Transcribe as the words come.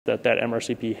that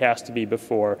MRCP has to be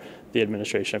before the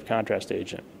administration of contrast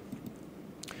agent.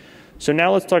 So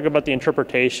now let's talk about the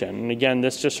interpretation. And again,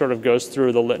 this just sort of goes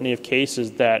through the litany of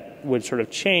cases that would sort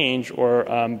of change or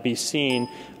be seen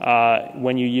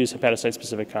when you use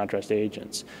hepatocyte-specific contrast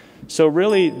agents. So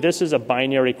really, this is a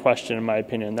binary question, in my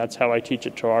opinion. That's how I teach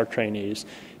it to our trainees.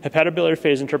 Hepatobiliary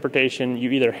phase interpretation, you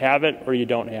either have it or you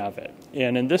don't have it.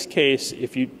 And in this case,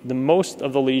 the most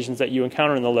of the lesions that you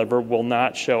encounter in the liver will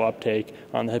not show uptake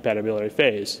on the hepatobiliary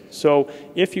phase. So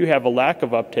if you have a lack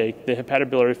of uptake, the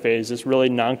hepatobiliary phase is really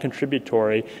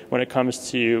non-contributory when it comes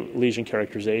to lesion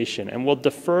characterization, and we'll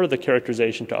defer the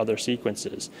characterization to other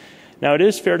sequences. Now, it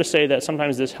is fair to say that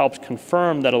sometimes this helps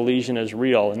confirm that a lesion is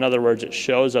real. In other words, it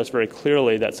shows us very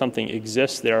clearly that something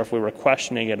exists there if we were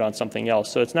questioning it on something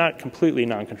else. So it's not completely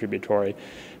non-contributory.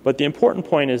 But the important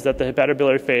point is that the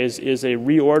hepatobiliary phase is a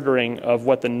reordering of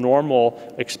what the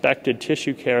normal expected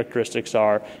tissue characteristics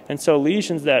are. And so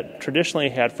lesions that traditionally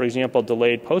had, for example,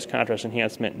 delayed post-contrast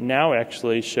enhancement now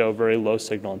actually show very low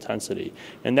signal intensity.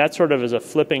 And that sort of is a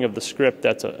flipping of the script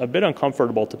that's a bit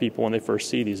uncomfortable to people when they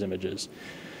first see these images.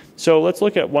 So let's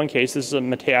look at one case. This is a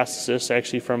metastasis,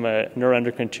 actually from a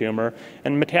neuroendocrine tumor.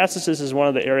 And metastasis is one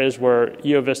of the areas where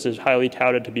EOVIST is highly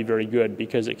touted to be very good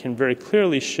because it can very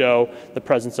clearly show the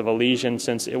presence of a lesion,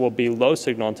 since it will be low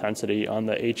signal intensity on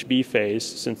the HB phase,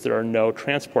 since there are no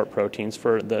transport proteins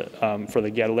for the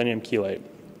gadolinium chelate.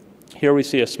 Here we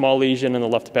see a small lesion in the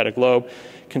left hepatic lobe,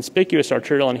 conspicuous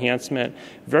arterial enhancement,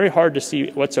 very hard to see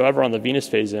whatsoever on the venous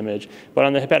phase image, but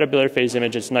on the hepatobiliary phase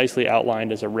image it's nicely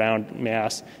outlined as a round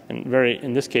mass, and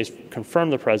in this case,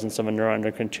 confirmed the presence of a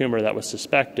neuroendocrine tumor that was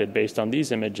suspected based on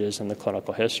these images and the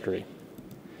clinical history.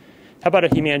 How about a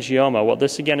hemangioma? Well,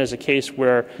 this again is a case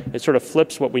where it sort of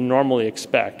flips what we normally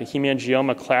expect. A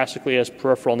hemangioma classically has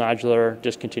peripheral nodular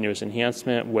discontinuous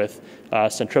enhancement with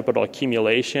centripetal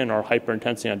accumulation or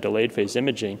hyperintensity on delayed phase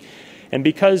imaging. And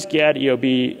because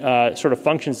GAD-EOB sort of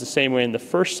functions the same way in the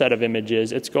first set of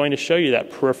images, it's going to show you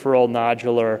that peripheral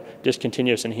nodular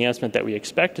discontinuous enhancement that we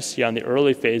expect to see on the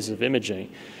early phases of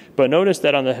imaging. But notice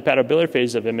that on the hepatobiliary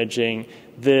phase of imaging,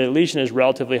 the lesion is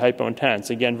relatively hypointense,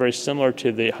 again, very similar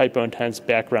to the hypointense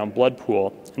background blood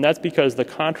pool. And that's because the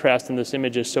contrast in this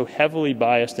image is so heavily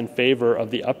biased in favor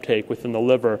of the uptake within the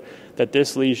liver that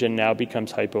this lesion now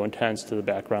becomes hypointense to the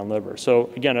background liver. So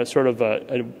again, it's sort of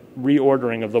a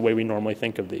reordering of the way we normally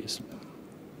think of these.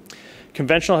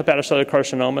 Conventional hepatocellular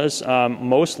carcinomas,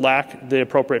 most lack the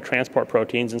appropriate transport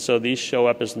proteins, and so these show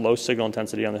up as low signal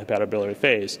intensity on the hepatobiliary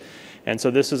phase. And so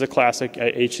this is a classic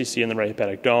HCC in the right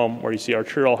hepatic dome, where you see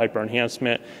arterial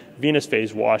hyperenhancement, venous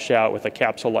phase washout with a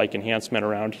capsule-like enhancement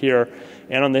around here,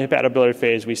 and on the hepatobiliary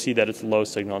phase we see that it's low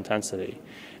signal intensity.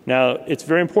 Now, it's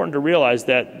very important to realize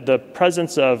that the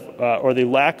presence of, or the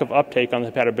lack of uptake on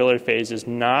the hepatobiliary phase is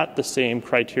not the same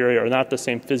criteria or not the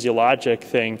same physiologic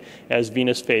thing as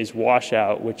venous phase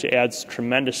washout, which adds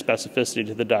tremendous specificity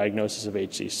to the diagnosis of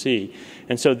HCC.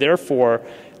 And so therefore,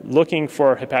 looking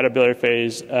for hepatobiliary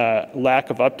phase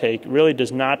lack of uptake really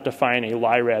does not define a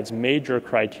LIRADS major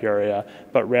criteria,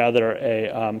 but rather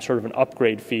a sort of an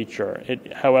upgrade feature.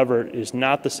 It, however, is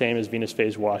not the same as venous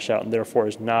phase washout and therefore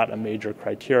is not a major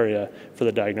criteria for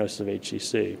the diagnosis of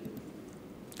HCC.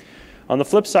 On the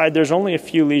flip side, there's only a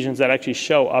few lesions that actually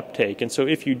show uptake, and so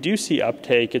if you do see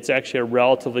uptake, it's actually a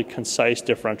relatively concise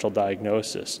differential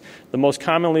diagnosis. The most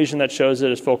common lesion that shows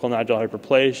it is focal nodular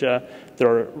hyperplasia. There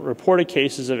are reported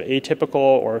cases of atypical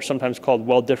or sometimes called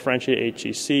well-differentiated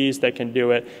HCCs that can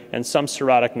do it, and some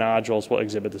cirrhotic nodules will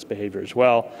exhibit this behavior as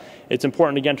well. It's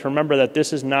important again to remember that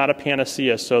this is not a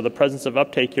panacea, so the presence of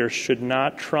uptake here should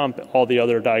not trump all the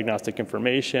other diagnostic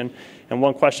information. And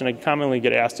one question I commonly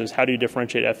get asked is, how do you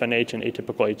differentiate FNH and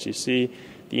atypical HCC?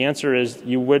 The answer is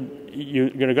you're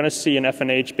going to see an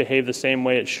FNH behave the same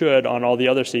way it should on all the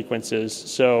other sequences,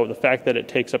 so the fact that it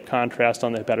takes up contrast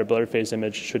on the hepatobiliary phase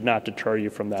image should not deter you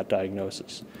from that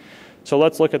diagnosis. So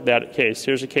let's look at that case.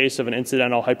 Here's a case of an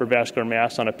incidental hypervascular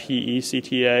mass on a PE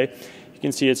CTA. You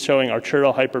can see it's showing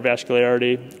arterial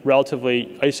hypervascularity,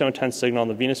 relatively isointense signal in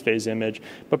the venous phase image,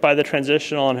 but by the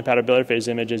transitional and hepatobiliary phase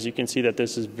images, you can see that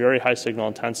this is very high signal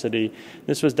intensity.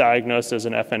 This was diagnosed as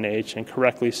an FNH, and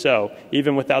correctly so.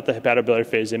 Even without the hepatobiliary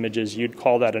phase images, you'd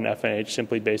call that an FNH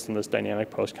simply based on this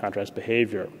dynamic post-contrast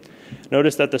behavior.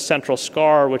 Notice that the central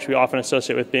scar, which we often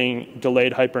associate with being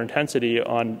delayed hyperintensity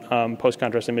on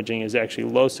post-contrast imaging, is actually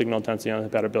low signal intensity on the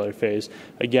hepatobiliary phase,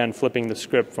 again, flipping the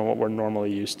script from what we're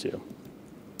normally used to.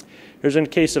 There's in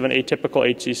case of an atypical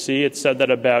HCC, it's said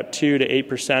that about 2 to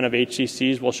 8% of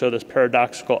HCCs will show this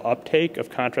paradoxical uptake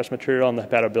of contrast material in the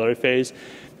hepatobiliary phase.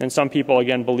 And some people,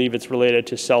 again, believe it's related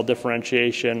to cell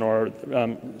differentiation or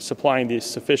supplying these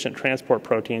sufficient transport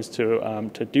proteins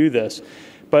to do this.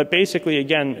 But basically,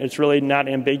 again, it's really not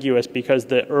ambiguous because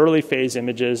the early phase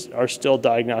images are still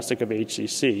diagnostic of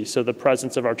HCC. So the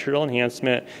presence of arterial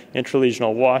enhancement,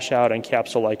 intralesional washout, and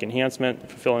capsule-like enhancement,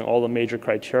 fulfilling all the major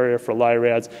criteria for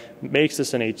LIRADS, makes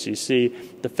this an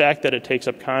HCC. The fact that it takes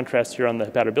up contrast here on the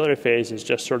hepatobiliary phase is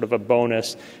just sort of a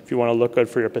bonus if you want to look good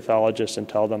for your pathologist and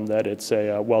tell them that it's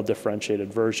a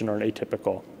well-differentiated version or an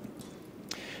atypical.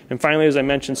 And finally, as I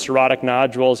mentioned, cirrhotic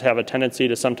nodules have a tendency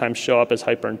to sometimes show up as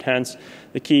hyperintense.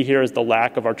 The key here is the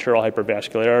lack of arterial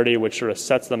hypervascularity, which sort of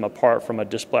sets them apart from a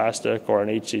dysplastic or an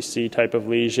HCC type of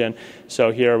lesion.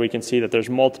 So here we can see that there's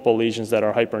multiple lesions that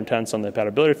are hyperintense on the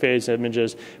hepatobiliary phase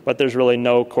images, but there's really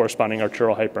no corresponding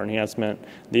arterial hyperenhancement.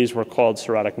 These were called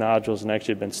cirrhotic nodules and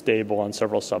actually have been stable on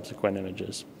several subsequent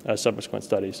images, subsequent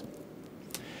studies.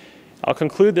 I'll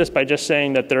conclude this by just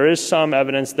saying that there is some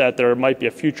evidence that there might be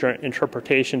a future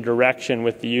interpretation direction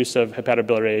with the use of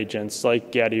hepatobiliary agents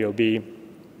like GADI-OB,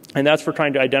 and that's for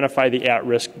trying to identify the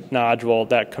at-risk nodule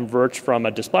that converts from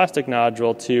a dysplastic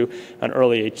nodule to an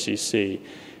early HCC.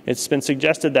 It's been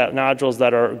suggested that nodules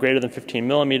that are greater than 15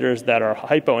 millimeters that are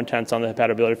hypointense on the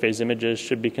hepatobiliary phase images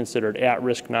should be considered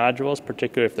at-risk nodules,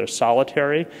 particularly if they're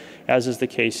solitary, as is the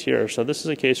case here. So this is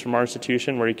a case from our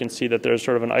institution where you can see that there's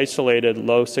sort of an isolated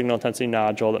low signal intensity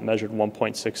nodule that measured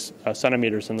 1.6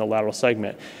 centimeters in the lateral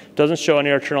segment. It doesn't show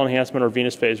any arterial enhancement or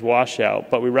venous phase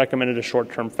washout, but we recommended a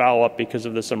short-term follow-up because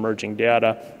of this emerging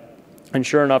data. And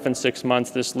sure enough, in 6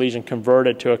 months, this lesion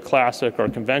converted to a classic or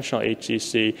conventional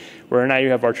HCC, where now you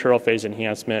have arterial phase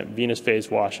enhancement, venous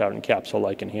phase washout, and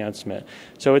capsule-like enhancement.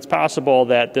 So it's possible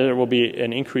that there will be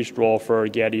an increased role for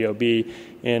GADI-OB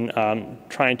in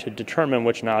trying to determine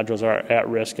which nodules are at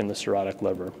risk in the cirrhotic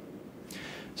liver.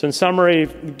 So in summary,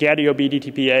 GADI-OB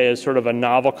DTPA is sort of a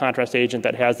novel contrast agent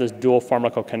that has this dual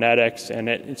pharmacokinetics, and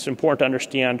it's important to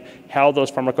understand how those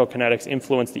pharmacokinetics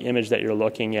influence the image that you're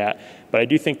looking at. But I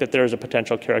do think that there is a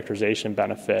potential characterization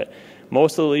benefit.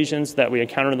 Most of the lesions that we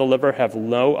encounter in the liver have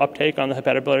low uptake on the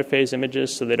hepatobiliary phase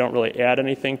images, so they don't really add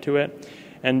anything to it.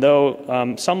 And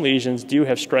though some lesions do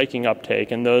have striking uptake,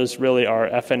 and those really are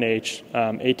FNH,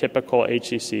 atypical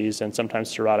HCCs, and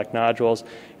sometimes cirrhotic nodules.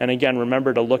 And again,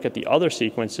 remember to look at the other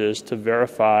sequences to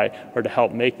verify or to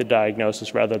help make the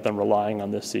diagnosis rather than relying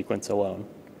on this sequence alone.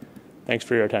 Thanks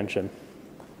for your attention.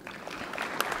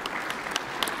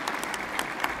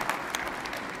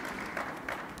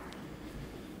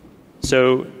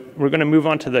 So we're going to move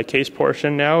on to the case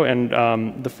portion now,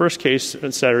 and the first case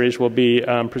series will be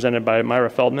presented by Myra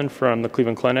Feldman from the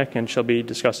Cleveland Clinic, and she'll be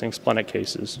discussing splenic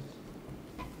cases.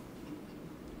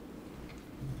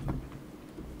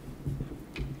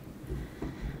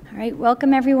 All right,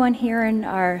 welcome everyone here in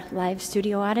our live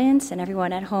studio audience and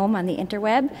everyone at home on the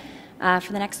interweb.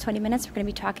 For the next 20 minutes, we're going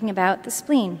to be talking about the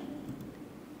spleen.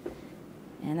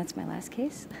 And that's my last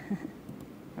case.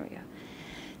 There we go.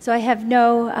 So I have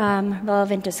no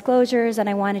relevant disclosures, and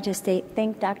I wanted to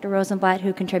thank Dr. Rosenblatt,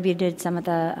 who contributed some of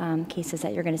the cases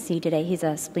that you're going to see today. He's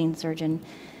a spleen surgeon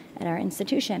at our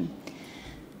institution.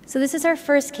 So this is our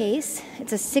first case.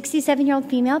 It's a 67-year-old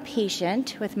female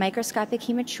patient with microscopic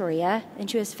hematuria, and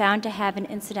she was found to have an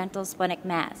incidental splenic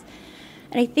mass.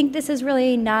 And I think this is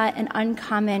really not an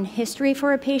uncommon history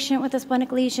for a patient with a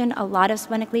splenic lesion. A lot of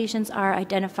splenic lesions are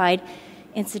identified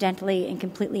incidentally in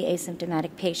completely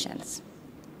asymptomatic patients.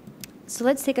 So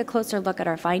let's take a closer look at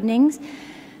our findings.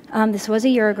 This was a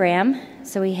urogram.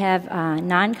 So we have a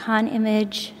non-con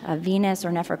image, a venous or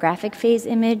nephrographic phase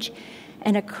image,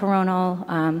 and a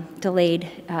coronal delayed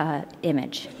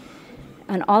image.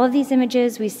 On all of these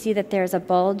images, we see that there's a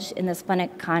bulge in the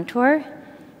splenic contour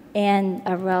and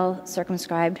a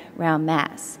well-circumscribed round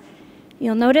mass.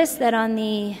 You'll notice that on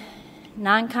the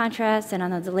non-contrast and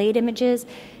on the delayed images,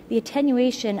 the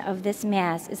attenuation of this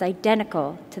mass is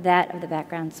identical to that of the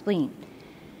background spleen.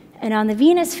 And on the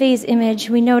venous phase image,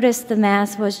 we notice the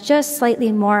mass was just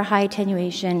slightly more high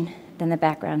attenuation than the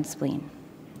background spleen.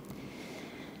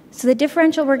 So the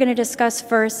differential we're going to discuss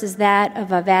first is that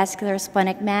of a vascular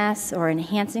splenic mass or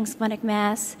enhancing splenic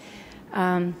mass.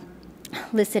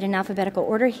 Listed in alphabetical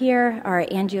order here are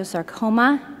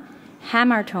angiosarcoma,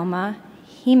 hamartoma,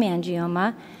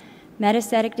 hemangioma,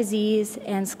 metastatic disease,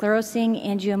 and sclerosing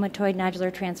angiomatoid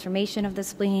nodular transformation of the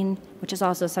spleen, which is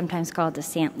also sometimes called the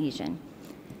Sant lesion.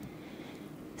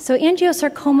 So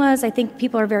angiosarcomas, I think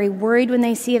people are very worried when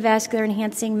they see a vascular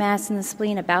enhancing mass in the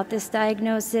spleen about this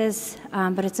diagnosis,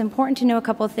 but it's important to know a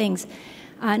couple of things.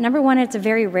 Number one, it's a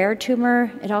very rare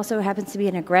tumor. It also happens to be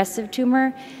an aggressive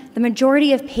tumor. The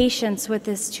majority of patients with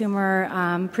this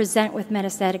tumor present with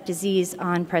metastatic disease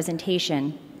on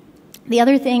presentation. The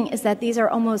other thing is that these are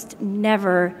almost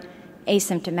never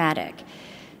asymptomatic.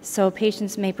 So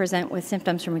patients may present with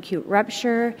symptoms from acute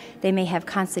rupture. They may have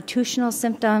constitutional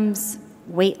symptoms,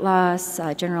 weight loss,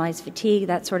 generalized fatigue,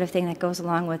 that sort of thing that goes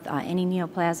along with any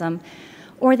neoplasm.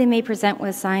 Or they may present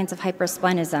with signs of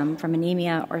hypersplenism from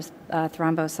anemia or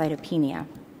thrombocytopenia.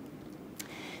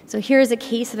 So here is a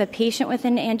case of a patient with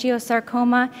an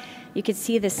angiosarcoma. You can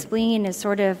see the spleen is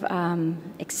sort of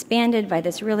expanded by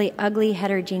this really ugly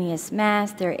heterogeneous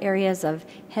mass. There are areas of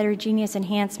heterogeneous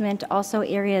enhancement, also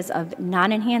areas of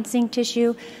non-enhancing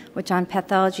tissue, which on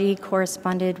pathology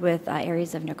corresponded with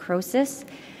areas of necrosis.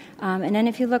 And then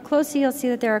if you look closely, you'll see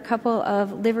that there are a couple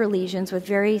of liver lesions with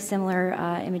very similar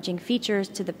imaging features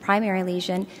to the primary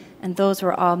lesion, and those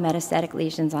were all metastatic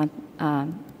lesions on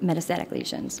metastatic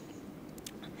lesions.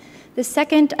 The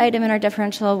second item in our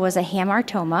differential was a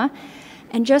hamartoma.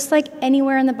 And just like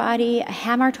anywhere in the body, a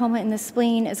hamartoma in the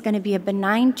spleen is going to be a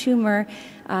benign tumor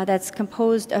that's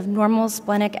composed of normal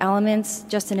splenic elements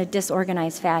just in a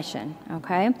disorganized fashion,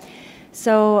 okay?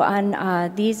 So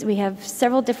on these, we have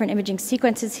several different imaging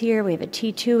sequences here. We have a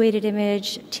T2 weighted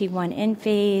image, T1 in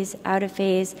phase, out of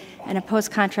phase, and a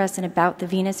post-contrast and about the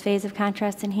venous phase of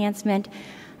contrast enhancement.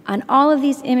 On all of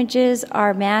these images,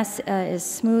 our mass is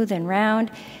smooth and round.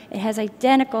 It has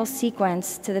identical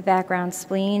sequence to the background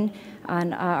spleen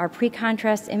on our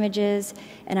pre-contrast images,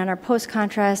 and on our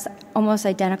post-contrast, almost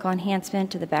identical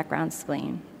enhancement to the background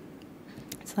spleen.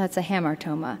 So that's a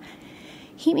hamartoma.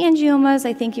 Hemangiomas,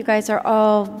 I think you guys are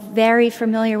all very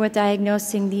familiar with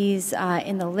diagnosing these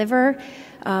in the liver.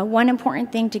 One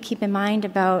important thing to keep in mind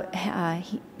about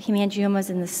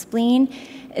hemangiomas in the spleen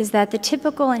is that the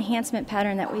typical enhancement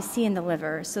pattern that we see in the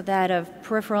liver, so that of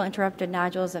peripheral interrupted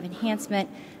nodules of enhancement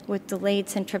with delayed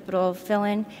centripetal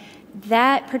fill-in,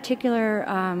 that particular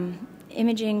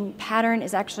imaging pattern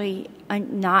is actually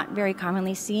not very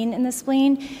commonly seen in the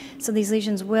spleen. So these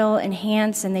lesions will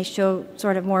enhance and they show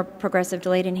sort of more progressive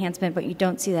delayed enhancement, but you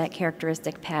don't see that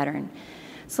characteristic pattern.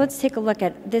 So let's take a look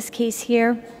at this case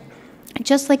here.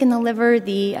 Just like in the liver,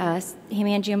 the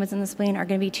hemangiomas in the spleen are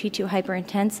going to be T2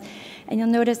 hyperintense, and you'll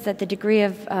notice that the degree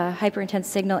of hyperintense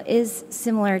signal is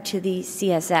similar to the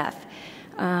CSF.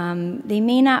 They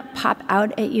may not pop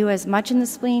out at you as much in the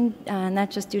spleen, and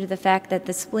that's just due to the fact that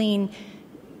the spleen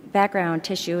background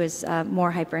tissue is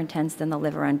more hyperintense than the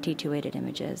liver on T2 weighted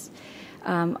images.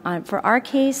 For our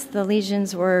case, the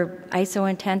lesions were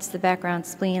isointense, the background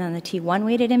spleen on the T1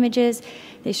 weighted images.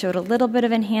 They showed a little bit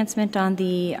of enhancement on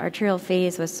the arterial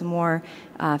phase with some more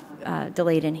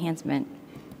delayed enhancement.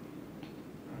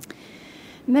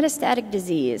 Metastatic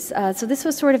disease. So this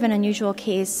was sort of an unusual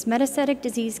case. Metastatic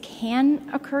disease can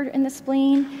occur in the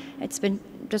spleen. It's been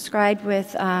described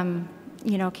with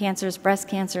cancers, breast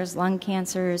cancers, lung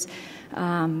cancers,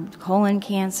 colon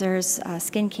cancers,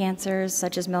 skin cancers,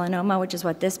 such as melanoma, which is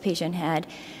what this patient had.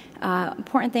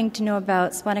 Important thing to know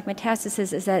about splenic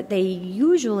metastasis is that they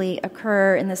usually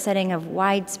occur in the setting of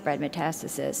widespread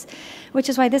metastasis, which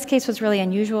is why this case was really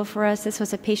unusual for us. This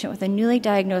was a patient with a newly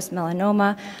diagnosed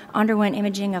melanoma, underwent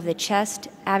imaging of the chest,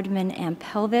 abdomen, and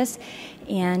pelvis,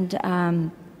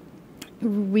 and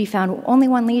we found only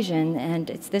one lesion, and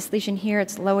it's this lesion here.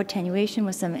 It's low attenuation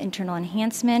with some internal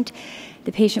enhancement.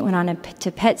 The patient went on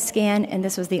to PET scan, and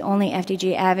this was the only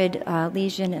FDG-avid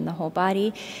lesion in the whole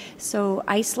body. So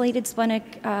isolated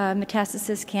splenic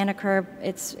metastasis can occur.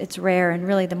 It's rare, and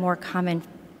really the more common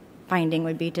finding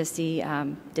would be to see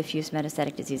diffuse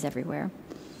metastatic disease everywhere.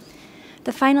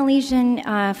 The final lesion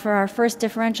for our first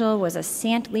differential was a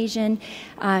Sant lesion.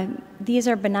 These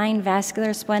are benign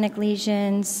vascular splenic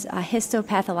lesions.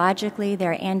 Histopathologically,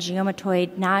 they're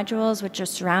angiomatoid nodules, which are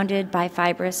surrounded by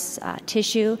fibrous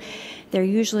tissue. They're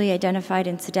usually identified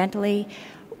incidentally.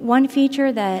 One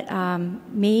feature that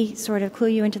may sort of clue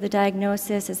you into the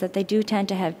diagnosis is that they do tend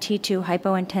to have T2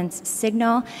 hypointense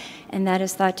signal, and that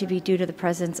is thought to be due to the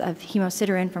presence of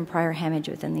hemosiderin from prior hemorrhage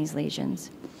within these lesions.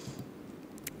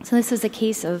 So this is a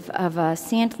case of a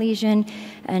Sant lesion,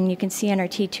 and you can see on our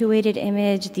T2 weighted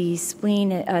image, the spleen,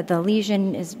 the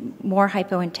lesion is more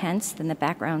hypointense than the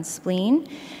background spleen.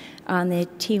 On the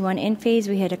T1 in phase,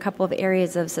 we had a couple of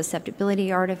areas of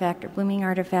susceptibility artifact or blooming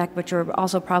artifact, which were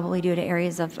also probably due to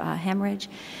areas of hemorrhage.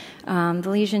 The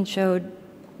lesion showed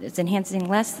it's enhancing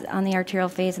less on the arterial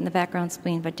phase in the background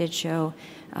spleen, but did show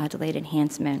delayed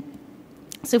enhancement.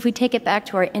 So if we take it back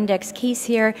to our index case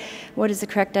here, what is the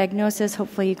correct diagnosis?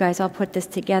 Hopefully you guys all put this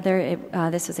together.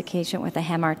 This was a patient with a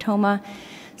hamartoma.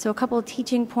 So a couple of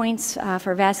teaching points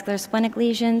for vascular splenic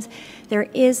lesions. There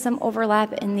is some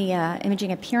overlap in the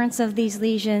imaging appearance of these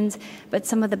lesions, but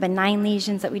some of the benign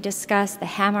lesions that we discussed, the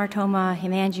hamartoma,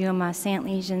 hemangioma, Sant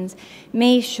lesions,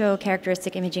 may show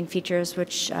characteristic imaging features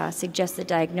which suggest the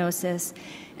diagnosis.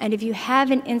 And if you have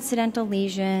an incidental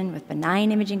lesion with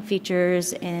benign imaging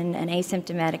features in an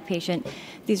asymptomatic patient,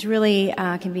 these really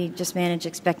can be just managed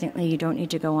expectantly. You don't need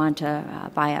to go on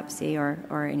to biopsy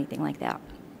or anything like that.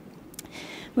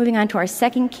 Moving on to our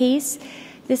second case.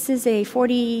 This is a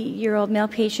 40-year-old male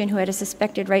patient who had a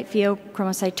suspected right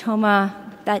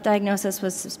pheochromocytoma. That diagnosis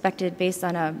was suspected based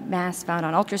on a mass found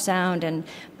on ultrasound and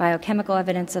biochemical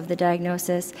evidence of the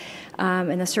diagnosis,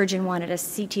 and the surgeon wanted a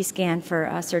CT scan for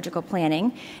surgical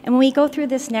planning. And when we go through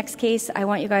this next case, I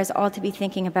want you guys all to be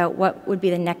thinking about what would be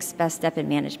the next best step in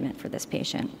management for this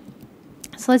patient.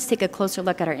 So let's take a closer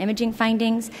look at our imaging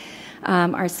findings.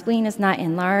 Our spleen is not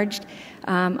enlarged.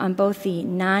 On both the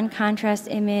non-contrast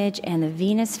image and the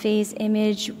venous phase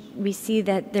image, we see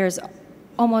that there's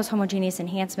almost homogeneous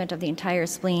enhancement of the entire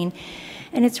spleen.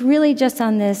 And it's really just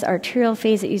on this arterial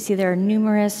phase that you see there are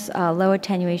numerous low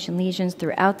attenuation lesions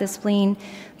throughout the spleen.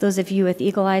 Those of you with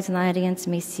eagle eyes in the audience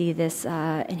may see this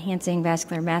enhancing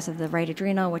vascular mass of the right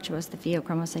adrenal, which was the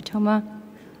pheochromocytoma.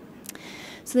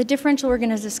 So the differential we're going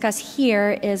to discuss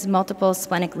here is multiple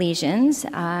splenic lesions,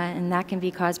 and that can be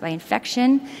caused by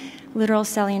infection, literal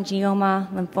cell angioma,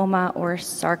 lymphoma, or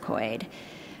sarcoid.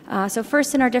 So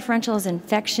first in our differential is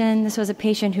infection. This was a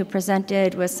patient who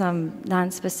presented with some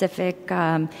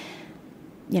nonspecific,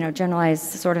 generalized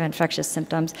sort of infectious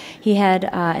symptoms. He had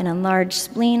an enlarged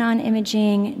spleen on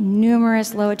imaging,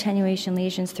 numerous low attenuation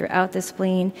lesions throughout the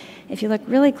spleen. If you look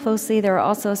really closely, there are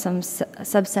also some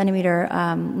sub-centimeter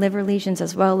liver lesions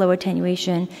as well, low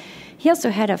attenuation. He also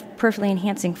had a peripherally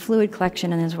enhancing fluid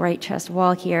collection in his right chest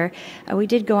wall here. We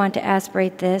did go on to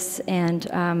aspirate this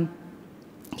and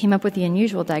came up with the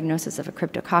unusual diagnosis of a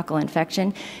cryptococcal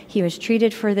infection. He was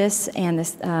treated for this, and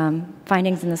the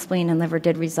findings in the spleen and liver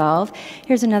did resolve.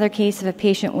 Here's another case of a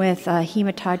patient with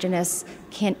hematogenic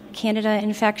candida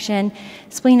infection.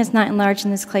 Spleen is not enlarged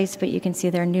in this case, but you can see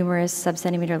there are numerous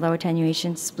sub-centimeter low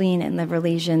attenuation spleen and liver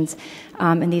lesions,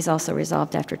 and these also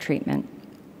resolved after treatment.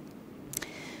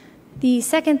 The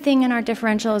second thing in our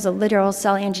differential is a literal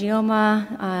cell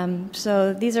angioma.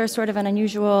 So these are sort of an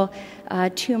unusual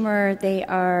tumor. They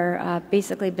are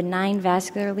basically benign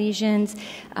vascular lesions.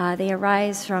 They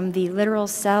arise from the literal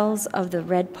cells of the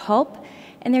red pulp,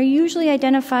 and they're usually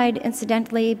identified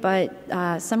incidentally,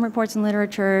 but some reports in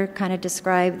literature kind of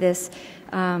describe this,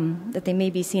 that they may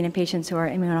be seen in patients who are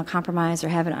immunocompromised or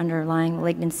have an underlying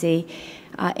malignancy.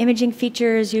 Imaging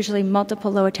features usually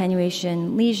multiple low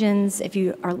attenuation lesions. If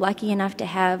you are lucky enough to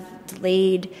have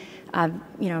delayed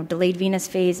venous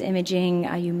phase imaging,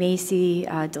 you may see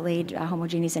delayed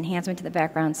homogeneous enhancement to the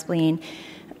background spleen.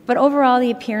 But overall,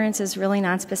 the appearance is really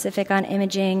nonspecific on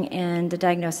imaging, and the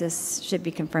diagnosis should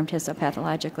be confirmed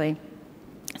histopathologically.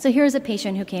 So here's a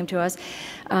patient who came to us.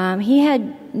 He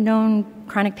had known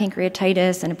chronic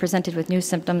pancreatitis and presented with new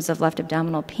symptoms of left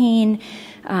abdominal pain.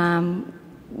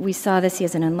 We saw this. He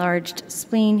has an enlarged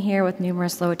spleen here with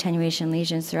numerous low attenuation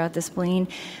lesions throughout the spleen.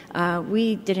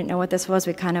 We didn't know what this was.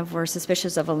 We kind of were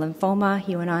suspicious of a lymphoma.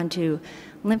 He went on to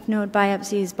lymph node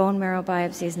biopsies, bone marrow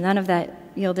biopsies. None of that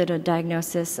yielded a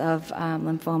diagnosis of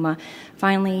lymphoma.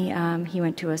 Finally, he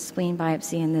went to a spleen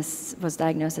biopsy, and this was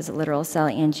diagnosed as a literal cell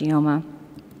angioma.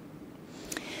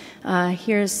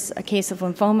 Here's a case of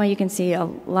lymphoma. You can see a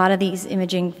lot of these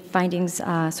imaging findings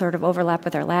sort of overlap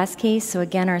with our last case. So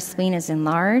again, our spleen is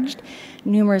enlarged,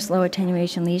 numerous low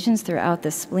attenuation lesions throughout the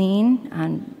spleen,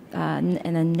 and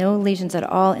then no lesions at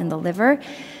all in the liver.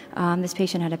 This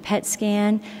patient had a PET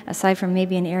scan. Aside from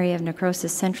maybe an area of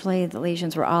necrosis centrally, the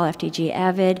lesions were all FDG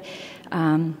avid.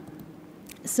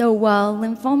 So while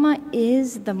lymphoma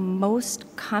is the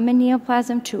most common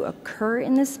neoplasm to occur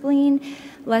in the spleen,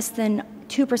 less than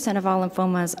 2% of all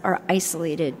lymphomas are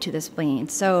isolated to the spleen.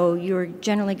 So you're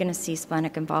generally going to see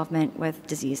splenic involvement with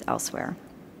disease elsewhere.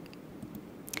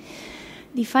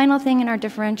 The final thing in our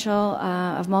differential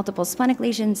of multiple splenic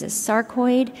lesions is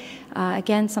sarcoid.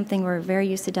 Again, something we're very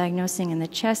used to diagnosing in the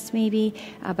chest maybe,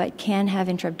 but can have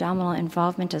intra-abdominal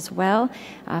involvement as well.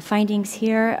 Findings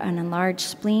here, an enlarged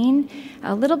spleen.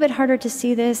 A little bit harder to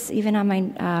see this even on my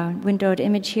windowed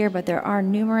image here, but there are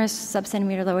numerous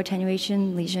sub-centimeter low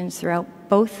attenuation lesions throughout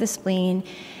both the spleen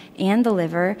and the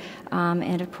liver,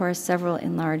 and of course several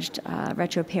enlarged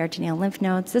retroperitoneal lymph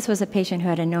nodes. This was a patient who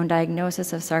had a known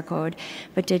diagnosis of sarcoid,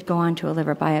 but did go on to a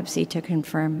liver biopsy to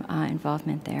confirm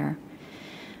involvement there.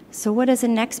 So what is the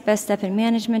next best step in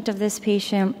management of this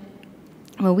patient?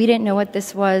 Well, we didn't know what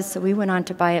this was, so we went on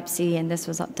to biopsy, and this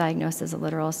was diagnosed as a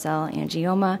literal cell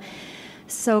angioma.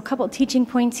 So a couple teaching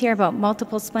points here about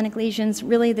multiple splenic lesions.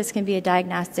 Really, this can be a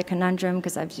diagnostic conundrum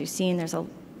because, as you've seen, there's a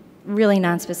really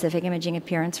nonspecific imaging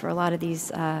appearance for a lot of these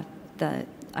the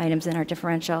items in our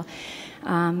differential.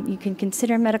 You can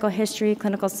consider medical history,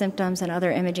 clinical symptoms, and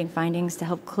other imaging findings to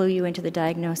help clue you into the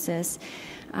diagnosis.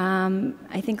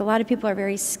 I think a lot of people are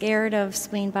very scared of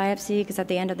spleen biopsy because at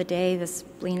the end of the day, the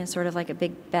spleen is sort of like a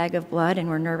big bag of blood and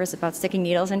we're nervous about sticking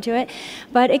needles into it.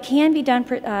 But it can be done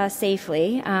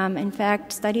safely. In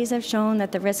fact, studies have shown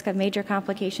that the risk of major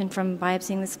complication from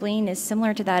biopsying the spleen is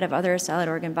similar to that of other solid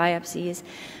organ biopsies.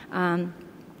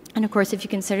 And of course, if you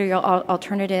consider your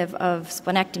alternative of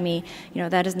splenectomy,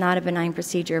 that is not a benign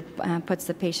procedure, puts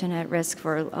the patient at risk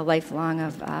for a lifelong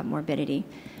of morbidity.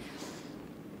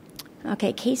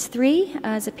 Okay, case 3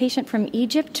 is a patient from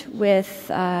Egypt with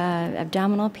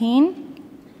abdominal pain.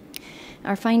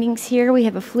 Our findings here, we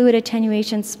have a fluid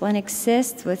attenuation splenic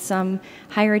cyst with some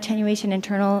higher attenuation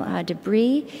internal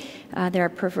debris. There are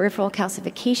peripheral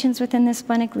calcifications within the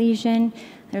splenic lesion.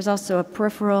 There's also a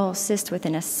peripheral cyst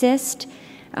within a cyst.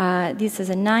 This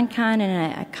is a non-con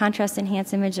and a contrast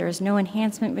enhanced image. There is no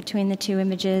enhancement between the two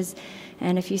images.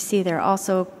 And if you see, there are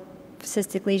also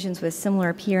cystic lesions with similar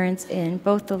appearance in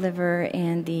both the liver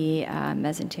and the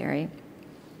mesentery.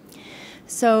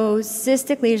 So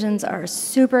cystic lesions are a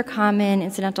super common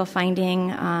incidental finding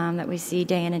that we see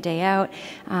day in and day out.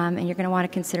 And you're going to want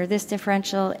to consider this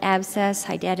differential: abscess,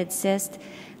 hydatid cyst,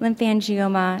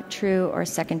 lymphangioma, true or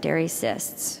secondary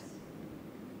cysts.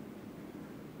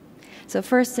 So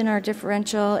first in our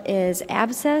differential is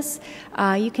abscess.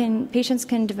 Patients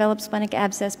can develop splenic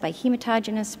abscess by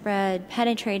hematogenous spread,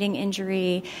 penetrating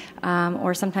injury,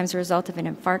 or sometimes a result of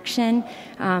an infarction.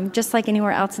 Just like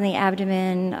anywhere else in the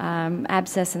abdomen,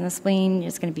 abscess in the spleen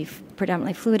is going to be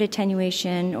predominantly fluid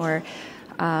attenuation or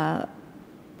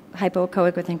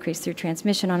hypoechoic with increased through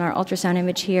transmission. On our ultrasound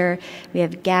image here, we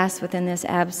have gas within this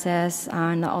abscess.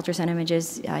 On the ultrasound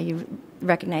images, you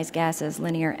recognize gas as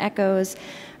linear echoes.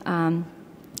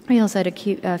 We also had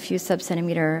a few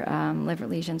sub-centimeter liver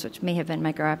lesions, which may have been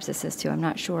microabscesses too, I'm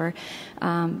not sure.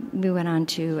 We went on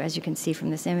to, as you can see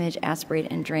from this image, aspirate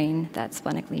and drain that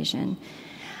splenic lesion.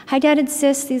 Hydatid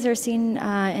cysts, these are seen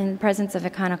in the presence of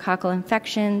echinococcal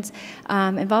infections.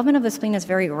 Involvement of the spleen is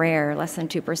very rare, less than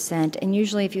 2%, and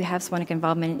usually if you have splenic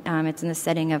involvement, it's in the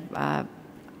setting of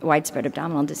widespread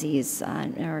abdominal disease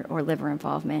or liver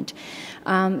involvement.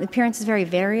 The appearance is very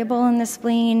variable in the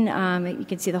spleen. You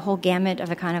can see the whole gamut of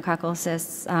echinococcal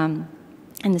cysts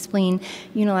in the spleen,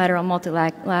 unilateral,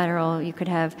 multilateral, you could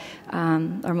have,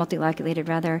 or multiloculated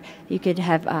rather, you could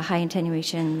have high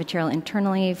attenuation material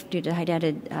internally due to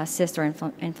hydatid cyst or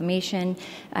inflammation,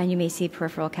 and you may see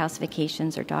peripheral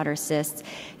calcifications or daughter cysts.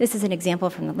 This is an example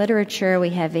from the literature.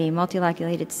 We have a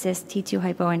multiloculated cyst, T2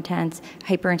 hyperintense,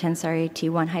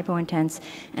 T1 hypointense,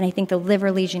 and I think the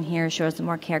liver lesion here shows a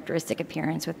more characteristic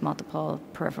appearance with multiple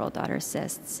peripheral daughter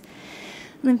cysts.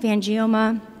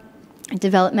 Lymphangioma, a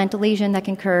developmental lesion that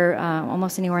can occur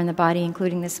almost anywhere in the body,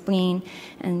 including the spleen,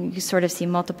 and you sort of see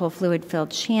multiple fluid-filled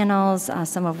channels,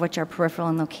 some of which are peripheral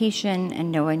in location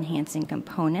and no enhancing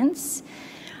components.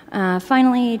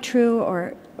 Finally, true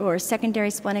or secondary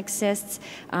splenic cysts.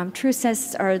 True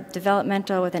cysts are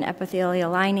developmental with an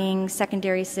epithelial lining.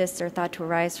 Secondary cysts are thought to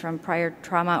arise from prior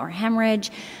trauma or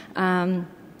hemorrhage.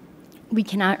 We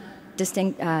cannot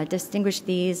distinguish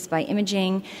these by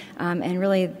imaging, and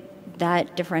really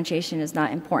that differentiation is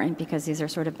not important because these are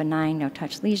sort of benign,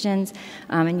 no-touch lesions.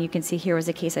 And you can see here was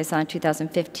a case I saw in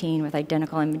 2015 with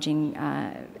identical imaging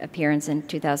appearance in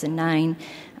 2009.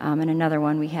 And another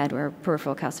one we had were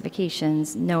peripheral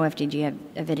calcifications, no FDG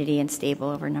avidity, and stable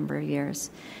over a number of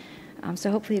years. So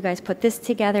hopefully you guys put this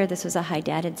together. This was a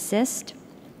hydatid cyst.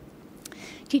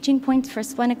 Teaching points for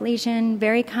splenic lesion,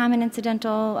 very common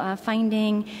incidental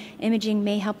finding. Imaging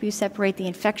may help you separate the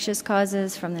infectious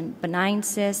causes from the benign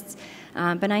cysts.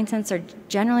 Benign cysts are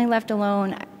generally left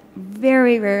alone.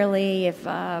 Very rarely, if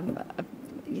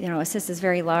a cyst is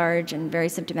very large and very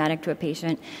symptomatic to a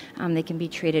patient, they can be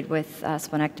treated with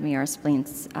splenectomy or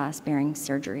spleen-sparing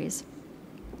surgeries.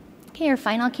 Okay, our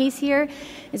final case here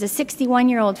is a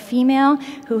 61-year-old female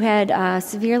who had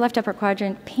severe left upper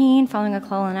quadrant pain following a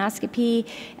colonoscopy,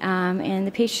 and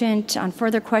the patient, on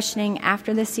further questioning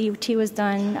after the CT was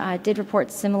done, did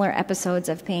report similar episodes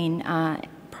of pain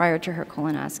prior to her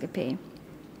colonoscopy.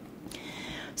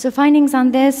 So findings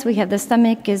on this, we have the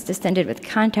stomach is distended with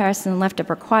contrast in the left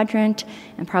upper quadrant,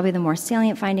 and probably the more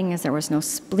salient finding is there was no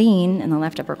spleen in the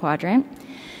left upper quadrant.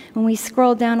 When we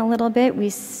scroll down a little bit, we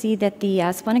see that the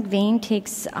splenic vein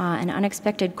takes an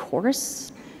unexpected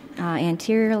course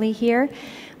anteriorly here.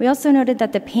 We also noted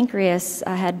that the pancreas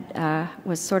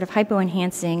was sort of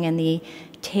hypoenhancing in the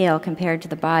tail compared to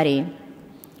the body.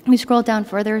 We scroll down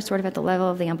further, sort of at the level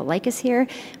of the umbilicus here.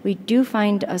 We do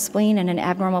find a spleen in an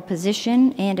abnormal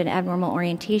position and an abnormal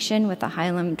orientation with the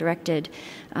hilum directed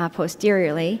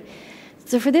posteriorly.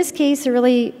 So for this case, there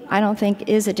really, I don't think,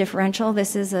 is a differential.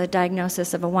 This is a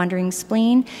diagnosis of a wandering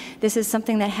spleen. This is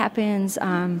something that happens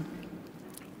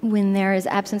when there is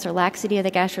absence or laxity of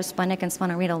the gastrosplenic and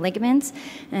splenorenal ligaments,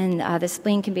 and the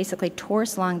spleen can basically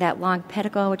torse along that long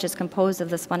pedicle, which is composed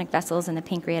of the splenic vessels and the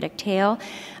pancreatic tail.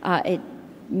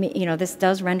 This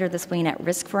does render the spleen at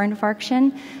risk for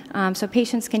infarction. So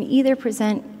patients can either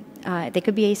present, they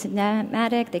could be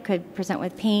asymptomatic, they could present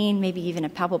with pain, maybe even a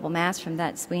palpable mass from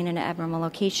that spleen in an abnormal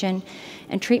location.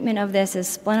 And treatment of this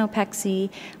is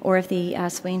splenopexy, or if the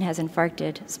spleen has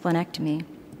infarcted, splenectomy.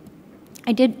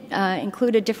 I did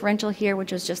include a differential here,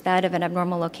 which was just that of an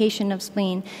abnormal location of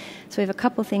spleen. So we have a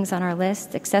couple things on our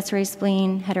list: accessory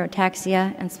spleen,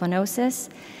 heterotaxia, and splenosis.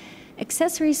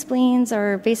 Accessory spleens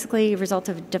are basically a result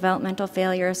of developmental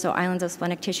failure, so islands of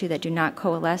splenic tissue that do not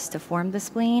coalesce to form the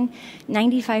spleen.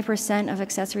 95% of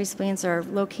accessory spleens are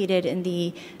located in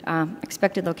the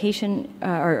expected location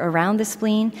or around the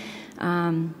spleen.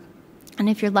 And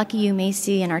if you're lucky, you may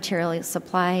see an arterial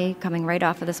supply coming right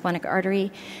off of the splenic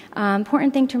artery.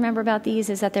 Important thing to remember about these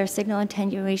is that their signal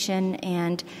attenuation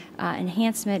and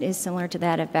enhancement is similar to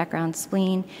that of background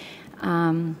spleen.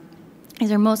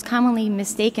 These are most commonly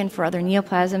mistaken for other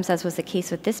neoplasms, as was the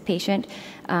case with this patient.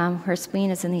 Her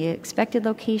spleen is in the expected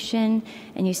location,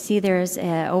 and you see there's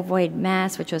an ovoid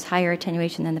mass, which was higher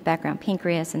attenuation than the background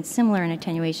pancreas and similar in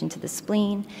attenuation to the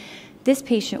spleen. This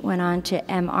patient went on to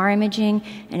MR imaging,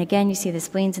 and again, you see the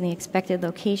spleen's in the expected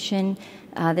location.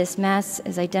 This mass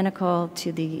is identical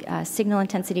to the signal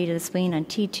intensity to the spleen on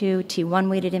T2, T1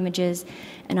 weighted images,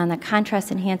 and on the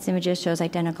contrast enhanced images shows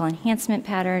identical enhancement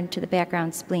pattern to the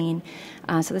background spleen.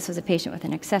 So this was a patient with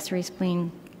an accessory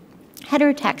spleen.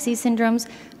 Heterotaxy syndromes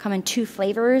come in two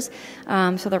flavors.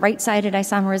 So the right-sided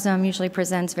isomerism usually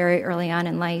presents very early on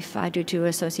in life due to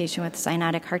association with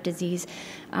cyanotic heart disease,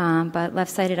 but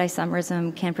left-sided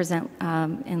isomerism can present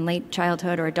in late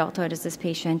childhood or adulthood as this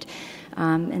patient,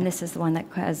 and this is the one that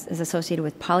is associated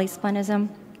with polysplenism.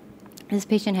 This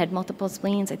patient had multiple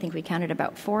spleens. I think we counted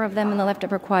about 4 of them in the left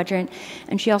upper quadrant,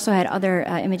 and she also had other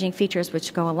imaging features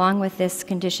which go along with this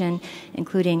condition,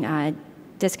 including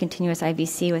discontinuous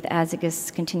IVC with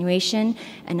azygous continuation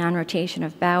and non-rotation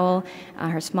of bowel.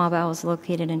 Her small bowel is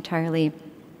located entirely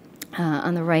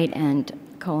on the right and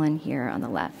colon here on the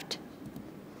left.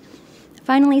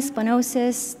 Finally,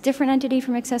 splenosis, different entity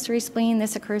from accessory spleen.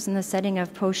 This occurs in the setting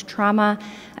of post-trauma.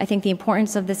 I think the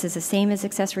importance of this is the same as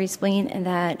accessory spleen in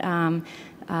that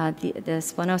the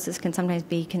splenosis can sometimes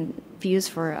be confused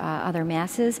for other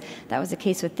masses. That was the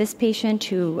case with this patient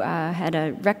who had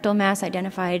a rectal mass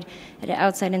identified at an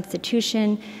outside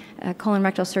institution. A colon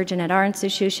rectal surgeon at our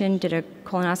institution did a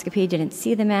colonoscopy, didn't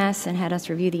see the mass, and had us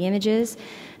review the images.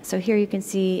 So here you can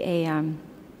see a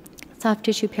soft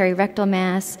tissue perirectal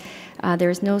mass.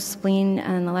 There is no spleen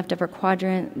in the left upper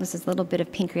quadrant. This is a little bit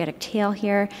of pancreatic tail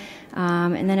here.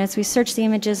 And then as we searched the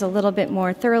images a little bit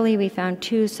more thoroughly, we found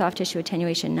 2 soft tissue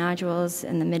attenuation nodules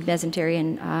in the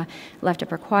mid-mesenteric left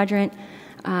upper quadrant.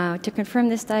 To confirm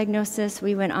this diagnosis,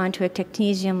 we went on to a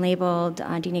technetium-labeled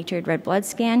denatured red blood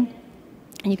scan.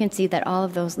 And you can see that all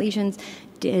of those lesions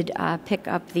did pick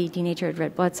up the denatured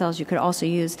red blood cells. You could also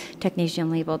use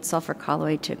technetium-labeled sulfur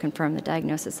colloid to confirm the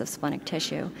diagnosis of splenic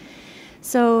tissue.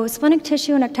 So splenic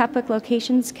tissue in ectopic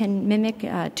locations can mimic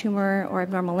tumor or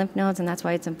abnormal lymph nodes, and that's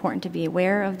why it's important to be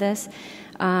aware of this.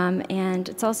 And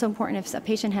it's also important if a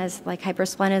patient has like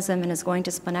hypersplenism and is going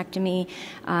to splenectomy,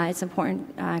 it's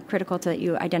important, critical that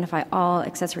you identify all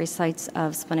accessory sites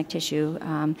of splenic tissue,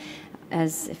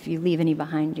 as if you leave any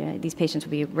behind, these patients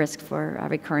will be at risk for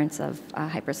recurrence of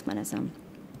hypersplenism.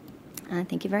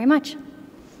 Thank you very much.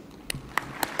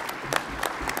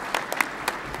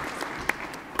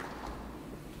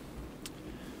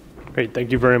 Great,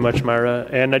 thank you very much, Myra.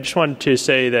 And I just wanted to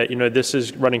say that, this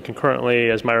is running concurrently,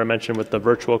 as Myra mentioned, with the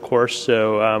virtual course.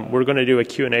 So we're going to do a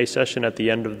Q&A session at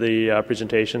the end of the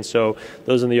presentation. So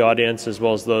those in the audience, as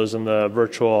well as those in the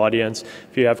virtual audience,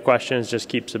 if you have questions, just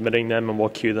keep submitting them and we'll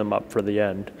queue them up for the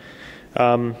end.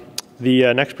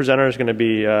 The next presenter is going to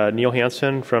be Neil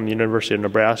Hansen from the University of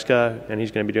Nebraska, and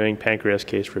he's going to be doing pancreas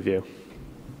case review.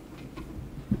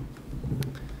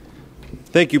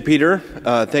 Thank you, Peter.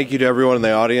 Thank you to everyone in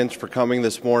the audience for coming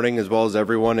this morning, as well as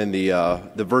everyone in the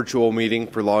virtual meeting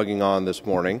for logging on this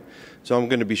morning. So I'm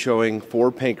going to be showing 4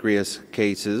 pancreas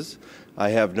cases.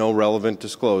 I have no relevant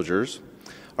disclosures.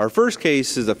 Our first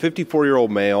case is a 54-year-old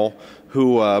male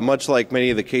who, much like many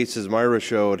of the cases Myra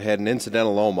showed, had an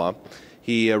incidentaloma.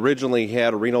 He originally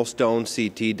had a renal stone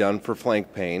CT done for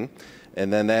flank pain,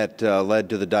 and then that led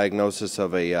to the diagnosis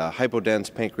of a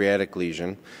hypodense pancreatic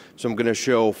lesion. So I'm going to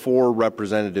show 4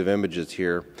 representative images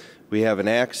here. We have an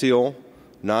axial,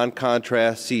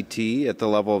 non-contrast CT at the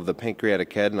level of the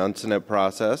pancreatic head and uncinate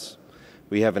process.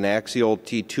 We have an axial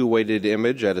T2 weighted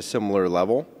image at a similar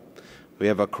level. We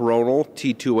have a coronal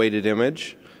T2 weighted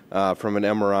image from an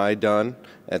MRI done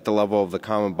at the level of the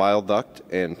common bile duct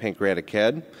and pancreatic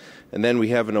head. And then we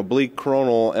have an oblique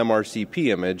coronal MRCP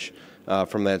image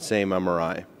from that same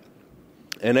MRI.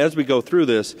 And as we go through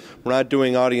this, we're not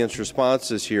doing audience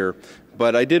responses here,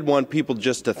 but I did want people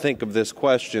just to think of this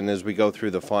question as we go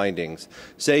through the findings.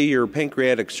 Say your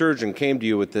pancreatic surgeon came to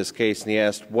you with this case and he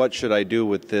asked, what should I do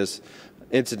with this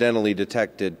incidentally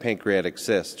detected pancreatic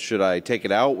cyst? Should I take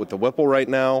it out with the Whipple right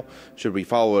now? Should we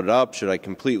follow it up? Should I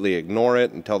completely ignore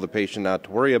it and tell the patient not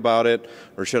to worry about it?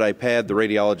 Or should I pad the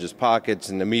radiologist's pockets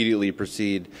and immediately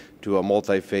proceed to a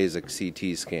multiphasic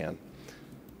CT scan?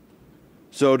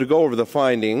 So to go over the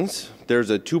findings, there's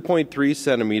a 2.3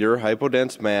 centimeter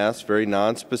hypodense mass, very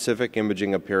nonspecific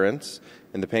imaging appearance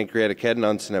in the pancreatic head and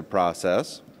uncinate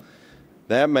process.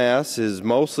 That mass is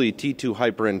mostly T2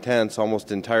 hyperintense, almost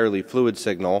entirely fluid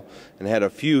signal, and had a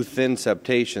few thin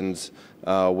septations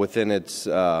within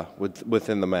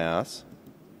the mass.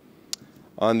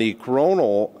 On the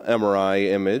coronal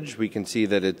MRI image, we can see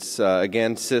that it's,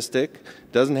 again, cystic,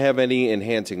 doesn't have any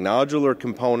enhancing nodular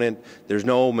component, there's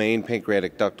no main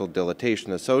pancreatic ductal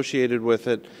dilatation associated with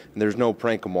it, and there's no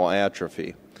parenchymal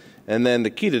atrophy. And then the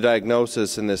key to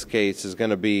diagnosis in this case is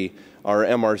going to be our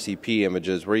MRCP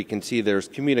images, where you can see there's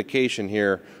communication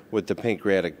here with the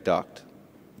pancreatic duct.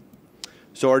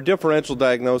 So our differential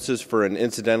diagnosis for an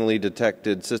incidentally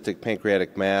detected cystic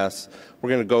pancreatic mass, we're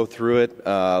going to go through it.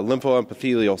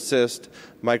 Lymphoepithelial cyst,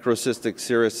 microcystic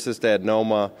serous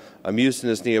cystadenoma, a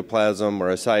mucinous neoplasm or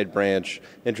a side branch,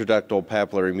 intraductal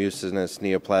papillary mucinous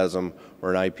neoplasm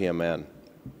or an IPMN.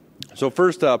 So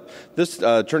first up, this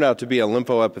turned out to be a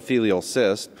lymphoepithelial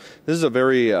cyst. This is a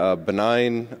very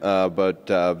benign but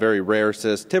very rare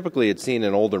cyst. Typically it's seen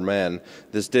in older men.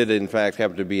 This did in fact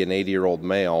happen to be an 80-year-old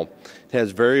male. It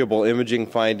has variable imaging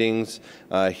findings.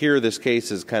 Here this case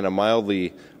is kind of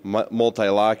mildly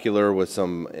multilocular with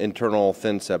some internal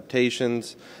thin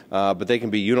septations, but they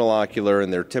can be unilocular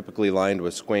and they're typically lined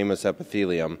with squamous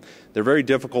epithelium. They're very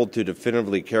difficult to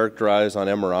definitively characterize on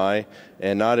MRI,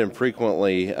 and not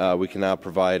infrequently we cannot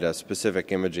provide a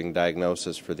specific imaging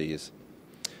diagnosis for these.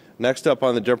 Next up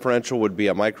on the differential would be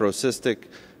a microcystic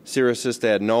serous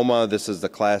cystadenoma. This is the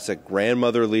classic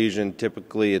grandmother lesion.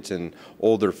 Typically it's in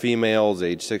older females,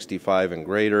 age 65 and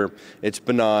greater. It's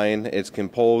benign. It's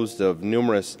composed of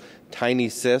numerous tiny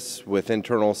cysts with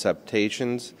internal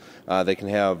septations. They can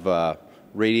have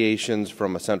radiations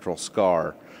from a central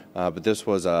scar, but this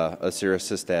was a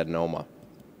serous cystadenoma.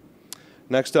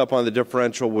 Next up on the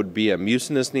differential would be a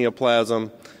mucinous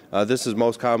neoplasm. This is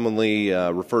most commonly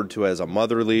referred to as a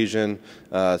mother lesion,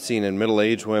 seen in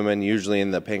middle-aged women, usually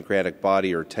in the pancreatic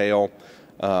body or tail.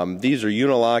 These are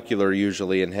unilocular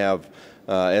usually and have,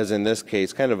 as in this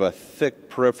case, kind of a thick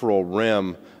peripheral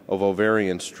rim of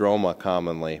ovarian stroma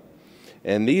commonly.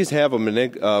 And these have a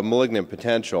malignant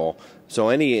potential, so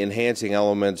any enhancing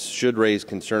elements should raise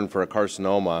concern for a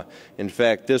carcinoma. In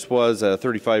fact, this was a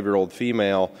 35-year-old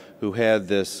female who had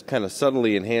this kind of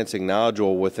subtly enhancing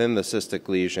nodule within the cystic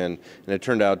lesion, and it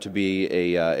turned out to be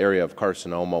an area of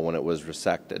carcinoma when it was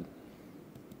resected. And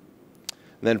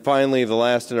then finally, the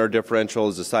last in our differential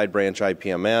is the side branch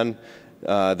IPMN.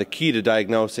 The key to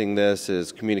diagnosing this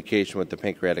is communication with the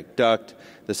pancreatic duct.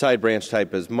 The side branch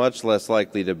type is much less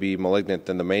likely to be malignant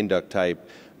than the main duct type,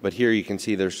 but here you can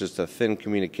see there's just a thin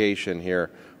communication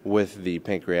here with the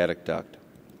pancreatic duct.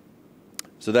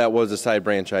 So that was a side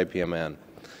branch IPMN.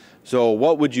 So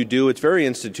what would you do? It's very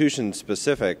institution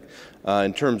specific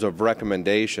in terms of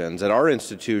recommendations. At our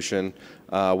institution,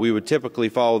 we would typically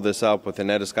follow this up with an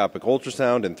endoscopic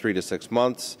ultrasound in 3 to 6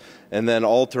 months, and then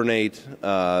alternate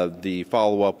the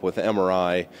follow-up with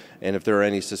MRI, and if there are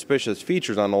any suspicious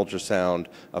features on ultrasound,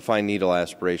 a fine needle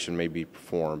aspiration may be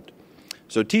performed.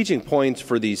 So teaching points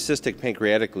for these cystic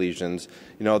pancreatic lesions,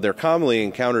 they're commonly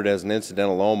encountered as an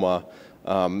incidentaloma,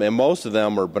 and most of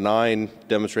them are benign,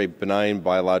 demonstrate benign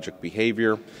biologic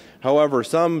behavior. However,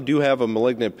 some do have a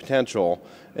malignant potential,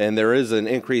 and there is an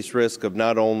increased risk of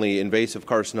not only invasive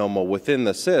carcinoma within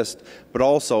the cyst, but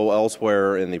also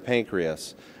elsewhere in the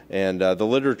pancreas. And the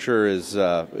literature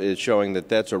is showing that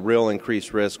that's a real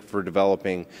increased risk for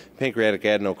developing pancreatic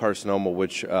adenocarcinoma,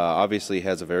 which obviously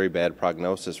has a very bad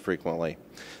prognosis frequently.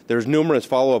 There's numerous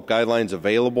follow-up guidelines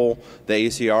available. The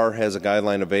ACR has a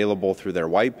guideline available through their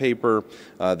white paper.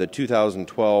 The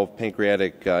 2012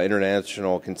 Pancreatic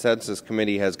International Consensus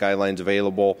Committee has guidelines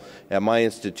available. At my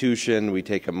institution, we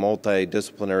take a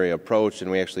multidisciplinary approach and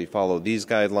we actually follow these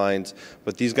guidelines.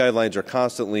 But these guidelines are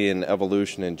constantly in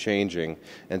evolution and changing.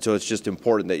 And so it's just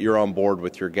important that you're on board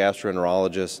with your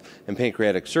gastroenterologists and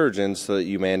pancreatic surgeons so that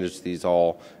you manage these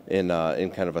all in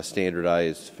kind of a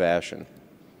standardized fashion.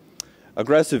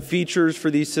 Aggressive features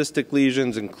for these cystic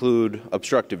lesions include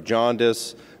obstructive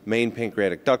jaundice, main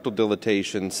pancreatic ductal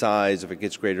dilatation, size if it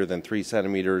gets greater than 3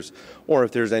 centimeters, or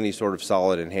if there's any sort of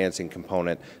solid enhancing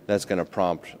component that's going to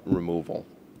prompt removal.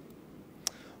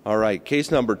 All right,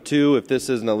 case number 2. If this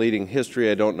isn't a leading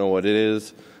history, I don't know what it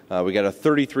is. We got a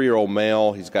 33-year-old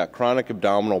male. He's got chronic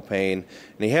abdominal pain,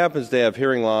 and he happens to have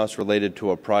hearing loss related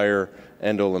to a prior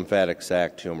endolymphatic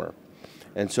sac tumor.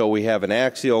 And so we have an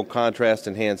axial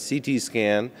contrast-enhanced CT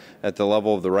scan at the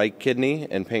level of the right kidney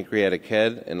and pancreatic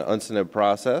head and uncinetized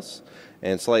process.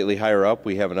 And slightly higher up,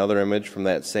 we have another image from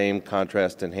that same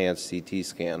contrast-enhanced CT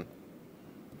scan.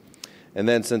 And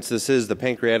then since this is the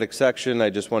pancreatic section, I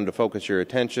just wanted to focus your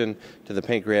attention to the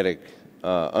pancreatic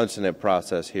uncinetized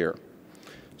process here.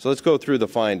 So let's go through the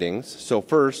findings. So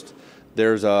first,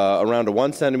 there's around a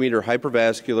 1 centimeter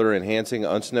hypervascular enhancing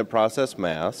uncinetized process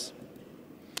mass.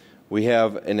 We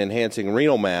have an enhancing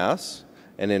renal mass,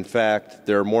 and in fact,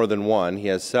 there are more than one. He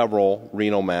has several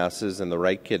renal masses in the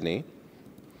right kidney.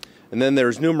 And then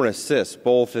there's numerous cysts,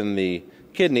 both in the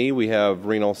kidney, we have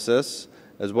renal cysts,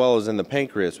 as well as in the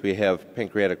pancreas, we have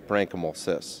pancreatic parenchymal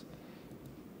cysts.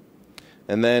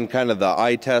 And then kind of the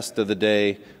eye test of the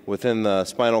day, within the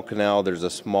spinal canal, there's a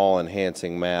small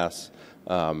enhancing mass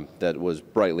that was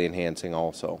brightly enhancing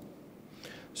also.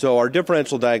 So our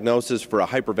differential diagnosis for a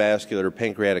hypervascular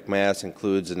pancreatic mass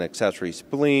includes an accessory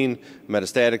spleen,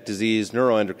 metastatic disease,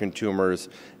 neuroendocrine tumors,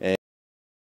 and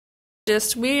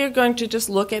we are going to just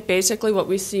look at basically what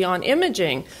we see on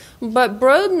imaging. But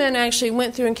Brodmann actually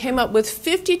went through and came up with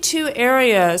 52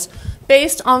 areas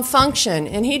based on function,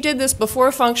 and he did this before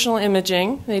functional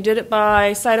imaging. They did it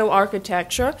by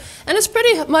cytoarchitecture, and it's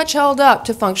pretty much held up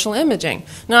to functional imaging.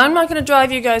 Now, I'm not going to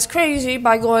drive you guys crazy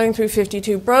by going through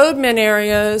 52 Brodmann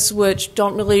areas, which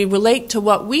don't really relate to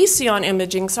what we see on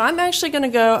imaging, so I'm actually going to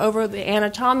go over the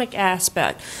anatomic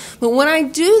aspect. But when I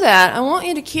do that, I want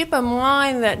you to keep in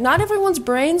mind that not everyone's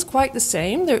brain's quite the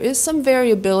same. There is some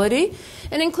variability.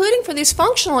 And including for these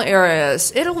functional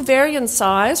areas, it'll vary in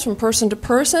size from person to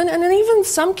person, and in even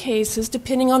some cases,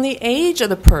 depending on the age of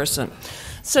the person.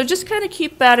 So just kind of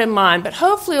keep that in mind, but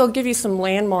hopefully it'll give you some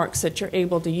landmarks that you're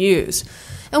able to use.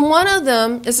 And one of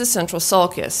them is the central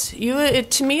sulcus.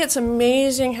 To me, it's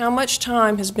amazing how much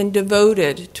time has been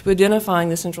devoted to identifying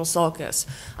the central sulcus.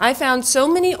 I found so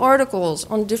many articles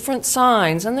on different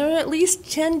signs, and there are at least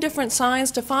 10 different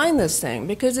signs to find this thing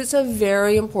because it's a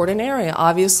very important area.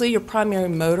 Obviously, your primary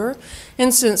motor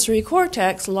and sensory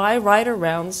cortex lie right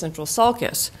around the central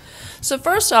sulcus. So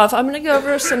first off, I'm going to go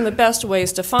over some of the best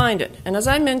ways to find it. And as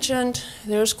I mentioned,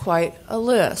 there's quite a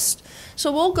list.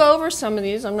 So we'll go over some of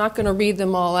these. I'm not going to read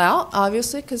them all out,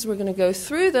 obviously, because we're going to go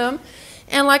through them.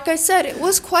 And like I said, it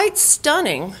was quite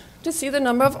stunning to see the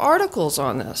number of articles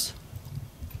on this.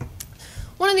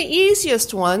 One of the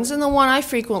easiest ones, and the one I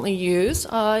frequently use,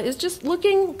 is just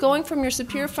going from your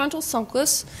superior frontal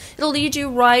sulcus. It'll lead you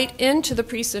right into the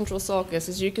precentral sulcus,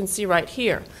 as you can see right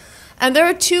here. And there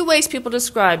are two ways people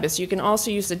describe this. You can also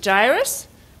use the gyrus,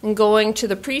 and going to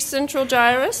the precentral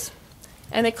gyrus,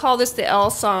 and they call this the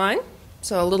L sign.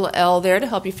 So a little L there to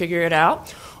help you figure it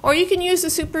out. Or you can use the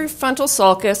suprafrontal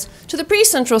sulcus to the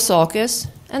precentral sulcus,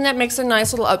 and that makes a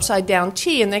nice little upside down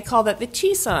T, and they call that the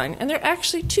T sign. And there are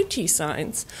actually two T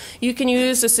signs. You can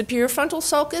use the superior frontal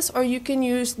sulcus, or you can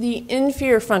use the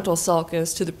inferior frontal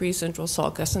sulcus to the precentral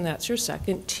sulcus, and that's your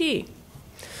second T.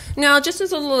 Now, just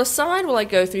as a little aside while I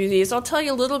go through these, I'll tell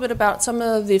you a little bit about some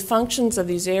of the functions of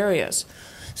these areas.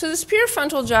 So the superior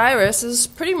frontal gyrus is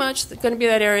pretty much going to be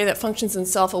that area that functions in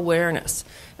self-awareness.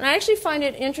 And I actually find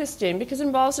it interesting because it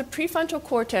involves the prefrontal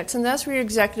cortex, and that's where your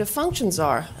executive functions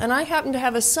are. And I happen to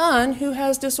have a son who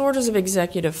has disorders of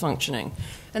executive functioning.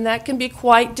 And that can be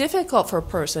quite difficult for a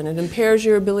person. It impairs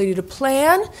your ability to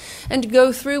plan and to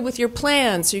go through with your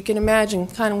plan. So you can imagine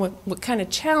kind of what kind of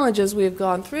challenges we have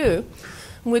gone through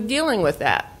with dealing with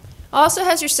that. Also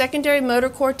has your secondary motor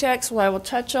cortex, what I will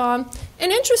touch on. And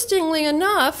interestingly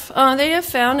enough, they have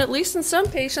found, at least in some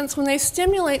patients, when they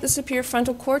stimulate the superior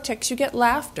frontal cortex, you get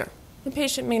laughter. The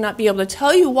patient may not be able to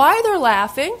tell you why they're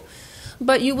laughing,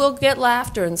 but you will get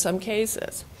laughter in some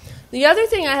cases. The other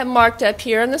thing I have marked up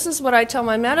here, and this is what I tell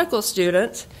my medical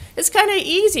students, it's kind of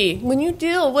easy. When you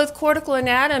deal with cortical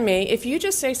anatomy, if you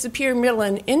just say superior, middle,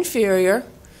 and inferior,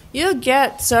 you'll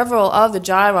get several of the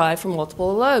gyri from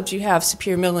multiple lobes. You have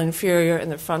superior, middle, and inferior in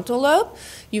the frontal lobe,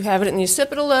 you have it in the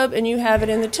occipital lobe, and you have it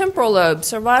in the temporal lobe.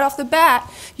 So right off the bat,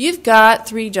 you've got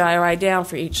 3 gyri down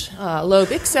for each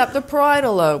lobe, except the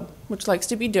parietal lobe, which likes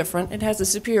to be different. It has a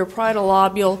superior parietal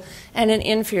lobule and an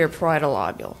inferior parietal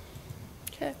lobule.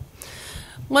 Okay.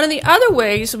 One of the other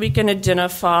ways we can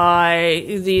identify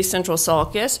the central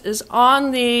sulcus is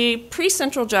on the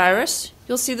precentral gyrus.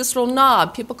 You'll see this little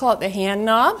knob. People call it the hand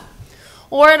knob,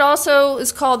 or it also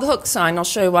is called the hook sign. I'll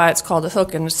show you why it's called a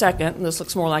hook in a second. This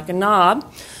looks more like a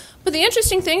knob. But the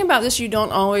interesting thing about this, you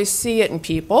don't always see it in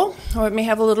people, or it may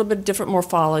have a little bit different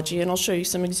morphology, and I'll show you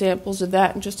some examples of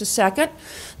that in just a second.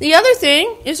 The other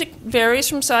thing is it varies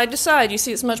from side to side. You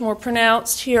see it's much more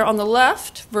pronounced here on the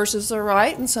left versus the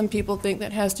right, and some people think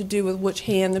that has to do with which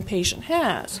hand the patient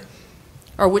has,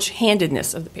 or which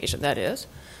handedness of the patient, that is.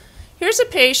 Here's a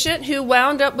patient who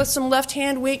wound up with some left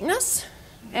hand weakness,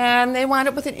 and they wound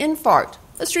up with an infarct,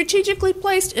 a strategically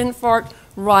placed infarct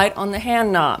right on the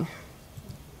hand knob.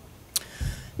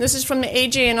 This is from the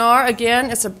AJNR. Again,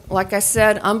 it's, like I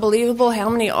said, unbelievable how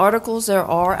many articles there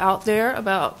are out there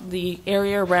about the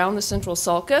area around the central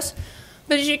sulcus.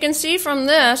 But as you can see from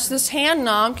this hand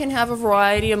knob can have a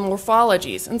variety of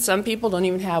morphologies, and some people don't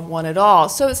even have one at all.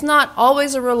 So it's not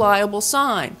always a reliable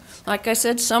sign. Like I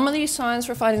said, some of these signs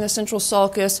for finding the central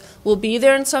sulcus will be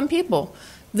there in some people.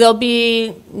 They'll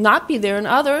not be there in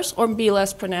others, or be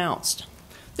less pronounced.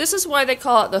 This is why they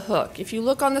call it the hook. If you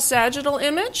look on the sagittal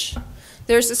image,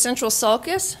 there's the central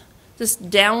sulcus. This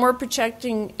downward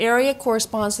projecting area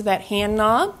corresponds to that hand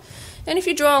knob. And if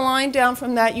you draw a line down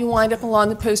from that, you wind up along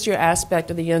the posterior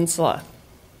aspect of the insula.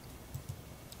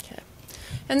 Okay.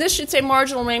 And this should say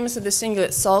marginal ramus of the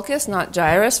cingulate sulcus, not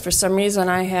gyrus. For some reason,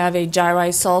 I have a gyri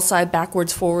sulci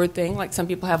backwards forward thing, like some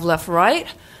people have left-right.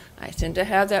 I tend to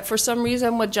have that for some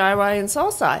reason with gyri and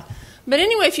sulci. But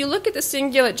anyway, if you look at the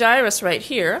cingulate gyrus right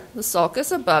here, the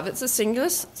sulcus above it's a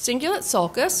cingulate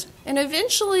sulcus, and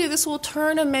eventually this will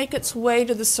turn and make its way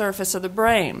to the surface of the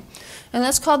brain. And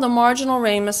that's called the marginal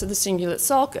ramus of the cingulate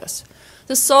sulcus.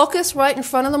 The sulcus right in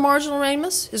front of the marginal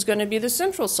ramus is going to be the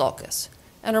central sulcus.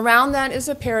 And around that is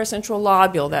a paracentral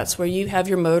lobule. That's where you have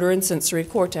your motor and sensory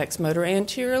cortex, motor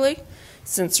anteriorly,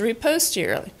 sensory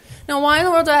posteriorly. Now, why in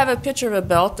the world do I have a picture of a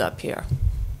belt up here?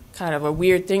 Kind of a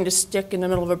weird thing to stick in the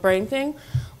middle of a brain thing.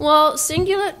 Well,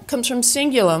 cingulate comes from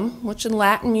cingulum, which in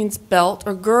Latin means belt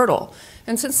or girdle.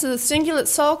 And since the cingulate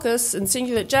sulcus and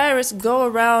cingulate gyrus go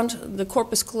around the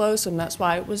corpus callosum, that's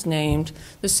why it was named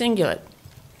the cingulate.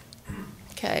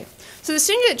 Okay. So the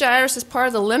cingulate gyrus is part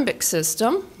of the limbic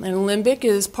system, and limbic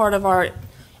is part of our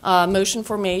motion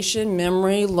formation,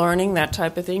 memory, learning, that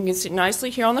type of thing. You can see it nicely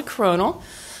here on the coronal.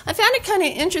 I found it kind of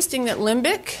interesting that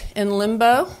limbic and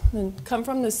limbo come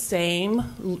from the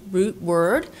same root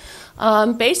word.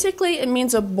 Basically, it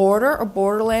means a border or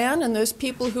borderland, and those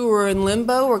people who were in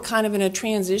limbo were kind of in a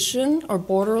transition or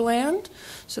borderland.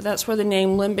 So that's where the name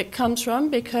limbic comes from,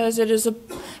 because it is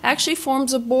actually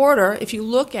forms a border. If you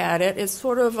look at it, it's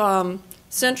sort of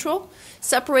central,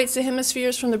 separates the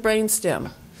hemispheres from the brainstem.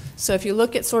 So if you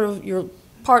look at sort of your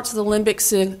parts of the limbic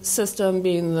system,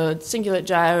 being the cingulate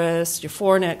gyrus, your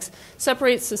fornix,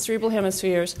 separates the cerebral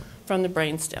hemispheres from the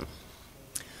brainstem.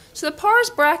 So the pars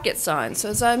bracket sign. So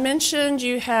as I mentioned,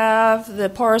 you have the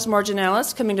pars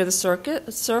marginalis coming to the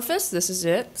surface. This is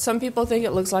it. Some people think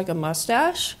it looks like a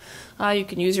mustache. You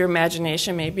can use your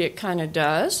imagination. Maybe it kind of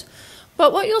does.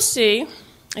 But what you'll see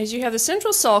is you have the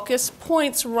central sulcus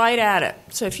points right at it.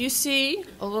 So if you see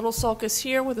a little sulcus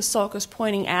here with a sulcus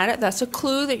pointing at it, that's a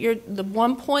clue that the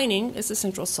one pointing is the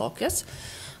central sulcus.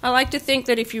 I like to think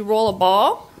that if you roll a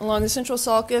ball along the central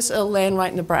sulcus, it'll land right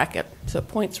in the bracket. So it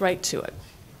points right to it.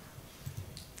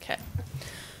 Okay.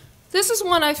 This is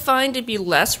one I find to be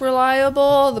less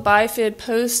reliable, the bifid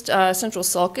post-central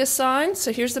sulcus sign.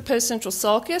 So here's the post-central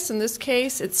sulcus. In this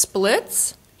case, it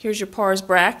splits. Here's your pars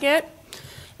bracket.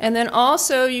 And then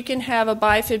also you can have a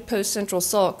bifid post-central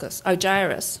sulcus, a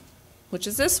gyrus, which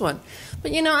is this one.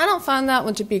 But you know, I don't find that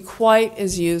one to be quite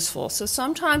as useful. So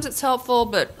sometimes it's helpful,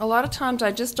 but a lot of times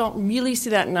I just don't really see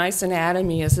that nice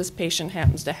anatomy as this patient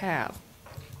happens to have.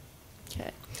 Okay.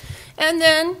 And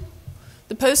then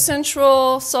the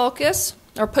post-central sulcus,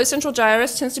 or post-central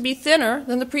gyrus, tends to be thinner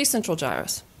than the precentral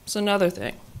gyrus. So another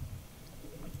thing.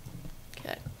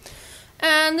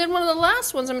 And then one of the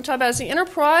last ones I'm going to talk about is the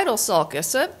interparietal sulcus.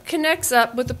 So it connects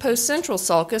up with the post-central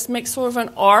sulcus, makes sort of an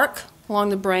arc along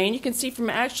the brain. You can see from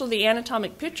actually the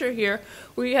anatomic picture here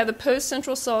where you have the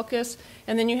postcentral sulcus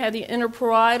and then you have the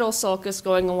interparietal sulcus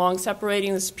going along,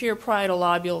 separating the superior parietal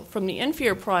lobule from the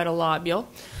inferior parietal lobule.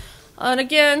 And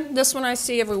again, this one I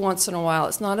see every once in a while.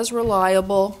 It's not as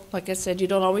reliable. Like I said, you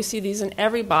don't always see these in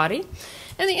everybody.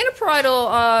 And the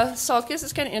interparietal sulcus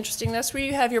is kind of interesting. That's where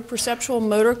you have your perceptual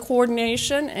motor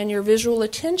coordination and your visual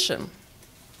attention.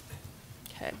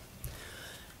 Okay.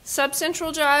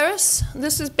 Subcentral gyrus.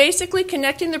 This is basically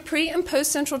connecting the pre- and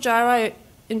postcentral gyri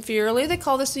inferiorly. They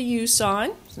call this a U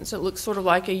sign, since it looks sort of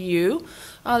like a U.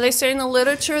 They say in the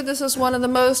literature this is one of the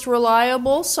most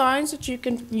reliable signs that you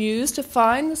can use to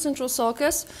find the central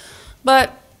sulcus.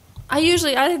 But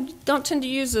I don't tend to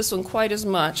use this one quite as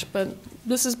much, but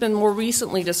this has been more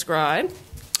recently described.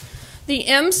 The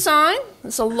M sign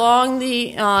is along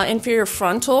the inferior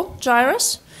frontal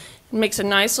gyrus. It makes a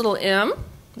nice little M,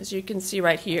 as you can see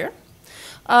right here.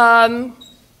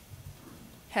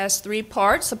 Has three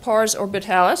parts, the pars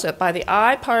orbitalis up by the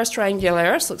eye, pars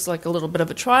triangularis, looks like a little bit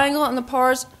of a triangle, and the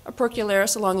pars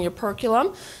opercularis along the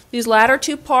operculum. These latter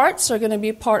two parts are going to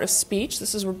be part of speech.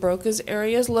 This is where Broca's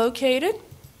area is located.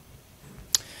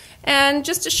 And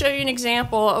just to show you an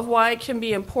example of why it can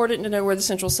be important to know where the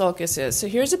central sulcus is. So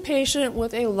here's a patient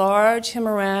with a large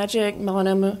hemorrhagic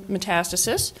melanoma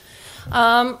metastasis.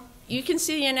 You can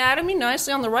see the anatomy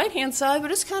nicely on the right-hand side,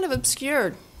 but it's kind of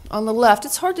obscured on the left.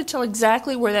 It's hard to tell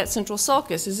exactly where that central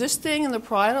sulcus is. This thing in the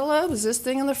parietal lobe? Is this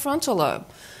thing in the frontal lobe?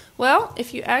 Well,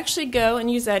 if you actually go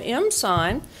and use that M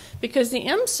sign, because the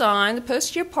M sign, the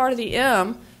posterior part of the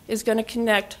M, is going to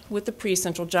connect with the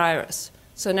precentral gyrus.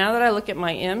 So now that I look at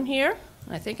my M here,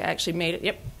 I think I actually made it,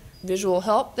 yep, visual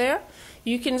help there.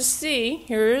 You can see,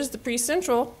 here is the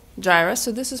precentral gyrus,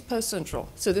 so this is postcentral.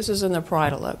 So this is in the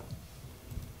parietal lobe.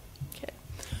 Okay.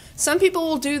 Some people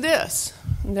will do this.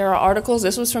 There are articles,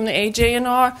 this was from the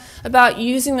AJNR, about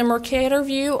using the Mercator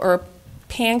view or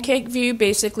pancake view,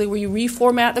 basically where you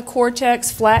reformat the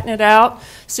cortex, flatten it out,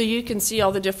 so you can see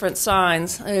all the different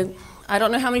signs. I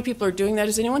don't know how many people are doing that.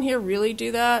 Does anyone here really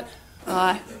do that?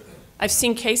 I've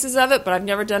seen cases of it, but I've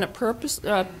never done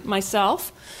it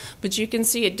myself. But you can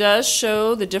see it does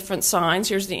show the different signs.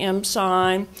 Here's the M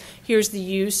sign, here's the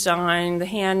U sign, the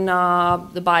hand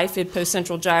knob, the bifid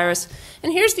postcentral gyrus,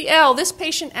 and here's the L. This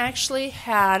patient actually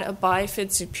had a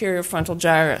bifid superior frontal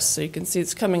gyrus, so you can see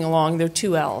it's coming along. There are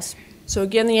two L's. So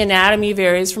again, the anatomy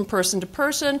varies from person to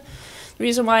person. The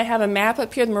reason why I have a map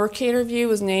up here, the Mercator view,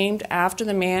 was named after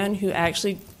the man who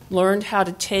actually learned how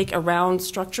to take a round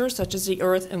structure, such as the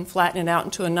earth, and flatten it out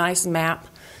into a nice map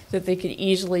that they could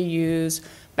easily use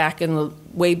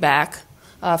way back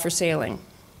for sailing.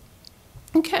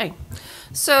 Okay,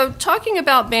 so talking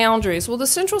about boundaries, well, the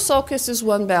central sulcus is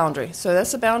one boundary. So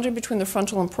that's the boundary between the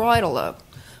frontal and parietal lobe.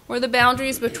 Where are the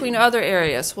boundaries between other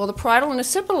areas? Well, the parietal and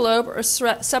occipital lobe are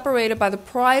separated by the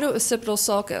parieto-occipital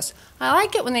sulcus. I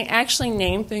like it when they actually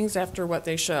name things after what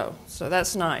they show, so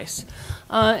that's nice.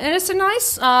 And it's a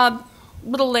nice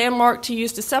little landmark to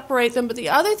use to separate them, but the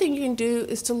other thing you can do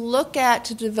is to look at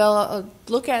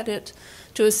it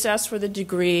to assess for the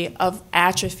degree of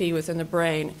atrophy within the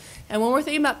brain. And when we're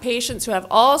thinking about patients who have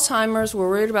Alzheimer's, we're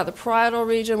worried about the parietal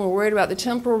region, we're worried about the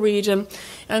temporal region,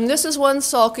 and this is one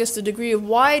sulcus, the degree of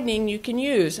widening you can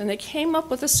use. And they came up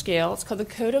with a scale, it's called the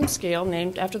Codum scale,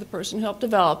 named after the person who helped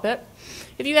develop it.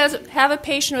 If you have a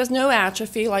patient who has no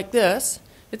atrophy, like this,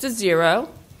 it's a 0.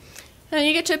 And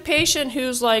you get to a patient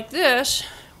who's like this,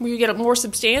 where you get a more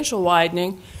substantial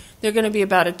widening, they're going to be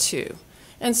about a 2.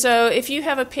 And so if you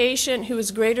have a patient who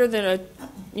is greater than a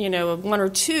 1 or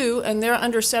 2, and they're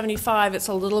under 75, it's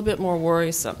a little bit more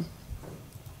worrisome.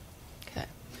 Okay.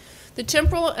 The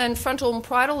temporal and frontal and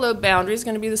parietal lobe boundary is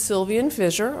going to be the Sylvian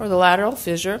fissure, or the lateral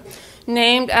fissure,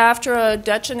 named after a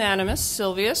Dutch anatomist,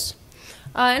 Sylvius.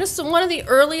 And it's one of the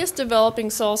earliest developing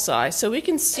sulci. So we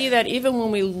can see that even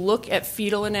when we look at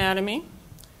fetal anatomy.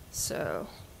 So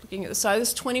looking at the size,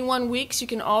 it's 21 weeks, you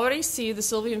can already see the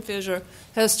Sylvian fissure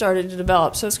has started to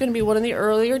develop. So it's going to be one of the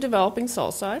earlier developing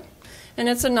sulci. And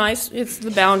it's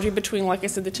the boundary between, like I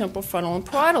said, the temporal, frontal, and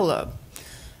parietal lobe.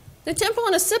 The temporal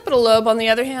and occipital lobe, on the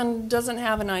other hand, doesn't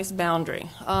have a nice boundary.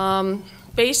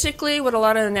 Basically, what a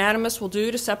lot of anatomists will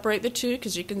do to separate the two,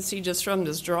 because you can see just from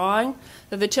this drawing,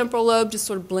 that the temporal lobe just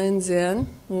sort of blends in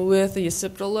with the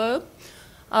occipital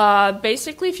lobe.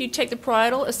 Basically, if you take the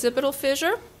parietal occipital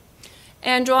fissure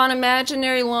and draw an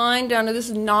imaginary line down to this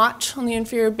notch on the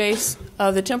inferior base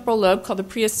of the temporal lobe called the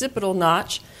preoccipital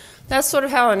notch, that's sort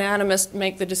of how anatomists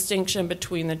make the distinction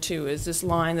between the two, is this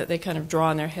line that they kind of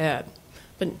draw in their head.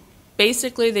 But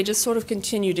basically, they just sort of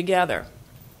continue together.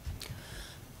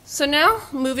 So now,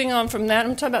 moving on from that, I'm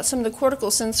going to talk about some of the cortical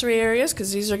sensory areas,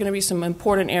 because these are going to be some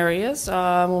important areas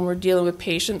when we're dealing with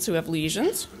patients who have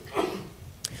lesions.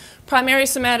 Primary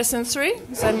somatosensory,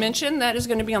 as I mentioned, that is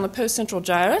going to be on the postcentral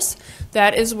gyrus.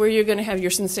 That is where you're going to have your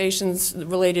sensations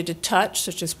related to touch,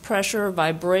 such as pressure,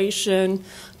 vibration,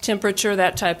 temperature,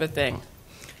 that type of thing.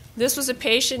 This was a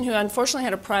patient who unfortunately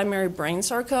had a primary brain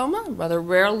sarcoma, a rather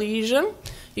rare lesion.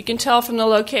 You can tell from the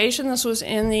location this was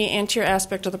in the anterior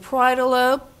aspect of the parietal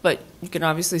lobe, but you can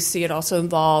obviously see it also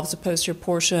involves the posterior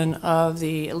portion of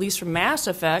the, at least from mass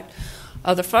effect,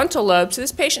 of the frontal lobe. So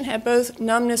this patient had both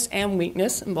numbness and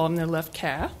weakness involving their left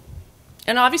calf.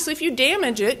 And obviously if you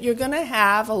damage it, you're going to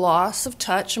have a loss of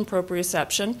touch and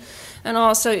proprioception, and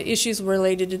also issues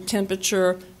related to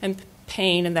temperature and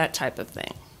pain and that type of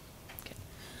thing.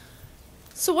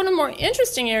 So one of the more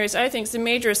interesting areas, I think, is the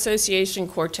major association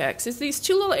cortex. It's these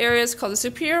two little areas called the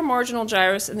superior marginal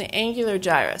gyrus and the angular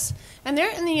gyrus. And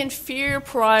they're in the inferior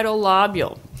parietal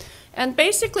lobule. And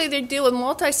basically they deal with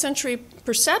multisensory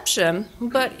perception,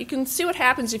 but you can see what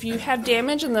happens if you have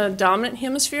damage in the dominant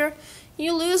hemisphere.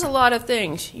 You lose a lot of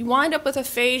things. You wind up with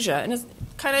aphasia, and it's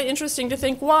kind of interesting to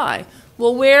think why.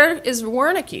 Well, where is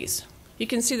Wernicke's? You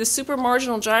can see the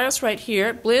supramarginal gyrus right here.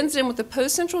 It blends in with the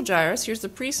postcentral gyrus. Here's the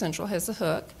precentral, has the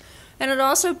hook. And it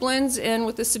also blends in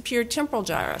with the superior temporal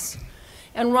gyrus.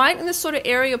 And right in this sort of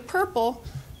area of purple,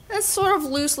 that's sort of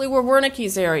loosely where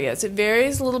Wernicke's area is. It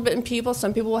varies a little bit in people.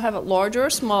 Some people will have it larger or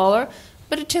smaller,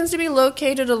 but it tends to be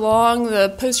located along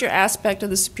the posterior aspect of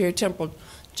the superior temporal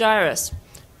gyrus.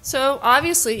 So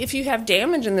obviously, if you have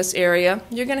damage in this area,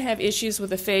 you're going to have issues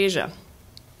with aphasia.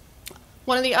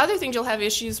 One of the other things you'll have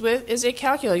issues with is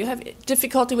acalculia. You'll have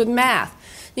difficulty with math.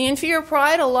 The inferior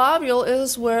parietal lobule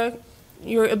is where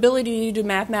your ability to do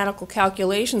mathematical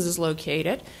calculations is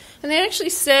located. And they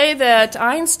actually say that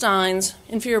Einstein's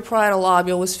inferior parietal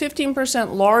lobule was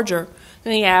 15% larger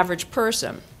than the average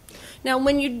person. Now,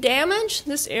 when you damage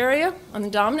this area on the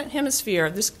dominant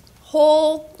hemisphere, this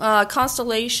whole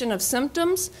constellation of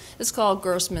symptoms is called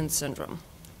Grossman syndrome.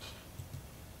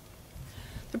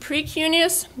 The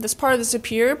precuneus, this part of the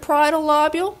superior parietal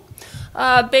lobule,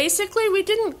 basically we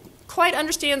didn't quite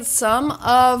understand some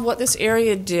of what this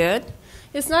area did.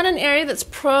 It's not an area that's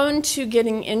prone to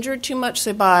getting injured too much,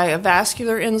 say by a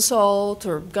vascular insult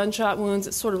or gunshot wounds.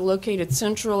 It's sort of located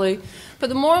centrally. But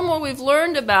the more and more we've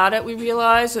learned about it, we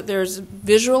realize that there's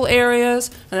visual areas,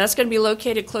 and that's going to be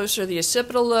located closer to the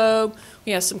occipital lobe.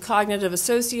 We have some cognitive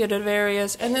associative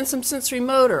areas, and then some sensory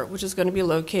motor, which is going to be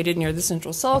located near the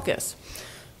central sulcus.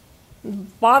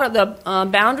 The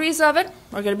boundaries of it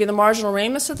are going to be the marginal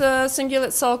ramus of the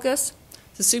cingulate sulcus,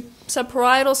 the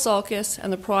subparietal sulcus,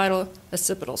 and the parietal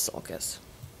occipital sulcus.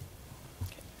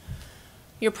 Okay.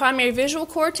 Your primary visual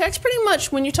cortex, pretty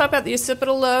much when you talk about the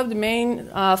occipital lobe, the main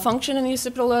function in the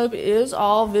occipital lobe is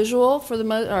all visual for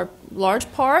the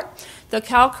large part. The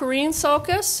calcarine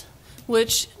sulcus,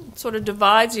 which sort of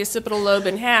divides the occipital lobe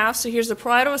in half. So here's the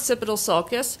parietal occipital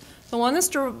sulcus. The one that's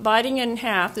dividing it in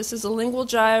half, this is the lingual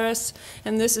gyrus,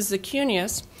 and this is the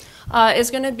cuneus, is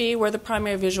going to be where the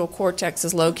primary visual cortex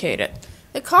is located.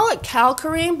 They call it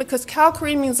calcarine because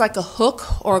calcarine means like a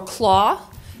hook or a claw,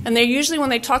 and they're usually, when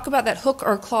they talk about that hook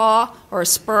or claw or a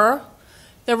spur,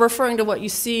 they're referring to what you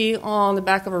see on the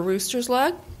back of a rooster's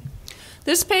leg.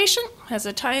 This patient has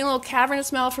a tiny little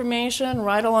cavernous malformation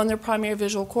right along their primary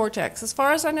visual cortex. As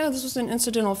far as I know, this was an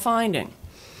incidental finding,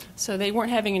 so they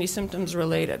weren't having any symptoms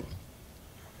related.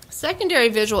 Secondary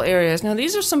visual areas. Now,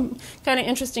 these are some kind of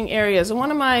interesting areas. And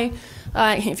one of my,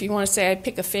 if you want to say I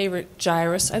pick a favorite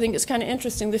gyrus, I think it's kind of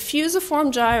interesting, the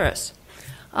fusiform gyrus.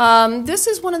 This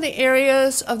is one of the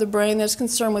areas of the brain that's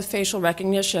concerned with facial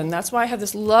recognition. That's why I have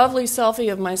this lovely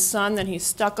selfie of my son that he's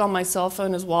stuck on my cell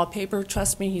phone as wallpaper.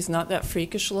 Trust me, he's not that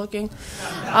freakish looking.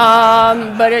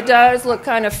 But it does look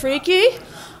kind of freaky.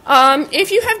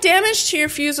 If you have damage to your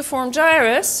fusiform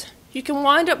gyrus, you can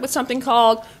wind up with something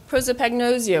called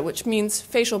prosopagnosia, which means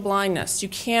facial blindness. You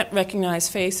can't recognize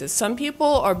faces. Some people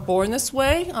are born this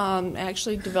way,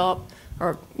 actually develop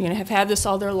or have had this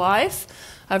all their life.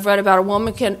 I've read about a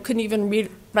woman couldn't even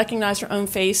recognize her own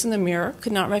face in the mirror,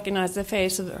 could not recognize the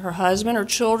face of her husband or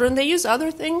children. They use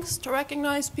other things to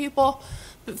recognize people,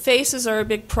 but faces are a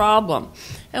big problem.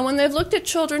 And when they've looked at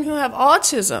children who have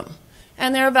autism,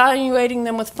 and they're evaluating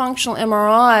them with functional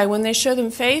MRI, when they show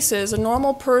them faces, a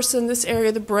normal person, this area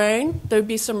of the brain, there would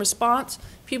be some response.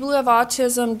 People who have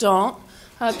autism don't.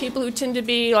 People who tend to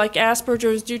be like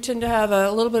Asperger's do tend to have a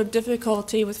little bit of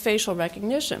difficulty with facial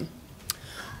recognition.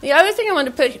 The other thing I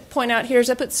want to point out here is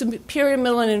I put superior,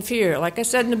 middle, and inferior. Like I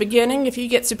said in the beginning, if you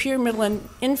get superior, middle, and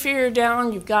inferior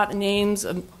down, you've got the names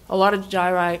of a lot of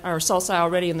gyri or sulci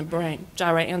already in the brain,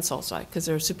 gyri and sulci, because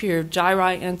they're superior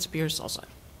gyri and superior sulci.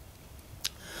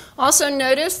 Also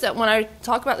notice that when I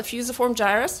talk about the fusiform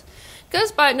gyrus, it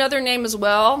goes by another name as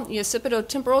well, the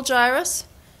occipitotemporal gyrus.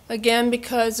 Again,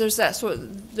 because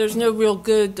there's no real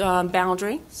good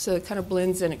boundary, so it kind of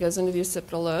blends in. It goes into the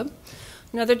occipital lobe.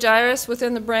 Another gyrus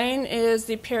within the brain is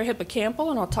the parahippocampal,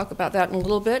 and I'll talk about that in a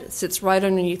little bit. It sits right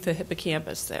underneath the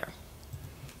hippocampus there.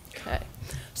 Okay.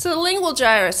 So the lingual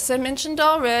gyrus, as I mentioned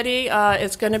already,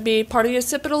 it's going to be part of the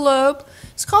occipital lobe.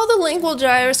 It's called the lingual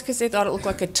gyrus because they thought it looked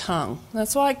like a tongue.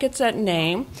 That's why it gets that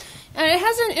name. And it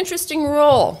has an interesting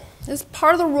role. It's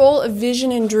part of the role of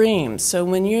vision in dreams. So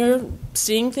when you're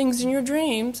seeing things in your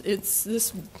dreams, it's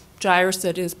this gyrus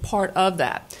that is part of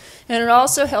that. And it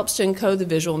also helps to encode the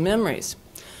visual memories.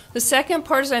 The second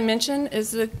part, as I mentioned, is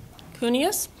the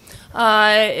cuneus.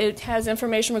 It has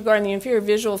information regarding the inferior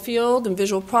visual field and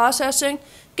visual processing.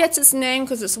 Gets its name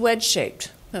because it's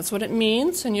wedge-shaped. That's what it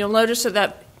means. And you'll notice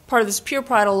that part of this pure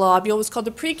parietal lobule is called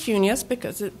the precuneus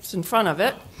because it's in front of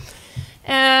it.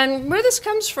 And where this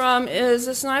comes from is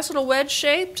this nice little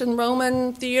wedge-shaped in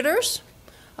Roman theaters.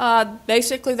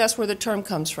 Basically, that's where the term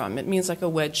comes from. It means like a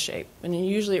wedge shape, and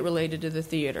usually it related to the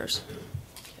theaters.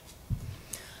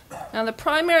 Now, the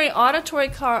primary auditory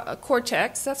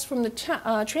cortex, that's from the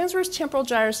transverse temporal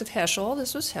gyrus of Heschel.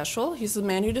 This was Heschel. He's the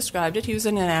man who described it. He was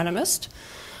an anatomist.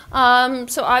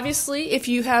 So obviously, if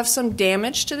you have some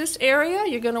damage to this area,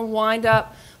 you're going to wind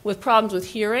up with problems with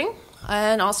hearing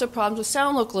and also problems with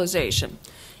sound localization.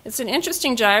 It's an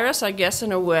interesting gyrus, I guess,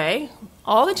 in a way.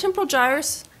 All the temporal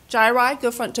gyri go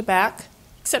front to back,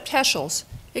 except Heschel's.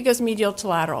 It goes medial to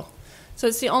lateral. So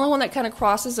it's the only one that kind of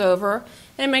crosses over,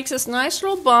 and it makes this nice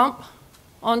little bump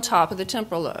on top of the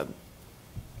temporal lobe.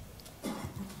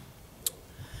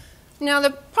 Now,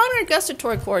 the primary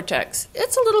gustatory cortex,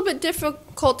 it's a little bit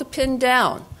difficult to pin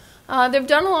down. They've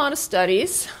done a lot of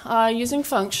studies using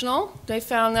functional. They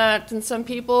found that in some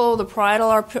people, the parietal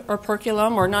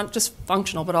operculum, or not just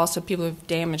functional, but also people with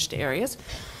damaged areas.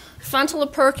 Frontal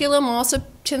operculum also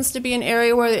tends to be an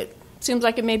area where it seems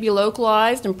like it may be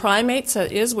localized. In primates,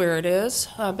 that is where it is.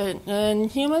 But in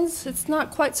humans, it's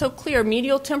not quite so clear.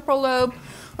 Medial temporal lobe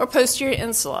or posterior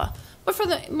insula. But for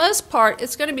the most part,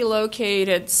 it's going to be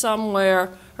located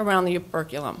somewhere around the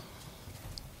operculum.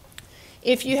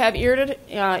 If you have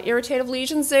irritative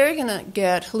lesions there, you're going to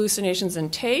get hallucinations in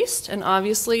taste. And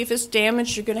obviously, if it's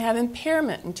damaged, you're going to have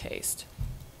impairment in taste.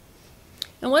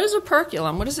 And what is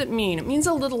operculum? What does it mean? It means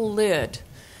a little lid.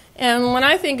 And when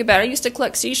I think about it, I used to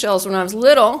collect seashells when I was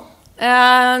little.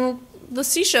 And the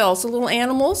seashells, the little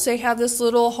animals, they have this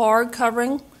little hard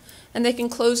covering, and they can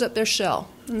close up their shell.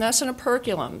 And that's an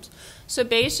operculum. So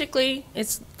basically,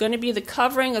 it's going to be the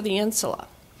covering of the insula.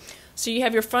 So you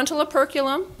have your frontal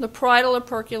operculum, the parietal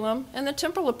operculum, and the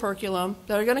temporal operculum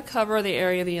that are going to cover the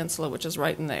area of the insula, which is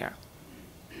right in there.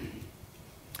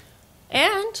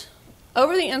 And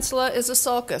over the insula is a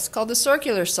sulcus called the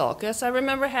circular sulcus. I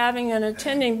remember having an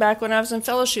attending back when I was in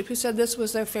fellowship who said this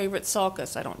was their favorite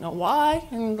sulcus. I don't know why.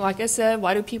 And like I said,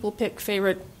 why do people pick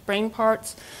favorite brain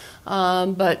parts?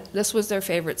 But this was their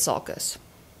favorite sulcus.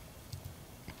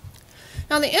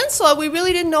 Now, the insula we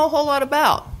really didn't know a whole lot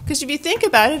about. Because if you think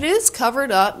about it, it is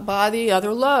covered up by the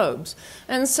other lobes.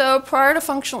 And so prior to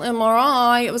functional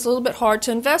MRI, it was a little bit hard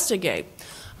to investigate.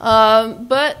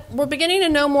 But we're beginning to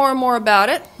know more and more about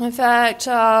it. In fact,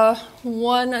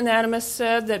 one anatomist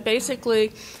said that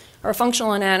basically, or a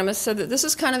functional anatomist said that this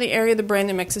is kind of the area of the brain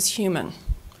that makes us human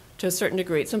to a certain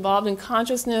degree. It's involved in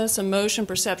consciousness, emotion,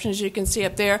 perception, as you can see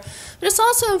up there. But it's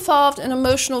also involved in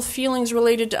emotional feelings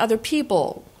related to other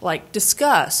people, like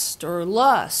disgust or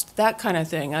lust, that kind of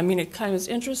thing. I mean, it kind of is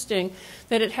interesting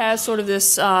that it has sort of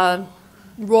this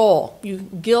role.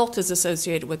 Guilt is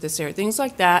associated with this area, things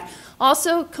like that.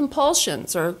 Also,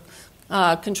 compulsions or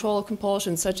control of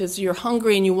compulsions, such as you're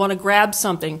hungry and you want to grab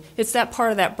something. It's that part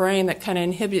of that brain that kind of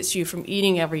inhibits you from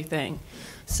eating everything.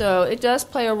 So it does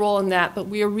play a role in that, but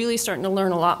we are really starting to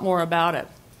learn a lot more about it.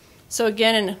 So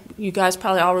again, and you guys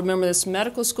probably all remember this in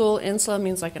medical school, insula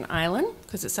means like an island,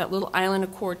 because it's that little island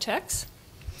of cortex.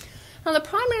 Now the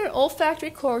primary olfactory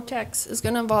cortex is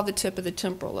going to involve the tip of the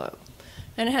temporal lobe.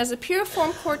 And it has the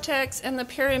piriform cortex and the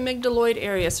periamygdaloid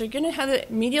area. So you're going to have the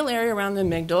medial area around the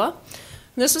amygdala.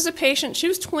 And this was a patient, she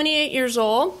was 28 years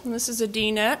old, and this is a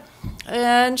DNET,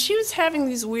 and she was having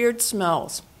these weird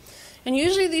smells. And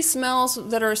usually these smells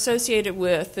that are associated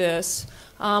with this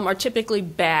are typically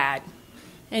bad.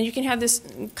 And you can have this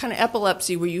kind of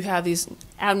epilepsy where you have these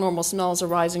abnormal smells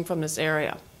arising from this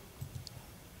area.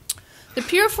 The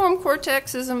piriform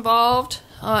cortex is involved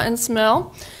in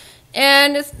smell.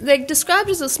 And they described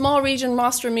it as a small region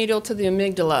rostromedial to the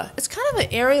amygdala. It's kind of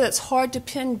an area that's hard to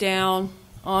pin down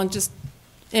on just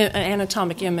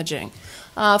anatomic imaging.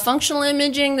 Functional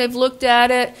imaging, they've looked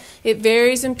at it. It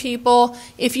varies in people.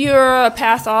 If you're a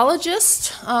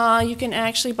pathologist, you can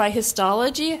actually, by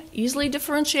histology, easily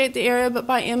differentiate the area, but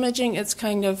by imaging, it's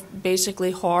kind of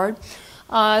basically hard.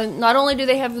 Not only do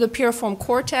they have the piriform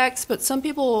cortex, but some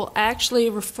people will actually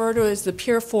refer to it as the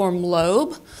piriform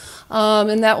lobe,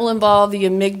 and that will involve the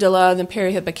amygdala and the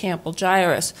perihippocampal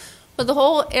gyrus. But the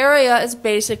whole area is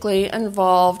basically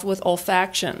involved with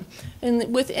olfaction.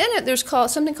 And within it, there's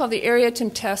something called the area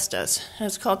temtestus. And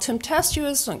it's called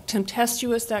tempestuous, like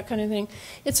tempestuous, that kind of thing.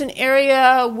 It's an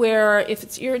area where, if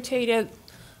it's irritated,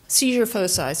 seizure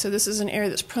foci. So this is an area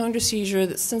that's prone to seizure,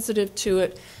 that's sensitive to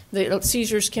it. The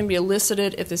seizures can be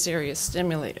elicited if this area is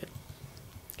stimulated.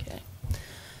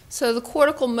 So the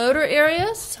cortical motor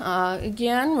areas,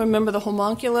 again, remember the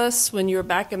homunculus when you were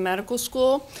back in medical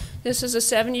school. This is a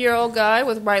 70-year-old guy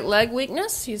with right leg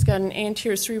weakness. He's got an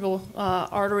anterior cerebral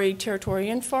artery territory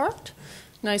infarct.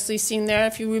 Nicely seen there.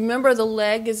 If you remember, the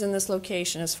leg is in this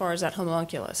location as far as that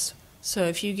homunculus. So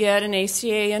if you get an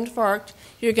ACA infarct,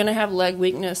 you're going to have leg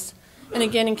weakness. And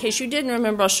again, in case you didn't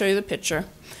remember, I'll show you the picture.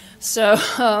 So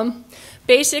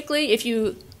basically, if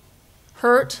you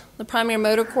hurt the primary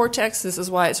motor cortex, this is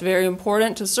why it's very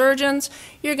important to surgeons,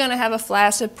 you're going to have a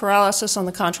flaccid paralysis on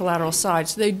the contralateral side.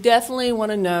 So they definitely want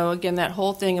to know, again, that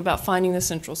whole thing about finding the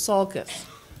central sulcus.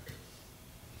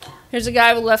 Here's a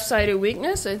guy with left-sided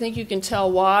weakness. I think you can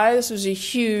tell why. This was a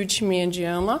huge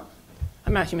hemangioma.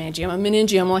 I'm not hemangioma,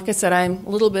 meningioma. Like I said, I'm a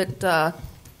little bit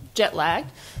jet-lagged.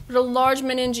 But a large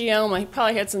meningioma. He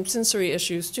probably had some sensory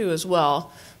issues, too, as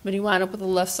well. But he wound up with a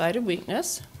left-sided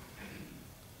weakness.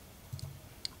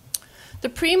 The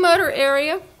premotor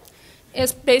area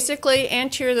is basically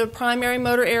anterior to the primary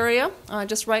motor area,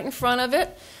 just right in front of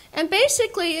it. And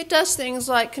basically, it does things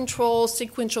like control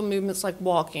sequential movements like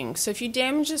walking. So if you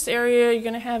damage this area, you're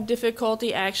going to have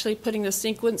difficulty actually putting the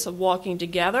sequence of walking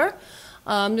together.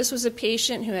 This was a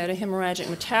patient who had a hemorrhagic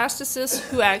metastasis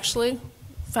who actually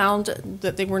found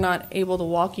that they were not able to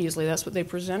walk easily. That's what they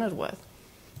presented with.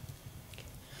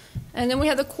 And then we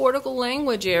have the cortical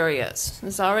language areas.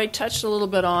 This I already touched a little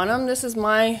bit on them. This is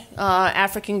my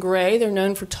African gray. They're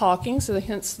known for talking, so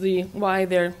hence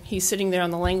why he's sitting there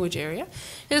on the language area.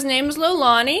 His name is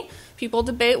Lolani. People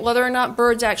debate whether or not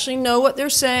birds actually know what they're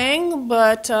saying,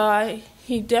 but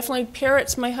he definitely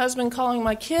parrots my husband calling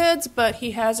my kids, but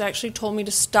he has actually told me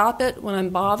to stop it when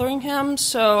I'm bothering him,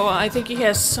 so I think he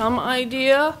has some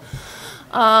idea.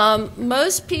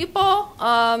 Most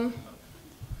people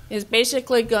is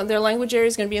basically their language area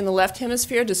is going to be in the left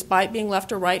hemisphere, despite being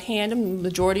left or right-handed. The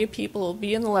majority of people will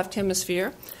be in the left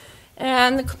hemisphere.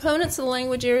 And the components of the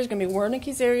language area is going to be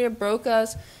Wernicke's area,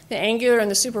 Broca's, the angular,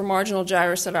 and the supramarginal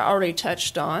gyrus that I already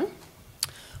touched on.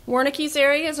 Wernicke's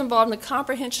area is involved in the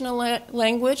comprehension of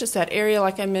language. It's that area,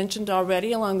 like I mentioned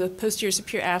already, along the posterior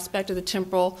superior aspect of the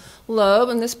temporal lobe.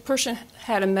 And this person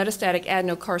had a metastatic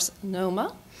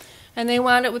adenocarcinoma. And they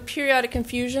wound up with periodic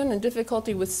confusion and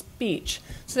difficulty with speech.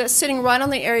 So that's sitting right on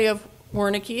the area of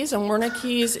Wernicke's, and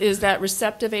Wernicke's is that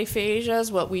receptive aphasia,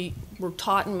 is what we were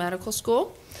taught in medical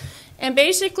school. And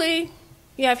basically,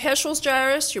 you have Heschel's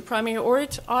gyrus, your primary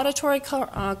auditory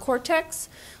cortex.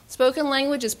 Spoken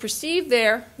language is perceived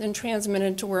there, then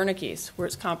transmitted to Wernicke's, where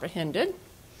it's comprehended.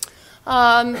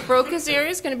 Broca's area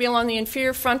is going to be along the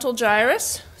inferior frontal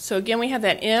gyrus. So again, we have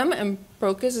that M, and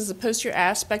Broca's is the posterior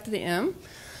aspect of the M.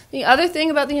 The other thing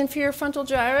about the inferior frontal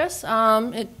gyrus,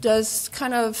 it does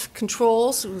kind of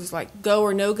controls, it was like go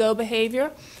or no-go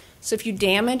behavior. So if you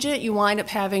damage it, you wind up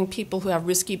having people who have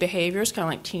risky behaviors, kind of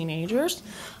like teenagers.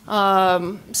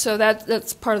 So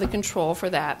that's part of the control for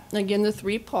that. Again, the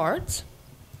three parts.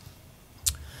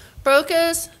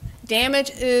 Broca's damage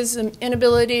is an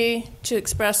inability to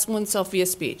express oneself via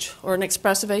speech, or an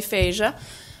expressive aphasia.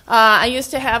 I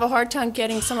used to have a hard time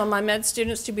getting some of my med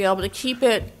students to be able to keep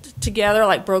it together,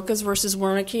 like Broca's versus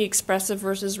Wernicke, expressive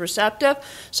versus receptive.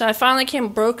 So I finally came,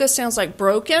 Broca sounds like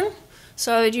broken.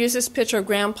 So I would use this picture of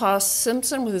Grandpa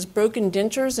Simpson with his broken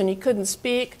dentures, and he couldn't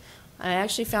speak. I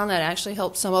actually found that actually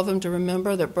helped some of them to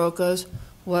remember that Broca's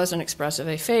was an expressive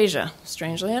aphasia,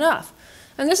 strangely enough.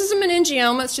 And this is a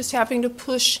meningioma. It's just happening to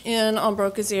push in on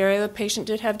Broca's area. The patient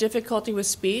did have difficulty with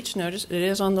speech. Notice it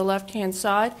is on the left-hand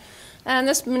side. And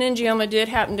this meningioma did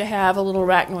happen to have a little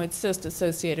arachnoid cyst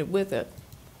associated with it.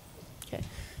 Okay.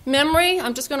 Memory,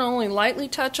 I'm just going to only lightly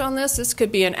touch on this. This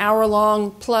could be an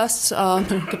hour-long plus.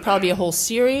 It could probably be a whole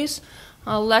series.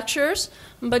 lectures,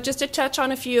 but just to touch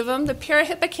on a few of them, the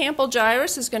parahippocampal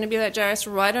gyrus is going to be that gyrus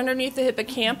right underneath the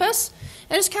hippocampus.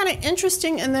 And it's kind of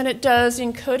interesting in that it does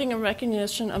encoding and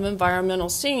recognition of environmental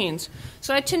scenes.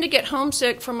 So I tend to get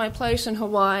homesick from my place in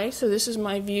Hawaii, so this is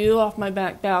my view off my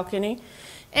back balcony.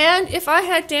 And if I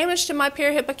had damage to my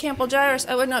parahippocampal gyrus,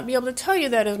 I would not be able to tell you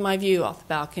that as my view off the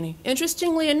balcony.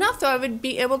 Interestingly enough, though, I would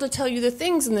be able to tell you the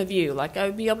things in the view, like I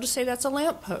would be able to say that's a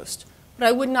lamppost, but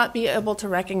I would not be able to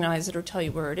recognize it or tell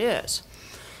you where it is.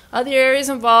 Other areas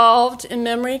involved in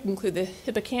memory include the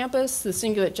hippocampus, the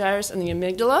cingulate gyrus, and the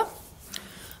amygdala.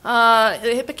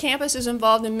 The hippocampus is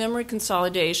involved in memory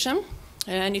consolidation,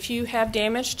 and if you have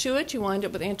damage to it, you wind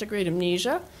up with antegrade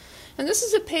amnesia. And this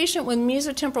is a patient with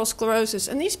mesotemporal sclerosis,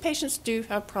 and these patients do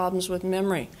have problems with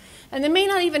memory. And they may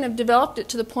not even have developed it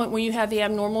to the point where you have the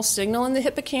abnormal signal in the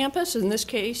hippocampus. In this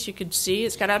case, you could see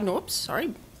it's got abnormal, oops,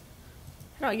 sorry.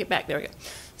 How do I get back? There we go.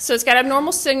 So it's got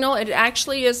abnormal signal. It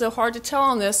actually is, though hard to tell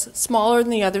on this, smaller than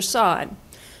the other side.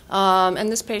 And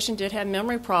this patient did have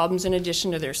memory problems in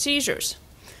addition to their seizures.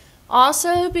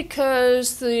 Also,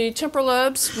 because the temporal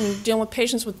lobes, when dealing with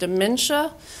patients with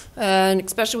dementia, and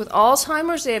especially with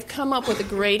Alzheimer's, they have come up with a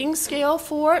grading scale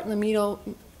for it, the medial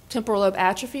temporal lobe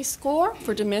atrophy score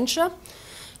for dementia.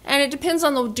 And it depends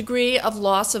on the degree of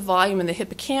loss of volume in the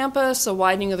hippocampus, the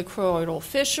widening of the choroidal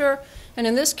fissure. And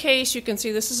in this case, you can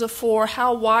see this is a 4,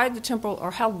 how wide the temporal,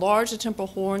 or how large the temporal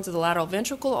horns of the lateral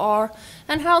ventricle are,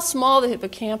 and how small the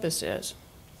hippocampus is.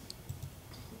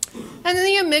 And then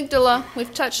the amygdala,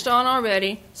 we've touched on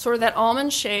already, sort of that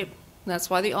almond shape, that's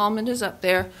why the almond is up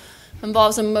there,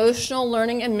 involves emotional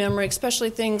learning and memory, especially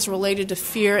things related to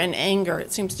fear and anger.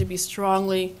 It seems to be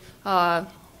strongly a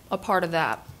part of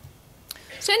that.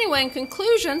 So anyway, in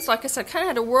conclusions, like I said, kind of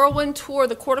had a whirlwind tour of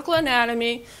the cortical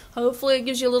anatomy. Hopefully it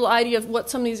gives you a little idea of what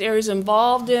some of these areas are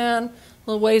involved in,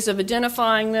 little ways of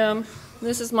identifying them.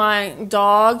 This is my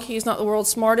dog. He's not the world's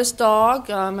smartest dog.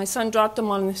 My son dropped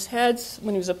him on his head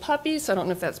when he was a puppy, so I don't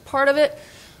know if that's part of it.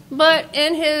 But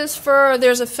in his fur,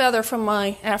 there's a feather from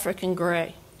my African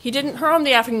gray. He didn't harm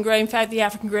the African gray. In fact, the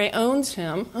African gray owns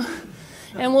him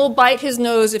and will bite his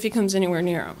nose if he comes anywhere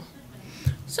near him.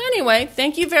 So anyway,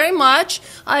 thank you very much.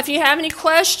 If you have any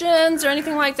questions or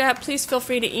anything like that, please feel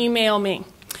free to email me.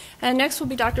 And next will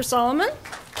be Dr. Solomon.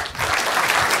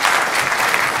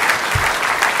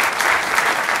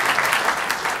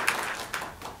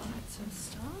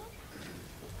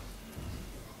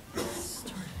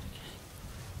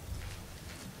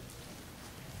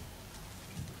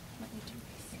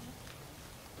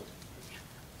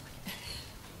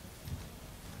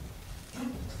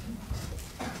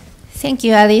 Thank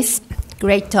you, Alice.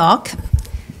 Great talk.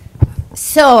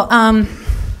 So I'm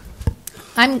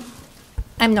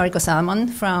Noriko Solomon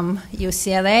from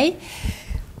UCLA.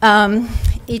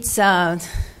 It's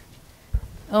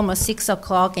almost 6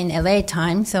 o'clock in LA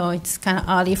time, so it's kind of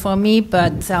early for me,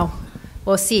 but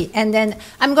we'll see. And then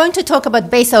I'm going to talk about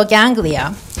basal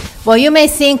ganglia. Well, you may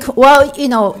think, well, you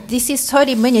know, this is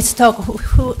 30 minutes talk.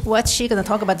 What's she going to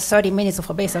talk about 30 minutes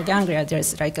for basal ganglia?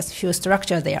 There's like a few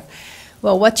structures there.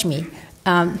 Well, watch me.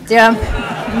 There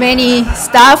are many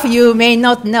stuff you may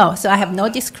not know, so I have no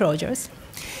disclosures.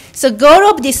 So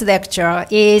goal of this lecture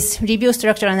is review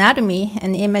structural anatomy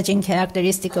and imaging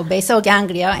characteristic of basal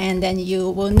ganglia, and then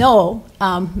you will know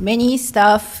many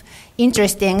stuff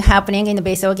interesting happening in the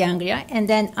basal ganglia, and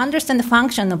then understand the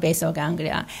function of basal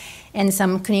ganglia and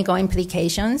some clinical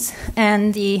implications.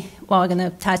 And we're going to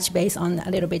touch base on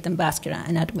a little bit on vascular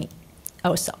anatomy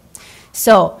also.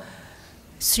 So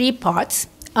 3 parts.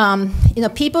 You know,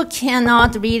 people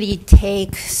cannot really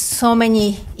take so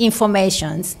many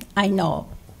informations. I know.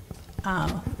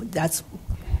 That's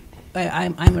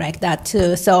I'm like that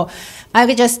too. So I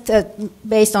would just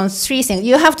based on 3 things.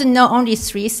 You have to know only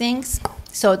 3 things.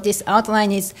 So this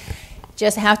outline is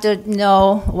just have to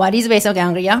know what is basal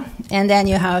ganglia, and then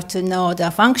you have to know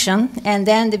the function, and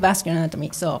then the vascular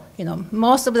anatomy. So you know,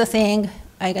 most of the thing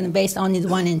I'm going to base on is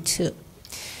 1 and 2.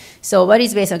 So what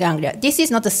is basal ganglia? This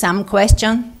is not a sum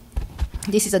question.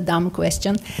 This is a dumb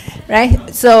question,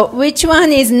 right? So which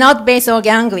one is not basal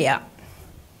ganglia?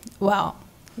 Well,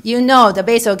 you know the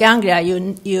basal ganglia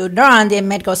you learned in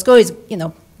medical school is, you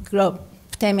know,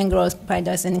 putamen growth,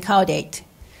 pydus, and caudate.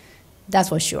 That's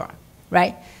for sure,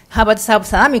 right? How about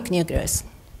subthalamic nucleus?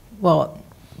 Well,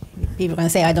 people are going to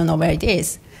say, I don't know where it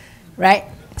is, right?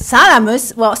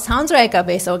 Thalamus, well, sounds like a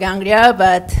basal ganglia,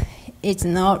 but it's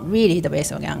not really the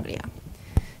basal ganglia.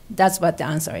 That's what the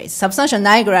answer is. Substantia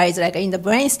nigra is like in the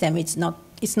brainstem.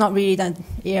 It's not really the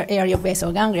area of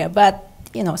basal ganglia, but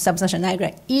you know, substantia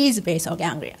nigra is basal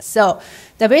ganglia. So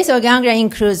the basal ganglia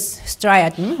includes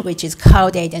striatum, which is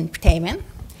caudate and putamen,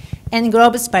 and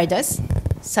globus pallidus,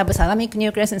 subthalamic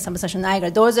nucleus, and substantia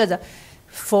nigra. Those are the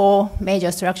 4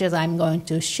 major structures I'm going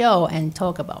to show and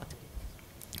talk about.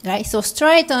 Right? So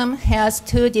striatum has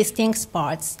 2 distinct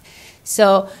parts.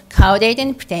 So caudate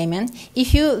and putamen.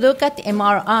 If you look at the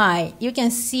MRI, you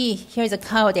can see here the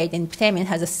caudate and putamen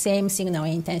has the same signal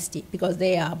intensity because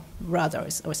they are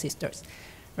brothers or sisters,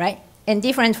 right? And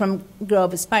different from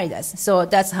globus pallidus. So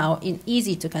that's how it's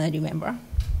easy to kind of remember.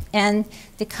 And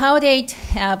the caudate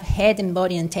have head and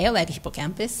body and tail like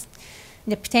hippocampus.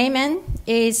 The putamen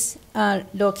is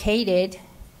located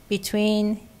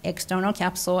between external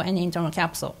capsule and internal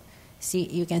capsule. See,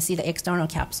 you can see the external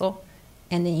capsule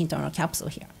and the internal capsule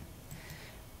here,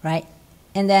 right?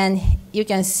 And then you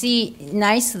can see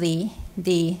nicely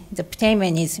the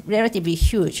putamen is relatively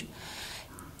huge.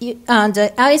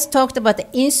 Alice talked about the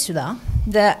insula.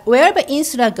 Wherever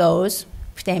insula goes,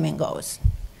 putamen goes,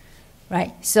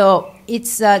 right? So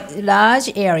it's a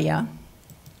large area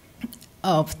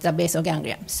of the basal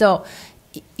ganglia. So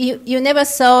you never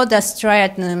saw the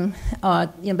striatum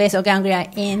or basal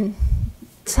ganglia in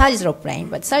sagittal plane,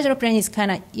 but sagittal plane is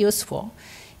kind of useful.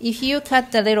 If you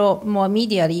cut a little more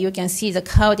medially, you can see the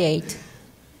caudate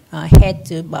head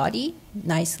to body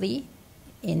nicely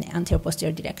in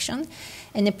anterior-posterior direction.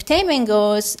 And the putamen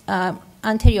goes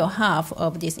anterior half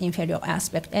of this inferior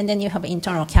aspect, and then you have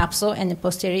internal capsule, and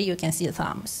posteriorly you can see the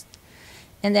thalamus.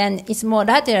 And then it's more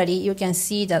laterally, you can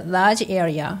see the large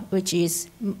area, which is,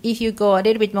 if you go a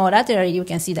little bit more laterally, you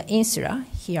can see the insula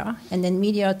here, and then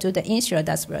medial to the insula,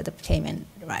 that's where the putamen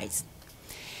lies.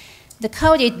 The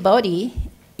caudate body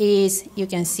is, you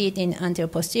can see it in anterior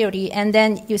posteriorly, and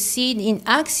then you see it in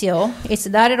axial, it's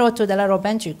lateral to the lateral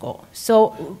ventricle.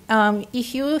 So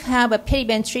if you have a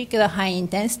periventricular high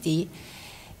intensity,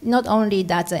 not only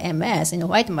that's a MS in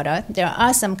white matter, there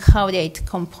are some caudate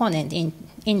component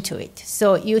into it.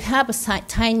 So you have a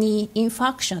tiny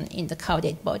infarction in the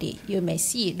caudate body. You may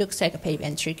see it looks like a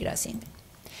periventricular thing.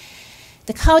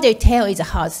 The caudate tail is a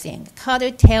hard thing.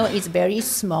 Caudate tail is very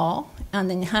small and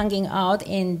then hanging out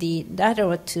in the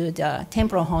lateral to the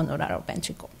temporal horn or lateral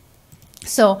ventricle.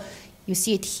 So you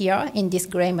see it here in this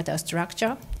gray matter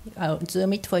structure. I'll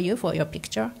zoom it for you for your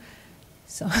picture.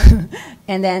 So,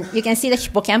 and then you can see the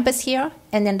hippocampus here,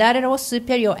 and then lateral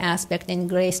superior aspect in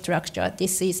gray structure.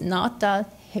 This is not a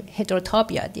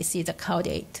heterotopia. This is a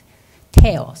caudate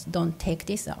tail. So don't take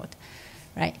this out,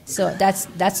 right? So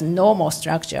that's normal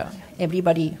structure.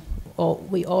 Everybody,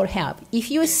 we all have. If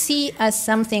you see as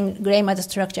something gray matter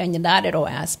structure in the lateral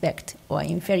aspect or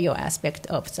inferior aspect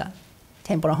of the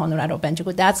temporal horn or lateral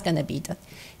ventricle, that's going to be the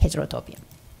heterotopia.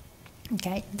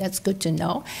 Okay, that's good to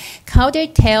know.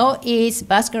 Caudate tail is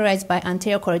vascularized by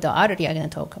anterior corridor artery. I'm going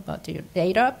to talk about it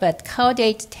later. But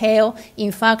caudate tail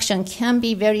infarction can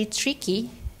be very tricky.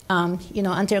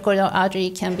 Anterior corridor artery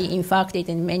can be infarcted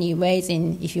in many ways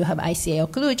if you have ICA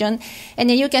occlusion. And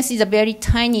then you can see the very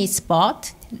tiny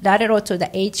spot lateral to the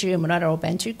atrium lateral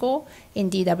ventricle in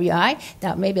DWI.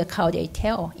 That may be a caudate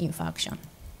tail infarction.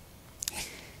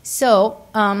 So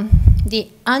the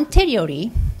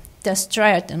anteriorly, the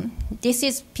striatum, this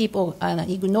is people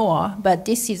ignore, but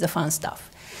this is the fun stuff.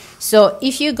 So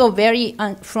if you go very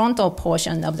frontal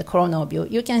portion of the coronal view,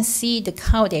 you can see the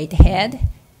caudate head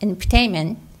and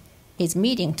putamen is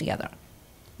meeting together.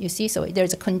 You see, so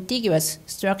there's a contiguous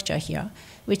structure here,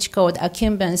 which called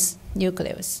accumbens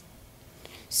nucleus.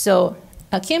 So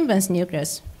accumbens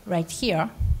nucleus right here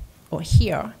or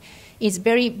here is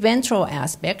very ventral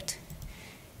aspect,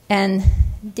 and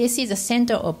this is a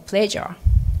center of pleasure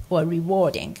or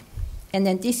rewarding. And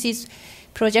then this is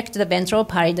project the ventral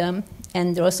pallidum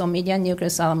and also median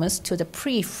nucleus thalamus to the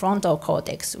prefrontal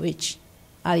cortex, which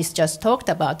Alice just talked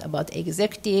about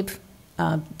executive,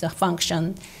 the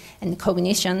function, and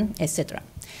cognition, etc.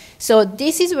 So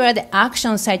this is where the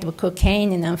action site of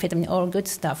cocaine and amphetamine, all good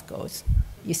stuff goes,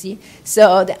 you see?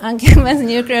 So the accumbens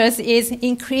nucleus is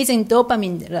increasing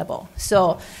dopamine level.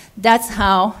 So that's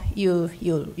how you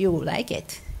like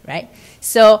it, right?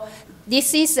 So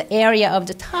this is the area of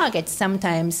the target,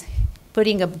 sometimes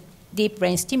putting a deep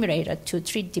brain stimulator to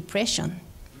treat depression.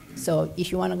 So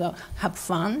if you want to go have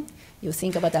fun, you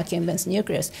think about the accumbens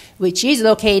nucleus, which is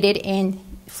located in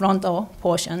frontal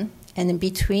portion and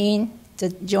between the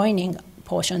joining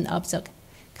portion of the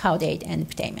caudate and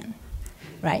putamen,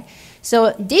 right?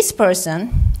 So this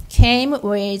person came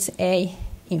with a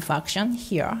infarction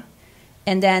here,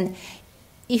 and then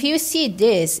if you see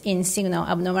this in signal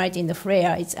abnormality in the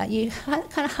flare, it's kind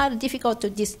of hard, difficult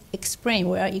to explain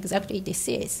where exactly this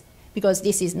is, because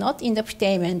this is not in the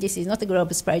putamen, this is not the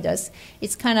globus pallidus.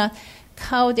 It's kind of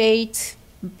caudate,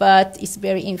 but it's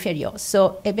very inferior.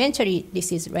 So eventually,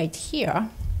 this is right here,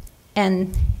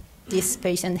 and this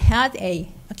patient had a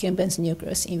accumbens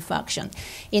nucleus infarction.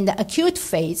 In the acute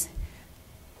phase,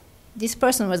 this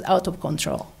person was out of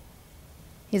control.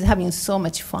 He's having so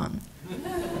much fun.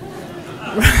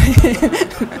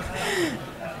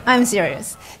 I'm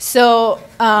serious. So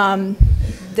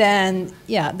then,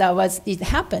 yeah, that was, it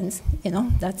happens, you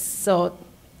know, that's so,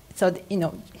 you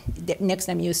know, the next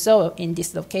time you saw in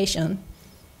this location,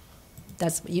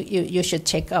 that's, you should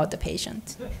check out the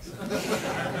patient.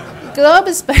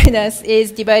 Globus pallidus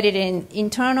is divided in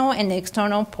internal and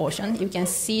external portion. You can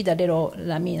see the little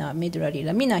lamina, medullary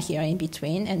lamina here in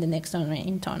between, and then external and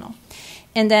internal.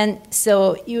 And then,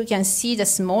 so you can see the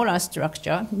smaller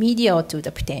structure medial to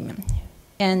the putamen.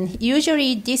 And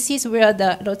usually this is where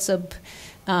the lots of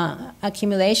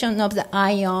accumulation of the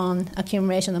iron,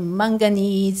 accumulation of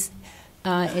manganese,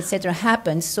 etc.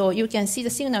 happens. So you can see the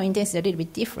signal intensity a little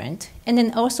bit different. And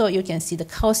then also you can see the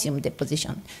calcium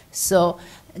deposition. So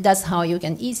that's how you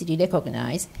can easily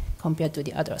recognize compared to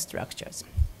the other structures.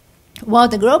 While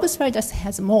the globus pallidus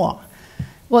has more.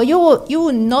 Well, you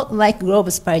will not like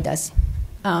globus pallidus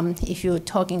if you're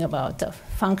talking about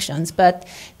functions, but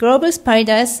globus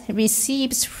pallidus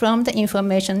receives from the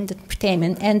information the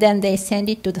putamen, and then they send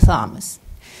it to the thalamus.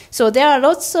 So there are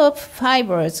lots of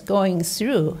fibers going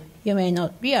through, you may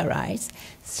not realize,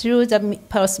 through the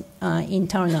pulse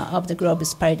internal of the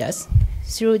globus pallidus,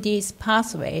 through these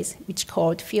pathways, which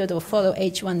called field of follow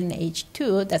H1 and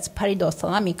H2, that's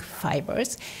pallidothalamic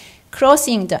fibers,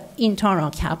 crossing the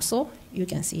internal capsule. You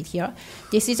can see it here.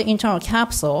 This is the internal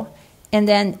capsule, and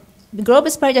then the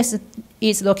globus pallidus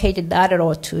is located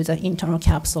lateral to the internal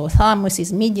capsule. Thalamus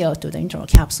is medial to the internal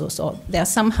capsule, so they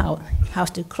somehow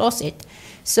have to cross it.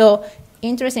 So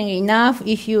interestingly enough,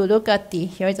 if you look at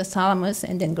here's the thalamus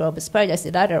and then globus pallidus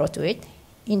is lateral to it,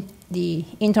 in the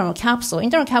internal capsule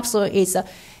is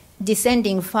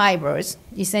descending fibers,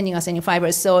 descending ascending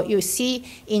fibers. So you see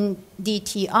in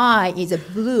DTI is a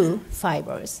blue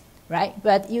fibers, right?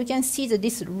 But you can see that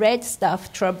this red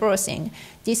stuff traversing,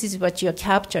 this is what you're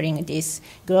capturing, this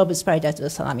globus pallidus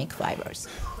thalamic fibers.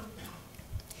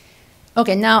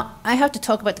 Okay, now I have to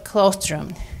talk about the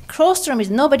claustrum. Claustrum is,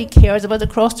 nobody cares about the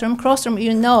claustrum. Claustrum,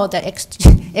 you know, the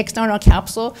external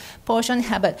capsule portion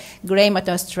have a gray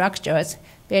matter structures,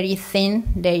 very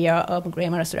thin layer of gray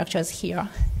matter structures here.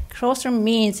 Claustrum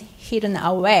means hidden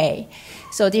away.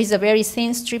 So this is a very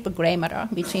thin strip of gray matter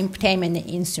between putamen and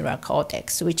insular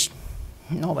cortex, which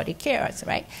nobody cares,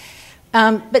 right?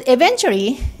 But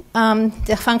eventually,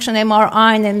 the functional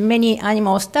MRI and many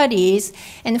animal studies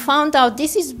and found out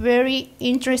this is very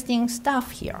interesting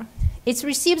stuff here. It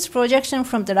receives projection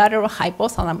from the lateral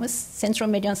hypothalamus, central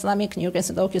median thalamic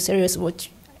nucleus locus ceruleus, which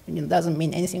doesn't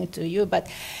mean anything to you, but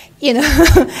you know,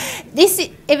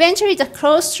 eventually the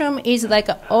claustrum is like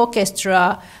an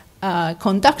orchestra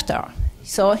conductor.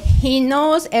 So he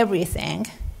knows everything,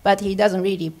 but he doesn't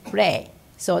really play.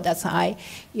 So that's why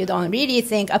you don't really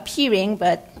think appearing,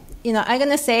 but you know, I'm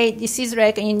gonna say this is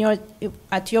like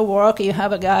at your work, you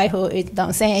have a guy who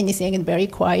don't say anything and very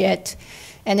quiet.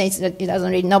 And it doesn't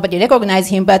really, nobody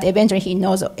recognizes him, but eventually he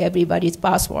knows everybody's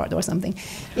password or something,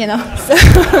 you know. So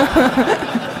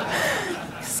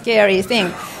scary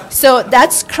thing. So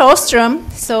that's claustrum.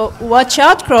 So watch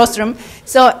out, claustrum.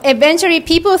 So eventually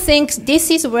people think this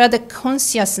is where the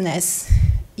consciousness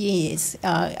is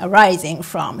arising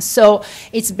from. So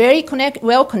it's very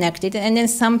well connected. And then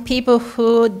some people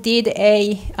who did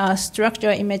a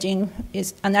structural imaging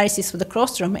analysis for the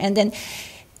claustrum, and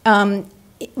then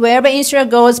wherever insula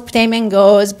goes, putamen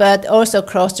goes, but also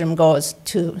claustrum goes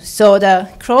too. So the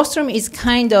claustrum is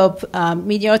kind of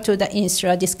medial to the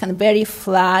insula, this kind of very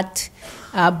flat,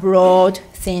 broad,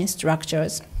 thin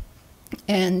structures.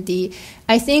 And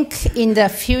I think in the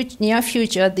near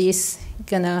future, this is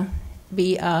gonna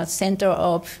be a center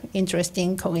of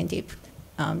interesting cognitive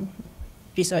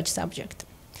research subject.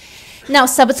 Now,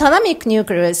 subthalamic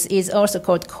nucleus is also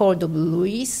called cord of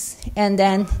Lewis, and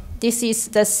then this is,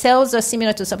 the cells are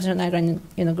similar to substantia nigra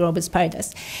in globus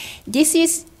pallidus. This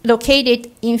is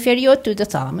located inferior to the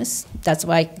thalamus. That's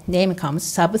why name comes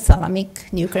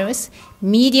subthalamic nucleus,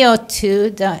 medial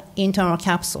to the internal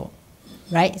capsule,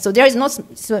 right? So there is not,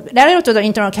 so lateral to the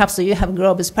internal capsule, you have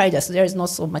globus pallidus. So there is not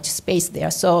so much space there.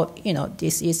 So, you know,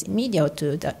 this is medial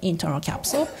to the internal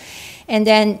capsule. And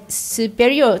then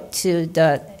superior to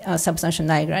the substantia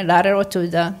nigra, lateral to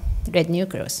the red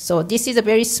nucleus. So this is a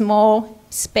very small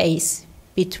space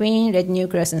between red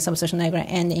nucleus and substantia nigra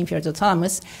and the inferior to the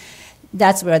thalamus.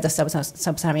 That's where the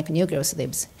subthalamic nucleus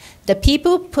lives. The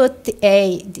people put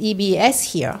a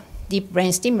DBS here, deep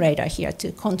brain stimulator here,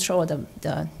 to control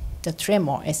the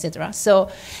tremor, etc. So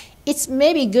it's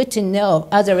maybe good to know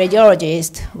as a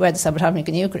radiologist where the subatomic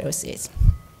nucleus is,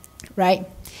 right?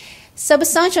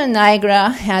 Substantial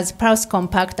nigra has pulse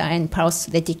compactor and pulse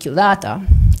reticulata.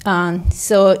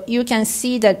 So you can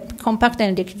see that compactor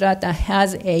and reticulata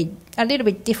has a little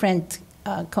bit different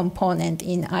component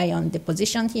in ion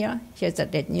deposition here. Here's the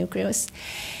red nucleus.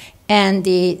 And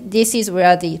this is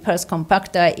where the pulse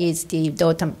compactor is the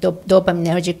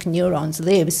dopaminergic neurons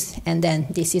lives, and then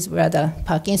this is where the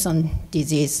Parkinson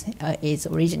disease is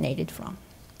originated from.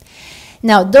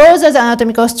 Now, those are the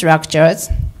anatomical structures,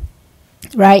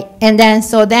 right? And then,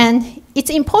 so then it's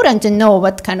important to know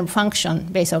what kind of function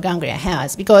basal ganglia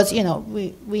has, because, you know,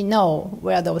 we know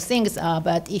where those things are,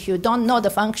 but if you don't know the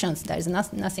functions, there's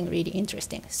nothing really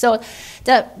interesting. So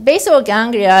the basal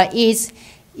ganglia is,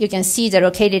 you can see they're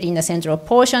located in the central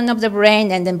portion of the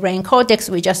brain, and then brain cortex,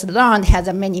 we just learned,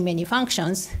 has many, many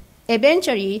functions.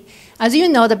 Eventually, as you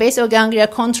know, the basal ganglia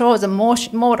controls the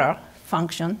motor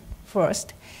function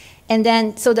first. And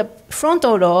then, so the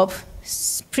frontal lobe,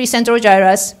 precentral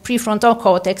gyrus, prefrontal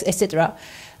cortex, etc.,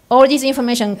 all this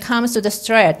information comes to the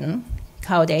striatum,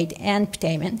 caudate, and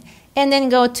putamen, and then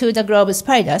go to the globus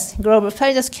pallidus. Globus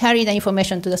pallidus carry the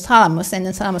information to the thalamus, and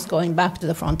the thalamus going back to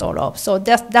the frontal lobe. So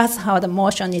that's how the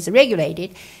motion is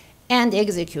regulated and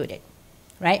executed,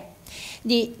 right?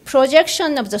 The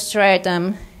projection of the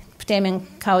striatum, putamen,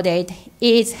 caudate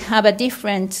have a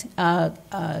different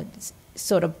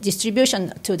sort of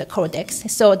distribution to the cortex.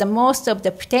 So the most of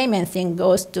the putamen thing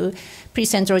goes to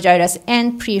precentral gyrus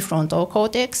and prefrontal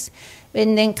cortex.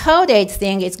 And then caudate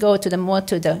thing is go to the more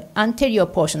to the anterior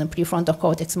portion of prefrontal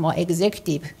cortex, more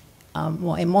executive,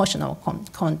 more emotional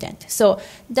content. So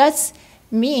that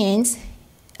means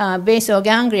basal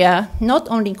ganglia not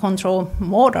only control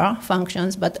motor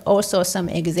functions, but also some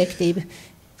executive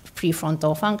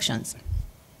prefrontal functions.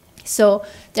 So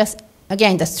just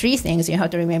again, the three things you have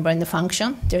to remember in the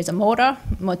function. There is a motor,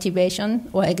 motivation,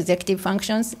 or executive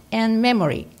functions, and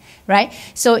memory, right?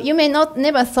 So you may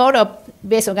never thought of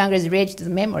basal ganglia is related to the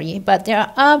memory, but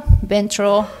there are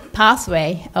ventral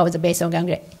pathway of the basal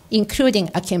ganglia, including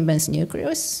accumbens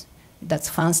nucleus. That's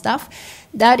fun stuff.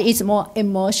 That is more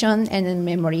emotion and then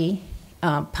memory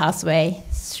pathway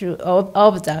through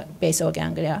of the basal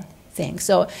ganglia thing.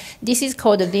 So this is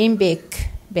called the limbic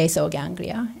basal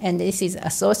ganglia, and this is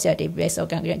associative basal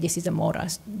ganglia. This is the motor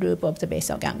group of the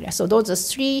basal ganglia. So those are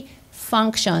three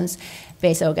functions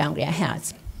basal ganglia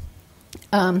has.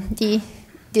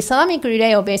 The thalamic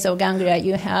relay of basal ganglia,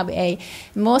 you have a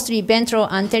mostly ventral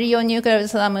anterior nuclear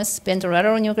thalamus,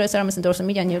 ventrolateral nuclear thalamus, and dorsal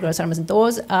medial nuclear thalamus.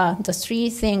 Those are the three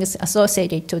things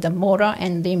associated to the motor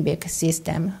and limbic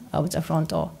system of the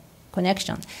frontal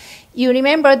connection. You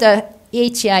remember the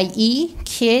HIE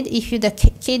kid, if the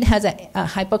kid has a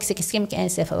hypoxic ischemic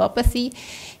encephalopathy,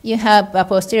 you have a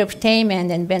posterior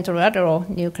putamen and ventrolateral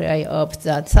nuclei of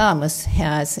the thalamus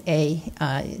has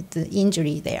the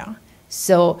injury there.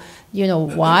 So you know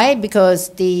why? Because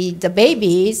the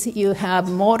babies, you have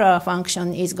motor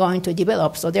function is going to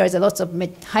develop. So there is a lot of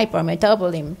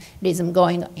hypermetabolism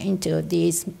going into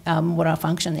these motor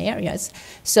function areas.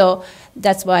 So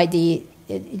that's why the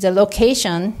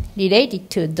location related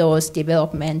to those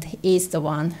development is the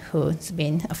one who's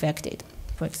been affected,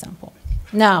 for example.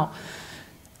 Now,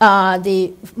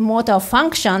 the motor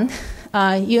function,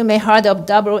 you may heard of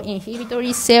double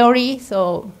inhibitory theory,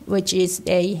 so which is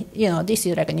this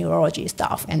is like a neurology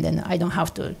stuff, and then I don't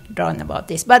have to learn about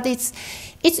this. But it's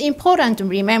important to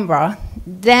remember.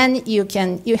 Then you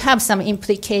have some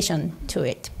implication to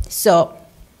it. So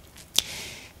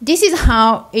this is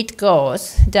how it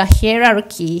goes, the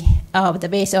hierarchy of the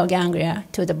basal ganglia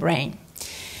to the brain.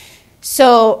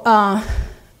 So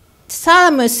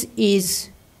thalamus is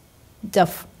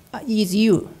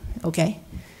you, okay?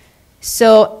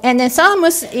 So, and then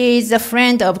thalamus is a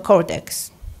friend of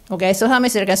cortex, okay? So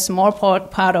thalamus is like a small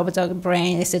part of the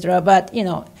brain, etc. But,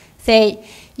 say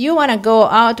you want to go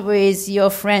out with your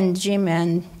friend Jim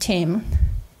and Tim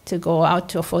to go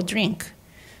out for a drink,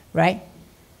 right?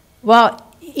 Well,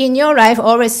 in your life,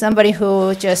 always somebody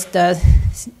who just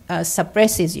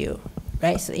suppresses you,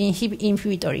 right? So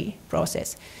inhibitory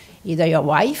process, either your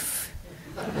wife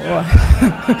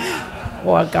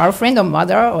or a girlfriend or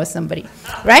mother or somebody,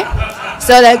 right?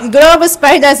 So the globus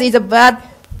pallidus is a bad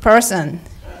person,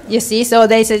 you see. So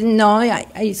they said, no,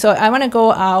 so I want to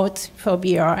go out for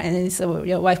beer. And so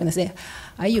your wife going to say,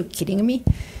 are you kidding me?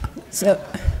 So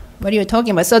what are you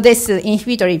talking about? So this is the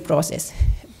inhibitory process.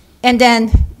 And then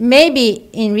maybe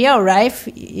in real life,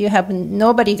 you have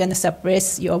nobody going to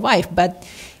suppress your wife, but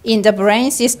in the brain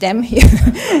system,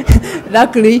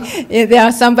 luckily,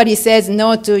 there somebody says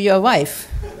no to your wife,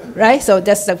 right? So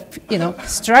that's the,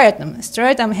 striatum.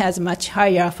 Striatum has much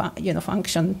higher,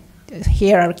 function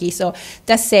hierarchy. So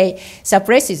that say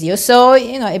suppresses you. So,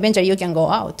 eventually you can go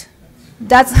out.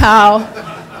 That's how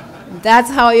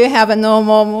you have a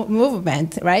normal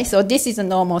movement, right? So this is a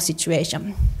normal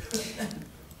situation.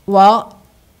 Well,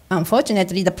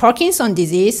 unfortunately, the Parkinson's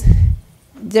disease,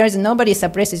 there's nobody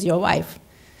suppresses your wife.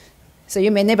 So you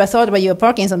may never thought about your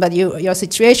Parkinson, but your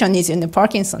situation is in the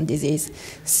Parkinson's disease.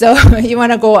 So you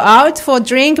want to go out for a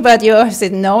drink, but you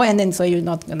said no, and then so you're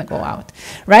not going to go out,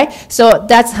 right? So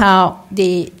that's how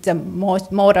the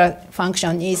motor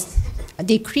function is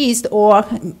decreased or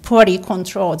poorly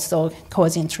controlled, so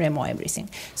causing tremor, everything.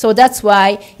 So that's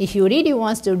why if you really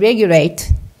want to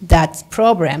regulate that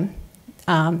problem,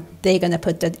 they're going to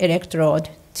put the electrode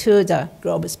to the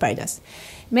globus pallidus.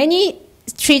 Many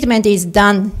treatment is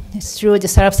done through the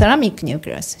subthalamic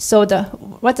nucleus. So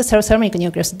what the subthalamic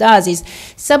nucleus does is,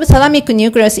 subthalamic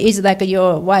nucleus is like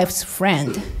your wife's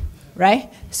friend, right?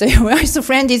 So your wife's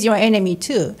friend is your enemy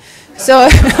too. So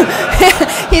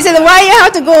he said, why you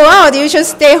have to go out? You should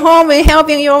stay home and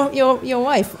helping your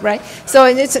wife, right? So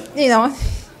it's,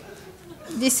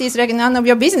 this is like none of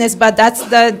your business, but that's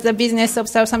the business of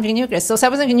subthalamic nucleus. So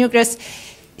subthalamic nucleus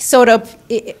sort of,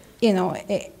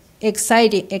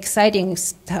 exciting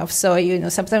stuff. So,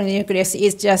 subthalamic nucleus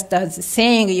is just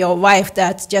saying your wife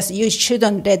that just you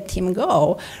shouldn't let him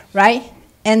go, right?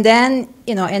 And then,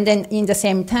 and then in the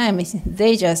same time,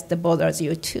 they just bothers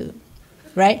you too,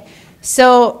 right?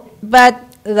 So, but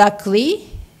luckily,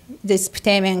 this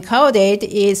putamen caudate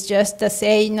is just to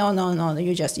say, no,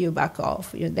 you back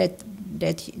off. You let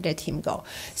him go.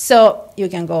 So you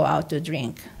can go out to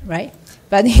drink, right?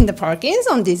 But in the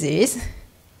Parkinson's disease,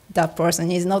 that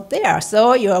person is not there.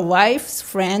 So your wife's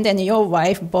friend and your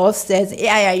wife both says,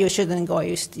 yeah, you shouldn't go.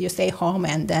 You stay home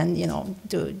and then,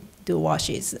 do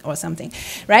washes or something,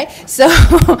 right? So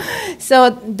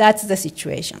that's the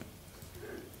situation.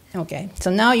 Okay, so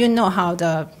now you know how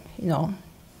the,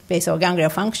 basal ganglia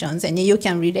functions, and you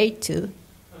can relate to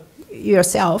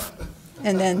yourself.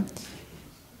 And then,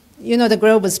 the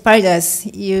globus pallidus,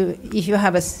 if you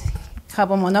have a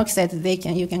carbon monoxide,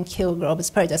 you can kill globus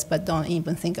pallidus, but don't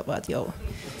even think about your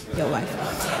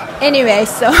wife. Anyway,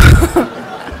 so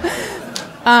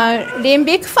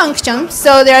limbic function.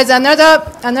 So there's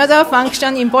another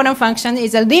function, important function,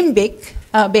 is a limbic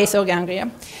basal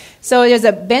ganglia. So there's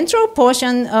a ventral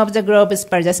portion of the globus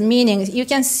pallidus, meaning you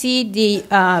can see the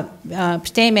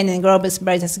putamen and globus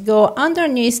pallidus go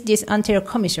underneath this anterior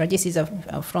commissure. This is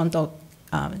a frontal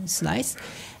slice.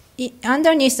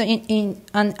 Underneath in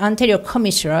anterior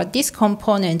commissure, this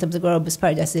component of the globus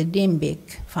pallidus is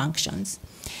limbic functions.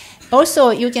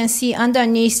 Also, you can see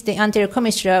underneath the anterior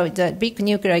commissure the big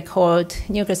nuclei called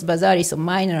nucleus basalis or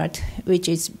Meinert, which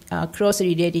is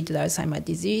closely related to the Alzheimer's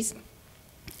disease.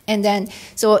 And then,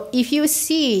 so if you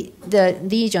see the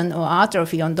lesion or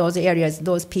atrophy on those areas,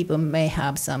 those people may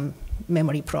have some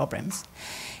memory problems.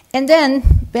 And then,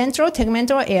 ventral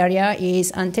tegmental area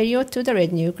is anterior to the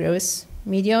red nucleus,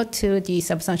 medial to the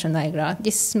substantia nigra.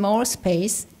 This small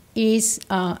space is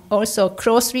also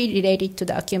closely related to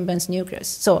the accumbens nucleus.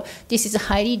 So this is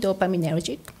highly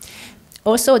dopaminergic.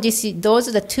 Also, those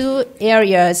are the two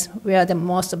areas where the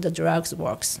most of the drugs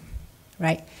works,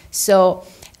 right? So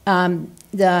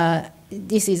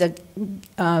this is a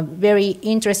very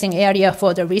interesting area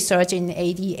for the research in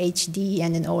ADHD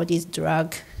and in all these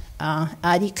drug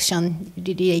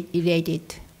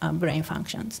addiction-related brain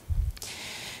functions.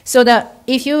 So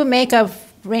if you make a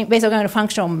basal ganglia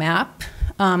functional map,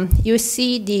 you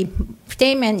see the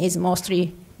putamen is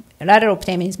mostly, lateral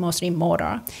putamen is mostly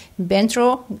motor.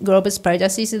 Ventral globus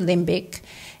pallidus is limbic.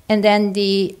 And then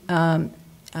the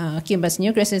accumbens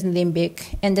nucleus is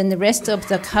limbic. And then the rest of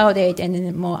the caudate and then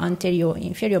the more anterior,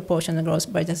 inferior portion of the globus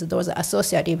pallidus, those are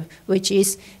associative, which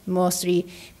is mostly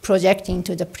projecting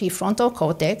to the prefrontal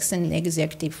cortex and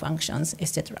executive functions,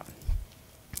 etc.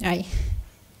 Right.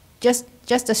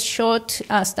 Just a short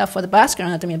stuff for the vascular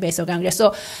anatomy of basal ganglia.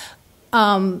 So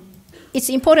it's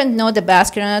important to know the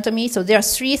vascular anatomy. So there are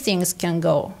three things can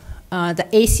go. The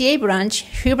ACA branch,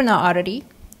 humeral artery,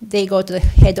 they go to the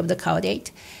head of the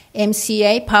caudate.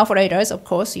 MCA, perforators, of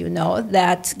course,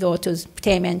 that go to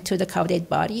putamen to the caudate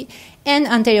body. And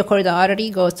anterior corridor artery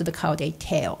goes to the caudate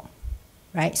tail,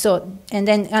 right? So, and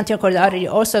then anterior corridor artery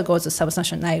also goes to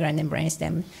substantia nigra and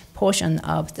brainstem portion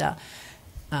of the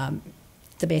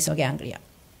basal ganglia.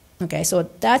 Okay, so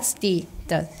that's the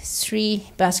three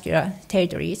vascular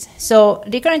territories. So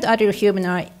recurrent arterial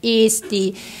humor is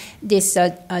this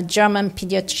German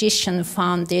pediatrician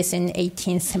found this in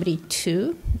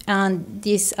 1872. And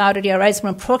this artery arises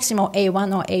from proximal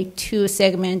A1 or A2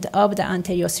 segment of the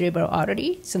anterior cerebral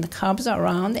artery. So the curves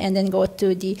around and then go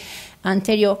to the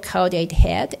anterior caudate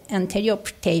head, anterior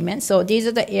putamen. So these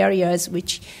are the areas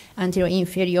which anterior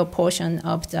inferior portion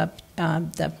of the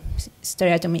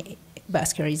sternotomy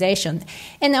vascularization,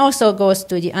 and also goes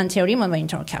to the anterior removal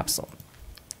internal capsule,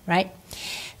 right?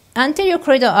 Anterior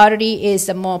corridor artery is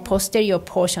the more posterior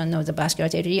portion of the vascular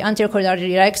artery. Anterior corridor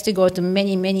artery likes to go to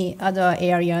many, many other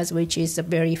areas, which is a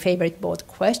very favorite board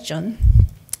question.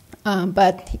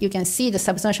 But you can see the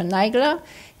substantial nigra,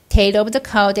 tail of the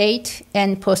caudate,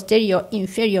 and posterior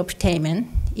inferior putamen.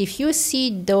 If you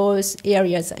see those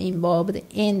areas involved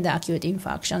in the acute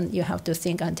infarction, you have to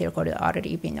think anterior corridor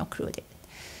artery being occluded,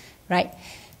 right?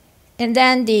 And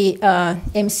then the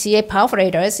MCA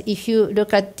perforators, if you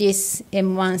look at this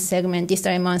M1 segment,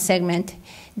 distal M1 segment,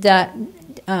 the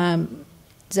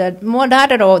more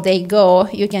lateral they go,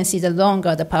 you can see the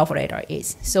longer the perforator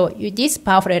is. So this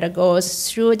perforator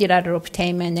goes through the lateral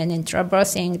putamen and then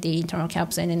traversing the internal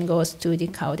capsule and then goes to the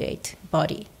caudate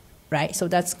body, right? So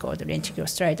that's called the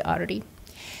ventricular artery.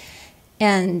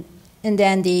 And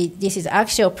then this is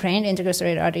axial plane,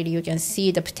 ventricular artery. You can see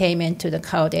the putamen to the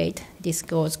caudate. This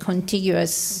goes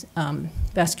contiguous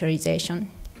vascularization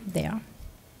there.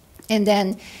 And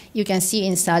then you can see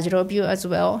in sagittal view as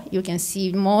well, you can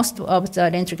see most of the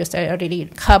ventricular artery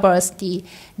covers the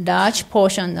large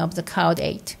portion of the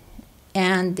caudate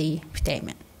and the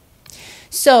putamen.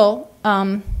 So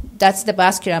that's the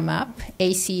vascular map,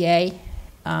 ACA,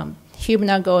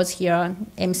 Humna goes here,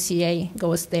 MCA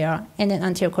goes there, and then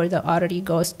anterior corridor artery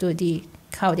goes to the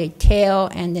caudate tail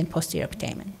and then posterior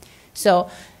putamen. So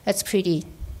that's pretty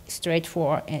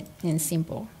straightforward and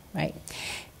simple, right?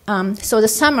 So the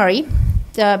summary,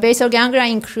 the basal ganglia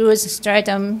includes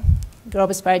striatum,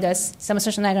 globus pallidus,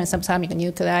 substantial nigra and subthalamic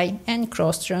nuclei, and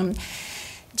claustrum.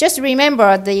 Just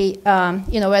remember the,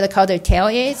 where the caudate tail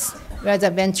is, where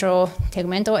the ventral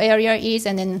tegmental area is,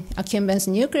 and then accumbens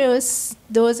nucleus.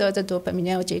 Those are the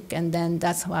dopaminergic, and then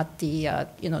that's what the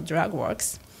drug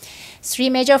works. Three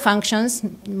major functions: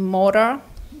 motor,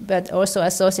 but also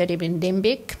associated with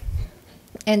limbic,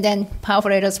 and then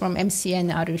perforators from MCA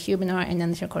and artery humor, and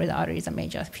then the corridor arteries are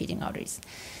major feeding arteries.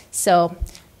 So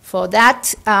for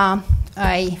that,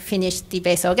 I finished the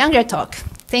basal ganglia talk.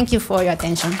 Thank you for your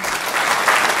attention.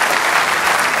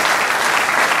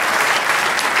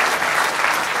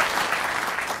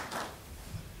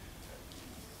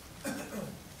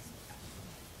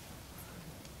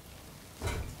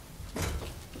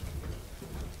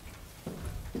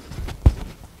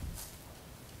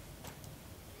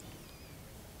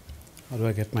 How do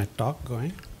I get my talk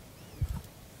going?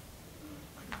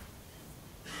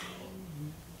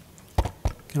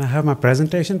 Can I have my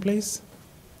presentation, please?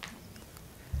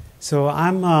 So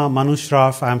I'm Manu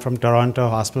Shroff. I'm from Toronto,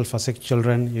 Hospital for Sick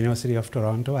Children, University of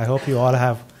Toronto. I hope you all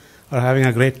are having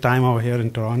a great time over here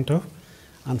in Toronto.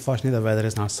 Unfortunately, the weather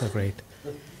is not so great.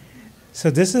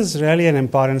 So this is really an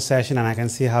important session, and I can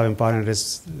see how important it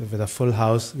is with a full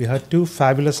house. We heard two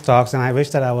fabulous talks, and I wish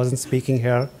that I wasn't speaking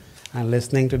here and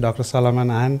listening to Dr. Solomon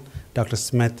and Dr.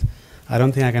 Smith. I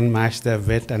don't think I can match their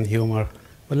wit and humor,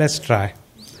 but let's try.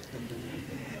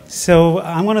 So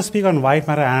I'm going to speak on white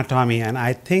matter anatomy, and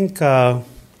I think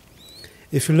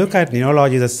if you look at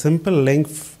neurology, the simple link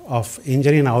of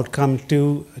injury and outcome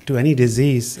to any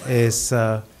disease is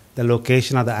the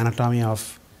location of the anatomy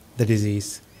of the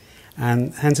disease.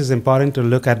 And hence it's important to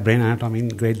look at brain anatomy in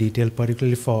great detail,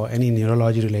 particularly for any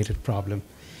neurology-related problem.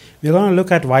 We're going to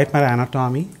look at white matter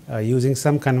anatomy using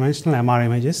some conventional MR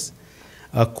images.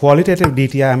 Qualitative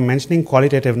DTI, I'm mentioning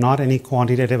qualitative, not any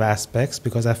quantitative aspects,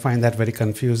 because I find that very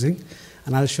confusing.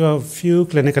 And I'll show a few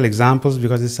clinical examples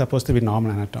because it's supposed to be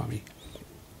normal anatomy.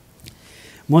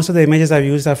 Most of the images I've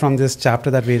used are from this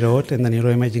chapter that we wrote in the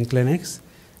neuroimaging clinics.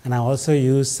 And I also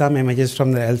use some images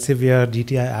from the Elsevier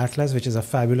DTI Atlas, which is a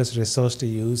fabulous resource to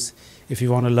use if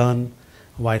you want to learn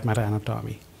white matter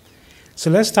anatomy. So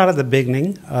let's start at the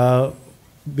beginning.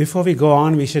 Before we go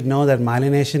on, we should know that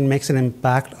myelination makes an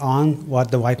impact on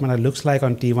what the white matter looks like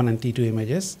on T1 and T2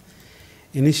 images.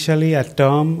 Initially, at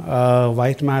term,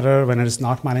 white matter, when it is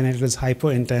not myelinated, is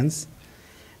hypointense.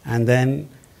 And then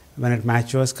when it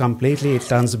matures completely, it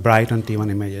turns bright on T1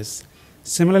 images.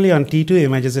 Similarly, on T2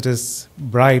 images, it is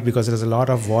bright because there is a lot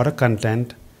of water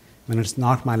content when it's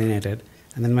not myelinated.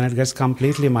 And then when it gets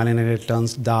completely myelinated, it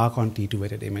turns dark on T2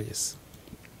 weighted images.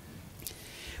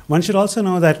 One should also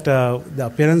know that the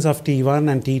appearance of T1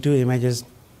 and T2 images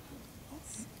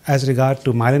as regard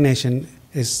to myelination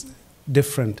is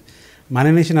different.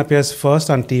 Myelination appears first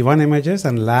on T1 images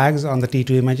and lags on the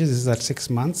T2 images. This is at 6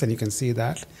 months, and you can see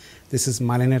that. This is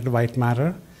myelinated white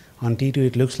matter. On T2,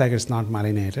 it looks like it's not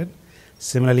myelinated.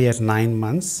 Similarly, at 9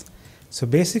 months. So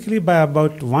basically, by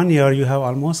about 1 year, you have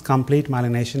almost complete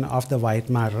myelination of the white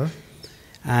matter.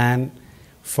 And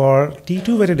for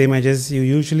T2 weighted images, you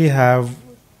usually have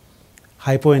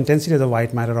hypointensity of the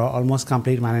white matter or almost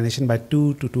complete myelination by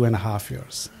 2 to 2.5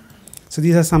 years. So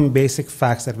these are some basic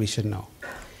facts that we should know.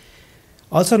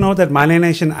 Also note that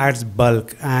myelination adds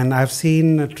bulk, and I've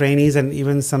seen trainees and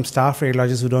even some staff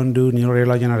radiologists who don't do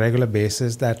neuroradiology on a regular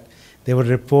basis that they would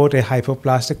report a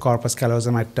hypoplastic corpus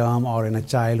callosum at term or in a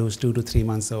child who's 2 to 3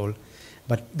 months old.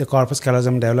 But the corpus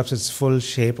callosum develops its full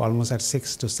shape almost at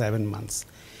 6 to 7 months.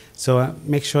 So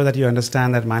make sure that you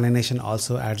understand that myelination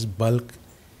also adds bulk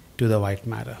to the white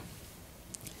matter.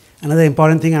 Another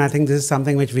important thing, and I think this is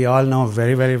something which we all know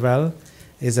very, very well,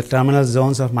 is the terminal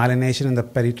zones of myelination in the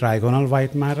peritrigonal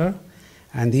white matter.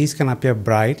 And these can appear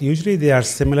bright. Usually they are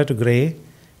similar to gray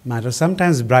matter,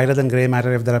 sometimes brighter than gray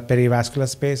matter if there are perivascular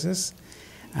spaces.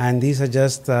 And these are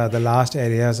just the last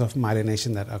areas of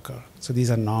myelination that occur. So these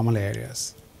are normal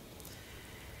areas.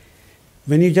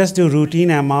 When you just do routine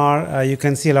MR, you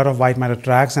can see a lot of white matter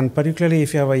tracks, and particularly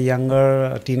if you have a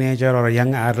younger teenager or a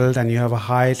young adult and you have a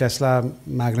high Tesla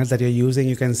magnet that you're using,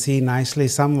 you can see nicely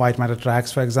some white matter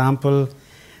tracks. For example,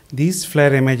 these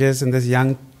FLAIR images in this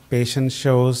young patient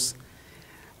shows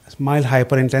mild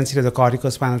hyperintensity of the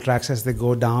corticospinal tracts as they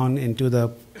go down into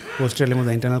the posterior limb of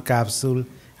the internal capsule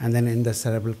and then in the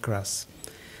cerebral crus.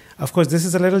 Of course, this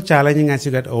is a little challenging as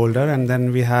you get older, and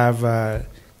then we have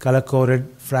color-coded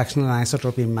fractional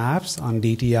anisotropy maps on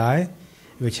DTI,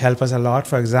 which help us a lot.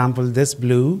 For example, this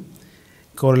blue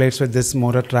correlates with this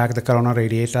motor tract, the corona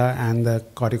radiata, and the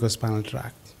corticospinal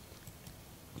tract.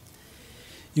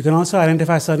 You can also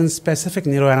identify certain specific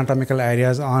neuroanatomical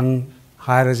areas on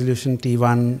high resolution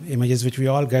T1 images, which we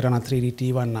all get on a 3D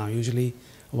T1 now, usually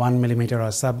 1 millimeter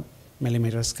or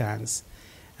sub-millimeter scans.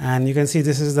 And you can see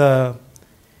this is the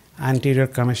anterior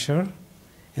commissure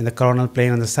in the coronal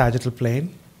plane and the sagittal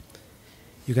plane.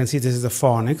 You can see this is the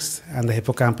fornix and the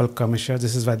hippocampal commissure.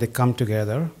 This is where they come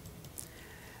together.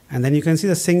 And then you can see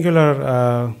the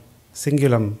singular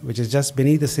cingulum, which is just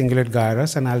beneath the cingulate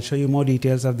gyrus, and I'll show you more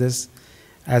details of this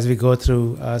as we go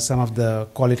through some of the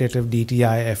qualitative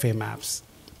DTI FA maps.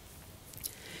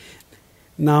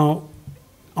 Now,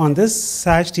 on this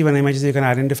SAG T1 images, you can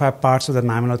identify parts of the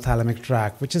mammillothalamic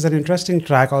tract, which is an interesting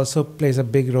tract, also plays a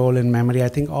big role in memory. I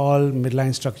think all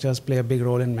midline structures play a big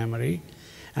role in memory.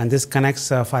 And this connects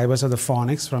fibers of the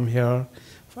fornix from here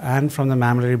and from the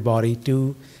mammillary body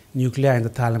to nuclei in the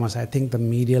thalamus, I think the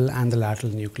medial and the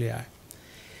lateral nuclei.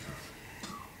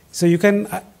 So you can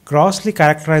grossly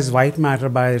characterize white matter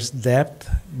by its depth,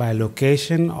 by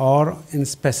location, or in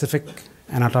specific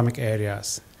anatomic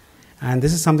areas. And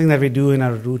this is something that we do in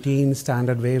a routine,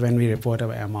 standard way when we report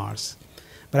our MRs.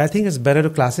 But I think it's better to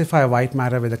classify white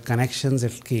matter with the connections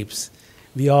it keeps.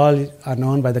 We all are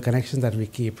known by the connections that we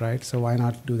keep, right? So why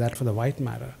not do that for the white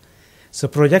matter? So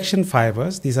projection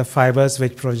fibers, these are fibers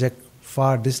which project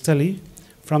far distally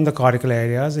from the cortical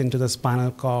areas into the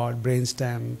spinal cord,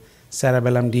 brainstem,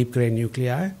 cerebellum, deep gray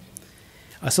nuclei.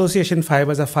 Association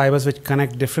fibers are fibers which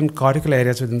connect different cortical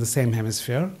areas within the same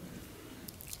hemisphere.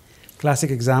 Classic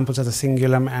examples are the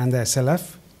cingulum and the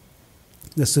SLF,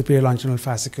 the superior longitudinal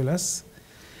fasciculus,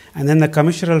 and then the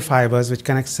commissural fibers which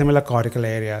connect similar cortical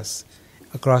areas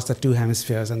across the two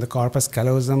hemispheres, and the corpus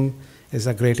callosum is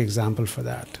a great example for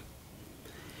that.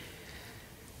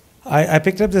 I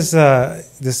picked up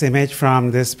this image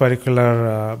from this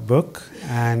particular book,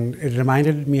 and it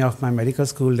reminded me of my medical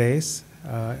school days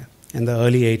in the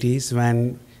early 80s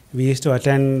when we used to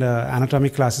attend anatomy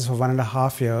classes for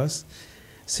 1.5 years,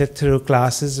 sit through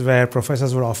classes where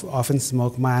professors would often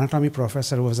smoke. My anatomy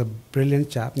professor, who was a brilliant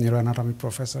chap, neuroanatomy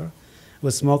professor,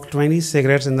 would smoke 20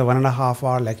 cigarettes in the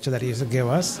 1.5-hour lecture that he used to give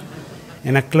us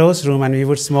in a closed room, and we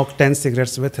would smoke 10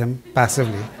 cigarettes with him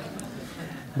passively.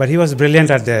 But he was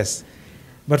brilliant at this.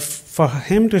 But for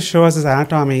him to show us his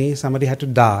anatomy, somebody had to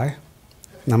die,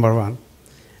 number one.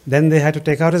 Then they had to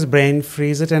take out his brain,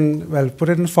 freeze it, and, well, put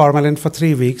it in formalin for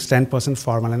 3 weeks, 10%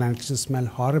 formalin, and it used to smell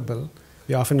horrible.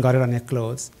 We often got it on your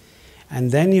clothes.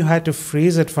 And then you had to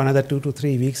freeze it for another 2 to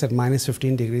 3 weeks at minus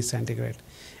 15 degrees centigrade.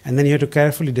 And then you had to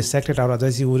carefully dissect it out,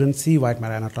 otherwise you wouldn't see white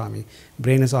matter anatomy.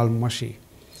 Brain is all mushy.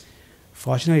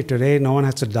 Fortunately, today, no one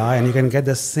has to die, and you can get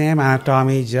the same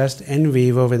anatomy just in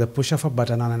vivo with a push of a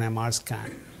button on an MR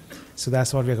scan. So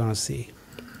that's what we're going to see.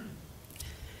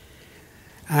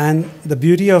 And the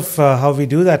beauty of how we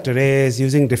do that today is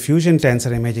using diffusion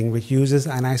tensor imaging, which uses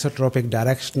anisotropic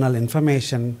directional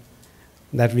information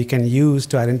that we can use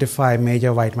to identify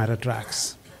major white matter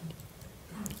tracts.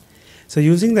 So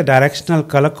using the directional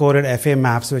color-coded FA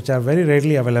maps, which are very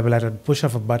readily available at a push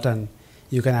of a button,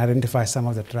 you can identify some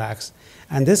of the tracks.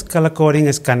 And this color coding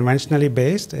is conventionally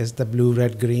based, is the blue,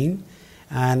 red, green.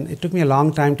 And it took me a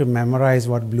long time to memorize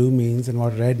what blue means and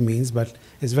what red means, but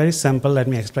it's very simple. Let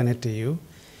me explain it to you.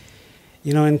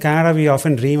 You know, in Canada, we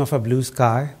often dream of a blue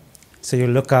sky. So you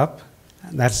look up,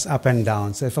 that's up and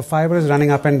down. So if a fiber is running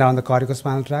up and down the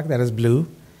corticospinal tract, that is blue.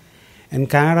 In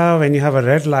Canada, when you have a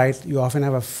red light, you often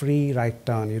have a free right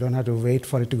turn. You don't have to wait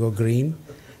for it to go green.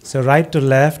 So right to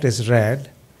left is red.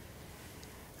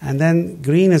 And then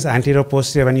green is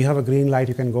anterior-posterior. When you have a green light,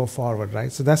 you can go forward,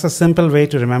 right? So that's a simple way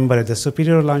to remember it. The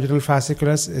superior longitudinal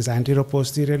fasciculus is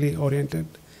anterior-posteriorly oriented.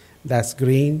 That's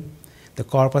green. The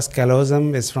corpus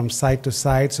callosum is from side to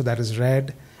side, so that is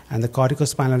red. And the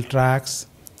corticospinal tracts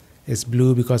is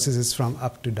blue because this is from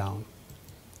up to down.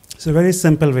 So a very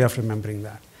simple way of remembering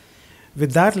that.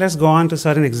 With that, let's go on to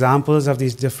certain examples of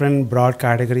these different broad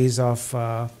categories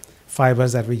of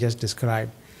fibers that we just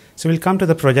described. So we'll come to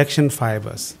the projection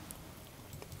fibers.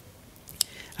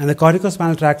 And the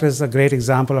corticospinal tract is a great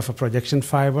example of a projection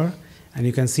fiber. And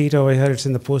you can see it over here. It's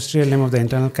in the posterior limb of the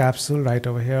internal capsule, right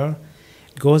over here.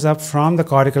 It goes up from the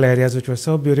cortical areas, which were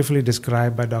so beautifully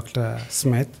described by Dr.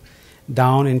 Smith,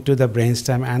 down into the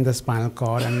brainstem and the spinal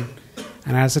cord. And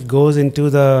as it goes into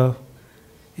the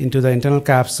internal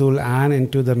capsule and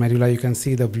into the medulla, you can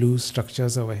see the blue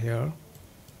structures over here.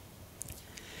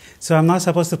 So I'm not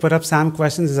supposed to put up SAM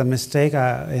questions. It's a mistake.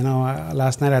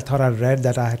 Last night I thought I read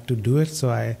that I had to do it, so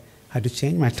I had to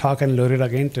change my talk and load it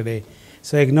again today.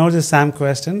 So ignore the SAM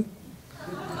question,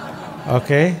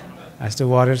 okay, as to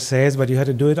what it says, but you have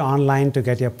to do it online to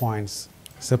get your points.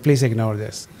 So please ignore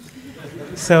this.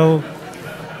 So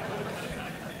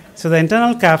the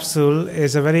internal capsule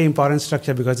is a very important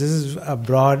structure because this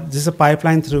is a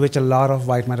pipeline through which a lot of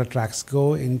white matter tracts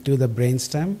go into the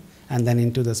brainstem and then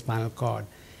into the spinal cord.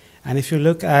 And if you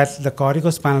look at the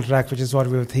corticospinal tract, which is what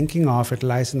we were thinking of, it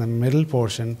lies in the middle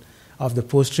portion of the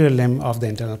posterior limb of the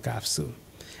internal capsule.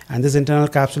 And this internal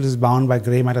capsule is bound by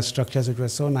gray matter structures, which were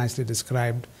so nicely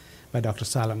described by Dr.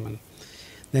 Salomon.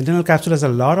 The internal capsule has a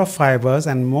lot of fibers,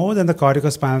 and more than the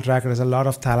corticospinal tract, there's a lot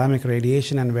of thalamic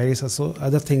radiation and various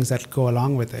other things that go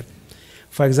along with it.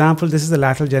 For example, this is the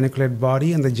lateral geniculate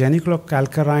body, and the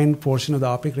geniculocalcarine portion of the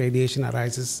optic radiation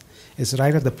is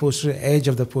right at the posterior edge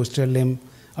of the posterior limb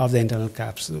of the internal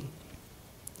capsule.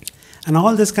 And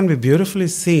all this can be beautifully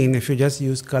seen if you just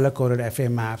use color-coded FA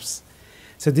maps.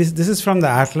 So this is from the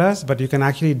atlas, but you can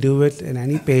actually do it in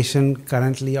any patient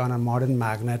currently on a modern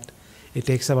magnet. It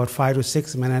takes about 5 to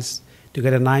 6 minutes to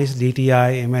get a nice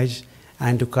DTI image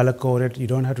and to color code it. You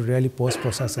don't have to really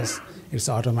post-process it. It's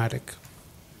automatic.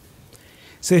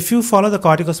 So if you follow the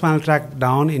corticospinal tract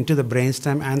down into the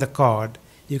brainstem and the cord,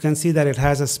 you can see that it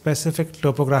has a specific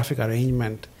topographic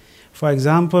arrangement. For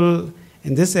example,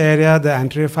 in this area, the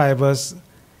anterior fibers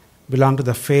belong to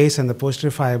the face and the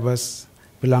posterior fibers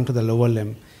belong to the lower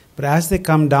limb. But as they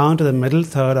come down to the middle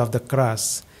third of the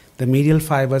crus, the medial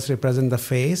fibers represent the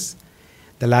face,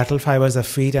 the lateral fibers are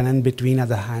feet, and in between are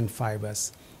the hand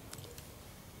fibers.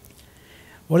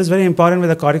 What is very important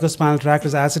with the corticospinal tract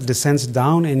is as it descends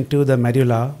down into the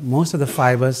medulla, most of the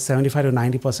fibers, 75 to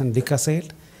 90%,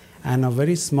 decussate, and a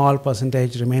very small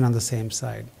percentage remain on the same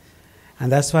side.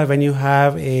 And that's why when you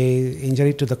have an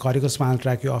injury to the corticospinal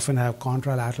tract, you often have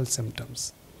contralateral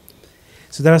symptoms.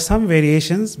 So there are some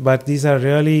variations, but these are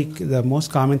really, the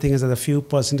most common thing is that a few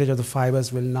percentage of the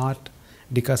fibers will not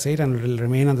decussate and will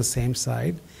remain on the same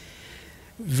side.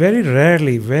 Very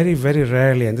rarely, very, very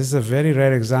rarely, and this is a very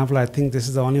rare example, I think this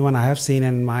is the only one I have seen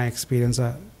in my experience,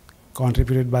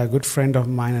 contributed by a good friend of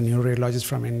mine, a neuroradiologist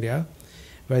from India,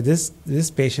 where this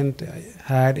patient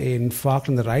had an infarct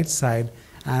on the right side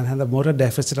and had a motor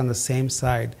deficit on the same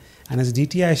side. And his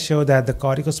DTI showed that the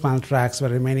corticospinal tracts were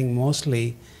remaining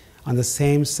mostly on the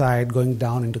same side going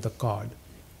down into the cord.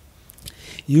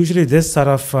 Usually this sort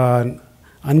of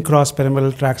uncrossed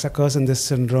pyramidal tracts occurs in this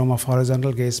syndrome of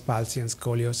horizontal gaze palsy and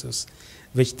scoliosis,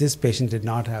 which this patient did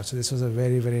not have. So this was a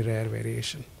very, very rare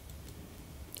variation.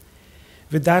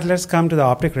 With that, let's come to the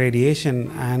optic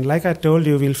radiation. And like I told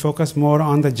you, we'll focus more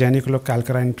on the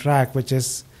geniculocalcarine tract, which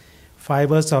is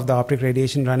fibers of the optic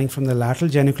radiation running from the lateral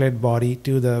geniculate body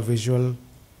to the visual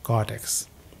cortex.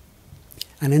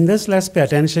 And in this, let's pay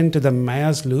attention to the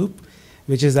Meyer's loop,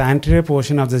 which is the anterior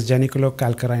portion of this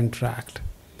geniculocalcarine tract.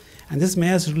 And this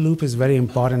Meyer's loop is very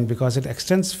important because it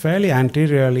extends fairly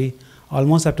anteriorly,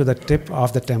 almost up to the tip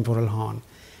of the temporal horn.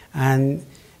 And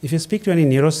if you speak to any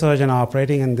neurosurgeon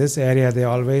operating in this area, they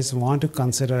always want to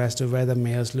consider as to where the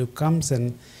Mayer's loop comes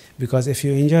in, because if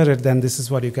you injure it, then this is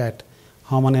what you get,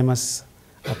 homonymous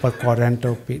upper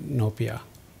quadrantopia.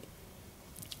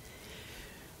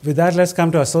 With that, let's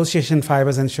come to association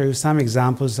fibers and show you some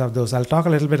examples of those. I'll talk a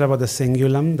little bit about the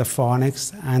cingulum, the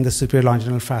fornix, and the superior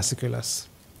longitudinal fasciculus.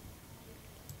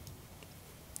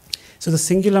 So the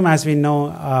cingulum, as we know,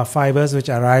 are fibers which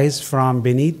arise from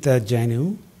beneath the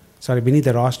beneath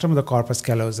the rostrum of the corpus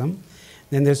callosum.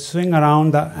 Then they swing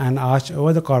around and arch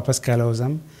over the corpus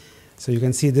callosum. So you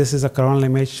can see this is a coronal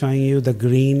image showing you the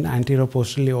green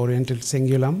anteroposteriorly oriented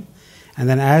cingulum. And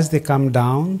then as they come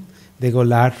down, they go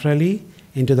laterally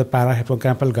into the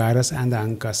parahippocampal gyrus and the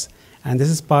uncus. And this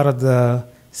is part of the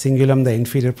cingulum, the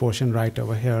inferior portion right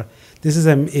over here. This is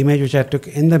an image which I took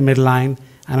in the midline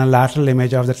and a lateral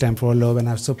image of the temporal lobe, and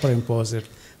I've superimposed it.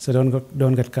 So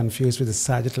don't get confused with the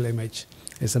sagittal image.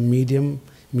 It's a medial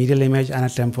image and a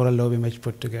temporal lobe image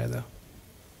put together.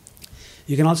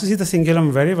 You can also see the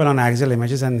cingulum very well on axial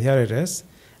images, and here it is,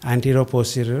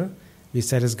 antero-posterior. We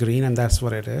said is green, and that's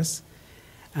what it is.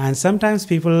 And sometimes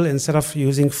people, instead of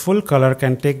using full color,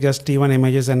 can take just T1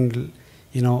 images and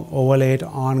overlay it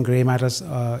on gray matters,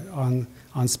 on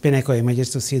spin echo images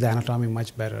to see the anatomy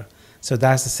much better. So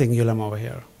that's the cingulum over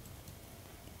here.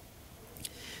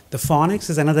 The fornix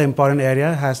is another important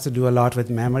area, has to do a lot with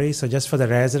memory. So just for the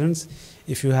residents,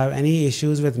 if you have any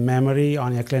issues with memory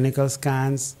on your clinical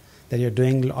scans that you're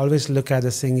doing, always look at the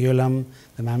cingulum,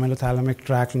 the mammillothalamic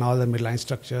tract, and all the midline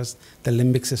structures, the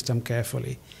limbic system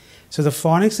carefully. So the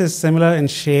fornix is similar in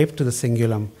shape to the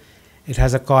cingulum. It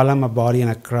has a column, a body,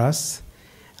 and a crus.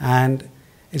 And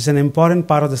it's an important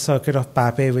part of the circuit of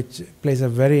Pape, which plays a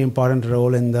very important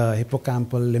role in the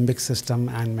hippocampal limbic system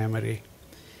and memory.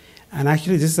 And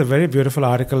actually, this is a very beautiful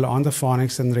article on the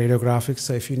fornix and radiographics.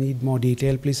 So if you need more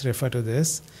detail, please refer to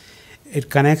this. It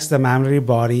connects the mammillary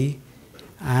body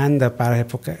and the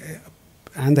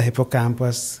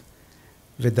hippocampus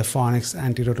with the fornix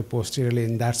anterior to posteriorly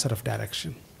in that sort of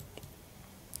direction.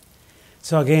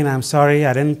 So again, I'm sorry,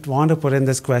 I didn't want to put in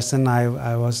this question.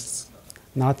 I was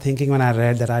not thinking when I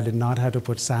read that I did not have to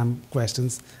put SAM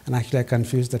questions, and actually I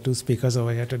confused the two speakers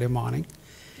over here today morning.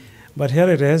 But here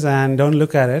it is, and don't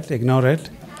look at it, ignore it,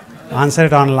 answer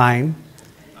it online.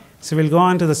 So we'll go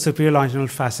on to the superior longitudinal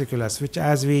fasciculus, which,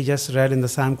 as we just read in the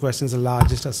SAM questions, is the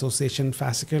largest association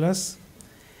fasciculus.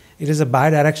 It is a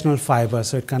bidirectional fiber,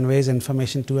 so it conveys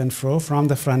information to and fro from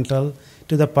the frontal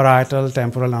to the parietal,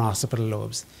 temporal, and occipital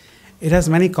lobes. It has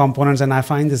many components, and I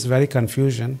find this very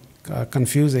confusing,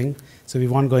 so we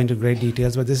won't go into great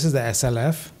details, but this is the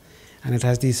SLF, and it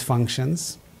has these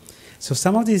functions. So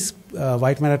some of these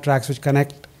white matter tracts which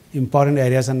connect important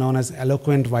areas are known as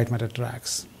eloquent white matter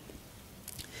tracts.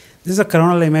 This is a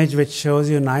coronal image which shows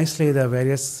you nicely the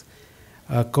various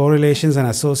correlations and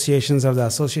associations of the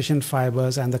association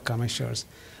fibers and the commissures.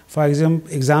 For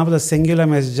example, the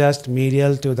cingulum is just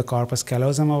medial to the corpus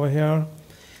callosum over here.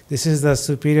 This is the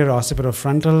superior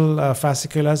occipitofrontal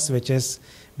fasciculus, which is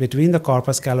between the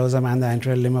corpus callosum and the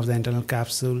anterior limb of the internal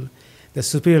capsule. The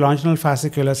superior longitudinal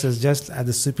fasciculus is just at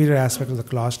the superior aspect of the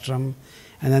claustrum.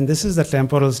 And then this is the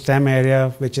temporal stem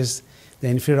area, which is the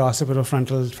inferior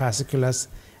occipitofrontal fasciculus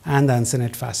and the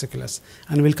uncinate fasciculus.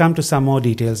 And we'll come to some more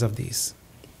details of these.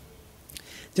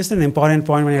 Just an important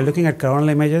point, when you're looking at coronal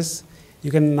images,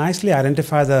 you can nicely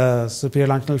identify the superior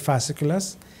longitudinal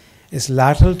fasciculus. It's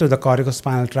lateral to the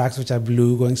corticospinal tracts, which are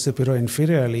blue, going superior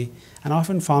inferiorly, and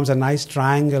often forms a nice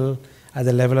triangle at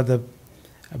the level of the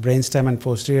brainstem and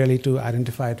posteriorly to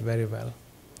identify it very well.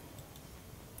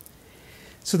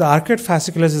 So the arcuate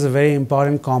fasciculus is a very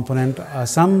important component.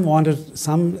 Some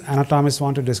anatomists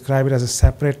want to describe it as a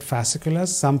separate fasciculus.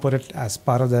 Some put it as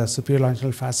part of the superior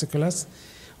longitudinal fasciculus.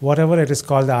 Whatever it is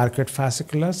called, the arcuate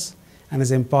fasciculus, and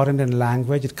is important in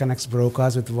language. It connects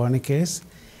Broca's with Wernicke's.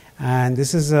 And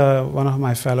this is one of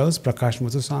my fellows, Prakash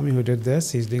Muthuswamy, who did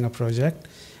this. He's doing a project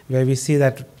where we see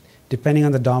that depending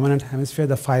on the dominant hemisphere,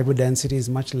 the fiber density is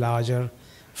much larger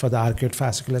for the arcuate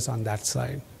fasciculus on that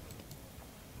side.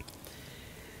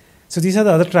 So these are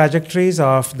the other trajectories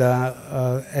of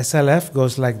the SLF,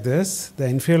 goes like this. The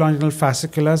inferior longitudinal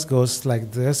fasciculus goes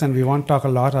like this, and we won't talk a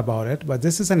lot about it, but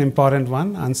this is an important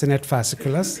one, uncinate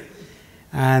fasciculus.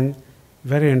 And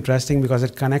very interesting because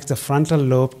it connects the frontal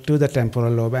lobe to the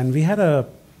temporal lobe. And we had a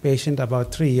patient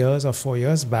about 3 years or 4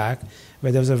 years back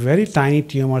where there was a very tiny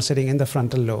tumor sitting in the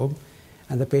frontal lobe,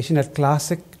 and the patient had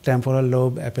classic temporal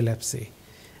lobe epilepsy.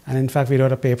 And in fact, we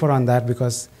wrote a paper on that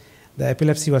because the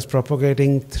epilepsy was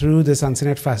propagating through this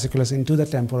uncinate fasciculus into the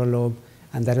temporal lobe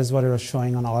and that is what it was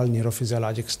showing on all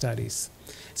neurophysiologic studies.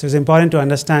 So it's important to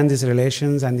understand these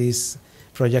relations and these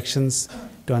projections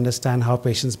to understand how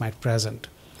patients might present.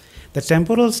 The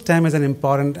temporal stem is an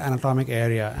important anatomic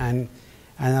area, and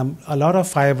a lot of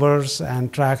fibers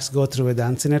and tracts go through it. The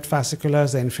uncinate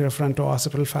fasciculus, the inferior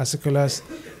fronto-occipital fasciculus,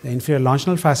 the inferior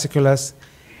longinal fasciculus,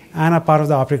 and a part of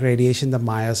the optic radiation, the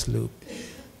Myers loop.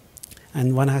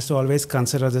 And one has to always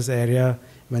consider this area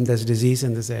when there's disease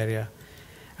in this area.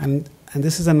 And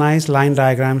this is a nice line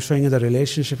diagram showing you the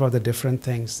relationship of the different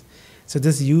things. So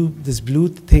this blue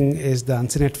thing is the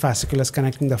uncinate fasciculus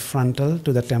connecting the frontal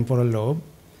to the temporal lobe.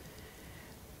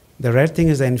 The red thing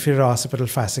is the inferior occipital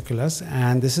fasciculus,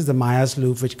 and this is the Myers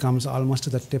loop, which comes almost to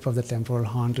the tip of the temporal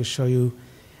horn to show you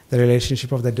the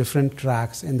relationship of the different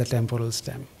tracts in the temporal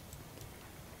stem.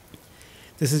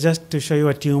 This is just to show you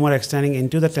a tumor extending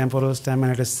into the temporal stem,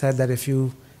 and it is said that if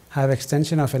you have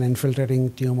extension of an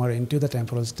infiltrating tumor into the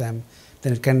temporal stem,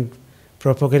 then it can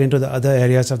propagate into the other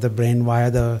areas of the brain via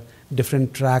the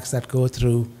different tracts that go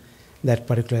through that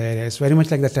particular area. It's very much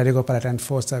like the pterygopalatine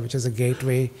fossa, which is a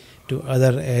gateway to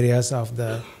other areas of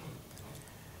the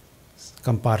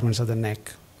compartments of the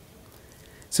neck.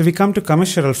 So we come to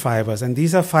commissural fibers, and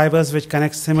these are fibers which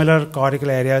connect similar cortical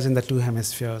areas in the two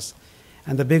hemispheres.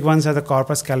 And the big ones are the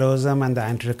corpus callosum and the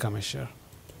anterior commissure.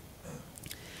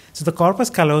 So the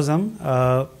corpus callosum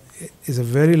is a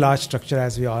very large structure,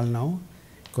 as we all know,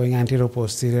 going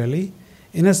anterior-posteriorly.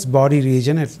 In its body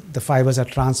region, the fibers are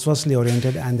transversely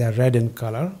oriented and they're red in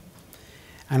color.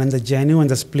 And in the genu and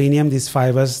the splenium, these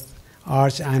fibers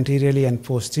arch anteriorly and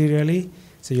posteriorly.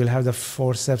 So you'll have the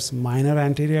forceps minor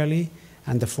anteriorly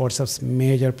and the forceps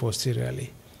major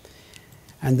posteriorly.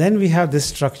 And then we have this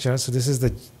structure. So this is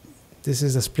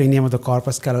the splenium of the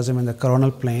corpus callosum in the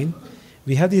coronal plane.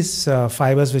 We have these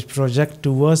fibers which project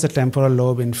towards the temporal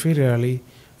lobe inferiorly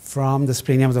from the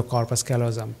splenium of the corpus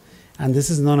callosum. And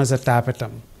this is known as a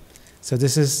tapetum. So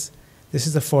this is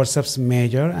the forceps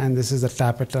major, and this is the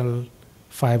tapetal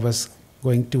fibers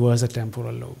going towards the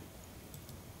temporal lobe.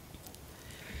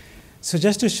 So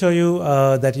just to show you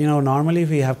that, normally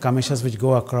we have commissures which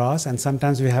go across, and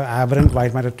sometimes we have aberrant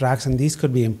white matter tracts, and these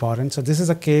could be important. So this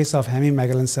is a case of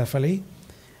hemimegalencephaly,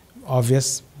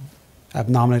 obvious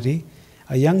abnormality.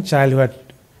 A young child who had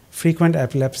frequent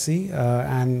epilepsy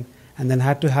and then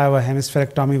had to have a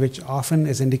hemispherectomy, which often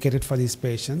is indicated for these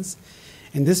patients.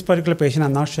 In this particular patient,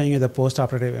 I'm not showing you the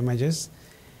post-operative images,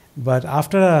 but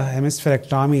after a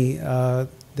hemispherectomy,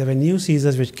 there were new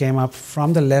seizures which came up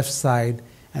from the left side,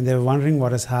 and they were wondering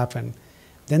what has happened.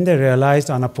 Then they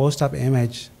realized on a post-op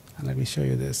image, and let me show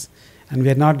you this, and we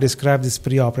had not described this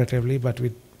pre-operatively, but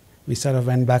we sort of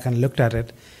went back and looked at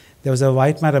it. There was a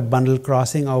white matter bundle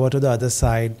crossing over to the other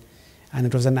side, and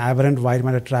it was an aberrant white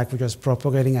matter tract which was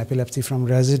propagating epilepsy from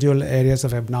residual areas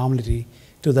of abnormality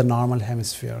to the normal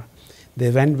hemisphere.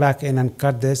 They went back in and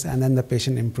cut this, and then the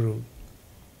patient improved.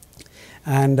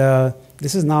 And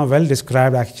this is now well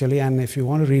described, actually, and if you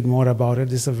want to read more about it,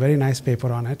 this is a very nice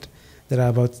paper on it. There are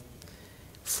about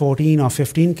 14 or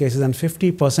 15 cases, and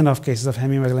 50% of cases of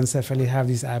hemimegalencephaly have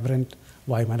these aberrant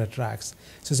white matter tracts.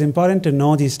 So it's important to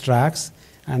know these tracts,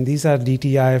 and these are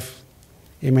DTI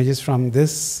images from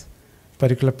this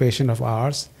particular patient of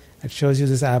ours. It shows you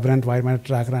this aberrant white matter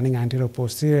tract running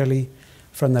anterior-posteriorly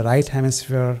from the right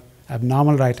hemisphere,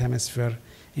 abnormal right hemisphere,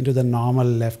 into the normal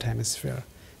left hemisphere.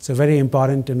 So very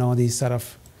important to know these sort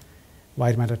of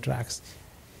white matter tracts.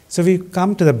 So we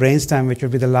come to the brainstem, which will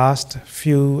be the last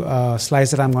few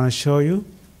slides that I'm going to show you.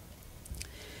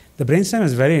 The brainstem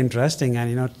is very interesting,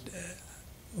 and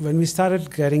when we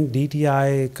started getting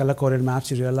DTI color-coded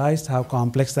maps, you realized how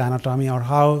complex the anatomy or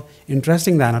how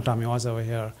interesting the anatomy was over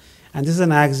here. And this is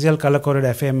an axial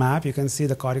color-coded FA map. You can see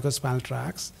the corticospinal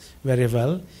tracts very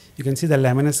well. You can see the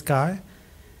lemnisci,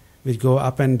 which go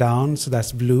up and down, so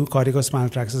that's blue.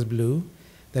 Corticospinal tracts is blue.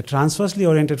 The transversely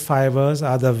oriented fibers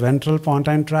are the ventral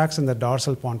pontine tracts and the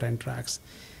dorsal pontine tracts.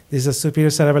 This is a superior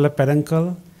cerebellar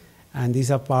peduncle, and these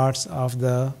are parts of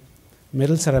the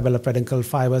middle cerebellar peduncle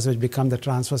fibers, which become the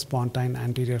transverse pontine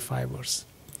anterior fibers.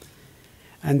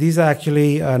 And these are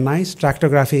actually nice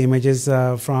tractography images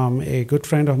from a good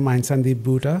friend of mine, Sandeep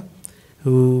Bhuta,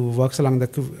 who works along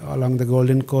the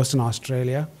Golden Coast in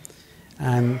Australia.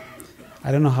 And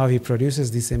I don't know how he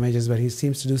produces these images, but he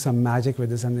seems to do some magic with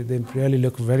this, and they really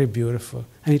look very beautiful.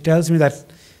 And he tells me that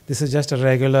this is just a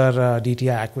regular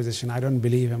DTI acquisition. I don't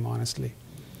believe him, honestly.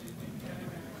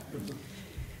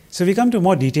 So we come to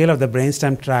more detail of the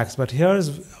brainstem tracts, but here's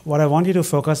what I want you to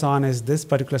focus on is this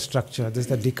particular structure. This is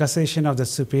the decussation of the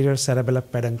superior cerebellar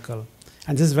peduncle.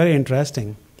 And this is very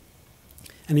interesting.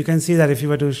 And you can see that if you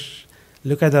were to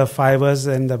look at the fibers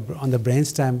on the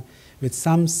brainstem, with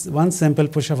one simple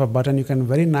push of a button, you can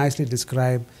very nicely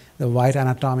describe the wide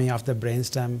anatomy of the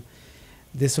brainstem.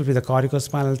 This will be the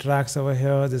corticospinal tracts over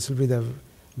here. This will be the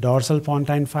dorsal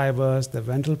pontine fibers, the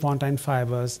ventral pontine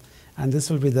fibers, and this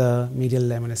will be the medial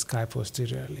lemnisci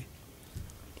posteriorly.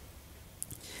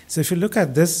 So if you look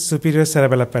at this superior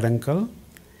cerebellar peduncle,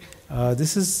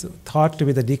 this is thought to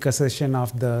be the decussation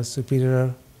of the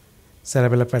superior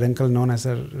cerebellar peduncle, known as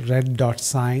a red dot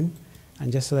sign.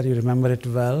 And just so that you remember it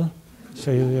well,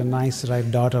 show you a nice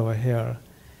red dot over here.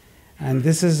 And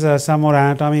this is some more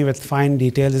anatomy with fine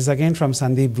details. This is again from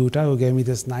Sandeep Bhuta, who gave me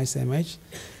this nice image.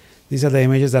 These are the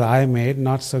images that I made,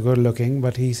 not so good looking,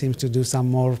 but he seems to do some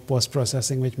more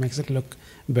post-processing, which makes it look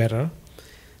better.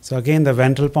 So again, the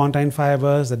ventral pontine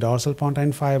fibers, the dorsal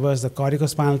pontine fibers, the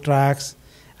corticospinal tracts,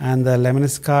 and the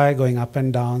lemnisci going up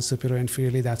and down, superior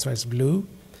inferiorly. That's why it's blue.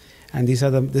 And this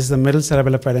is the middle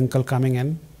cerebellar peduncle coming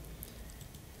in.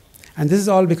 And this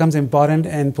all becomes important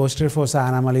in posterior fossa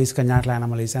anomalies, congenital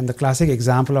anomalies. And the classic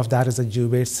example of that is the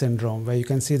Joubert syndrome, where you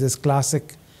can see this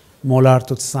classic molar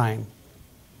tooth sign.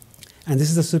 And this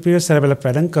is the superior cerebellar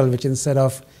peduncle, which instead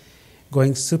of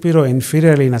going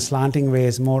superior-inferiorly in a slanting way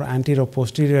is more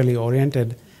antero-posteriorly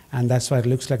oriented, and that's why it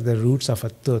looks like the roots of a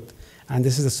tooth. And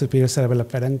this is the superior cerebellar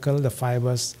peduncle, the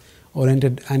fibers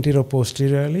oriented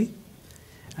antero-posteriorly.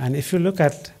 And if you look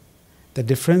at the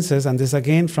differences, and this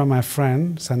again from my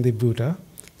friend Sandeep Bhuta,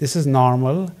 this is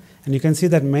normal, and you can see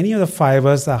that many of the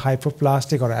fibers are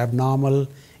hypoplastic or abnormal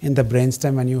in the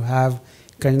brainstem when you have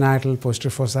congenital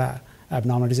posterior fossa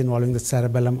abnormalities involving the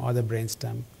cerebellum or the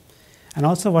brainstem. And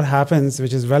also what happens,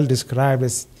 which is well described,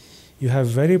 is you have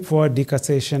very poor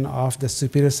decussation of the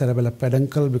superior cerebellar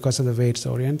peduncle because of the way it's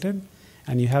oriented,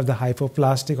 and you have the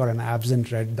hypoplastic or an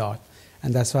absent red dot.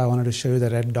 And that's why I wanted to show you the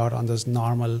red dot on those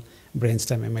normal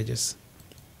brainstem images.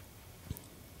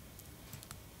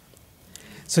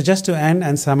 So just to end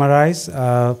and summarize,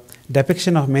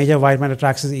 depiction of major white matter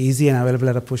tracts is easy and available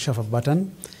at a push of a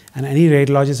button. And any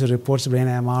radiologist who reports brain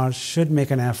MR should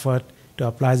make an effort to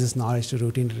apply this knowledge to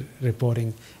routine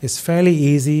reporting. It's fairly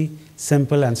easy,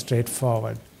 simple, and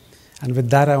straightforward. And with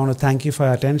that, I want to thank you for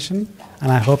your attention,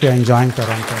 and I hope you're enjoying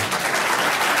Toronto.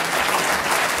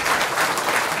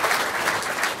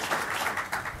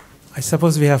 I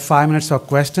suppose we have 5 minutes for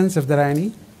questions, if there are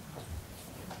any.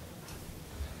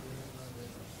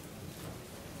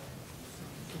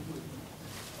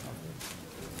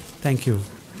 Thank you.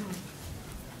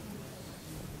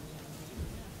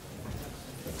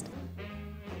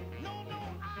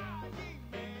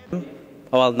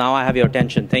 Well, now I have your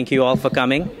attention. Thank you all for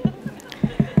coming.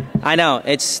 I know,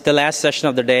 it's the last session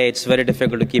of the day. It's very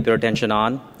difficult to keep your attention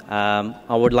on.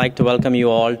 I would like to welcome you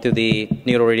all to the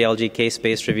neuroradiology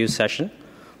case-based review session.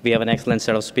 We have an excellent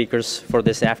set of speakers for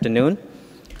this afternoon.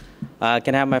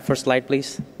 Can I have my first slide,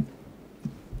 please?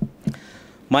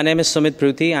 My name is Sumit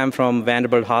Pruthi. I'm from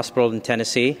Vanderbilt Hospital in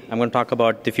Tennessee. I'm going to talk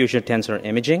about diffusion tensor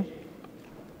imaging.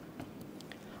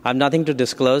 I have nothing to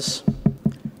disclose.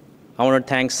 I want to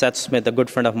thank Seth Smith, a good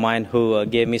friend of mine, who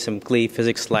gave me some CLE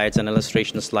physics slides and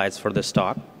illustration slides for this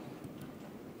talk.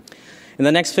 In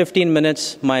the next 15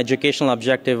 minutes, my educational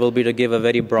objective will be to give a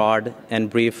very broad and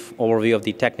brief overview of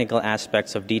the technical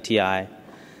aspects of DTI.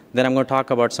 Then I'm going to talk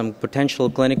about some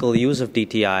potential clinical use of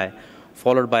DTI,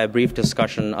 followed by a brief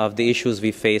discussion of the issues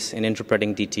we face in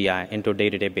interpreting DTI into a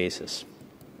day-to-day basis.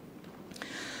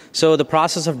 So the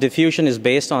process of diffusion is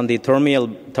based on the thermal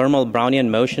Brownian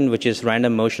motion, which is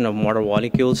random motion of water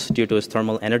molecules due to its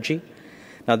thermal energy.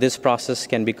 Now this process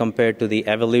can be compared to the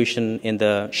evolution in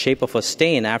the shape of a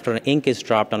stain after an ink is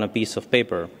dropped on a piece of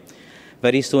paper.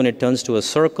 Very soon it turns to a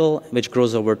circle which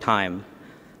grows over time.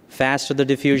 Faster the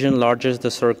diffusion, larger is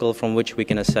the circle from which we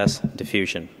can assess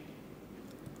diffusion.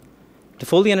 To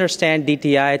fully understand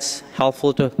DTI, it's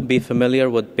helpful to be familiar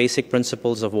with basic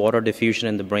principles of water diffusion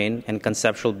in the brain and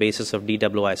conceptual basis of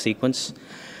DWI sequence.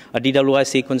 A DWI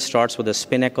sequence starts with a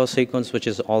spin echo sequence, which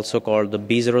is also called the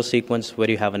B0 sequence,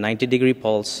 where you have a 90-degree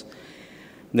pulse.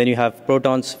 Then you have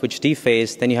protons which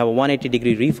dephase. Then you have a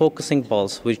 180-degree refocusing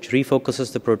pulse, which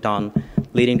refocuses the proton,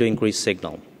 leading to increased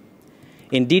signal.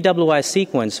 In DWI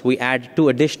sequence, we add 2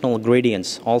 additional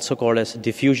gradients, also called as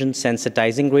diffusion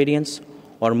sensitizing gradients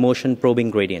or motion probing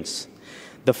gradients.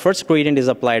 The first gradient is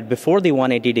applied before the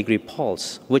 180-degree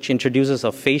pulse, which introduces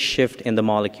a phase shift in the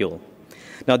molecule.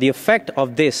 Now, the effect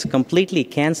of this completely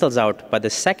cancels out by the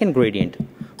second gradient,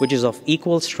 which is of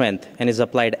equal strength and is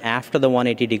applied after the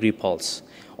 180-degree pulse,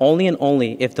 only and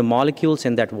only if the molecules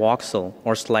in that voxel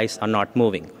or slice are not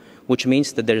moving, which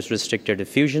means that there is restricted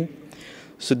diffusion.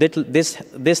 So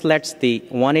this lets the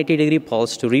 180-degree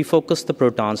pulse to refocus the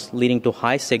protons, leading to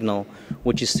high signal,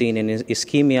 which is seen in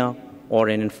ischemia or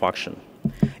in infarction.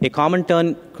 A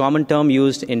common term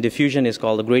used in diffusion is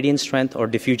called the gradient strength or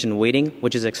diffusion weighting,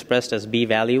 which is expressed as B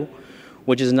value,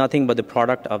 which is nothing but the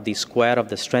product of the square of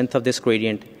the strength of this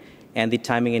gradient and the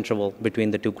timing interval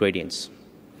between the two gradients.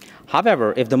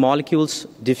 However, if the molecules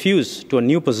diffuse to a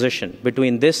new position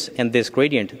between this and this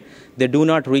gradient, they do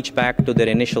not reach back to their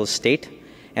initial state,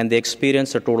 and they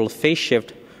experience a total phase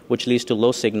shift, which leads to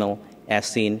low signal as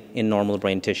seen in normal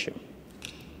brain tissue.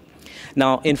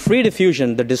 Now, in free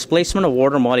diffusion, the displacement of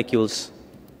water molecules,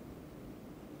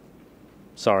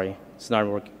 sorry, it's not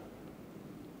working.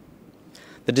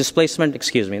 The displacement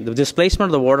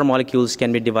of the water molecules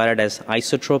can be divided as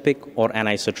isotropic or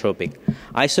anisotropic.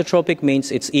 Isotropic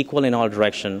means it's equal in all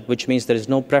directions, which means there is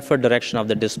no preferred direction of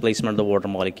the displacement of the water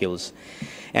molecules.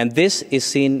 And this is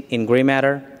seen in gray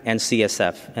matter and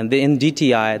CSF. And in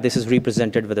DTI, this is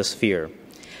represented with a sphere.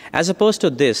 As opposed to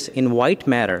this, in white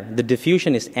matter, the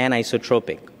diffusion is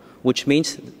anisotropic, which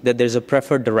means that there's a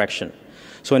preferred direction.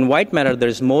 So in white matter,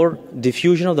 there's more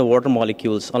diffusion of the water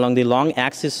molecules along the long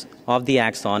axis of the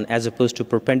axon as opposed to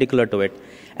perpendicular to it,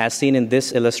 as seen in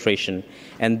this illustration.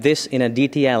 And this, in a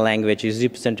DTI language, is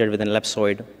represented with an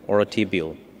ellipsoid or a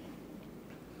tubule.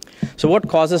 So what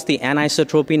causes the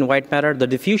anisotropy in white matter? The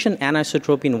diffusion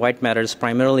anisotropy in white matter is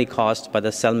primarily caused by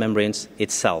the cell membranes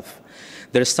itself.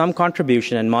 There is some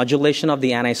contribution and modulation of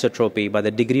the anisotropy by the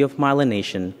degree of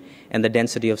myelination and the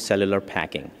density of cellular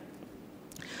packing.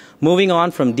 Moving on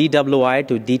from DWI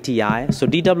to DTI. So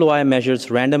DWI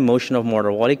measures random motion of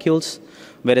water molecules,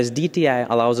 whereas DTI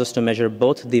allows us to measure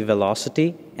both the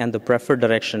velocity and the preferred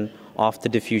direction of the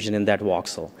diffusion in that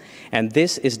voxel. And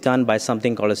this is done by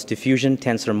something called a diffusion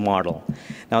tensor model,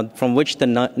 now from which the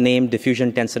name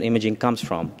diffusion tensor imaging comes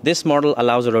from. This model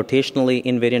allows a rotationally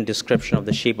invariant description of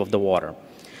the shape of the water.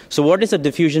 So what is a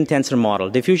diffusion tensor model?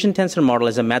 Diffusion tensor model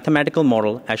is a mathematical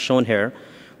model, as shown here,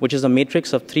 which is a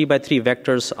matrix of 3 by 3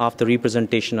 vectors of the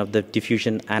representation of the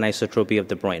diffusion anisotropy of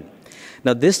the brain.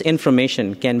 Now, this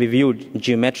information can be viewed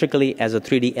geometrically as a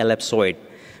 3D ellipsoid,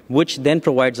 which then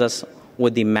provides us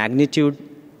with the magnitude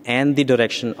and the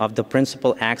direction of the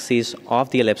principal axes of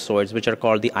the ellipsoids, which are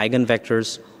called the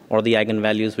eigenvectors or the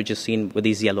eigenvalues, which is seen with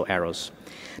these yellow arrows.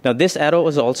 Now, this arrow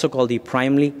is also called the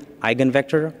primary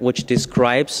eigenvector, which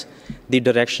describes the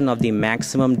direction of the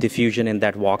maximum diffusion in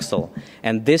that voxel.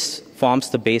 And this forms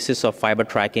the basis of fiber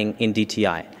tracking in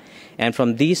DTI. And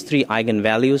from these 3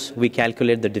 eigenvalues, we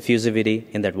calculate the diffusivity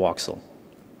in that voxel.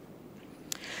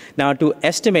 Now, to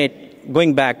estimate,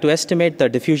 going back, to estimate the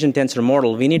diffusion tensor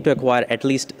model, we need to acquire at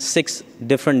least 6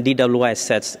 different DWI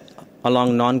sets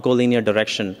along non-collinear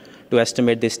direction to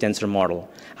estimate this tensor model.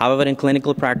 However, in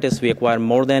clinical practice, we acquire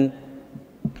more than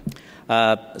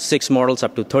 6 models,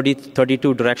 up to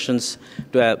 32 directions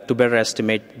to better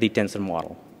estimate the tensor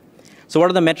model. So what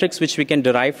are the metrics which we can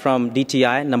derive from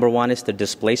DTI? Number 1 is the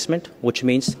displacement, which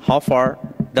means how far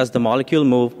does the molecule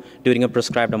move during a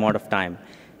prescribed amount of time.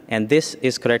 And this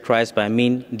is characterized by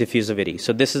mean diffusivity.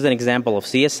 So this is an example of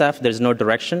CSF. There's no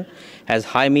direction, has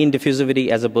high mean diffusivity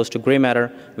as opposed to gray matter,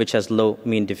 which has low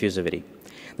mean diffusivity.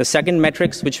 The second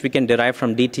metrics which we can derive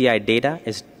from DTI data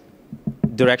is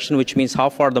direction, which means how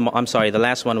far the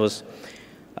last one was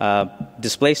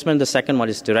displacement. The second one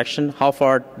is direction. How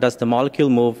far does the molecule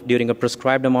move during a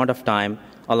prescribed amount of time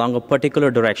along a particular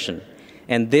direction?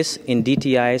 And this in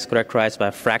DTI is characterized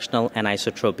by fractional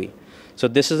anisotropy. So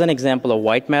this is an example of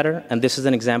white matter, and this is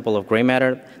an example of gray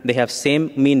matter. They have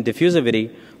same mean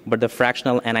diffusivity, but the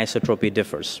fractional anisotropy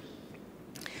differs.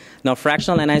 Now,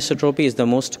 fractional anisotropy is the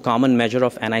most common measure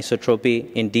of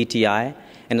anisotropy in DTI,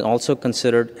 and also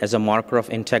considered as a marker of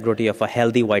integrity of a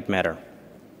healthy white matter.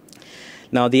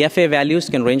 Now, the FA values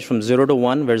can range from 0 to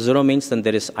 1, where 0 means then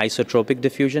there is isotropic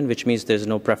diffusion, which means there is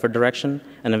no preferred direction,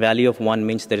 and a value of 1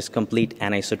 means there is complete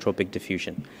anisotropic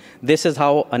diffusion. This is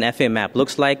how an FA map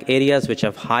looks like. Areas which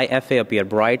have high FA appear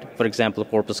bright, for example,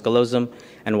 corpus callosum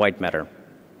and white matter.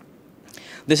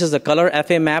 This is the color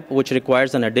FA map, which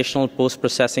requires an additional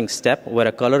post-processing step where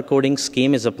a color coding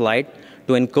scheme is applied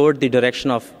to encode the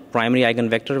direction of primary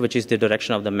eigenvector, which is the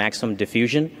direction of the maximum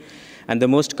diffusion. And the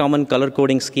most common color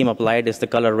coding scheme applied is the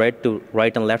color red to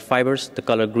right and left fibers, the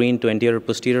color green to anterior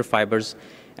posterior fibers,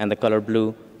 and the color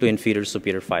blue to inferior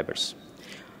superior fibers.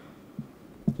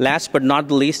 Last but not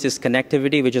the least is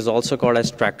connectivity, which is also called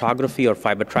as tractography or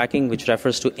fiber tracking, which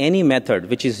refers to any method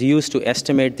which is used to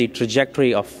estimate the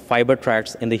trajectory of fiber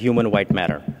tracts in the human white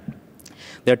matter.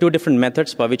 There are 2 different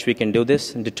methods by which we can do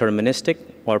this, deterministic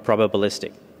or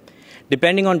probabilistic.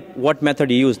 Depending on what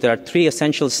method you use, there are 3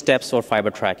 essential steps for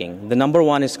fiber tracking. The number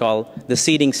 1 is called the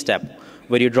seeding step,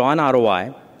 where you draw an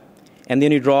ROI, and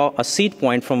then you draw a seed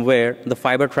point from where the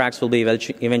fiber tracks will be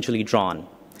eventually drawn.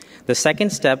 The second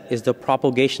step is the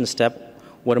propagation step,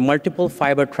 where multiple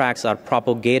fiber tracts are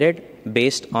propagated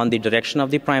based on the direction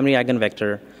of the primary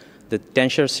eigenvector, the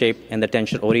tensor shape, and the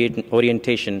tensor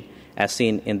orientation as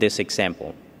seen in this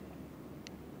example.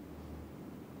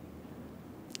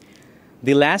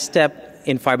 The last step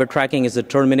in fiber tracking is the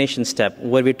termination step,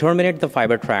 where we terminate the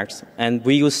fiber tracts and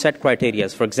we use set criteria.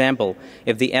 For example,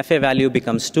 if the FA value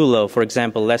becomes too low, for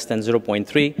example, less than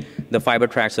 0.3, the fiber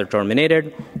tracts are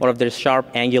terminated, or if there's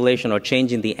sharp angulation or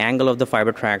change in the angle of the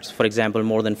fiber tracts, for example,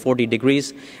 more than 40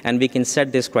 degrees, and we can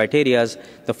set these criteria,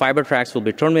 the fiber tracts will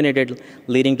be terminated,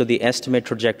 leading to the estimate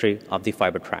trajectory of the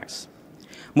fiber tracts.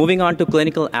 Moving on to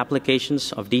clinical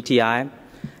applications of DTI.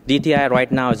 DTI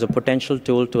right now is a potential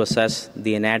tool to assess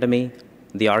the anatomy,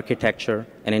 the architecture,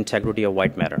 and integrity of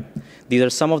white matter. These are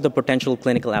some of the potential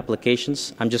clinical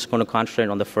applications. I'm just going to concentrate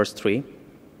on the first three.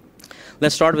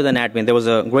 Let's start with anatomy. There was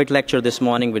a great lecture this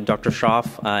morning with Dr. Schroff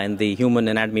in the Human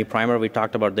Anatomy Primer. We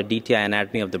talked about the DTI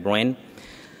anatomy of the brain.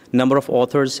 A number of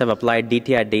authors have applied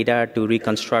DTI data to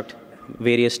reconstruct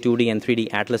various 2D and 3D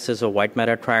atlases of white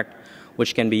matter tract,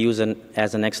 which can be used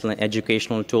as an excellent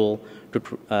educational tool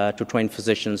to train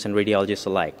physicians and radiologists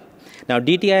alike. Now,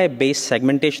 DTI-based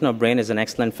segmentation of brain is an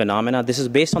excellent phenomenon. This is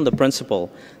based on the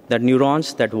principle that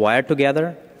neurons that wire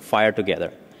together fire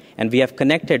together. And we have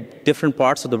connected different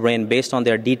parts of the brain based on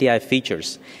their DTI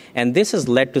features. And this has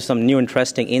led to some new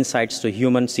interesting insights to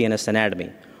human CNS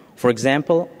anatomy. For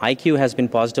example, IQ has been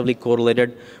positively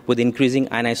correlated with increasing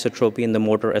anisotropy in the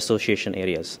motor association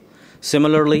areas.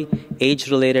 Similarly,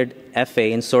 age-related FA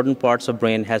in certain parts of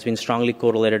brain has been strongly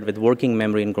correlated with working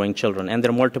memory in growing children, and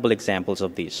there are multiple examples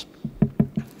of these.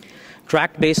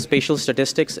 Tract-based spatial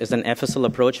statistics is an FSL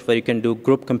approach where you can do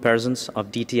group comparisons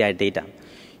of DTI data.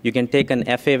 You can take an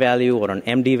FA value or an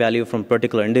MD value from a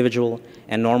particular individual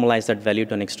and normalize that value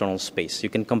to an external space. You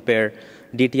can compare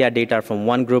DTI data from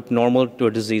one group normal to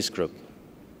a disease group.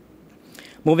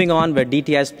 Moving on, where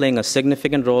DTI is playing a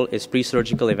significant role is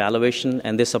pre-surgical evaluation,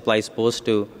 and this applies both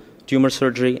to tumor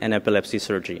surgery and epilepsy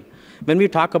surgery. When we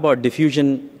talk about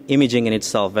diffusion imaging in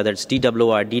itself, whether it's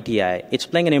DWI or DTI, it's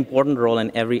playing an important role in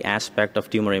every aspect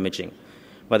of tumor imaging,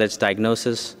 whether it's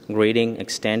diagnosis, grading,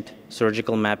 extent,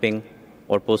 surgical mapping,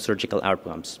 or post-surgical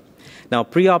outcomes. Now,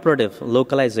 preoperative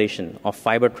localization of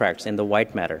fiber tracts in the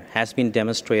white matter has been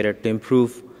demonstrated to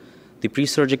improve the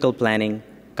pre-surgical planning,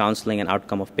 counseling, and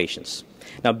outcome of patients.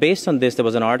 Now, based on this, there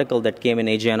was an article that came in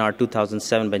AJNR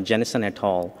 2007 by Jennison et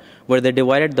al., where they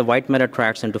divided the white matter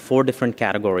tracts into 4 different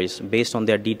categories based on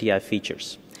their DTI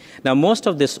features. Now, most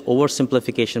of this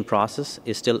oversimplification process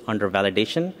is still under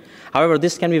validation. However,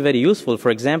 this can be very useful.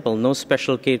 For example, no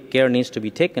special care needs to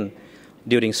be taken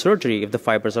during surgery if the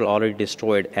fibers are already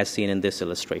destroyed, as seen in this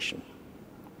illustration.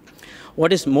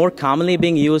 What is more commonly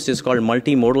being used is called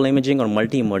multimodal imaging or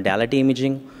multimodality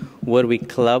imaging, where we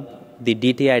club the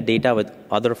DTI data with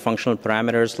other functional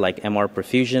parameters like MR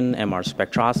perfusion, MR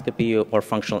spectroscopy, or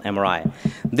functional MRI.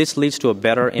 This leads to a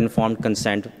better informed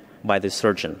consent by the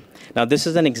surgeon. Now, this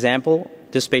is an example.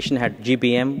 This patient had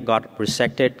GBM, got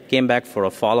resected, came back for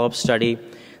a follow-up study.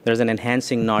 There's an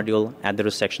enhancing nodule at the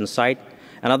resection site.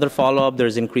 Another follow-up,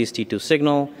 there's increased T2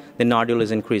 signal. The nodule is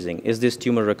increasing. Is this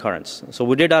tumor recurrence? So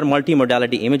we did our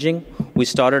multimodality imaging. We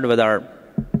started with our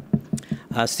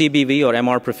CBV or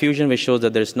MR perfusion, which shows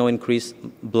that there's no increased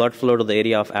blood flow to the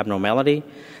area of abnormality.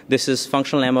 This is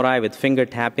functional MRI with finger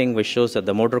tapping, which shows that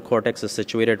the motor cortex is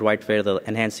situated right where the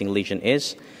enhancing lesion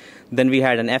is. Then we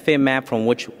had an FA map from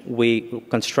which we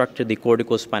constructed the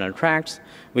corticospinal tracts,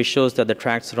 which shows that the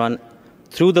tracts run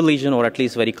through the lesion or at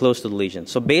least very close to the lesion.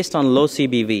 So based on low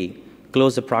CBV,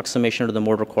 close approximation to the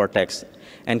motor cortex,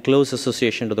 and close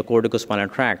association to the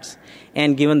corticospinal tracts,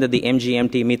 and given that the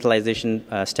MGMT methylation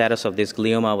status of this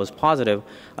glioma was positive,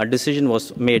 a decision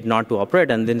was made not to operate,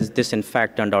 and then this in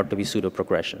fact turned out to be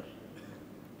pseudoprogression.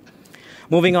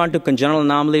 Moving on to congenital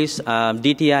anomalies,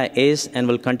 DTI is and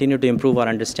will continue to improve our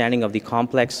understanding of the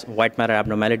complex white matter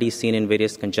abnormalities seen in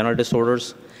various congenital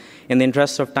disorders. In the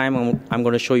interest of time, I'm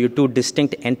going to show you 2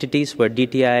 distinct entities where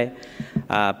DTI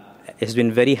has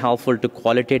been very helpful to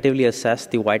qualitatively assess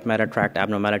the white matter tract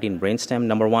abnormality in brainstem.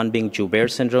 Number 1 being Joubert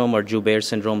syndrome or Joubert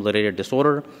syndrome-related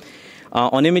disorder.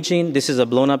 On imaging, this is a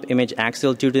blown-up image,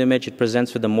 axial tooth image. It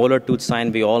presents with the molar tooth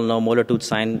sign. We all know molar tooth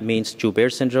sign means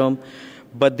Joubert syndrome.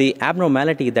 But the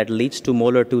abnormality that leads to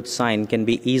molar tooth sign can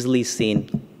be easily seen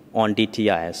on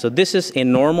DTI. So this is a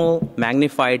normal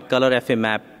magnified color FA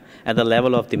map at the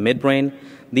level of the midbrain.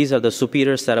 These are the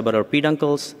superior cerebral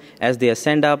peduncles. As they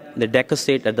ascend up, they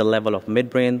decussate at the level of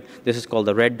midbrain. This is called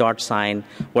the red dot sign.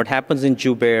 What happens in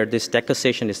Joubert, this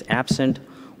decussation is absent,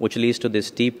 which leads to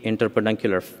this deep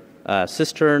interpeduncular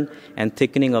cistern and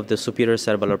thickening of the superior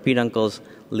cerebellar peduncles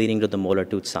leading to the molar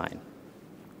tooth sign.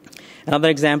 Another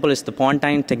example is the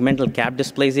pontine tegmental cap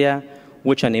dysplasia,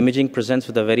 which on imaging presents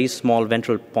with a very small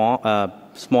ventral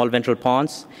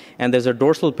pons, and there's a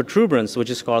dorsal protuberance, which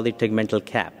is called the tegmental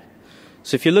cap.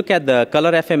 So if you look at the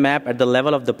color FA map at the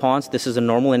level of the pons, this is a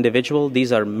normal individual.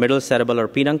 These are middle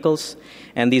cerebellar peduncles,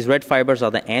 and these red fibers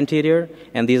are the anterior,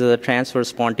 and these are the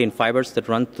transverse pontine fibers that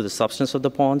run through the substance of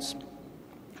the pons.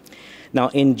 Now,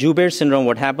 in Joubert syndrome,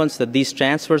 what happens is that these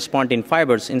transverse pontine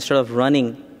fibers, instead of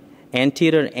running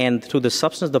anterior and through the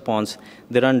substance of the pons,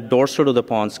 they run dorsal to the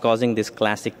pons, causing this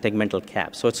classic tegmental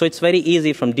cap. So it's very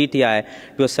easy from DTI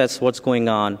to assess what's going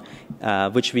on,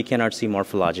 which we cannot see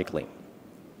morphologically.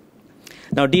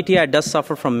 Now, DTI does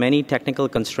suffer from many technical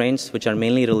constraints, which are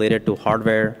mainly related to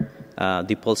hardware,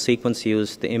 the pulse sequence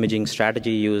use, the imaging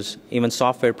strategy use, even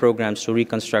software programs to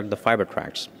reconstruct the fiber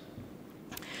tracts.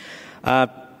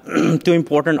 Two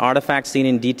important artifacts seen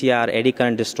in DTI are eddy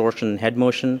current distortion and head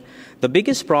motion. The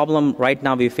biggest problem right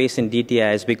now we face in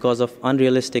DTI is because of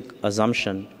unrealistic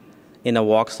assumption in a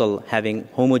voxel having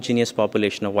homogeneous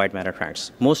population of white matter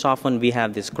tracts. Most often we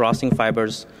have these crossing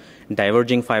fibers,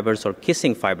 diverging fibers, or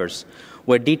kissing fibers,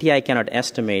 where DTI cannot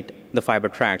estimate the fiber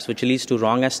tracts, which leads to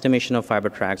wrong estimation of fiber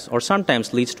tracts, or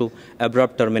sometimes leads to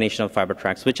abrupt termination of fiber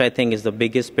tracts, which I think is the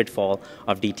biggest pitfall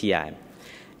of DTI.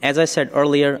 As I said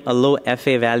earlier, a low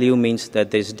FA value means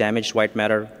that there's damaged white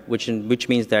matter, which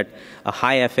means that a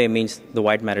high FA means the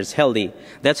white matter is healthy.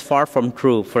 That's far from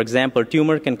true. For example,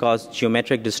 tumor can cause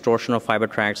geometric distortion of fiber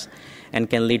tracts and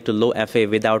can lead to low FA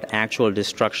without actual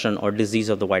destruction or disease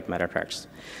of the white matter tracts.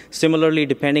 Similarly,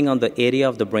 depending on the area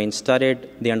of the brain studied,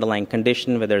 the underlying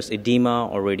condition, whether it's edema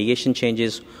or radiation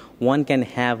changes, one can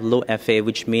have low FA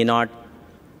which may not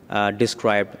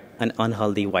describe an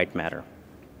unhealthy white matter.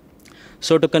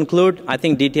 So to conclude, I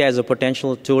think DTI is a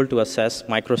potential tool to assess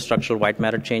microstructural white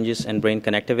matter changes and brain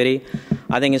connectivity.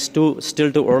 I think it's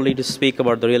still too early to speak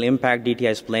about the real impact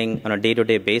DTI is playing on a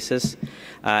day-to-day basis.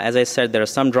 As I said, there are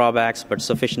some drawbacks, but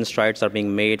sufficient strides are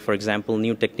being made. For example,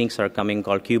 new techniques are coming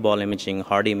called cue-ball imaging,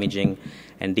 hard imaging,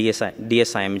 and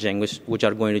DSI imaging, which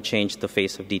are going to change the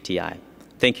face of DTI.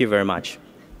 Thank you very much.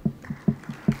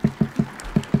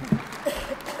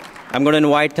 I'm going to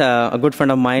invite a good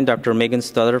friend of mine, Dr. Megan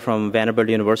Stuller from Vanderbilt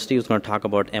University, who's going to talk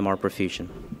about MR perfusion.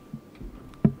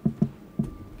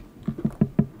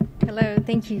 Hello,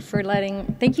 thank you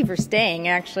for staying,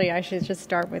 actually. I should just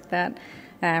start with that.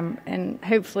 And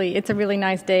hopefully, it's a really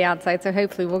nice day outside, so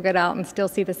hopefully we'll get out and still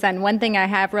see the sun. One thing I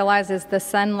have realized is the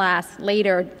sun lasts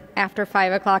later after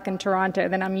 5 o'clock in Toronto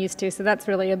than I'm used to, so that's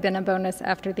really been a bonus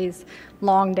after these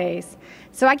long days.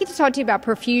 So I get to talk to you about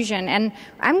perfusion, and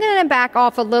I'm going to back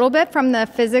off a little bit from the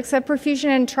physics of perfusion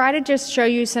and try to just show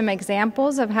you some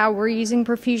examples of how we're using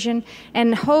perfusion,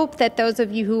 and hope that those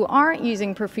of you who aren't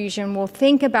using perfusion will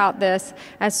think about this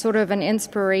as sort of an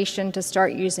inspiration to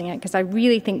start using it, because I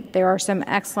really think there are some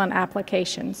excellent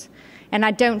applications. And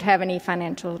I don't have any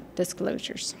financial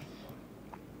disclosures.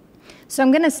 So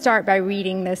I'm going to start by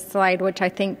reading this slide, which I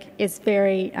think is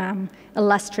very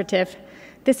illustrative.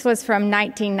 This was from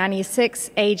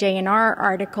 1996 AJR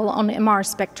article on MR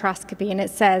spectroscopy, and it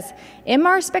says,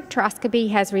 MR spectroscopy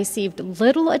has received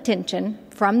little attention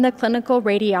from the clinical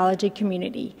radiology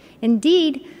community.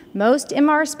 Indeed, most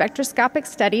MR spectroscopic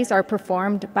studies are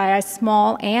performed by a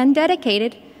small and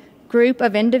dedicated group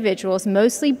of individuals,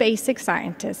 mostly basic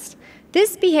scientists.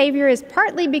 This behavior is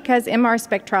partly because MR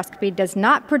spectroscopy does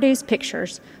not produce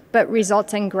pictures, but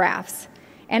results in graphs.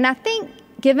 And I think,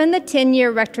 given the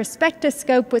 10-year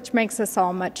retrospectoscope, which makes us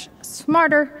all much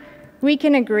smarter, we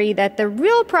can agree that the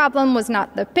real problem was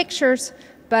not the pictures,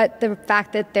 but the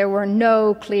fact that there were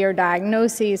no clear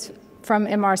diagnoses from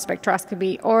MR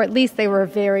spectroscopy, or at least they were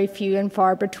very few and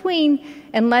far between,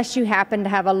 unless you happen to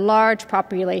have a large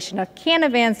population of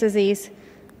Canavan's disease,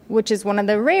 which is one of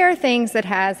the rare things that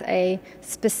has a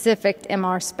specific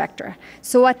MR spectra.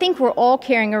 So I think we're all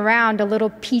carrying around a little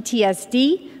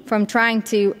PTSD from trying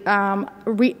to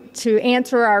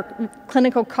answer our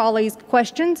clinical colleagues'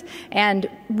 questions and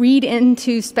read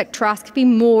into spectroscopy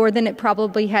more than it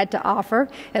probably had to offer.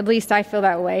 At least I feel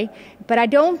that way. But I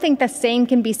don't think the same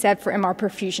can be said for MR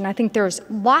perfusion. I think there's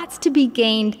lots to be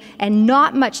gained and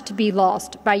not much to be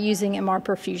lost by using MR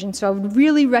perfusion. So I would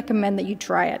really recommend that you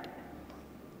try it.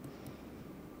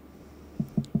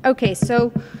 Okay,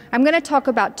 so I'm going to talk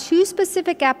about two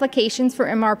specific applications for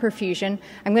MR perfusion.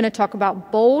 I'm going to talk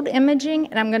about bold imaging,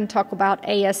 and I'm going to talk about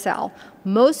ASL.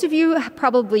 Most of you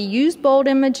probably use bold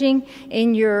imaging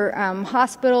in your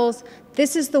hospitals.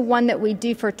 This is the one that we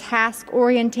do for task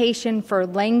orientation, for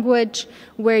language,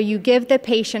 where you give the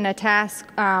patient a task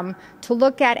to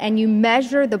look at and you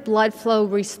measure the blood flow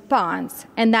response,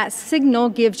 and that signal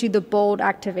gives you the bold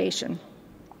activation.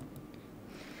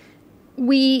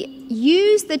 We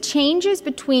use the changes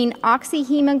between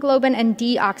oxyhemoglobin and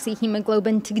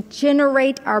deoxyhemoglobin to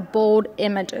generate our bold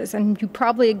images, and you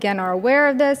probably, again, are aware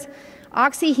of this.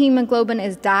 Oxyhemoglobin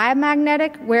is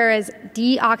diamagnetic, whereas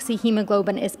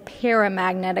deoxyhemoglobin is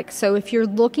paramagnetic. So if you're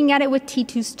looking at it with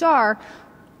T2 star,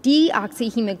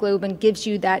 deoxyhemoglobin gives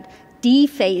you that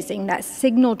dephasing, that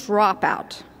signal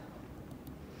dropout.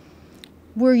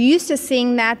 We're used to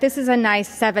seeing that. This is a nice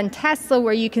 7 Tesla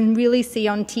where you can really see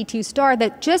on T2 star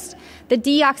that just the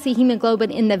deoxyhemoglobin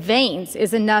in the veins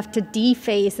is enough to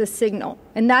dephase the signal.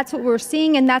 And that's what we're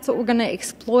seeing, and that's what we're going to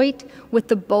exploit with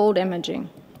the bold imaging.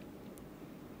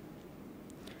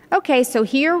 Okay, so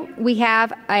here we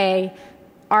have a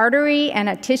artery and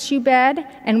a tissue bed,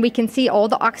 and we can see all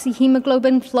the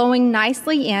oxyhemoglobin flowing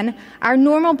nicely in. Our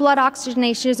normal blood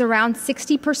oxygenation is around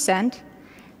 60%.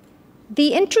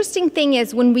 The interesting thing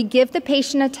is when we give the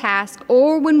patient a task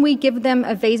or when we give them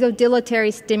a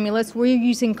vasodilatory stimulus, we're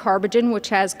using carbogen, which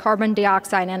has carbon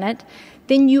dioxide in it,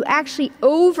 then you actually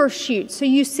overshoot. So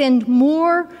you send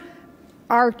more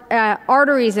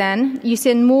arteries in, you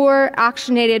send more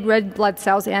oxygenated red blood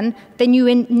cells in than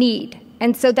you need.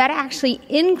 And so that actually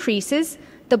increases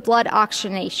the blood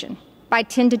oxygenation by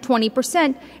 10 to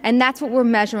 20%, and that's what we're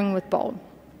measuring with bold.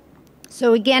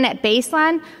 So again, at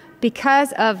baseline,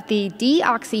 because of the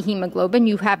deoxyhemoglobin,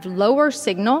 you have lower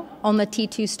signal on the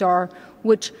T2 star,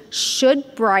 which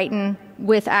should brighten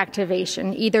with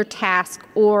activation, either task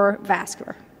or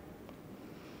vascular.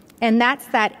 And that's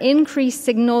that increased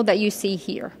signal that you see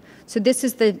here. So this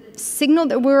is the signal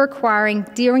that we're acquiring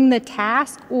during the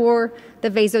task or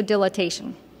the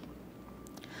vasodilatation.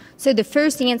 So the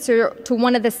first answer to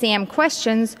one of the SAM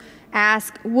questions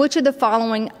asks, which of the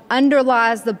following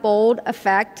underlies the bold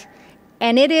effect?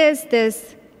 And it is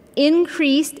this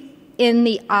increase in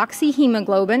the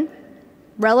oxyhemoglobin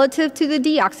relative to the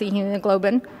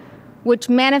deoxyhemoglobin, which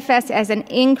manifests as an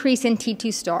increase in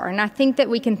T2 star. And I think that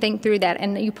we can think through that,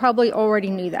 and you probably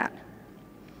already knew that.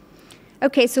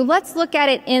 Okay, so let's look at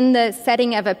it in the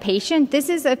setting of a patient. This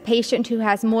is a patient who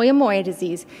has Moyamoya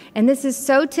disease, and this is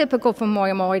so typical for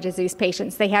Moyamoya disease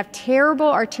patients. They have terrible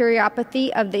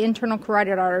arteriopathy of the internal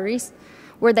carotid arteries,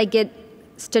 where they get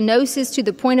stenosis to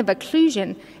the point of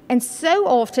occlusion, and so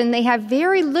often they have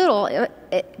very little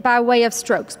by way of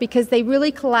strokes because they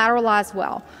really collateralize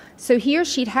well. So here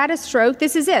she'd had a stroke.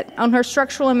 This is it. On her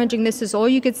structural imaging, this is all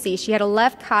you could see. She had a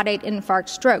left caudate infarct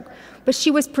stroke. But she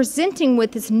was presenting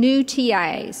with this new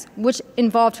TIAs, which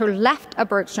involved her left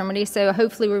upper extremity, so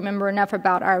hopefully remember enough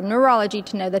about our neurology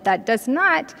to know that that does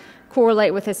not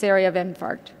correlate with this area of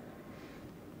infarct.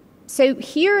 So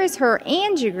here is her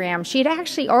angiogram. She had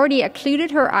actually already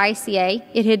occluded her ICA.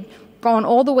 It had gone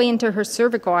all the way into her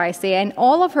cervical ICA, and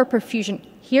all of her perfusion.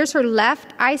 Here's her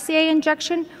left ICA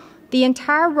injection. The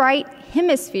entire right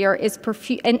hemisphere is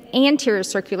perfused, and anterior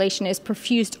circulation is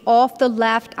perfused off the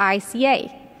left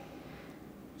ICA.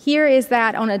 Here is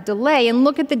that on a delay, and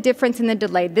look at the difference in the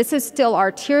delay. This is still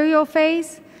arterial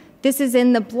phase. This is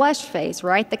in the blush phase,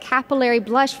 right? The capillary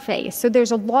blush phase. So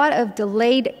there's a lot of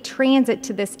delayed transit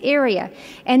to this area.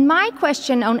 And my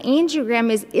question on angiogram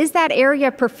is that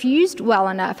area perfused well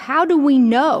enough? How do we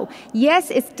know? Yes,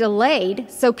 it's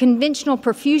delayed, so conventional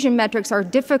perfusion metrics are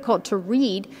difficult to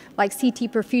read, like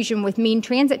CT perfusion with mean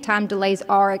transit time delays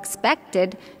are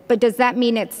expected, but does that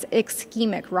mean it's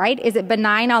ischemic, right? Is it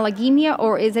benign oligemia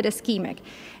or is it ischemic?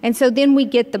 And so then we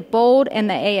get the bold and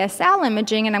the ASL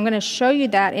imaging, and I'm going to show you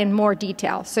that in more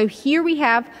detail. So here we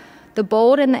have the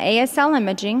bold and the ASL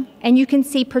imaging, and you can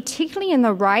see particularly in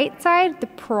the right side, the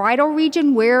parietal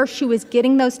region where she was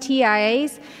getting those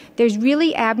TIAs, there's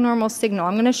really abnormal signal.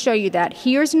 I'm going to show you that.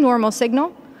 Here's normal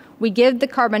signal. We give the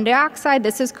carbon dioxide.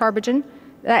 This is carbogen.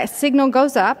 That signal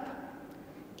goes up.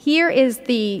 Here is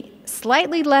the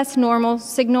slightly less normal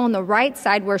signal on the right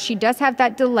side where she does have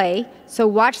that delay. So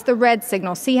watch the red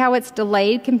signal. See how it's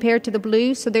delayed compared to the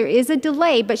blue? So there is a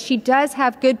delay, but she does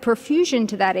have good perfusion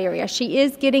to that area. She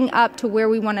is getting up to where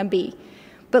we want to be.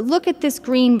 But look at this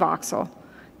green voxel.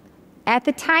 At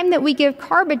the time that we give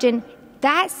carbogen,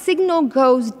 that signal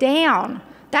goes down.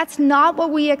 That's not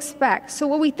what we expect. So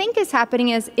what we think is happening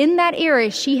is in that area,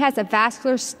 she has a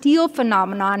vascular steal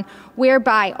phenomenon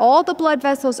whereby all the blood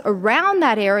vessels around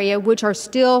that area, which are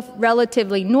still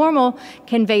relatively normal,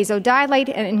 can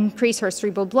vasodilate and increase her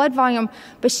cerebral blood volume,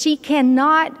 but she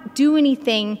cannot do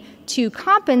anything to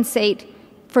compensate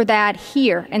for that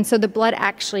here. And so the blood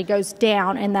actually goes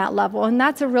down in that level, and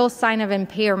that's a real sign of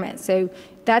impairment. So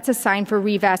that's a sign for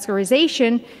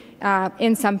revascularization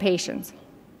in some patients.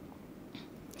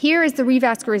 Here is the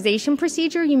revascularization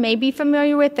procedure you may be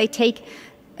familiar with. They take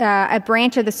a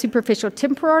branch of the superficial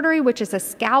temporal artery, which is a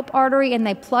scalp artery, and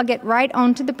they plug it right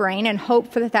onto the brain and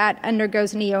hope that that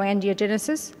undergoes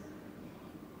neoangiogenesis.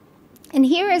 And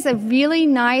here is a really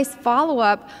nice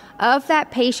follow-up of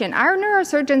that patient. Our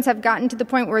neurosurgeons have gotten to the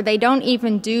point where they don't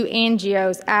even do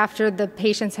angios after the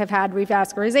patients have had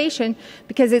revascularization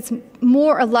because it's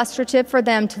more illustrative for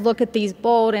them to look at these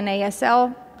bold and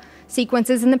ASL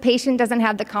sequences, and the patient doesn't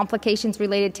have the complications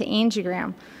related to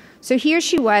angiogram. So here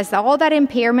she was, all that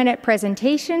impairment at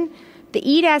presentation. The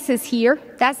EDAS is here.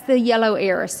 That's the yellow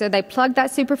ARRS. So they plugged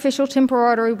that superficial temporal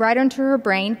artery right onto her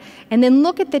brain, and then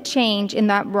look at the change in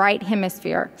that right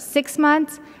hemisphere. 6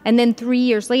 months, and then 3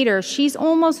 years later, she's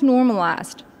almost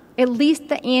normalized, at least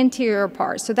the anterior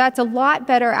part. So that's a lot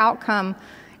better outcome.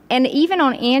 And even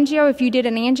on angio, if you did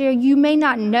an angio, you may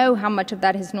not know how much of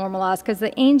that is normalized because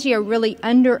the angio really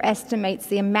underestimates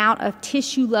the amount of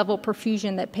tissue-level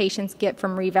perfusion that patients get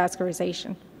from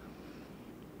revascularization.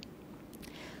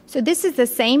 So this is the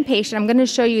same patient. I'm going to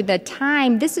show you the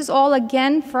time. This is all,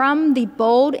 again, from the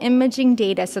bold imaging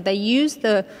data. So they use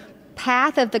the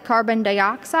path of the carbon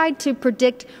dioxide to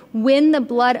predict when the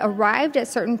blood arrived at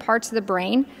certain parts of the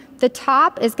brain. The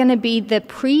top is going to be the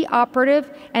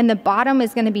preoperative, and the bottom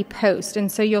is going to be post.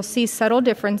 And so you'll see subtle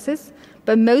differences,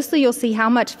 but mostly you'll see how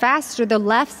much faster the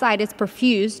left side is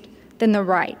perfused than the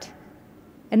right.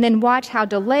 And then watch how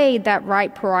delayed that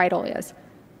right parietal is.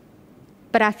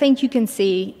 But I think you can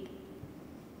see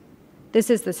this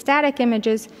is the static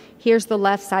images. Here's the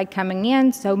left side coming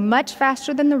in, so much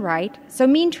faster than the right. So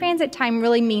mean transit time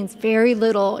really means very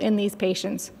little in these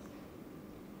patients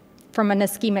from an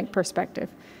ischemic perspective.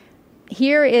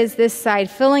 Here is this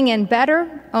side filling in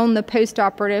better on the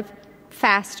postoperative,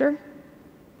 faster,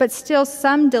 but still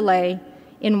some delay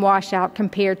in washout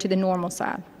compared to the normal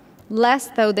side. Less,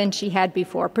 though, than she had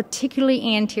before,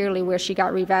 particularly anteriorly where she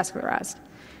got revascularized.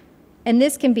 And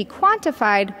this can be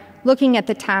quantified looking at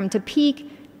the time to peak.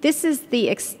 This is the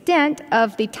extent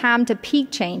of the time to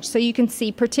peak change. So you can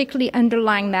see, particularly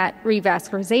underlying that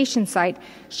revascularization site,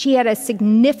 she had a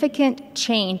significant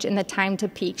change in the time to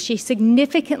peak. She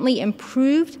significantly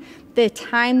improved the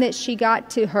time that she got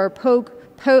to her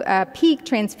peak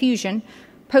transfusion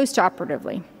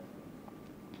postoperatively.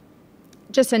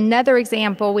 Just another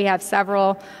example, we have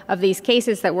several of these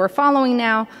cases that we're following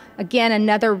now. Again,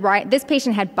 this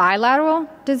patient had bilateral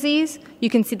disease. You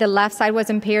can see the left side was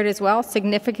impaired as well,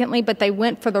 significantly, but they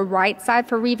went for the right side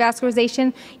for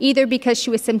revascularization, either because she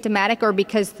was symptomatic or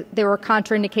because there were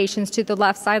contraindications to the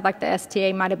left side, like the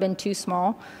STA might have been too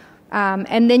small.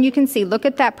 And then you can see, look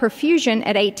at that perfusion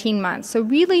at 18 months. So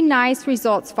really nice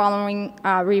results following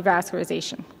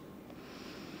revascularization.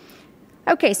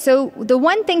 Okay, so the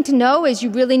one thing to know is you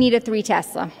really need a 3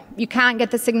 Tesla. You can't get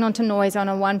the signal to noise on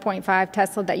a 1.5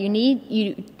 Tesla that you need.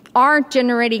 You aren't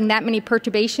generating that many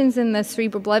perturbations in the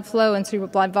cerebral blood flow and cerebral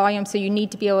blood volume, so you need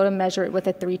to be able to measure it with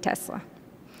a 3 Tesla.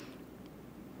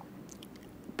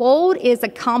 Bold is a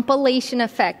compilation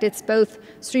effect. It's both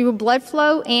cerebral blood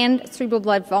flow and cerebral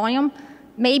blood volume.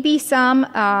 Maybe some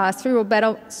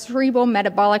cerebral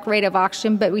metabolic rate of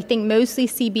oxygen, but we think mostly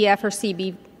CBF or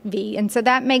CBV. And so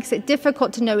that makes it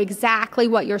difficult to know exactly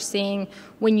what you're seeing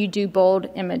when you do bold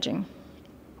imaging.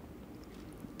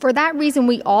 For that reason,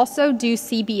 we also do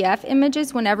CBF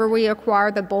images. Whenever we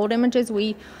acquire the bold images,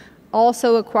 we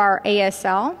also acquire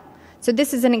ASL. So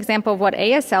this is an example of what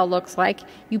ASL looks like.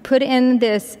 You put in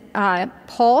this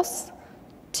pulse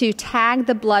to tag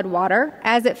the blood water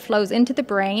as it flows into the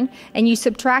brain, and you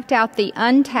subtract out the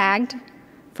untagged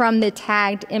from the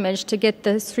tagged image to get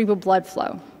the cerebral blood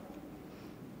flow.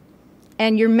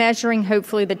 And you're measuring,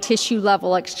 hopefully, the tissue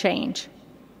level exchange.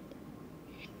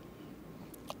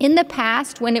 In the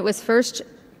past, when it was first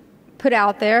put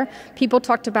out there, people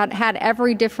talked about, had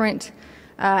every different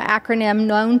acronym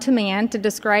known to man to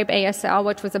describe ASL,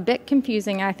 which was a bit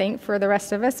confusing, I think, for the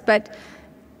rest of us. But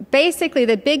basically,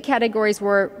 the big categories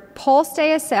were pulsed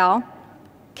ASL,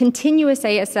 continuous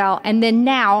ASL, and then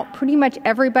now pretty much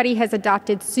everybody has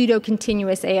adopted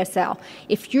pseudo-continuous ASL.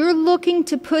 If you're looking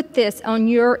to put this on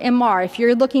your MR, if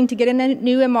you're looking to get in a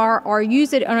new MR or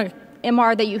use it on a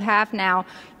MR that you have now,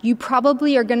 you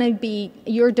probably are going to be,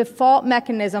 your default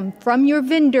mechanism from your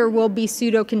vendor will be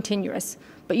pseudo-continuous.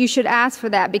 But you should ask for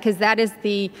that because that is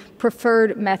the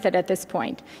preferred method at this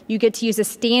point. You get to use a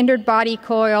standard body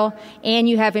coil and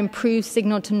you have improved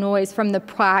signal to noise from the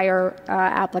prior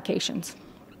applications.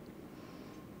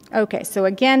 Okay, so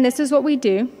again, this is what we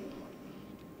do.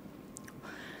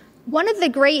 One of the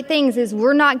great things is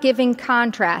we're not giving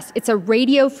contrast. It's a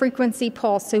radio frequency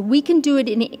pulse, so we can do it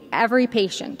in every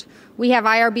patient. We have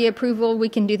IRB approval. We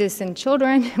can do this in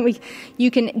children. You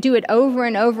can do it over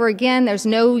and over again.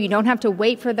 You don't have to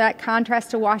wait for that contrast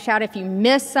to wash out. If you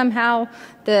miss somehow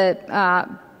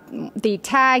the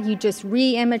tag, you just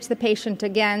re-image the patient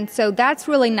again. So that's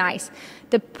really nice.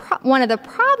 One of the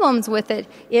problems with it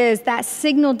is that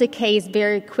signal decays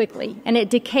very quickly, and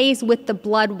it decays with the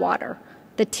blood water,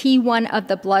 the T1 of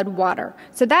the blood water.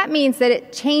 So that means that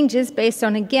it changes based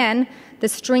on, again, the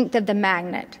strength of the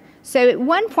magnet. So at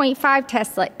 1.5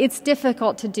 Tesla, it's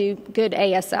difficult to do good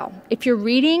ASL. If you're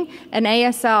reading an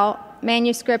ASL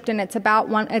manuscript and it's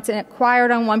acquired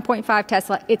on 1.5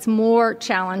 Tesla, it's more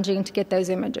challenging to get those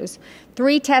images.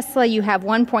 3 Tesla, you have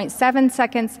 1.7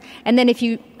 seconds, and then if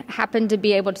you happen to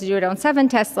be able to do it on 7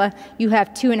 Tesla, you have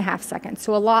 2.5 seconds,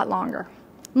 so a lot longer.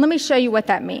 Let me show you what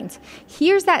that means.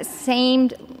 Here's that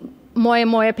same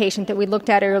Moya patient that we looked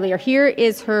at earlier. Here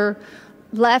is her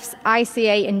left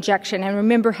ICA injection, and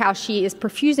remember how she is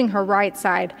perfusing her right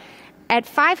side. At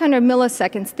 500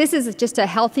 milliseconds, this is just a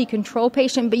healthy control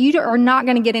patient, but you are not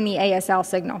going to get any ASL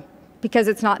signal because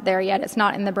it's not there yet. It's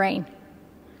not in the brain.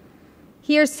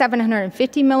 Here's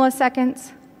 750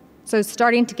 milliseconds, so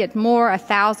starting to get more,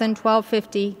 1,000,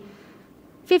 1,250,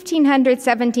 1,500,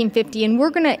 1,750, and we're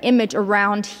going to image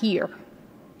around here.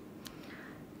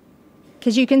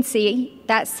 Because you can see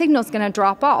that signal is going to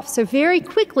drop off. So very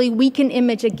quickly we can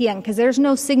image again because there's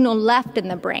no signal left in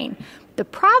the brain. The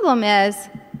problem is,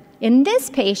 in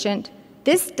this patient,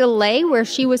 this delay where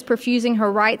she was perfusing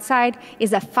her right side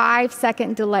is a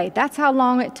 5-second delay. That's how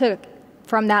long it took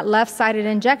from that left-sided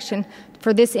injection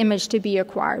for this image to be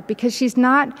acquired because she's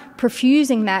not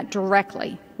perfusing that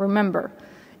directly, remember.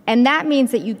 And that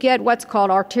means that you get what's called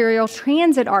arterial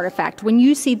transit artifact. When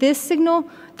you see this signal,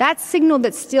 that signal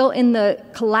that's still in the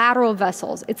collateral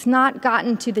vessels, it's not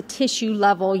gotten to the tissue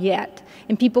level yet.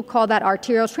 And people call that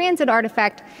arterial transit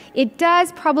artifact. It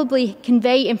does probably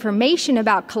convey information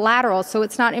about collateral, so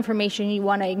it's not information you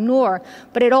want to ignore.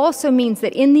 But it also means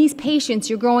that in these patients,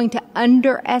 you're going to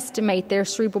underestimate their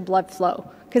cerebral blood flow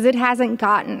because it hasn't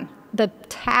gotten. The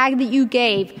tag that you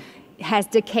gave has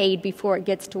decayed before it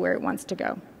gets to where it wants to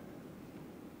go.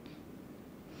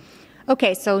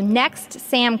 Okay, so next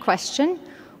SAM question,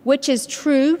 which is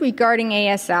true regarding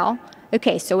ASL?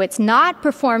 Okay, so it's not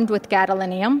performed with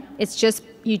gadolinium. It's just,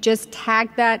 you just tag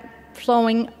that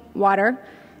flowing water.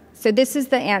 So this is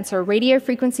the answer. Radio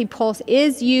frequency pulse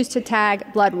is used to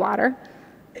tag blood water.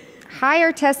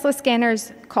 Higher Tesla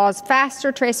scanners cause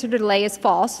faster tracer delay is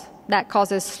false. That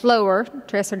causes slower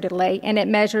tracer delay, and it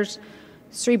measures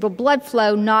cerebral blood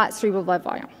flow, not cerebral blood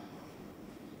volume.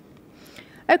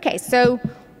 Okay, so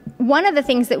one of the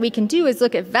things that we can do is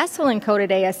look at vessel-encoded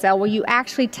ASL where you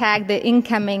actually tag the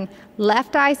incoming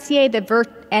left ICA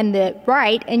and the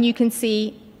right, and you can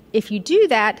see if you do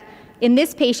that, in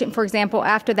this patient, for example,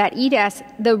 after that EDAS,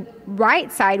 the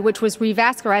right side, which was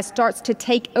revascularized, starts to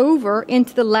take over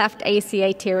into the left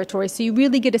ACA territory. So you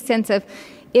really get a sense of,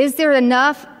 is there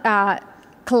enough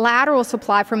collateral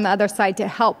supply from the other side to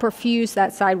help perfuse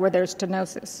that side where there's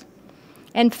stenosis?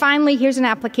 And finally, here's an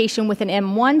application with an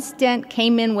M1 stent,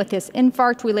 came in with this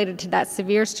infarct related to that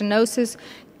severe stenosis,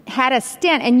 had a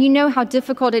stent, and you know how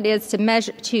difficult it is to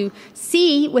measure, to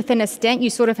see within a stent. You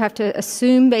sort of have to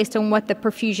assume based on what the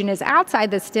perfusion is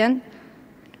outside the stent.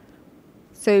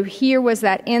 So here was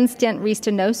that in-stent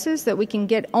restenosis that we can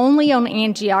get only on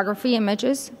angiography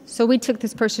images. So we took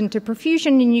this person to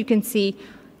perfusion, and you can see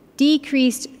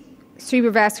decreased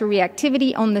cerebrovascular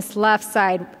reactivity on this left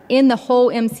side in the whole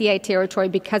MCA territory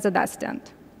because of that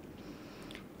stent.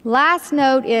 Last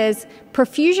note is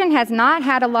perfusion has not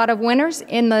had a lot of winners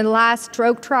in the last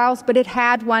stroke trials, but it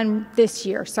had one this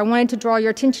year. So I wanted to draw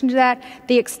your attention to that.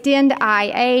 The Extend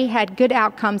IA had good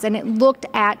outcomes, and it looked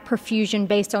at perfusion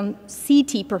based on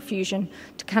CT perfusion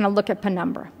to kind of look at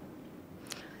penumbra.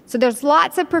 So there's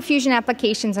lots of perfusion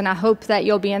applications, and I hope that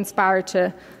you'll be inspired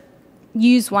to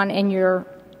use one in your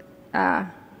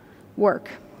work.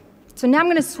 So now I'm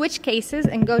going to switch cases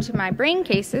and go to my brain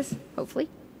cases, hopefully.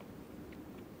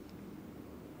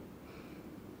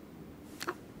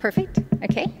 Oh, perfect.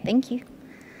 Okay, thank you.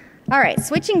 All right,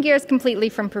 switching gears completely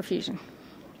from perfusion.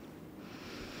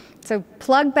 So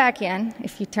plug back in,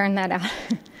 if you turn that out,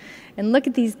 and look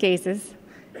at these cases.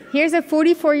 Here's a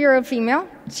 44-year-old female.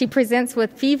 She presents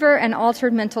with fever and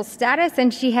altered mental status,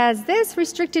 and she has this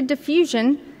restricted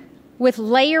diffusion with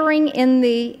layering in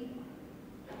the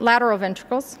lateral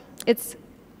ventricles. It's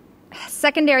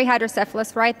secondary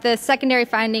hydrocephalus, right? The secondary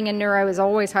finding in neuro is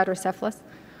always hydrocephalus.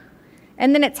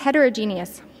 And then it's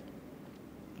heterogeneous.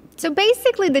 So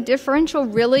basically the differential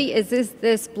really is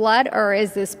this blood or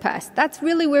is this pus? That's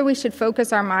really where we should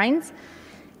focus our minds.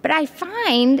 But I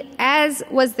find, as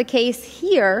was the case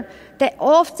here, that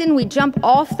often we jump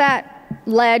off that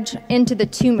ledge into the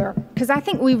tumor, because I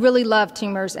think we really love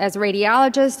tumors as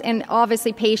radiologists, and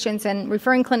obviously patients and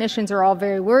referring clinicians are all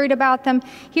very worried about them.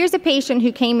 Here's a patient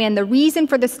who came in. The reason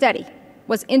for the study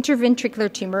was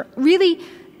interventricular tumor. Really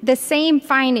the same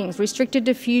findings, restricted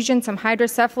diffusion, some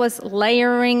hydrocephalus,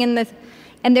 layering in the,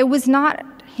 and there was not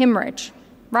hemorrhage,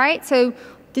 right? So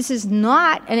this is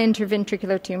not an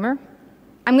interventricular tumor.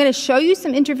 I'm going to show you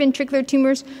some interventricular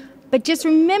tumors, but just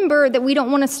remember that we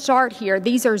don't want to start here.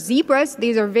 These are zebras.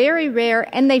 These are very rare,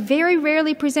 and they very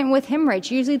rarely present with hemorrhage.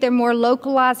 Usually they're more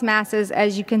localized masses,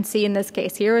 as you can see in this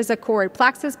case. Here is a choroid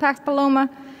plexus papilloma.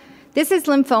 This is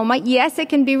lymphoma. Yes, it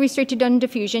can be restricted on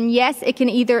diffusion. Yes, it can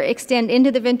either extend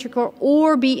into the ventricle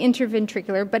or be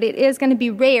interventricular, but it is going to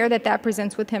be rare that that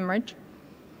presents with hemorrhage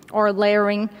or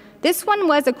layering. This one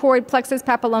was a choroid plexus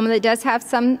papilloma that does have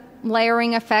some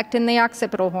layering effect in the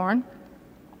occipital horn.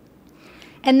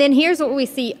 And then here's what we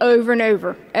see over and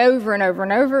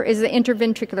over is the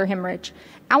interventricular hemorrhage.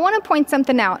 I want to point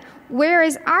something out.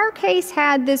 Whereas our case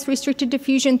had this restricted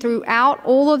diffusion throughout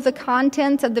all of the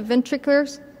contents of the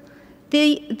ventriculars,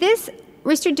 this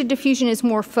restricted diffusion is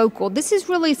more focal. This is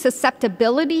really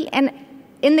susceptibility, and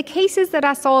in the cases that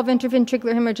I saw of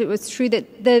interventricular hemorrhage, it was true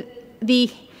that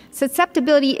the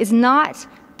susceptibility is not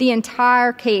the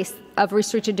entire case of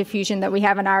restricted diffusion that we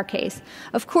have in our case.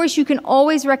 Of course, you can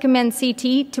always recommend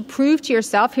CT to prove to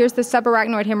yourself, here's the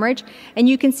subarachnoid hemorrhage, and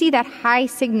you can see that high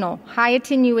signal, high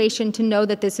attenuation to know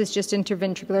that this is just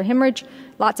interventricular hemorrhage.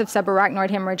 Lots of subarachnoid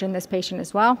hemorrhage in this patient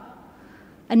as well.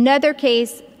 Another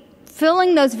case,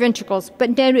 filling those ventricles,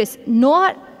 but notice,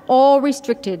 not all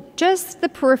restricted, just the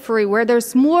periphery where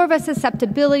there's more of a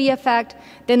susceptibility effect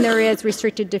than there is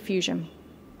restricted diffusion.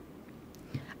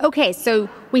 Okay, so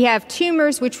we have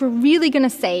tumors, which we're really going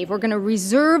to save. We're going to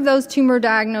reserve those tumor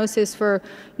diagnoses for,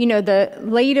 the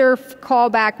later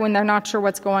callback when they're not sure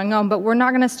what's going on, but we're not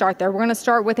going to start there. We're going to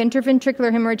start with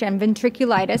interventricular hemorrhage and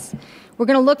ventriculitis. We're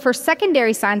going to look for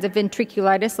secondary signs of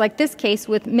ventriculitis, like this case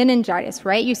with meningitis,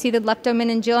 right? You see the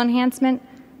leptomeningeal enhancement?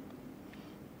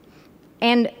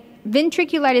 And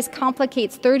ventriculitis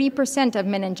complicates 30% of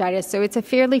meningitis, so it's a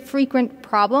fairly frequent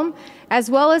problem, as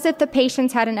well as if the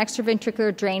patients had an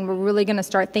extraventricular drain, we're really going to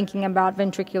start thinking about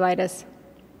ventriculitis.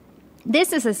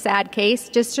 This is a sad case,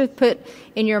 just to put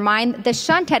in your mind. The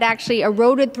shunt had actually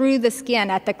eroded through the skin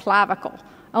at the clavicle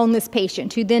on this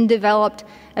patient, who then developed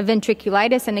a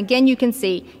ventriculitis, and again you can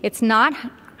see it's not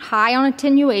high on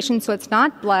attenuation, so it's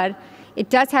not blood. It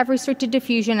does have restricted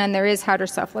diffusion, and there is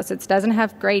hydrocephalus. It doesn't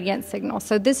have gradient signal.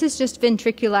 So this is just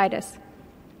ventriculitis.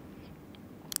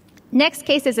 Next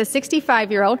case is a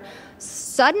 65-year-old,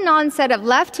 sudden onset of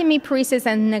left hemiparesis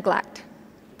and neglect.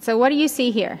 So what do you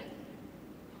see here?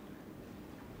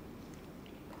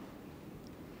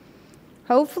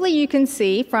 Hopefully you can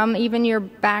see from even your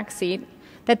back seat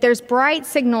that there's bright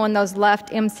signal in those left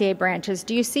MCA branches.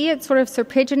 Do you see it, sort of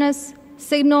serpiginous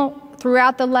signal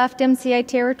throughout the left MCA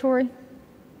territory?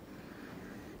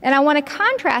 And I want to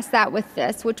contrast that with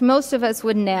this, which most of us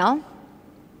would nail,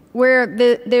 where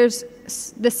the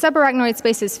subarachnoid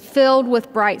space is filled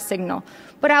with bright signal.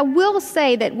 But I will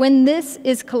say that when this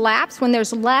is collapsed, when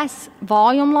there's less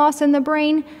volume loss in the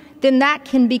brain, then that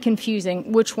can be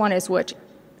confusing, which one is which.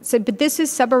 So, but this is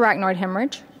subarachnoid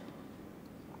hemorrhage,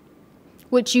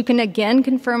 which you can again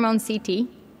confirm on CT.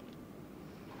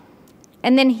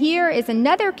 And then here is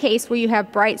another case where you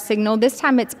have bright signal. This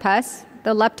time it's pus.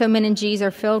 The leptomeninges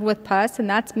are filled with pus, and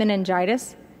that's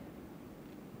meningitis.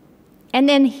 And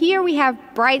then here we have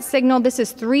bright signal. This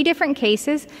is 3 different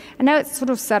cases. I know it's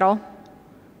sort of subtle.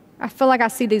 I feel like I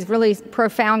see these really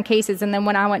profound cases, and then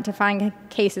when I went to find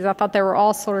cases, I thought they were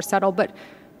all sort of subtle. But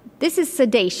this is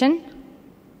sedation.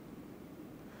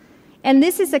 And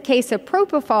this is a case of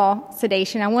propofol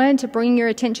sedation. I wanted to bring your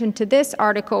attention to this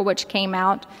article which came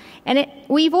out. And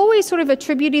we've always sort of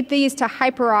attributed these to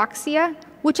hyperoxia,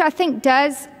 which I think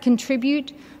does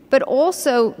contribute, but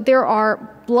also there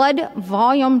are blood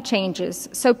volume changes.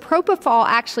 So propofol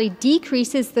actually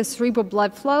decreases the cerebral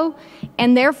blood flow,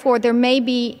 and therefore there may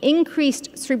be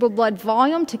increased cerebral blood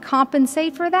volume to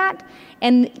compensate for that.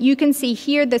 And you can see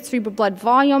here the cerebral blood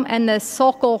volume and the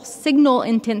sulcal signal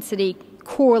intensity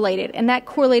correlated, and that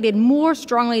correlated more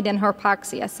strongly than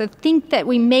hypoxia. So think that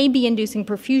we may be inducing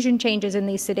perfusion changes in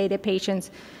these sedated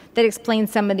patients that explain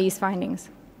some of these findings.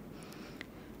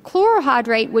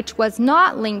 Chlorohydrate, which was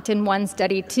not linked in one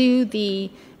study to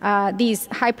these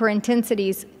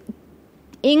hyperintensities,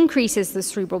 increases the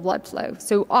cerebral blood flow,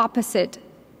 so opposite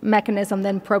mechanism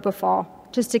than propofol,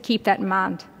 just to keep that in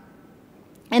mind.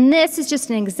 And this is just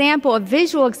an example, a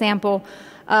visual example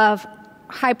of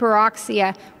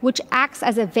hyperoxia, which acts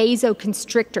as a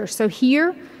vasoconstrictor. So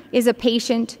here is a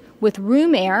patient with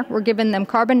room air. We're giving them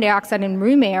carbon dioxide and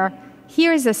room air.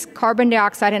 Here is this carbon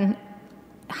dioxide and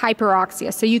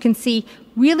hyperoxia. So you can see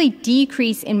really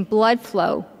decrease in blood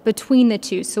flow between the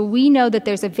two. So we know that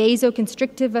there's a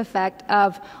vasoconstrictive effect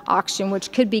of oxygen,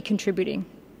 which could be contributing.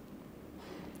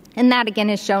 And that again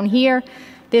is shown here.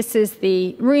 This is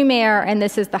the room air, and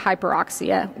this is the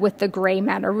hyperoxia with the gray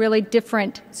matter, really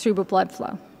different cerebral blood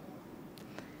flow.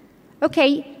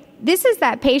 Okay, this is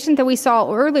that patient that we saw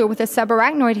earlier with a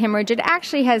subarachnoid hemorrhage. It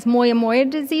actually has moyamoya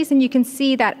disease, and you can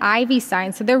see that IV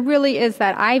sign. So there really is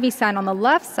that IV sign on the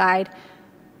left side.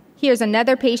 Here's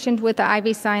another patient with the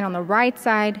IV sign on the right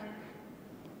side.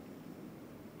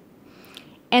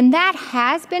 And that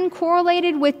has been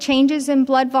correlated with changes in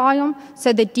blood volume,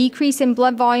 so the decrease in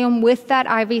blood volume with that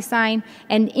IV sign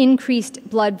and increased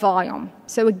blood volume.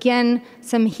 So again,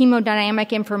 some hemodynamic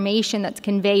information that's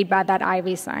conveyed by that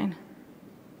IV sign,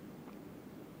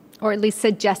 or at least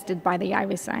suggested by the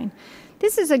IV sign.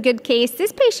 This is a good case.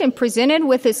 This patient presented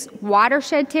with this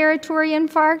watershed territory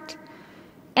infarct.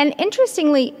 And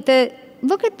interestingly,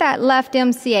 look at that left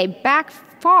MCA. Back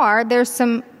far, there's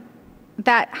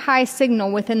that high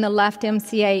signal within the left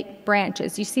MCA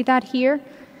branches. You see that here?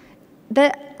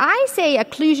 The ICA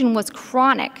occlusion was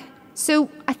chronic. So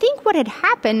I think what had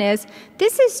happened is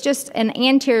this is just an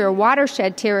anterior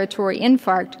watershed territory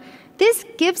infarct. This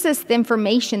gives us the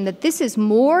information that this is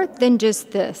more than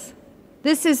just this.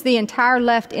 This is the entire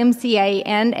left MCA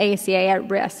and ACA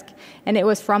at risk, and it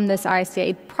was from this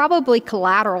ICA, probably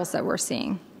collaterals that we're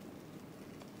seeing.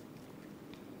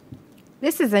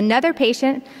 This is another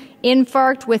patient,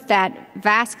 infarct with that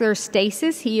vascular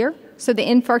stasis here. So the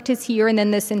infarct is here, and then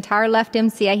this entire left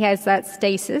MCA has that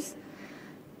stasis.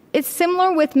 It's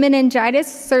similar with meningitis,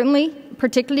 certainly,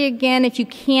 particularly, again, if you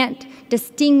can't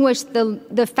distinguish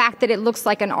the fact that it looks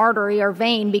like an artery or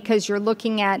vein because you're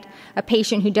looking at a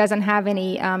patient who doesn't have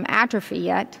any atrophy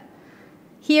yet.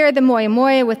 Here, the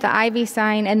moyamoya with the IV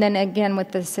sign, and then again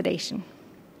with the sedation.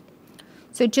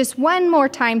 So just one more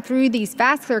time through these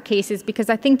vascular cases, because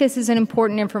I think this is an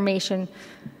important information.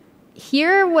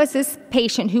 Here was this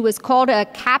patient who was called a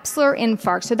capsular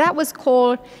infarct. So that was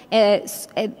called, that's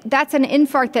an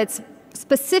infarct that's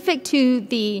specific to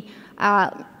the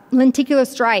lenticular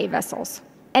striae vessels.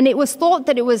 And it was thought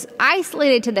that it was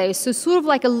isolated to those, so sort of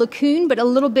like a lacoon, but a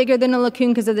little bigger than a lacoon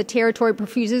because of the territory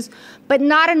perfuses, but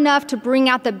not enough to bring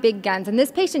out the big guns. And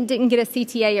this patient didn't get a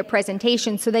CTA or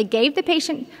presentation, so they gave the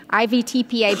patient IV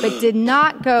TPA, but did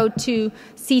not go to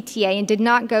CTA and did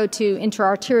not go to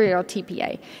intraarterial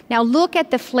TPA. Now look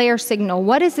at the flare signal.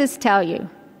 What does this tell you?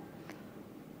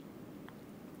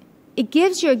 It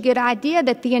gives you a good idea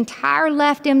that the entire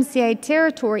left MCA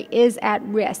territory is at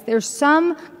risk. There's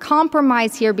some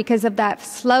compromise here because of that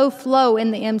slow flow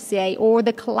in the MCA or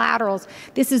the collaterals.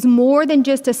 This is more than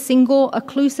just a single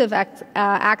occlusive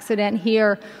accident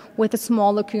here with a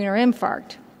small lacunar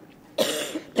infarct.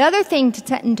 The other thing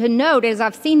to note is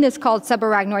I've seen this called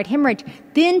subarachnoid hemorrhage.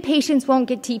 Then patients won't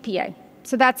get TPA.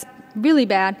 So that's really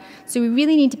bad. So we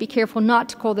really need to be careful not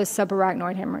to call this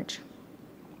subarachnoid hemorrhage.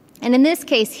 And in this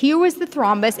case, here was the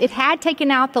thrombus. It had taken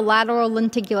out the lateral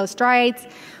lenticular striates,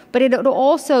 but it would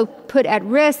also put at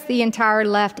risk the entire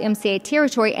left MCA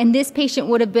territory. And this patient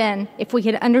would have been, if we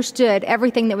had understood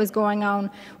everything that was going on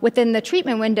within the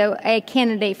treatment window, a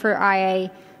candidate for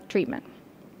IA treatment.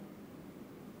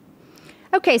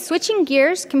 Okay, switching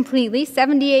gears completely,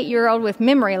 78-year-old with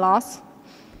memory loss.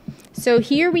 So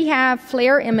here we have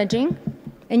FLAIR imaging.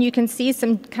 And you can see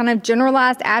some kind of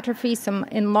generalized atrophy, some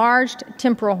enlarged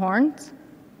temporal horns.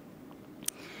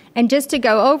 And just to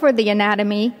go over the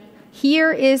anatomy,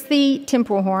 here is the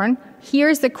temporal horn,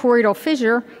 here's the choroidal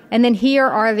fissure, and then here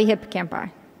are the hippocampi.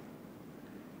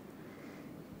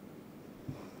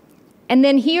 And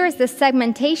then here is the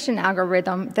segmentation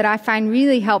algorithm that I find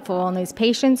really helpful in these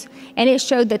patients, and it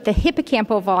showed that the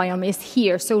hippocampal volume is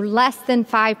here, so less than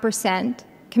 5%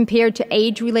 compared to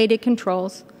age-related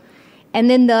controls. And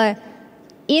then the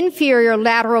inferior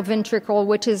lateral ventricle,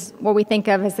 which is what we think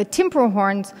of as the temporal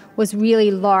horns, was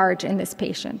really large in this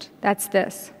patient. That's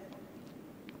this.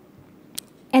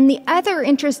 And the other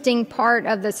interesting part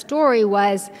of the story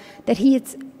was that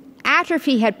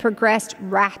atrophy had progressed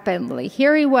rapidly.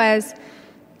 Here he was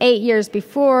 8 years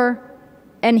before,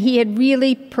 and he had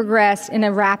really progressed in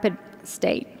a rapid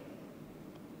state.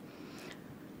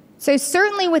 So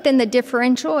certainly within the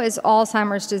differential is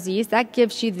Alzheimer's disease. That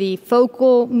gives you the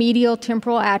focal medial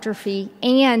temporal atrophy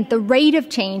and the rate of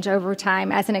change over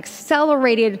time as an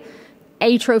accelerated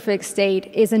atrophic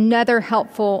state is another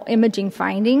helpful imaging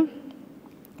finding.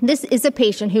 This is a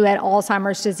patient who had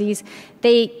Alzheimer's disease.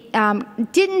 They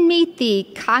didn't meet the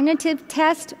cognitive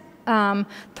test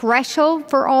threshold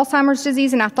for Alzheimer's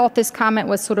disease, and I thought this comment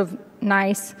was sort of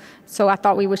nice, so I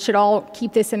thought we should all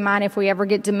keep this in mind if we ever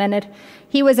get demented.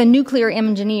 He was a nuclear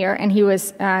engineer, and he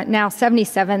was now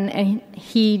 77, and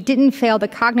he didn't fail the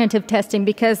cognitive testing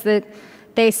because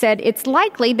they said it's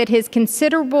likely that his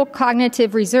considerable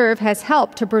cognitive reserve has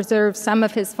helped to preserve some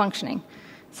of his functioning.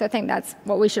 So I think that's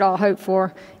what we should all hope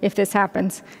for if this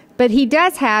happens. But he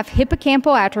does have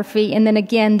hippocampal atrophy, and then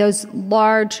again, those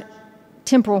large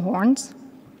temporal horns.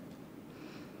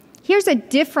 Here's a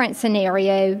different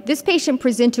scenario. This patient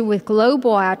presented with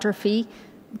global atrophy,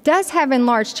 does have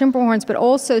enlarged temporal horns, but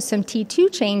also some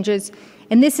T2 changes,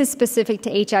 and this is specific to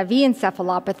HIV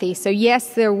encephalopathy. So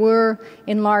yes, there were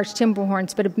enlarged temporal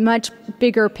horns, but a much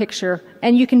bigger picture.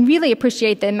 And you can really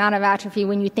appreciate the amount of atrophy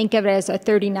when you think of it as a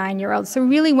 39-year-old. So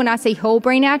really, when I say whole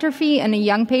brain atrophy in a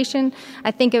young patient,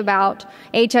 I think about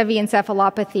HIV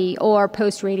encephalopathy or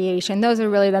post-radiation. Those are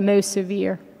really the most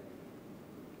severe.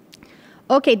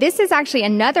 Okay, this is actually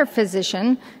another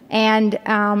physician, and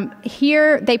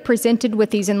here they presented with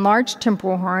these enlarged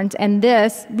temporal horns and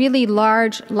this really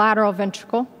large lateral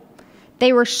ventricle.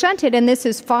 They were shunted, and this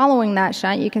is following that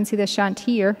shunt. You can see the shunt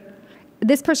here.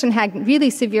 This person had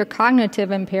really severe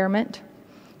cognitive impairment.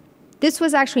 This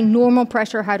was actually normal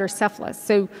pressure hydrocephalus.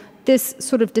 So this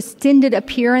sort of distended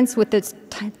appearance with this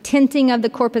tinting of the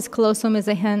corpus callosum is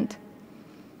a hint.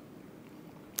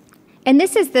 And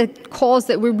this is the cause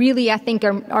that we really, I think,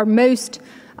 are most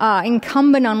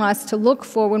incumbent on us to look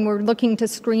for when we're looking to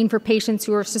screen for patients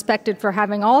who are suspected for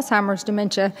having Alzheimer's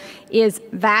dementia is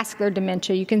vascular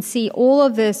dementia. You can see all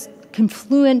of this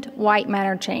confluent white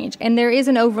matter change. And there is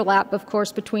an overlap, of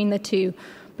course, between the two.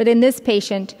 But in this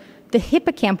patient, the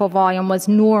hippocampal volume was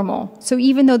normal. So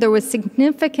even though there was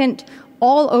significant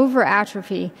all-over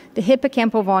atrophy, the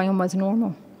hippocampal volume was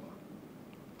normal.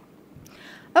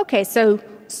 Okay, so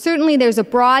certainly there's a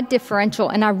broad differential,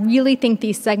 and I really think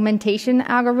these segmentation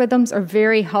algorithms are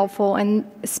very helpful in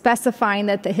specifying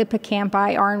that the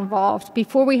hippocampi are involved.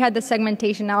 Before we had the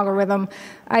segmentation algorithm,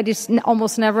 I just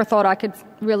almost never thought I could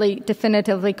really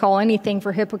definitively call anything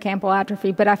for hippocampal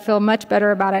atrophy, but I feel much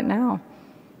better about it now.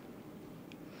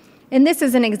 And this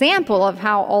is an example of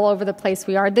how all over the place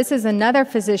we are. This is another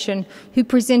physician who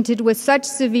presented with such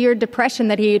severe depression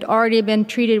that he had already been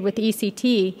treated with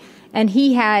ECT, and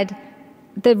he had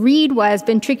the read was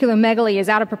ventriculomegaly is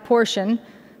out of proportion.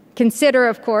 Consider,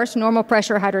 of course, normal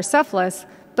pressure hydrocephalus.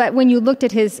 But when you looked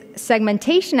at his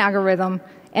segmentation algorithm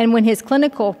and when his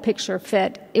clinical picture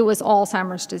fit, it was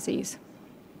Alzheimer's disease.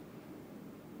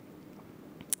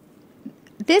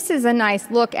 This is a nice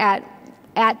look at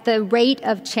the rate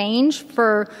of change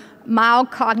for mild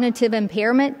cognitive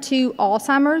impairment to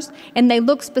Alzheimer's, and they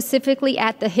looked specifically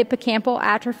at the hippocampal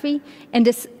atrophy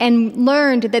and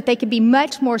learned that they could be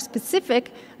much more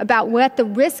specific about what the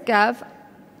risk of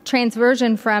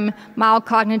transversion from mild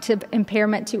cognitive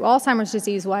impairment to Alzheimer's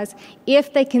disease was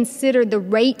if they considered the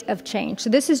rate of change. So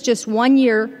this is just 1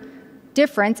 year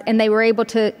difference, and they were able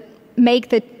to make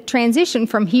the transition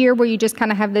from here where you just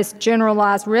kind of have this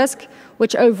generalized risk,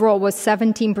 which overall was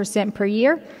 17% per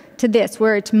year, to this,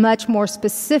 where it's much more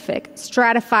specific,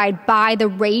 stratified by the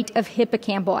rate of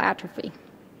hippocampal atrophy.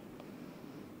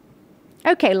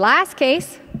 Okay, last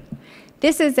case.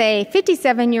 This is a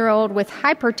 57-year-old with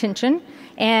hypertension,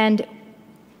 and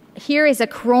here is a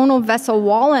coronal vessel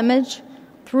wall image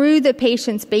through the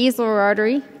patient's basilar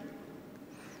artery,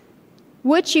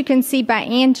 which you can see by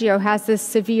angio has this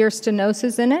severe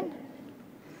stenosis in it.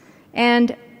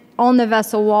 And on the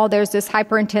vessel wall, there's this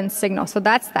hyperintense signal. So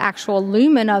that's the actual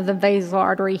lumen of the basilar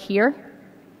artery here.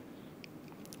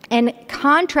 And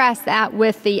contrast that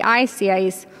with the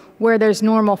ICAs, where there's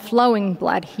normal flowing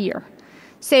blood here.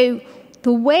 So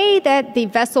the way that the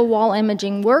vessel wall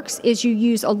imaging works is you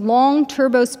use a long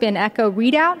turbospin echo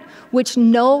readout, which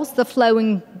nulls the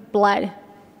flowing blood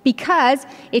because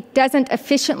it doesn't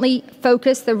efficiently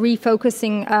focus the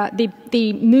refocusing,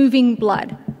 the moving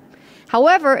blood.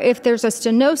 However, if there's a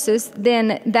stenosis,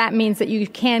 then that means that you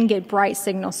can get bright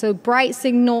signal. So bright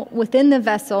signal within the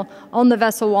vessel on the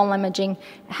vessel wall imaging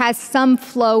has some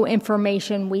flow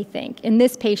information, we think. In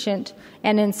this patient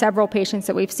and in several patients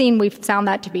that we've seen, we've found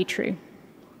that to be true.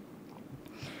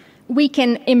 we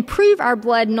can improve our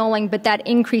blood nulling, but that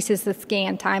increases the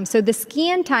scan time. So the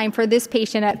scan time for this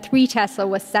patient at 3 Tesla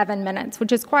was 7 minutes,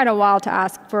 which is quite a while to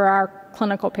ask for our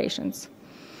clinical patients.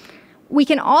 We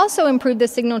can also improve the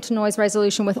signal-to-noise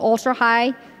resolution with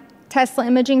ultra-high Tesla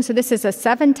imaging. So this is a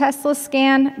 7 Tesla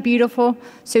scan, beautiful.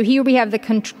 So here we have the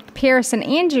comparison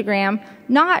angiogram,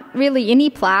 not really any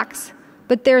plaques,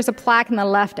 but there's a plaque in the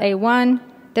left A1,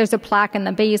 there's a plaque in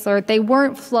the basilar. They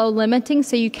weren't flow limiting,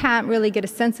 so you can't really get a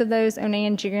sense of those on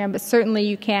angiogram, but certainly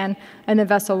you can in the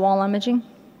vessel wall imaging.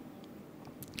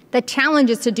 The challenge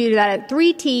is to do that at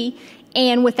 3T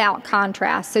and without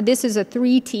contrast. So this is a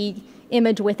 3T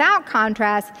image without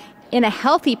contrast in a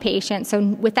healthy patient. So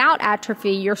without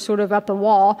atrophy, you're sort of up a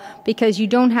wall because you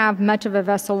don't have much of a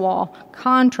vessel wall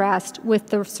contrast with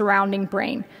the surrounding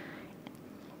brain.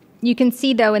 You can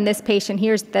see, though, in this patient,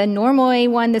 here's the normal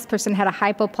A1. This person had a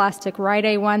hypoplastic right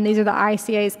A1. These are the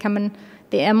ICAs coming,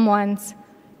 the M1s.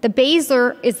 The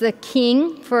basilar is the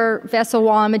king for vessel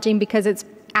wall imaging because it's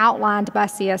outlined by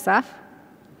CSF.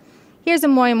 Here's a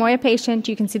Moyamoya patient.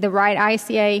 You can see the right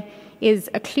ICA is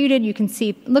occluded. You can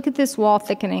see, look at this wall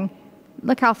thickening.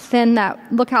 Look how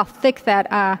thick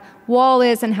that wall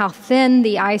is and how thin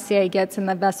the ICA gets in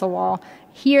the vessel wall.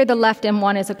 Here, the left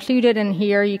M1 is occluded, and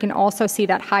here you can also see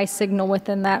that high signal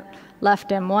within that left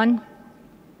M1.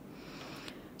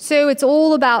 So it's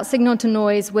all about signal to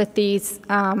noise with these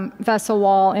vessel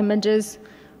wall images.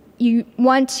 You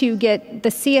want to get the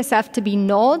CSF to be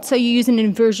nulled, so you use an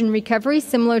inversion recovery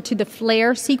similar to the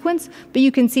FLAIR sequence, but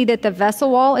you can see that the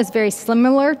vessel wall is very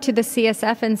similar to the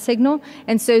CSF and signal,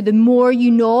 and so the more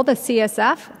you null the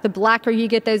CSF, the blacker you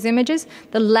get those images,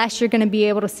 the less you're going to be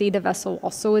able to see the vessel wall.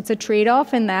 So it's a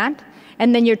trade-off in that,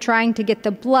 and then you're trying to get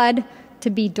the blood to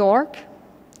be dark.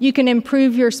 You can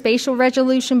improve your spatial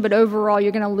resolution, but overall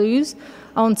you're going to lose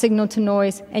on signal to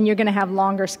noise, and you're going to have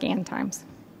longer scan times.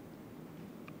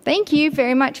 Thank you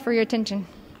very much for your attention.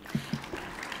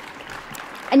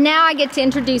 And now I get to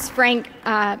introduce Frank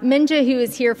Minja, who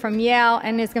is here from Yale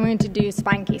and is going to do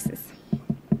spine cases.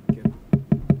 Thank you.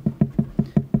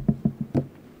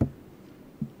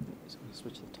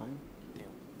 Switch the time? Yeah,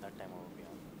 that time will be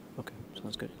on. Okay,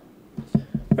 sounds good.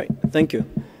 Right, thank you.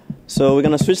 So we're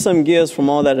going to switch some gears from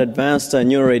all that advanced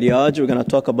neuroradiology. We're going to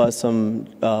talk about some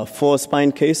 4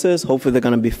 spine cases. Hopefully they're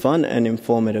going to be fun and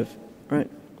informative. Right.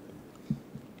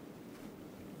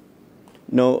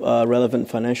 No relevant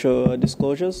financial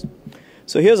disclosures.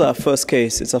 So here's our first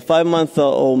case. It's a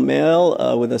 5-month-old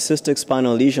male with a cystic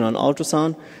spinal lesion on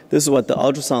ultrasound. This is what the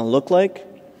ultrasound looked like.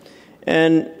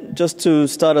 And just to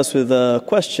start us with a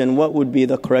question, what would be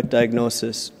the correct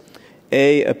diagnosis?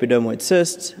 A, epidermoid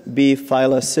cyst, B,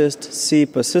 filar cyst, C,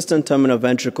 persistent terminal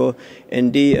ventricle,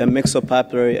 and D, a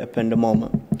myxopapillary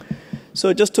ependymoma.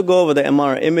 So just to go over the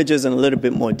MR images in a little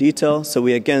bit more detail, so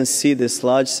we again see this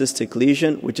large cystic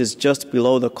lesion, which is just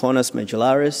below the conus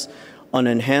medullaris. On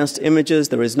enhanced images,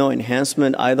 there is no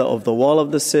enhancement either of the wall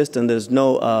of the cyst, and there's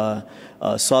no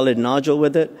solid nodule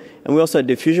with it. And we also have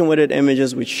diffusion-weighted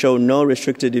images, which show no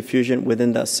restricted diffusion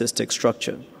within that cystic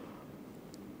structure.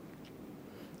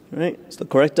 All right, so the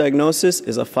correct diagnosis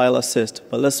is a filar cyst,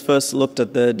 but let's first look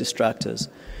at the distractors.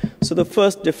 So the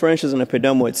first differential is an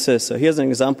epidermoid cyst. So here's an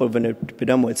example of an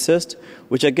epidermoid cyst,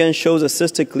 which again shows a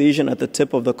cystic lesion at the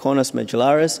tip of the conus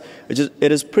medullaris.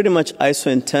 It is pretty much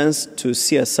isointense to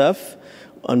CSF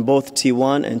on both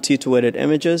T1 and T2 weighted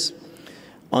images.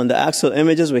 On the axial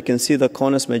images, we can see the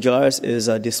conus medullaris is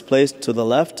displaced to the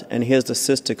left, and here's the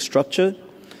cystic structure.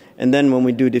 And then when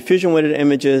we do diffusion-weighted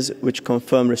images, which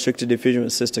confirm restricted diffusion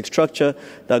with cystic structure,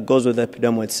 that goes with the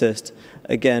epidermoid cyst.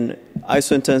 Again,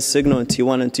 isointense signal in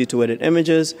T1 and T2 weighted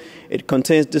images. It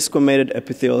contains discriminated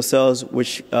epithelial cells,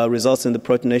 which results in the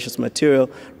proteinaceous material,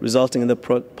 resulting in the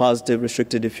positive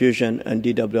restricted diffusion and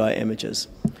DWI images.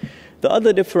 The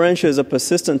other differential is a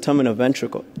persistent terminal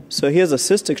ventricle. So here's a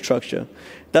cystic structure.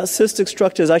 That cystic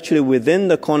structure is actually within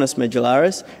the conus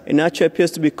medullaris and actually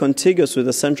appears to be contiguous with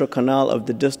the central canal of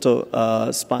the distal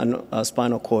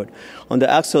spinal cord. On the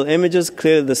axial images,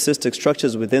 clearly the cystic structure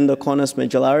is within the conus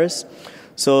medullaris.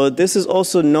 So this is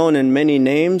also known in many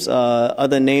names.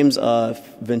 Other names are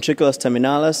ventriculus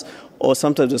terminalis, or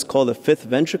sometimes it's called the fifth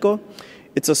ventricle.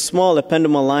 It's a small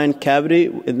ependymal line cavity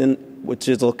which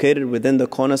is located within the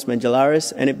conus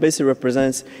medullaris, and it basically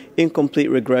represents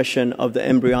incomplete regression of the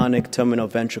embryonic terminal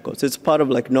ventricle. So it's part of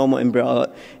like normal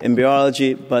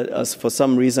embryology, but for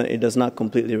some reason it does not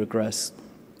completely regress.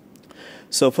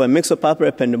 So for myxopapillary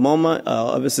ependymoma,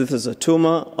 obviously this is a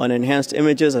tumor. On enhanced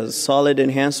images, has a solid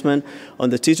enhancement. On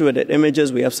the T2-weighted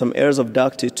images, we have some areas of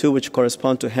dark T2 which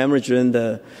correspond to hemorrhage during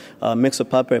the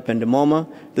myxopapillary ependymoma.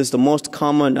 This is the most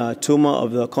common tumor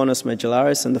of the conus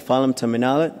medullaris and the filum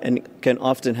terminale, and can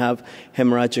often have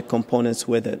hemorrhagic components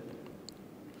with it.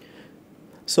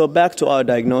 So back to our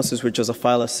diagnosis, which was a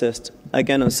filar cyst.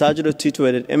 Again, on sagittal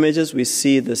T2-weighted images, we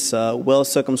see this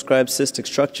well-circumscribed cystic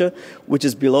structure, which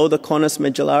is below the conus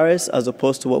medullaris, as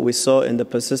opposed to what we saw in the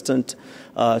persistent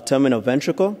terminal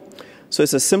ventricle. So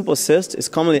it's a simple cyst. It's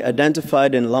commonly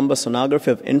identified in lumbar sonography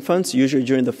of infants, usually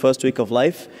during the first week of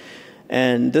life.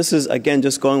 And this is, again,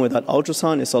 just going without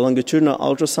ultrasound. It's a longitudinal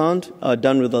ultrasound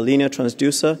done with a linear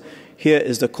transducer. Here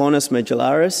is the conus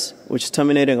medullaris, which is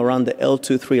terminating around the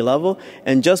L2-3 level.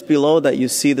 And just below that, you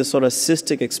see the sort of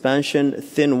cystic expansion,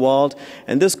 thin-walled.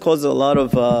 And this causes a lot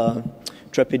of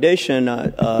trepidation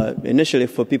initially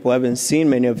for people who haven't seen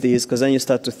many of these, because then you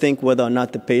start to think whether or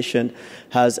not the patient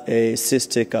has a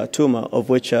cystic tumor, of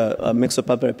which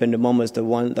myxopapillary ependymoma is the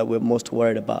one that we're most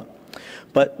worried about.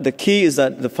 But the key is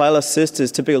that the filar cyst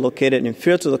is typically located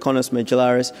inferior to the conus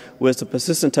medullaris, whereas the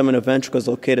persistent terminal ventricle is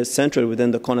located centrally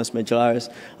within the conus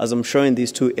medullaris, as I'm showing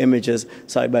these two images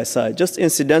side by side. Just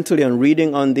incidentally, on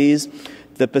reading on these,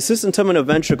 the persistent terminal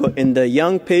ventricle in the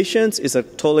young patients is a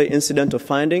totally incidental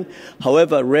finding.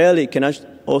 However, rarely it can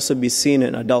also be seen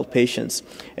in adult patients.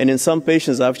 And in some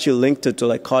patients, I've actually linked it to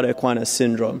like Carter-Equina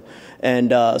syndrome.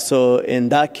 And so in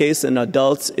that case, in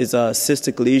adults, it's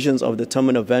cystic lesions of the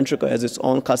terminal ventricle as its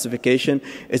own classification.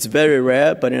 It's very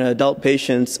rare, but in adult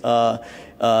patients,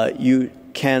 you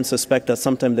can suspect that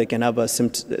sometimes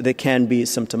they can be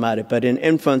symptomatic. But in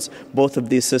infants, both of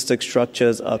these cystic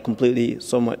structures are completely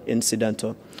somewhat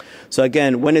incidental. So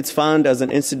again, when it's found as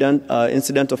an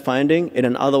incidental finding in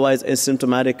an otherwise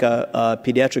asymptomatic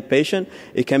pediatric patient,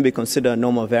 it can be considered a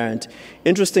normal variant.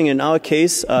 Interesting, in our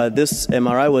case, this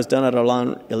MRI was done at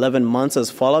around 11 months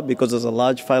as follow-up because there's a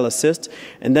large filar cyst.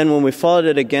 And then when we followed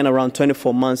it again around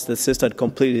 24 months, the cyst had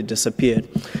completely disappeared,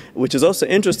 which is also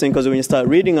interesting because when you start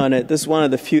reading on it, this is one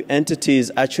of the few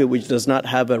entities actually which does not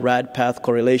have a rad path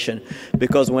correlation,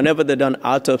 because whenever they're done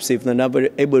autopsy, they're never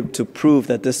able to prove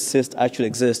that this cyst actually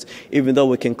exists, even though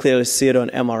we can clearly see it on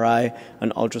MRI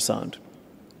and ultrasound.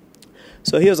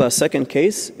 So here's our second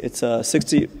case. It's a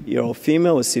 60-year-old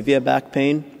female with severe back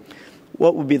pain.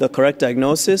 What would be the correct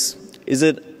diagnosis? Is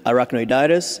it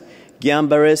arachnoiditis,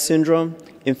 Guillain-Barré syndrome,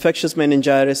 infectious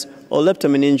meningitis, or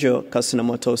leptomeningeal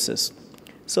carcinomatosis?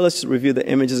 So let's review the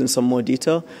images in some more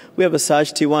detail. We have a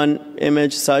SAGE-T1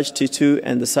 image, SAGE-T2,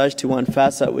 and the SAGE-T1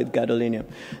 fat site with gadolinium.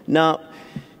 Now,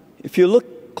 if you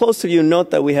look closely, you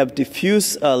note that we have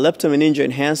diffuse leptomeningeal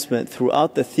enhancement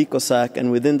throughout the thecosac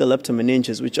and within the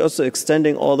leptomeninges, which also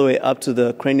extending all the way up to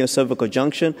the craniocervical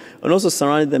junction and also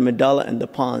surrounding the medulla and the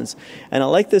pons. And I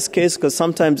like this case because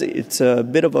sometimes it's a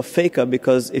bit of a faker,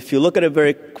 because if you look at it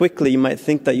very quickly, you might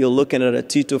think that you're looking at a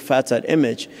T2 fat site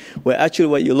image, where actually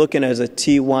what you're looking at is a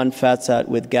T1 fat site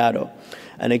with gado.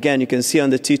 And again, you can see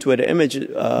on the T2 image,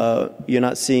 you're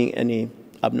not seeing any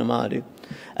abnormality.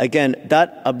 Again,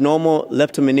 that abnormal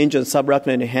leptomeningeal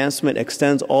subarachnoid enhancement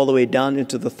extends all the way down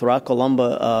into the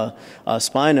thoracolumbar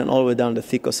spine and all the way down to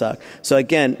the thecosac. So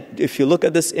again, if you look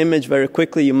at this image very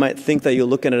quickly, you might think that you're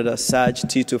looking at a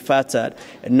SAGE-T2 fat site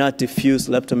and not diffuse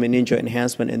leptomeningeal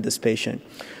enhancement in this patient.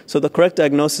 So the correct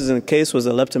diagnosis in the case was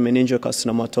a leptomeningeal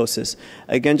carcinomatosis.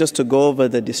 Again, just to go over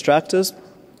the distractors.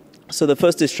 So the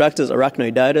first distractor is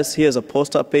arachnoiditis. Here's a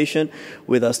post-op patient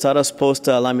with a status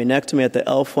post-laminectomy at the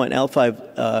L4 and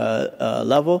L5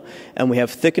 level, and we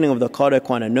have thickening of the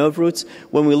Carter-Equina nerve roots.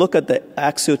 When we look at the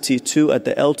axial T2 at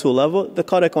the L2 level, the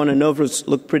Carter-Equina nerve roots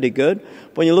look pretty good.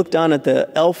 When you look down at the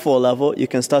L4 level, you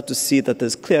can start to see that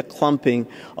there's clear clumping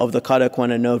of the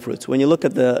Carter-Equina nerve roots. When you look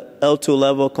at the L2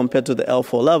 level compared to the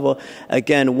L4 level,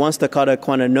 again, once the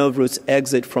Carter-Equina nerve roots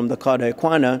exit from the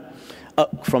Carter-Equina,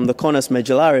 from the conus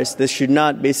medullaris, this should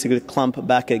not basically clump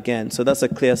back again. So that's a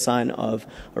clear sign of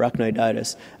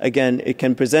arachnoiditis. Again, it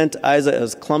can present either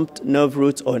as clumped nerve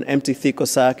roots or an empty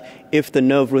thecosac if the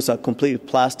nerve roots are completely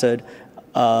plastered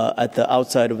at the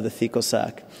outside of the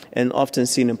thecosac, and often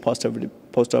seen in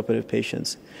postoperative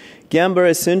patients.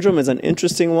 Guillain-Barré syndrome is an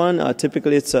interesting one.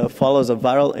 Typically, it follows a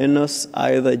viral illness,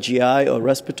 either GI or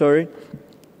respiratory,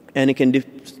 and it can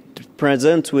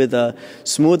present with a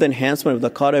smooth enhancement of the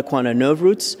Carter-Equina nerve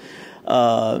roots.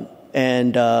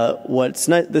 And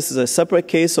this is a separate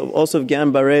case of also of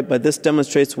Guillain-Barré, but this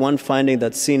demonstrates one finding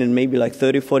that's seen in maybe like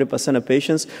 30–40% of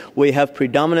patients, where you have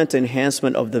predominant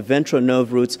enhancement of the ventral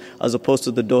nerve roots as opposed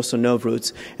to the dorsal nerve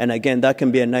roots. And again, that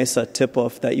can be a nice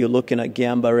tip-off that you're looking at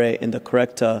Guillain-Barré in the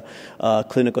correct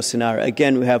clinical scenario.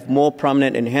 Again, we have more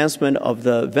prominent enhancement of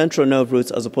the ventral nerve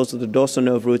roots as opposed to the dorsal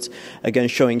nerve roots. Again,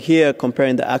 showing here,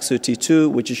 comparing the axial T2,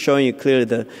 which is showing you clearly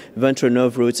the ventral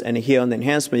nerve roots, and here on the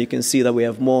enhancement, you can see that we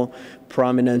have more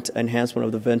prominent enhancement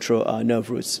of the ventral nerve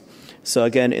roots. So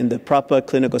again, in the proper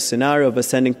clinical scenario of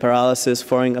ascending paralysis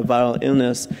following a viral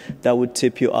illness, that would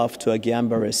tip you off to a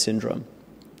Guillain-Barré syndrome.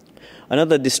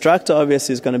 Another distractor,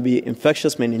 obviously, is going to be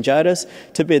infectious meningitis.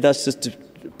 Typically, that's just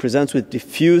presents with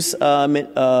diffuse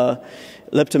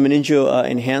leptomeningeal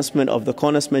enhancement of the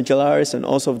conus medullaris and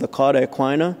also of the cauda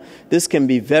equina. This can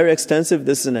be very extensive.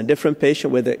 This is in a different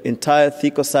patient where the entire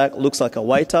thecal sac looks like a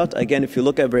whiteout. Again, if you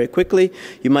look at it very quickly,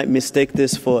 you might mistake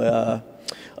this for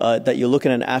that you're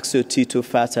looking at an axial T2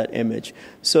 FATSAT image.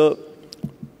 So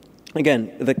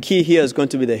again, the key here is going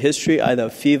to be the history, either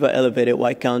fever, elevated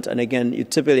white count, and again, you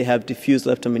typically have diffuse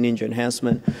leptomeningeal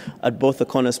enhancement at both the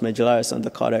conus medullaris and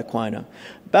the cauda equina.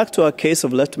 Back to our case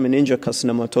of leptomeningeal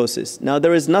carcinomatosis. Now,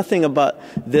 there is nothing about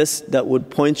this that would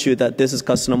point you that this is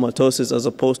carcinomatosis as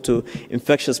opposed to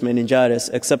infectious meningitis,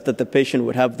 except that the patient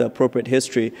would have the appropriate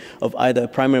history of either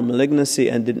primary malignancy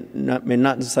and may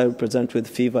not necessarily present with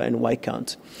fever and white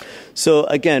count. So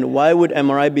again, why would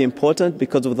MRI be important?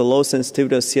 Because of the low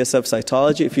sensitivity of CSF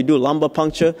cytology. If you do lumbar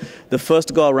puncture, the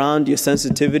first go around, your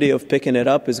sensitivity of picking it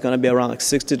up is going to be around like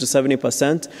 60 to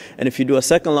 70%. And if you do a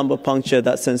second lumbar puncture,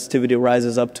 that sensitivity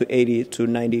rises up to 80 to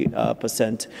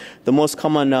 90%. The most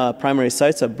common primary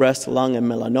sites are breast, lung,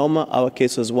 and melanoma. Our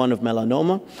case was one of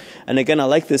melanoma. And again, I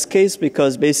like this case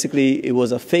because basically it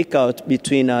was a fake out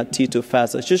between T2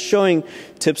 FATSAT. It's just showing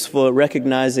tips for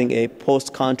recognizing a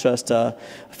post-contrast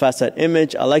FATSAT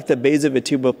image. I like the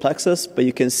basivertebral plexus, but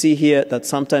you can see here that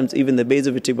sometimes even the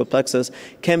basivertebral plexus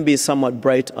can be somewhat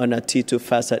bright on a T2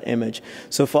 FATSAT image.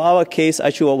 So for our case,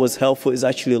 actually what was helpful is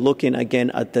actually looking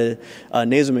again at the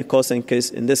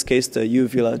nasomucosa, in this case the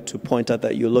uvula, to point out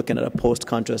that you're looking at a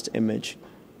post-contrast image.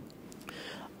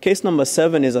 Case number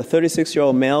 7 is a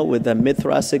 36-year-old male with a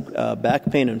mid-thoracic back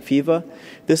pain and fever.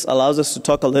 This allows us to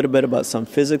talk a little bit about some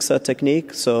physics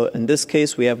technique. So in this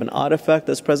case, we have an artifact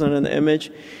that's present in the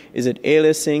image. Is it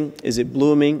aliasing? Is it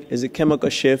blooming? Is it chemical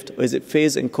shift? Or is it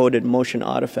phase-encoded motion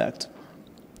artifact?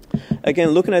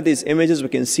 Again, looking at these images, we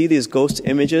can see these ghost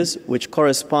images, which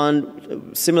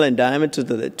correspond similar in diameter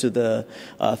to the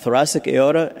thoracic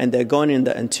aorta, and they're going in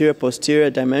the anterior-posterior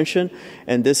dimension.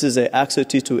 And this is an axial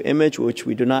T2 image, which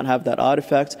we do not have that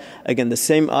artifact. Again, the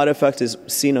same artifact is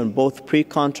seen on both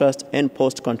pre-contrast and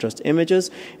post-contrast images.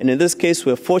 And in this case,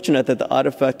 we're fortunate that the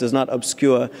artifact does not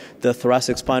obscure the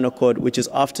thoracic spinal cord, which is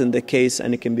often the case,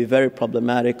 and it can be very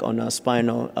problematic on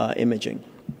spinal imaging.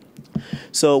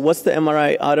 So what's the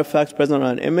MRI artifact present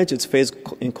on an image? It's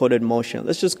phase-encoded motion.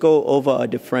 Let's just go over our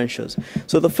differentials.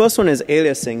 So the first one is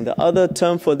aliasing. The other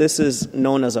term for this is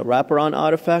known as a wraparound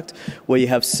artifact, where you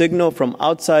have signal from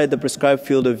outside the prescribed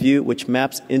field of view, which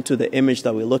maps into the image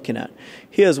that we're looking at.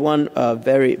 Here's one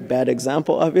very bad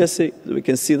example, obviously. We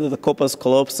can see that the corpus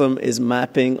callosum is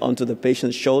mapping onto the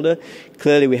patient's shoulder.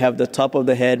 Clearly, we have the top of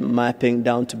the head mapping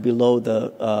down to below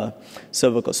the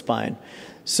cervical spine.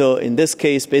 So in this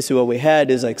case, basically what we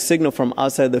had is like signal from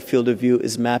outside the field of view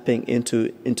is mapping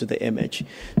into the image.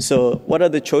 So what are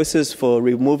the choices for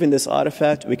removing this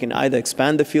artifact? We can either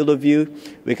expand the field of view,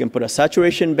 we can put a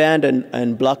saturation band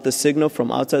and block the signal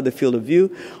from outside the field of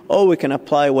view, or we can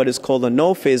apply what is called a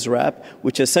no-phase wrap,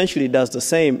 which essentially does the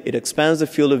same. It expands the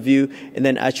field of view and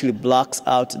then actually blocks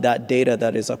out that data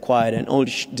that is acquired and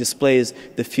only displays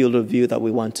the field of view that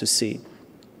we want to see.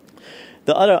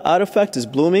 The other artifact is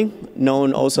blooming,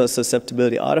 known also as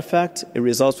susceptibility artifact. It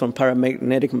results from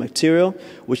paramagnetic material,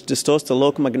 which distorts the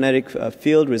local magnetic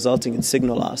field, resulting in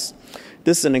signal loss.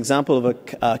 This is an example of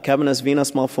a cavernous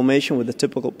venous malformation with a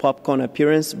typical popcorn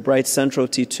appearance, bright central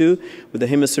T2 with a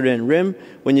hemosiderean rim.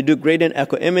 When you do gradient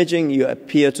echo imaging, you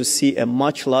appear to see a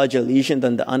much larger lesion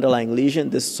than the underlying lesion.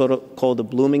 This is sort of called the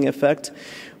blooming effect.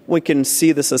 We can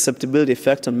see the susceptibility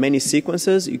effect on many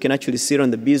sequences. You can actually see it on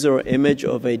the B0 image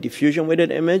of a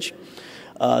diffusion-weighted image.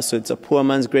 So it's a poor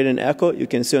man's gradient echo. You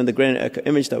can see on the gradient echo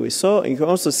image that we saw. And you can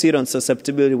also see it on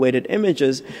susceptibility-weighted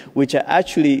images, which are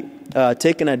actually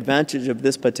taking advantage of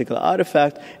this particular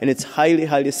artifact. And it's highly,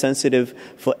 highly sensitive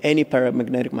for any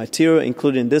paramagnetic material,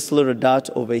 including this little dot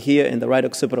over here in the right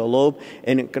occipital lobe.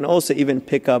 And it can also even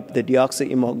pick up the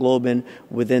deoxyhemoglobin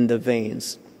within the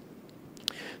veins.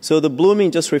 So the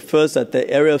blooming just refers that the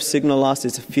area of signal loss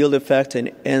is a field effect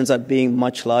and ends up being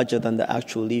much larger than the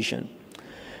actual lesion.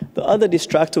 The other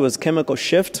distractor was chemical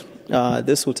shift.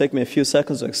 This will take me a few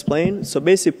seconds to explain. So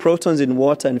basically, protons in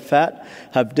water and fat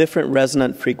have different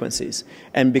resonant frequencies.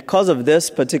 And because of this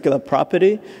particular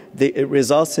property, it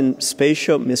results in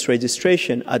spatial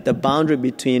misregistration at the boundary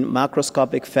between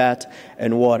macroscopic fat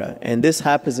and water. And this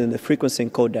happens in the frequency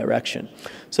encode direction.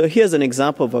 So here's an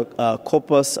example of a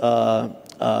corpus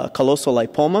callosal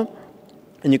lipoma.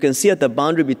 And you can see at the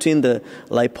boundary between the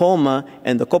lipoma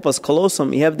and the corpus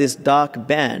callosum, you have this dark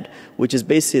band, which is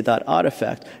basically that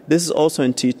artifact. This is also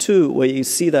in T2, where you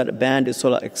see that band is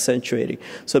sort of accentuating.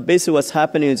 So basically what's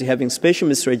happening is you're having spatial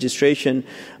misregistration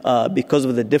because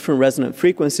of the different resonant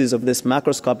frequencies of this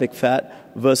macroscopic fat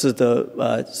versus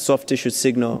the soft tissue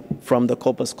signal from the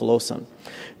corpus callosum.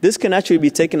 This can actually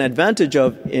be taken advantage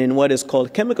of in what is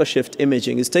called chemical shift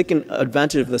imaging. It's taking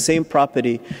advantage of the same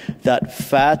property that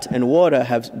fat and water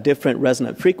have different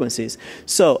resonant frequencies.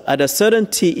 So at a certain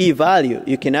TE value,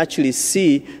 you can actually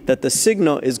see that the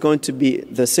signal is going to be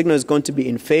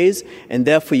in phase, and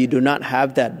therefore you do not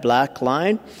have that black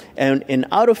line. And in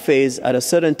out of phase, at a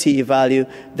certain TE value,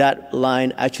 that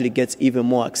line actually gets even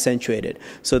more accentuated.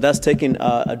 So that's taking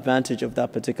advantage of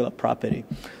that particular property.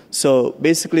 So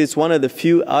basically, it's one of the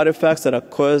few artifacts that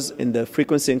occurs in the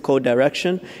frequency encode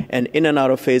direction, and in and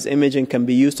out of phase imaging can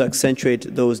be used to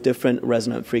accentuate those different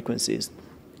resonant frequencies.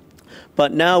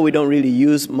 But now we don't really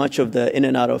use much of the in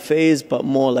and out of phase, but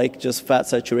more like just fat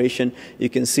saturation. You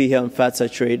can see here in fat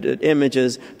saturated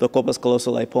images, the corpus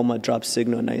callosal lipoma drops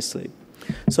signal nicely.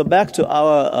 So back to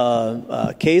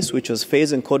our case, which was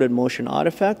phase encoded motion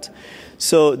artifact.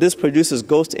 So this produces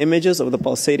ghost images of the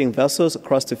pulsating vessels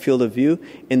across the field of view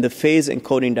in the phase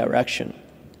encoding direction.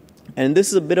 And this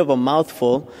is a bit of a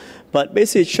mouthful, but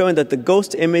basically it's showing that the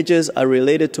ghost images are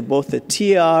related to both the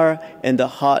TR and the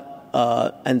heart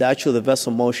and actually the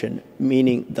vessel motion,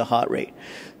 meaning the heart rate.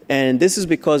 And this is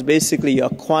because basically you're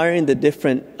acquiring the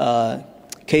different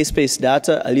K-space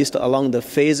data, at least along the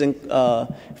phase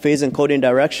encoding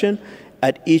direction,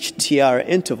 at each TR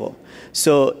interval.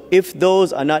 So if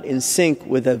those are not in sync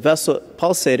with the vessel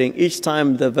pulsating, each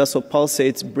time the vessel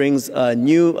pulsates brings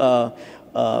new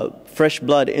fresh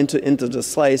blood into the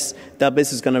slice, that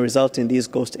basically is going to result in these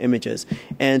ghost images.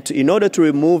 And in order to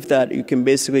remove that, you can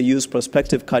basically use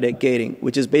prospective cardiac gating,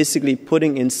 which is basically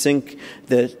putting in sync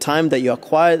the time that you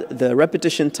acquire, the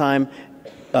repetition time,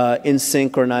 in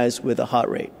synchronized with the heart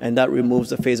rate. And that removes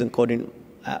the phase encoding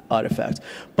artifact.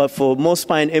 But for most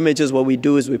spine images, what we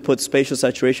do is we put spatial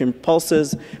saturation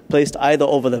pulses placed either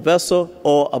over the vessel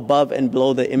or above and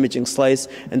below the imaging slice,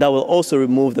 and that will also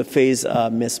remove the phase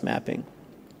mismapping.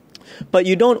 But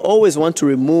you don't always want to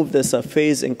remove this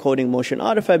phase encoding motion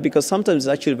artifact, because sometimes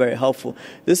it's actually very helpful.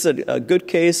 This is a good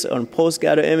case on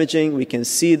post-gather imaging. We can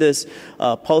see this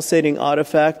pulsating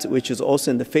artifact, which is also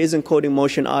in the phase encoding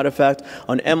motion artifact.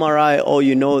 On MRI, all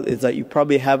you know is that you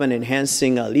probably have an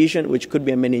enhancing lesion, which could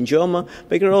be a meningioma,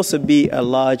 but it could also be a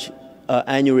large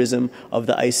aneurysm of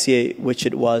the ICA, which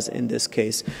it was in this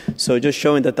case. So just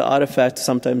showing that the artifact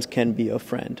sometimes can be a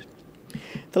friend.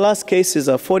 The last case is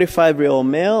a 45-year-old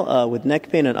male with neck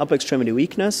pain and upper extremity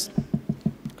weakness.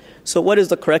 So what is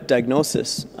the correct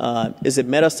diagnosis? Is it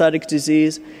metastatic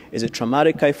disease? Is it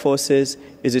traumatic kyphosis?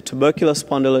 Is it tubercular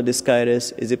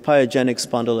spondylodiscitis? Is it pyogenic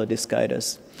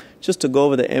spondylodiscitis? Just to go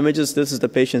over the images, this is the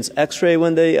patient's x-ray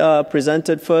when they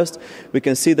presented first. We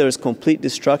can see there is complete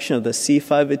destruction of the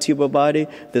C5 vertebral body.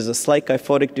 There's a slight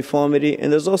kyphotic deformity,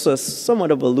 and there's also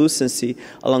somewhat of a lucency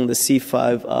along the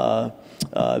C5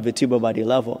 vertebral body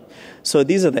level. So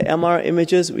these are the MR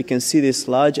images. We can see this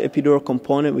large epidural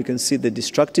component. We can see the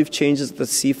destructive changes at the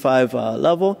C5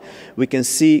 level. We can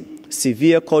see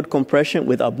severe cord compression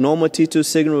with abnormal T2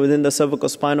 signal within the cervical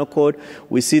spinal cord.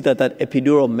 We see that that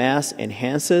epidural mass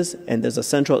enhances, and there's a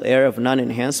central area of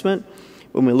non-enhancement.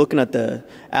 When we're looking at the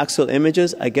axial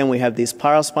images, again, we have these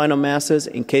paraspinal masses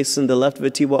encasing the left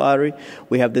vertebral artery.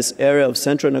 We have this area of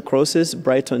central necrosis,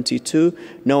 bright on T2,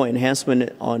 no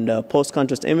enhancement on the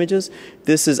post-contrast images.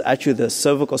 This is actually the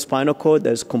cervical spinal cord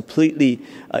that is completely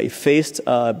effaced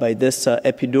by this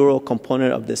epidural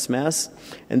component of this mass.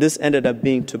 And this ended up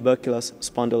being tuberculous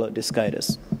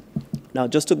spondylodiscitis. Now,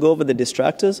 just to go over the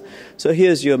distractors, so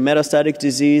here's your metastatic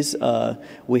disease.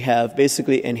 We have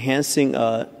basically enhancing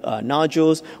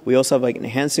nodules. We also have an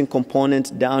enhancing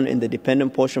component down in the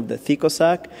dependent portion of the thecal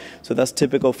sac. So that's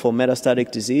typical for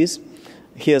metastatic disease.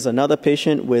 Here's another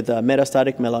patient with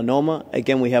metastatic melanoma.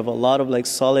 Again, we have a lot of like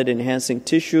solid enhancing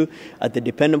tissue at the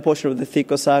dependent portion of the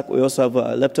thecal sac. We also have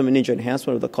a leptomeningeal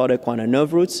enhancement of the cauda equina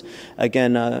nerve roots.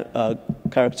 Again,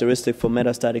 characteristic for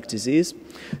metastatic disease.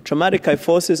 Traumatic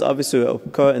kyphosis obviously will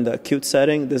occur in the acute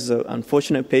setting. This is an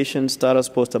unfortunate patient status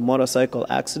post a motorcycle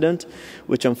accident,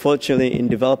 which unfortunately in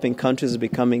developing countries is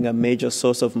becoming a major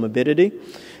source of morbidity.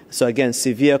 So again,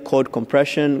 severe cord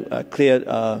compression,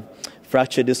 clear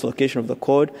fracture dislocation of the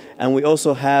cord. And we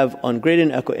also have on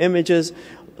gradient echo images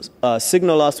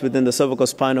signal loss within the cervical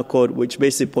spinal cord, which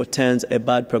basically portends a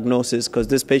bad prognosis because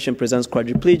this patient presents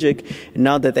quadriplegic. And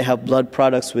now that they have blood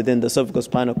products within the cervical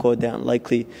spinal cord, they're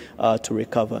unlikely to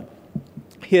recover.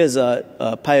 Here's a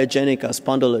pyogenic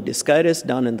spondylodiscitis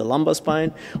down in the lumbar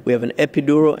spine. We have an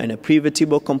epidural and a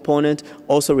prevertebral component,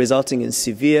 also resulting in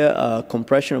severe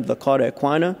compression of the cauda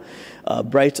equina.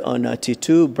 Bright on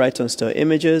T2, bright on STIR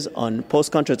images. On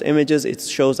post-contrast images, it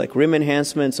shows like rim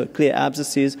enhancement, so clear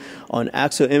abscesses. On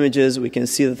axial images, we can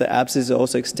see that the abscesses are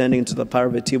also extending into the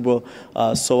paravertebral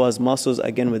psoas muscles,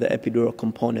 again with the epidural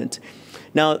component.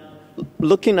 Now,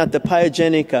 looking at the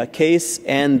pyogenic case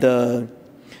and the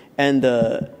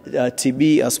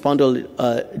TB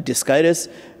spondylodiscitis,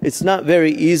 it's not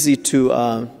very easy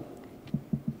to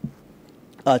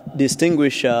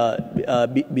distinguish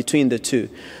between the two.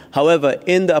 However,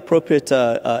 in the appropriate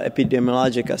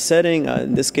epidemiologic setting,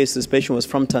 in this case, this patient was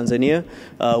from Tanzania,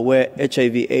 where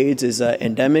HIV/AIDS is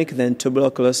endemic, then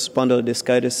tuberculous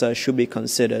spondylodiscitis should be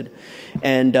considered.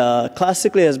 And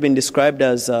classically has been described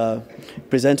as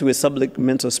presented with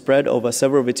subligamental spread over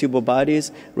several vertebral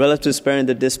bodies, relative sparing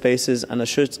the disc spaces, and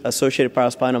associated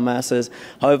paraspinal masses.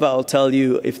 However, I'll tell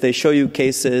you, if they show you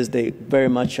cases, they very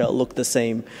much look the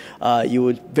same. You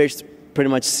would pretty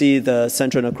much see the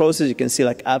central necrosis. You can see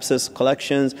like abscess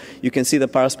collections. You can see the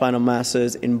paraspinal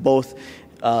masses in both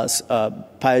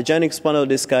pyogenic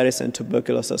spondylodiscitis and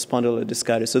tuberculous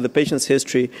spondylodiscitis. So the patient's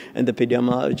history and the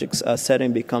epidemiologic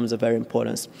setting becomes very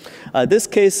important. This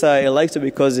case I liked it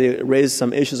because it raised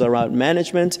some issues around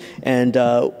management, and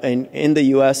in the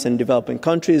U.S. and developing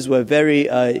countries, we're very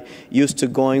used to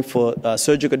going for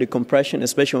surgical decompression,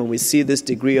 especially when we see this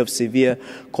degree of severe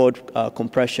cord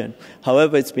compression.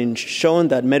 However, it's been shown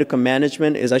that medical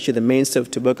management is actually the mainstay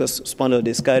of tuberculous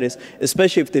spondylodiscitis,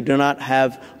 especially if they do not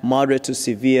have moderate to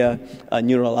severe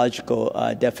neurological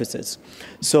deficits.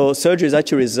 So surgery is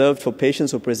actually reserved for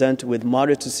patients who present with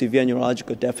moderate to severe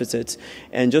neurological deficits.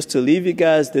 And just to leave you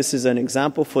guys, this is an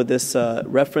example for this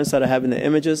reference that I have in the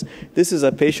images. This is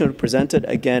a patient who presented,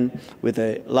 again, with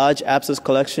a large abscess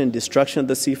collection, destruction of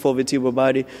the C4 vertebral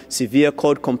body, severe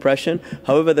cord compression.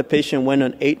 However, the patient went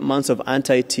on 8 months of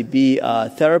anti-TB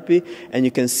therapy, and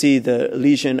you can see the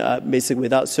lesion basically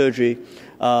without surgery.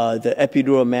 The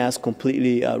epidural mass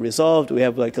completely resolved. We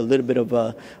have like a little bit of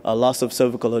a loss of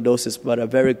cervical lordosis, but a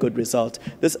very good result.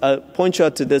 This I point you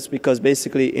out to this because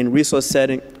basically in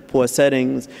poor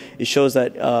settings, it shows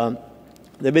that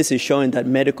they're basically showing that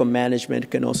medical management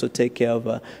can also take care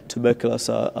of tuberculous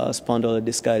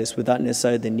spondylodiscitis without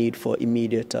necessarily the need for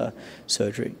immediate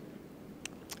surgery.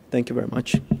 Thank you very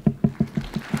much.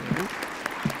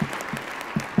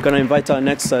 I'm going to invite our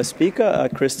next speaker,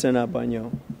 Kristen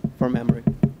Bagno from Emory.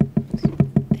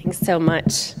 Thanks so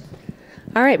much.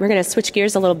 All right, we're going to switch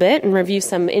gears a little bit and review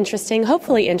some interesting,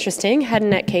 hopefully interesting, head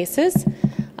and neck cases.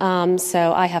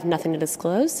 So I have nothing to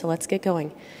disclose, so let's get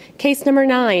going. Case number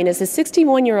 9 is a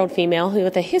 61-year-old female who,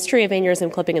 with a history of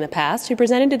aneurysm clipping in the past, who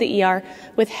presented to the ER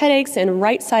with headaches and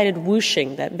right-sided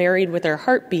whooshing that varied with her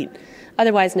heartbeat,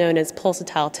 otherwise known as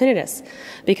pulsatile tinnitus.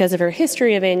 Because of her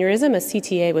history of aneurysm, a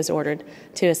CTA was ordered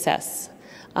to assess.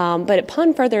 But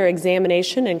upon further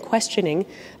examination and questioning,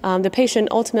 the patient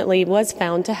ultimately was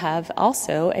found to have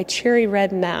also a cherry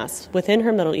red mass within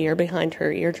her middle ear behind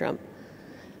her eardrum.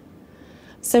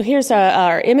 So here's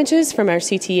our images from our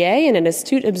CTA, and an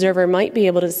astute observer might be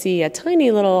able to see a tiny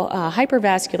little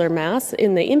hypervascular mass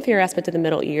in the inferior aspect of the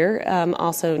middle ear,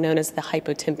 also known as the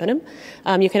hypotympanum.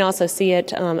 You can also see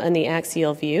it in the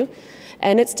axial view,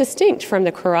 and it's distinct from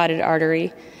the carotid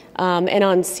artery. And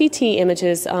on CT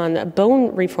images, on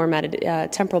bone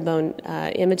reformatted temporal bone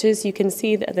images, you can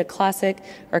see the classic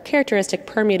or characteristic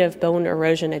permeative bone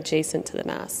erosion adjacent to the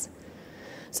mass.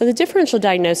 So the differential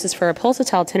diagnosis for a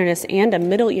pulsatile tinnitus and a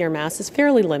middle ear mass is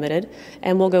fairly limited,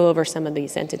 and we'll go over some of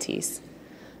these entities.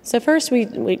 So first, we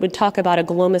would talk about a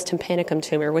glomus tympanicum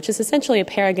tumor, which is essentially a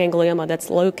paraganglioma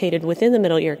that's located within the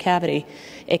middle ear cavity.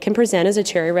 It can present as a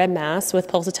cherry red mass with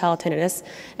pulsatile tinnitus,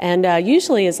 and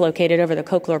usually is located over the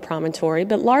cochlear promontory,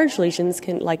 but large lesions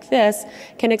like this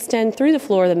can extend through the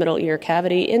floor of the middle ear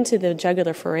cavity into the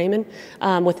jugular foramen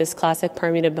with this classic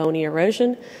permeative bony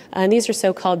erosion. And these are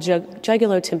so-called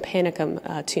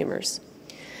jugulotympanicum tumors.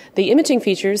 The imaging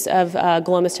features of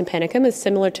glomus tympanicum is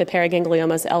similar to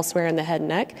paragangliomas elsewhere in the head and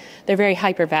neck. They're very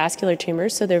hypervascular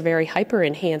tumors, so they're very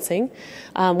hyper-enhancing.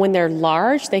 When they're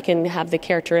large, they can have the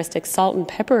characteristic salt and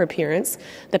pepper appearance,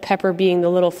 the pepper being the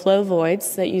little flow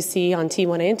voids that you see on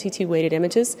T1 and T2 weighted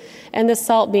images, and the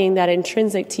salt being that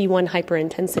intrinsic T1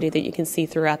 hyperintensity that you can see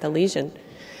throughout the lesion.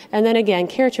 And then again,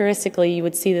 characteristically, you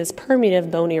would see this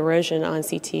permeative bony erosion on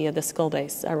CT of the skull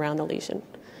base around the lesion.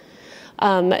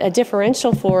 A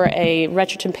differential for a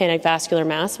retrotympanic vascular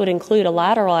mass would include a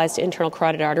lateralized internal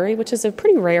carotid artery, which is a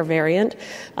pretty rare variant,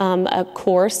 a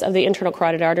course of the internal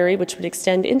carotid artery which would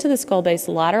extend into the skull base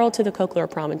lateral to the cochlear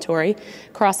promontory,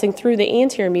 crossing through the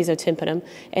anterior mesotympanum,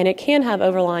 and it can have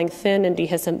overlying thin and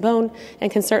dehiscent bone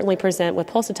and can certainly present with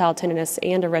pulsatile tinnitus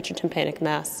and a retrotympanic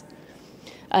mass.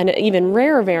 An even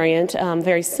rarer variant,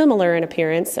 very similar in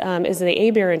appearance, is the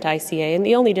aberrant ICA, and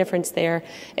the only difference there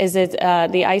is that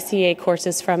the ICA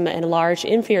courses from a large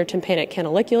inferior tympanic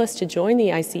canaliculus to join the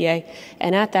ICA,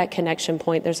 and at that connection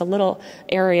point there's a little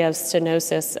area of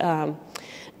stenosis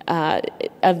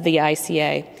of the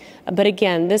ICA. But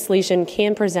again, this lesion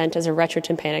can present as a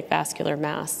retrotympanic vascular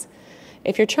mass.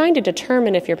 If you're trying to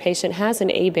determine if your patient has an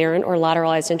aberrant or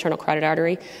lateralized internal carotid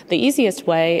artery, the easiest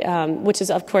way, which is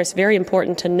of course very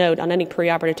important to note on any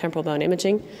preoperative temporal bone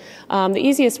imaging, the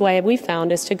easiest way we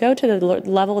found is to go to the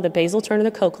level of the basal turn of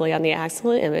the cochlea on the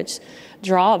axillary image,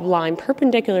 draw a line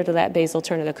perpendicular to that basal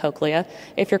turn of the cochlea.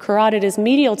 If your carotid is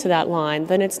medial to that line,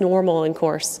 then it's normal in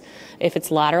course. If it's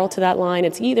lateral to that line,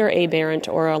 it's either aberrant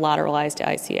or a lateralized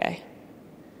ICA.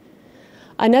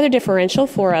 Another differential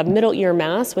for a middle ear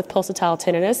mass with pulsatile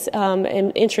tinnitus,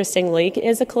 and interestingly,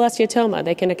 is a cholesteatoma.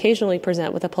 They can occasionally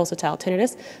present with a pulsatile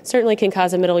tinnitus, certainly can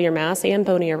cause a middle ear mass and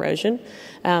bony erosion.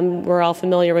 We're all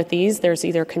familiar with these. There's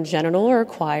either congenital or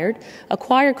acquired.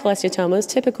 Acquired cholesteatomas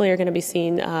typically are going to be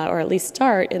seen, or at least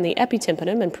start, in the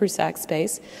epitympanum and Prusac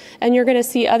space. And you're going to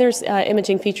see other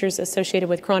imaging features associated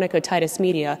with chronic otitis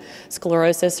media,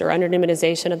 sclerosis or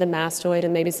undernuminization of the mastoid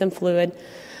and maybe some fluid.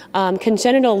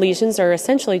 Congenital lesions are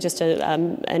essentially just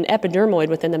an epidermoid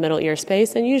within the middle ear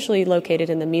space and usually located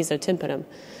in the mesotympanum.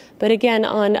 But again,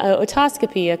 on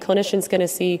otoscopy, a clinician's going to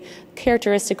see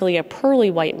characteristically a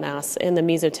pearly white mass in the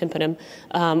mesotympanum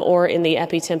or in the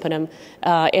epitympanum.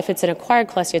 If it's an acquired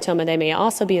cholesteatoma, they may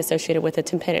also be associated with a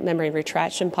tympanic membrane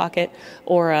retraction pocket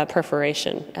or a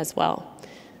perforation as well.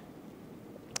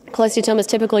 Cholesteatomas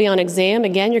typically on exam,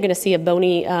 again, you're going to see a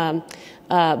bony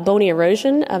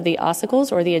erosion of the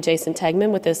ossicles or the adjacent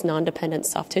tegmen with this non-dependent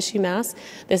soft tissue mass.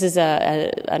 This is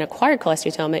an acquired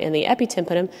cholesteatoma in the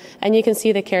epitympanum, and you can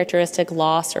see the characteristic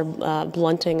loss or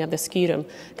blunting of the scutum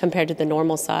compared to the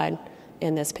normal side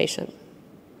in this patient.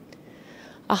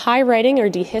 A high rating or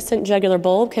dehiscent jugular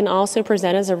bulb can also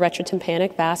present as a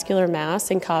retrotympanic vascular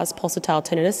mass and cause pulsatile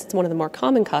tinnitus. It's one of the more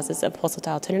common causes of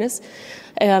pulsatile tinnitus.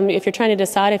 If you're trying to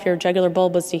decide if your jugular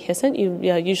bulb was dehiscent, you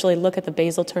usually look at the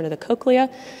basal turn of the cochlea,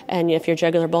 and if your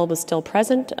jugular bulb is still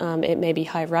present, it may be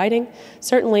high riding.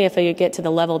 Certainly if you get to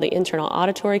the level of the internal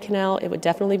auditory canal, it would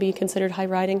definitely be considered high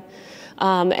riding.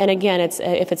 And again,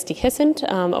 if it's dehiscent,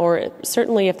 or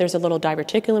certainly if there's a little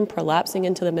diverticulum prolapsing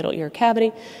into the middle ear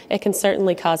cavity, it can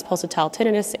certainly cause pulsatile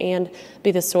tinnitus and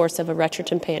be the source of a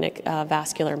retrotympanic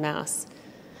vascular mass.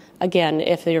 Again,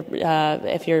 if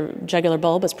your jugular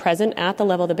bulb is present at the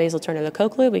level of the basal turn of the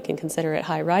cochlea, we can consider it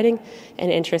high riding.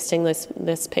 And interestingly,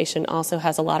 this patient also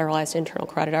has a lateralized internal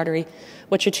carotid artery,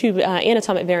 which are two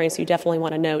anatomic variants you definitely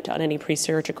want to note on any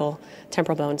pre-surgical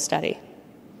temporal bone study.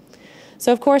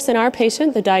 So, of course, in our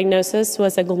patient, the diagnosis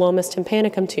was a glomus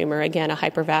tympanicum tumor, again, a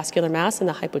hypervascular mass in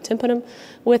the hypotympanum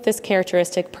with this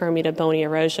characteristic permeative bony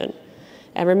erosion.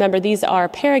 And remember, these are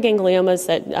paragangliomas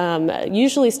that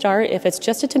usually start, if it's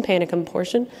just a tympanicum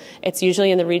portion, it's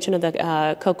usually in the region of the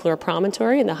cochlear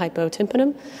promontory in the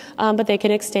hypotympanum, but they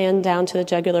can extend down to the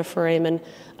jugular foramen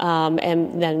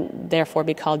and then therefore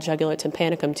be called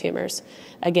jugulotympanicum tumors.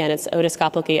 Again, it's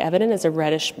otoscopically evident as a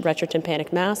reddish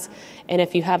retrotympanic mass, and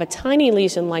if you have a tiny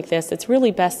lesion like this, it's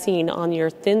really best seen on your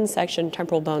thin section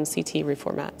temporal bone CT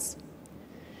reformats.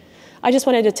 I just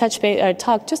wanted to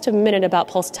talk just a minute about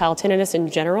pulsatile tinnitus in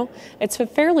general. It's a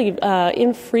fairly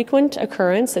infrequent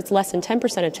occurrence. It's less than 10%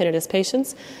 of tinnitus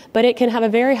patients, but it can have a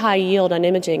very high yield on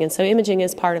imaging, and so imaging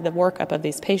is part of the workup of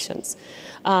these patients.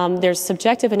 There's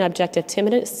subjective and objective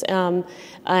tinnitus,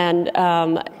 and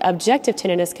objective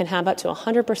tinnitus can have up to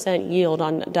 100% yield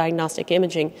on diagnostic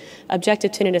imaging.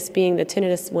 Objective tinnitus being the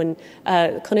tinnitus when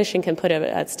a clinician can put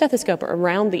a stethoscope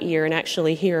around the ear and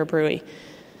actually hear a bruit.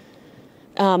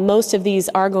 Most of these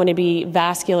are going to be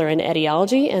vascular in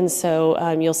etiology, and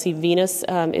so you'll see venous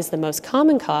is the most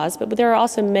common cause, but there are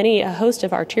also a host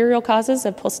of arterial causes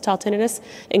of pulsatile tinnitus,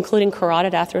 including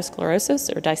carotid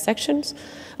atherosclerosis or dissections.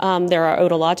 There are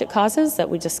otologic causes that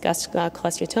we discussed,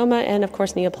 cholesteatoma, and of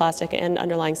course neoplastic and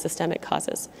underlying systemic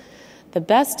causes. The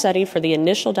best study for the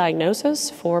initial diagnosis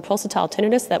for pulsatile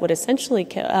tinnitus that would essentially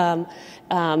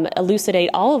elucidate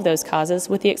all of those causes,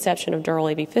 with the exception of dural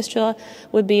AV fistula,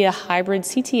 would be a hybrid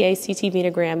CTA-CT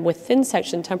venogram with thin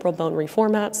section temporal bone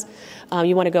reformats.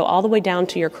 You want to go all the way down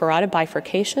to your carotid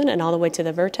bifurcation and all the way to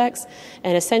the vertex,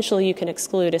 and essentially you can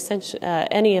exclude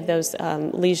any of those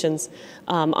lesions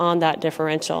on that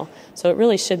differential. So it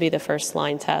really should be the first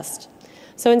line test.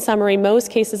 So in summary, most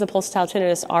cases of pulsatile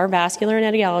tinnitus are vascular in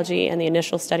etiology, and the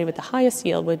initial study with the highest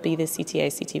yield would be the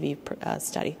CTA-CTV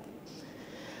study.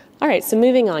 All right, so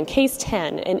moving on, case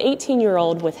 10, an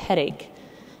 18-year-old with headache.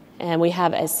 And we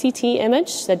have a CT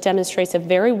image that demonstrates a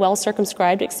very well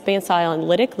circumscribed expansile and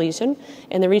lytic lesion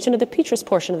in the region of the petrous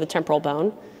portion of the temporal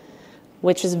bone,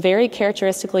 which is very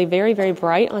characteristically very, very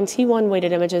bright on T1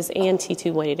 weighted images and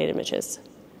T2 weighted images.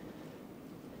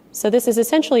 So this is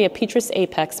essentially a petrous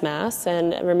apex mass,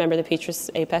 and remember the petrous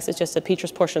apex is just the petrous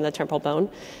portion of the temporal bone,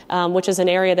 which is an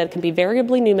area that can be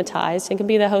variably pneumatized and can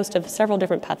be the host of several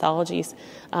different pathologies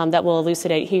that we'll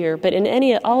elucidate here. But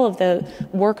in all of the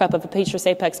workup of a petrous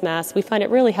apex mass, we find it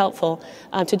really helpful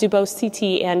to do both CT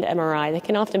and MRI. They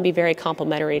can often be very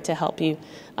complementary to help you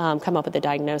come up with a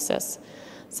diagnosis.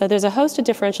 So there's a host of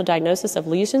differential diagnosis of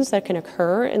lesions that can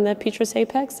occur in the petrous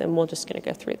apex, and we're just going to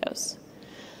go through those.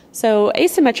 So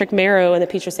asymmetric marrow in the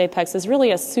petrous apex is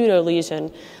really a pseudo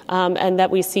lesion, and that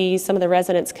we see some of the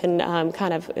residents can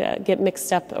get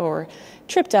mixed up or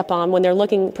tripped up on when they're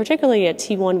looking particularly at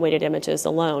T1 weighted images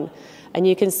alone. And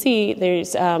you can see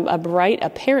there's a bright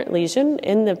apparent lesion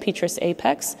in the petrous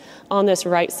apex on this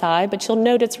right side, but you'll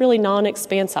note it's really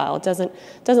non-expansile. It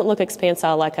doesn't look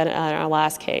expansile like in our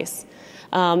last case.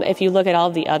 If you look at all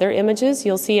of the other images,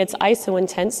 you'll see it's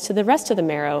iso-intense to the rest of the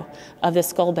marrow of the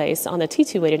skull base on the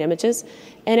T2 weighted images,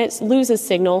 and it loses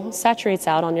signal, saturates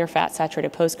out on your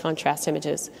fat-saturated post-contrast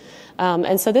images.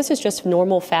 And so this is just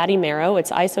normal fatty marrow.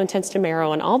 It's iso-intense to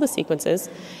marrow on all the sequences.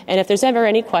 And if there's ever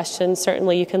any question,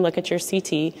 certainly you can look at your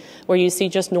CT where you see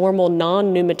just normal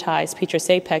non-pneumatized petrous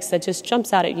apex that just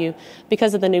jumps out at you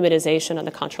because of the pneumatization on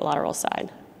the contralateral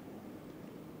side.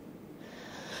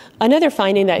 Another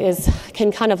finding that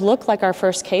can kind of look like our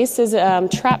first case is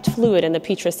trapped fluid in the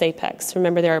petrous apex.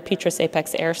 Remember, there are petrous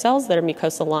apex air cells that are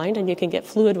mucosal lined, and you can get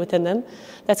fluid within them.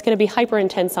 That's going to be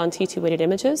hyperintense on T2 weighted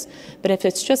images. But if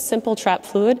it's just simple trapped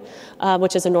fluid,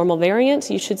 which is a normal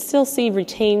variant, you should still see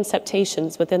retained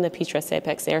septations within the petrous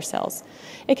apex air cells.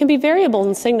 It can be variable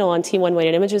in signal on T1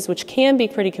 weighted images, which can be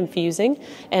pretty confusing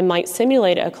and might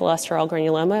simulate a cholesterol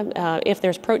granuloma if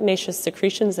there's proteinaceous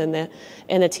secretions in the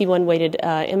T1 weighted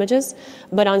images.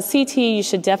 But on CT, you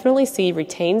should definitely see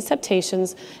retained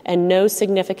septations and no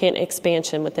significant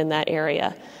expansion within that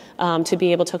area to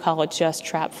be able to call it just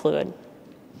trapped fluid.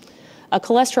 A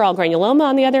cholesterol granuloma,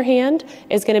 on the other hand,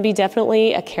 is going to be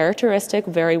definitely a characteristic,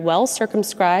 very well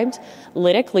circumscribed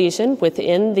lytic lesion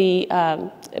within the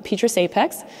petrous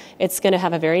apex. It's going to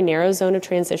have a very narrow zone of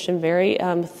transition, very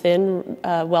thin,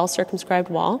 well circumscribed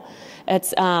wall.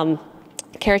 It's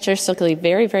characteristically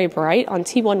very, very bright on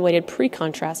T1 weighted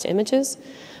pre-contrast images,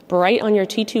 bright on your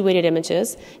T2 weighted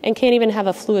images, and can't even have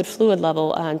a fluid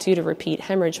level due to repeat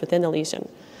hemorrhage within the lesion.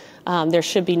 There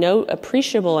should be no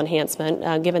appreciable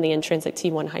enhancement given the intrinsic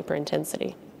T1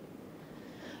 hyperintensity.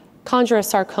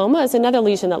 Chondrosarcoma is another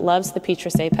lesion that loves the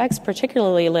petrous apex,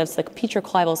 particularly loves the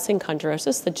petroclival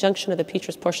synchondrosis, the junction of the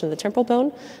petrous portion of the temporal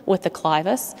bone with the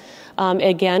clivus.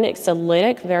 Again, it's a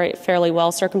lytic, fairly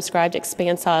well circumscribed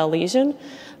expansile lesion.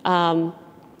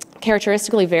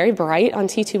 Characteristically very bright on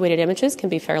T2 weighted images, can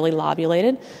be fairly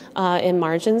lobulated in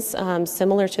margins,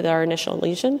 similar to our initial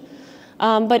lesion.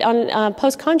 But on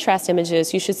post-contrast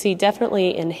images, you should see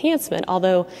definitely enhancement,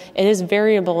 although it is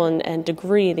variable in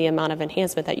degree, the amount of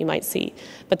enhancement that you might see.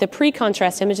 But the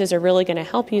pre-contrast images are really going to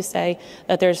help you say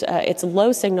that it's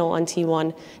low signal on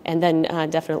T1 and then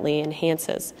definitely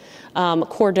enhances.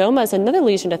 Chordoma is another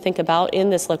lesion to think about in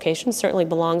this location, certainly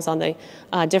belongs on the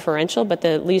differential, but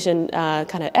the lesion,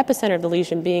 kind of epicenter of the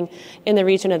lesion being in the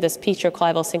region of this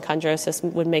petroclival synchondrosis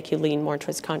would make you lean more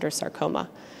towards chondrosarcoma.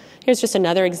 Here's just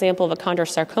another example of a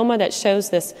chondrosarcoma that shows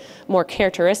this more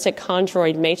characteristic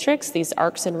chondroid matrix, these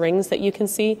arcs and rings that you can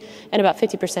see, and about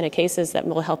 50% of cases that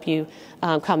will help you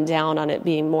come down on it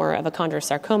being more of a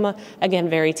chondrosarcoma. Again,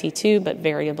 very T2, but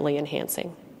variably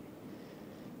enhancing.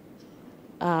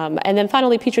 And then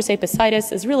finally, petrous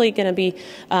apicitis is really going to be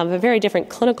a very different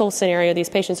clinical scenario. These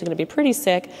patients are going to be pretty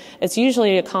sick. It's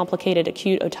usually a complicated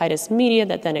acute otitis media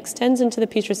that then extends into the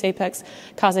petrous apex,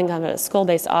 causing kind of a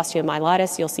skull-based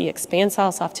osteomyelitis. You'll see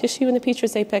expansile soft tissue in the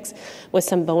petrous apex with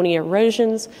some bony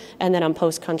erosions. And then on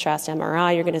post-contrast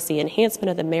MRI, you're going to see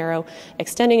enhancement of the marrow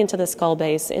extending into the skull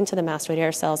base, into the mastoid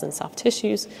hair cells and soft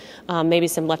tissues, maybe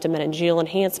some leptomeningeal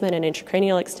enhancement and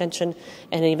intracranial extension,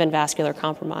 and even vascular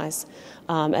compromise.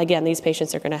 Again, these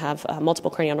patients are going to have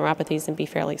multiple cranial neuropathies and be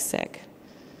fairly sick.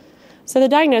 So the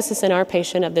diagnosis in our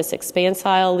patient of this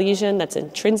expansile lesion that's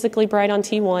intrinsically bright on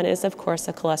T1 is, of course,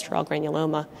 a cholesterol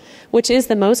granuloma, which is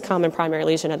the most common primary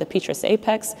lesion of the petrous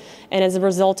apex and is a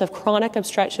result of chronic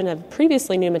obstruction of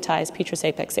previously pneumatized petrous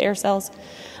apex air cells.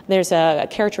 There's a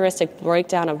characteristic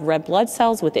breakdown of red blood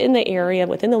cells within the area,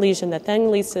 within the lesion, that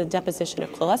then leads to the deposition of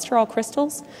cholesterol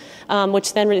crystals,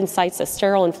 which then incites a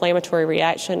sterile inflammatory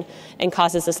reaction and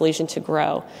causes this lesion to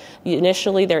grow.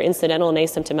 Initially, they're incidental and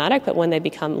asymptomatic, but when they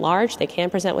become large, they can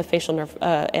present with facial nerve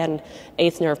and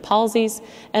eighth nerve palsies.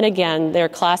 And again, they're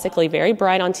classically very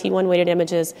bright on T1 weighted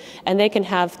images, and they can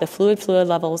have the fluid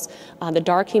levels, the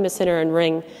dark hemocenter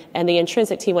ring, and the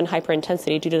intrinsic T1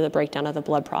 hyperintensity due to the breakdown of the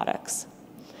blood products.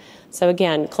 So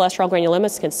again, cholesterol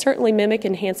granulomas can certainly mimic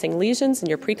enhancing lesions, and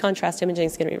your pre-contrast imaging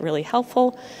is going to be really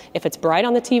helpful. If it's bright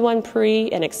on the T1 pre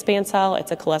and expansile,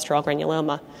 it's a cholesterol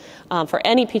granuloma. For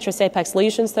any petrous apex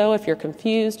lesions, though, if you're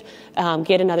confused,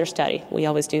 get another study. We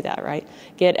always do that, right?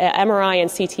 Get MRI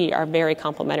and CT are very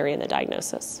complementary in the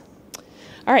diagnosis.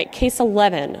 All right, case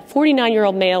 11,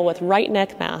 49-year-old male with right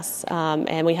neck mass,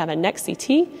 and we have a neck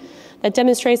CT that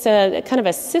demonstrates a kind of a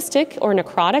cystic or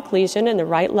necrotic lesion in the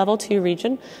right level 2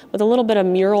 region with a little bit of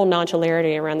mural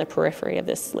nodularity around the periphery of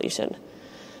this lesion.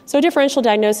 So a differential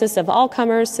diagnosis of all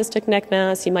comers, cystic neck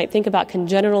mass. You might think about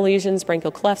congenital lesions,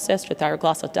 branchial cleft cyst or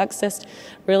thyroglossal duct cyst.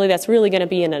 Really, that's really going to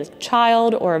be in a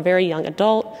child or a very young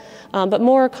adult. But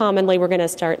more commonly, we're going to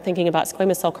start thinking about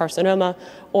squamous cell carcinoma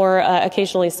or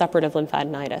occasionally suppurative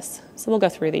lymphadenitis. So we'll go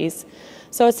through these.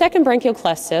 So a second branchial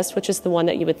cleft cyst, which is the one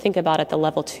that you would think about at the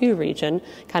level 2 region,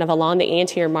 kind of along the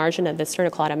anterior margin of the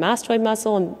sternocleidomastoid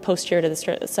muscle and posterior to the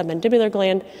submandibular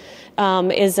gland,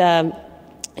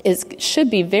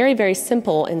 should be very, very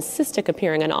simple and cystic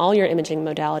appearing on all your imaging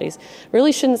modalities.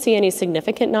 Really shouldn't see any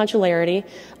significant nodularity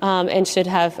and should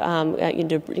have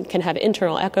can have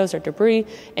internal echoes or debris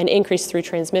and increase through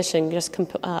transmission, just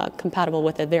compatible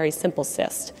with a very simple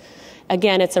cyst.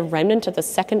 Again, it's a remnant of the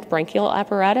second branchial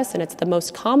apparatus, and it's the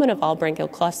most common of all branchial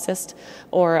cleft cysts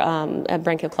or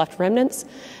branchial cleft remnants.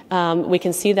 We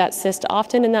can see that cyst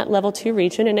often in that level 2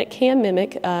 region, and it can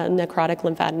mimic necrotic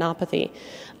lymphadenopathy.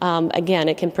 Again,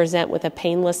 it can present with a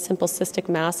painless, simple cystic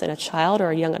mass in a child or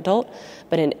a young adult,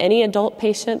 but in any adult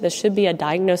patient, this should be a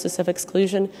diagnosis of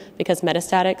exclusion because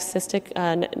metastatic cystic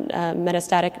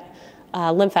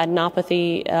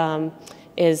lymphadenopathy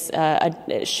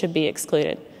should be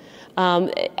excluded.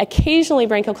 Occasionally,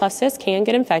 branchial cleft cysts can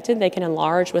get infected. They can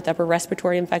enlarge with upper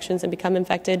respiratory infections and become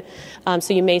infected,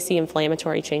 so you may see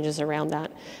inflammatory changes around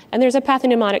that. And there's a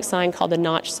pathognomonic sign called the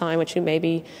notch sign, which you may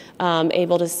be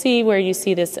able to see where you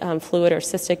see this fluid or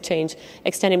cystic change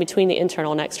extending between the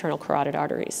internal and external carotid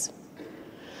arteries.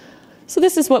 So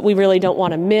this is what we really don't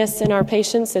want to miss in our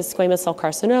patients is squamous cell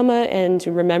carcinoma, and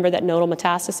to remember that nodal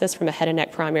metastasis from a head and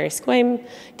neck primary squam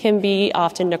can be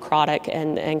often necrotic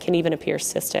and can even appear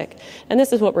cystic. And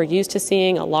this is what we're used to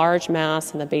seeing, a large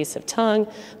mass in the base of tongue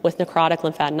with necrotic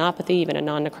lymphadenopathy, even a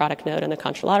non-necrotic node on the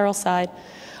contralateral side.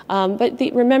 But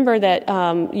remember that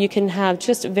you can have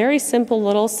just a very simple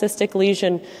little cystic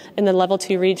lesion in the level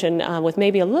 2 region with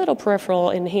maybe a little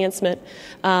peripheral enhancement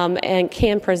and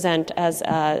can present as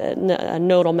a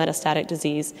nodal metastatic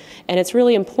disease. And it's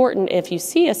really important if you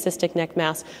see a cystic neck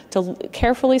mass to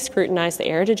carefully scrutinize the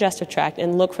airdigestive tract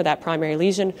and look for that primary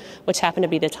lesion, which happened to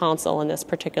be the tonsil in this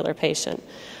particular patient.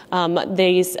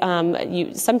 Sometimes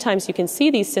you can see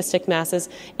these cystic masses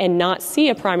and not see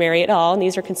a primary at all, and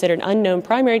these are considered unknown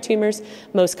primary tumors,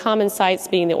 most common sites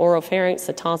being the oropharynx,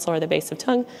 the tonsil, or the base of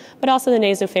tongue, but also the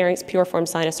nasopharynx, piriform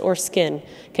sinus, or skin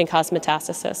can cause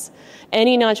metastasis.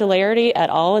 Any nodularity at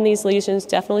all in these lesions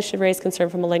definitely should raise concern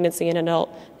for malignancy in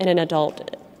an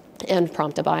adult and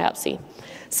prompt a biopsy.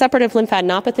 Separative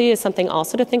lymphadenopathy is something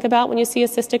also to think about when you see a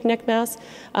cystic neck mass.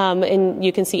 And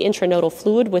you can see intranodal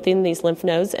fluid within these lymph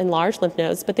nodes and large lymph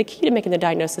nodes, but the key to making the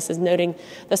diagnosis is noting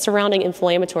the surrounding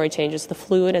inflammatory changes, the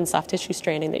fluid and soft tissue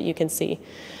stranding that you can see.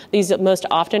 These most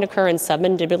often occur in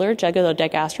submandibular,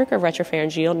 jugulogastric, or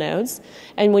retropharyngeal nodes.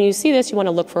 And when you see this, you want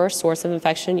to look for a source of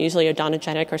infection, usually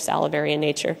odontogenic or salivary in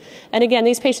nature. And again,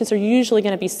 these patients are usually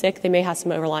going to be sick. They may have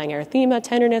some overlying erythema,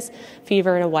 tenderness,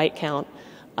 fever, and a white count.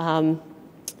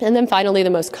 And then finally,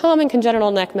 the most common congenital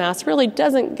neck mass really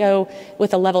doesn't go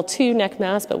with a level 2 neck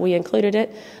mass, but we included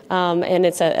it. And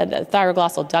it's a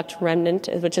thyroglossal duct remnant,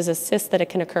 which is a cyst that it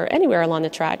can occur anywhere along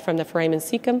the tract from the foramen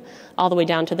cecum all the way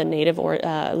down to the native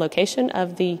location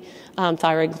of the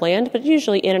thyroid gland, but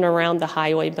usually in and around the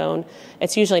hyoid bone.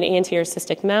 It's usually an anterior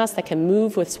cystic mass that can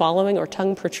move with swallowing or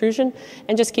tongue protrusion.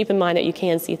 And just keep in mind that you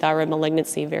can see thyroid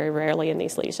malignancy very rarely in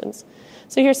these lesions.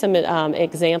 So here's some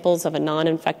examples of a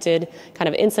non-infected kind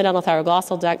of incidental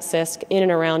thyroglossal duct cyst in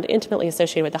and around, intimately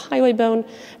associated with the hyoid bone.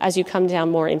 As you come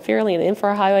down more inferiorly in the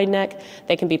infrahyoid neck,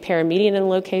 they can be paramedian in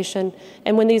location.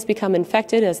 And when these become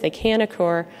infected, as they can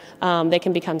occur, they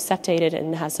can become septated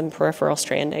and have some peripheral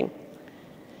stranding.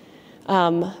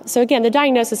 So again, the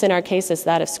diagnosis in our case is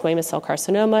that of squamous cell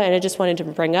carcinoma, and I just wanted to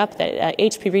bring up that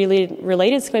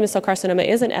HPV-related squamous cell carcinoma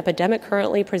is an epidemic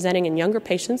currently presenting in younger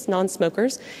patients,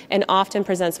 non-smokers, and often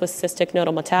presents with cystic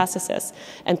nodal metastasis.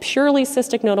 And purely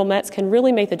cystic nodal mets can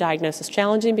really make the diagnosis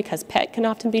challenging because PET can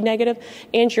often be negative,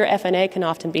 and your FNA can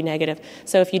often be negative.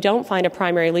 So if you don't find a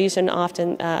primary lesion,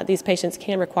 often these patients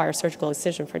can require surgical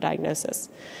excision for diagnosis.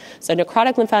 So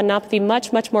necrotic lymphadenopathy,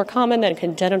 much more common than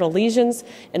congenital lesions.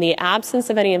 In the absence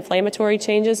of any inflammatory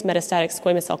changes, metastatic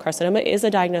squamous cell carcinoma is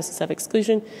a diagnosis of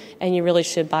exclusion, and you really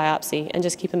should biopsy. And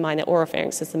just keep in mind that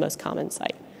oropharynx is the most common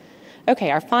site.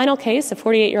 Okay, our final case, a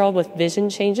 48-year-old with vision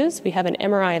changes. We have an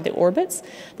MRI of the orbits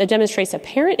that demonstrates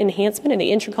apparent enhancement in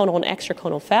the intraconal and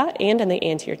extraconal fat and in the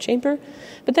anterior chamber.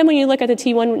 But then when you look at the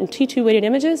T1 and T2 weighted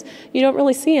images, you don't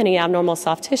really see any abnormal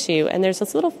soft tissue, and there's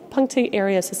this little punctate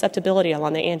area of susceptibility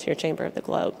along the anterior chamber of the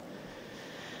globe.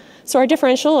 So our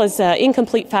differential is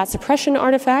incomplete fat suppression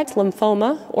artifact,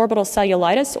 lymphoma, orbital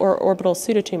cellulitis, or orbital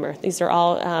pseudotumor. These are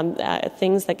all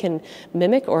things that can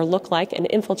mimic or look like an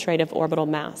infiltrative orbital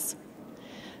mass.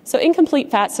 So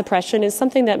incomplete fat suppression is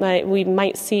something that we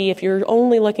might see if you're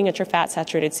only looking at your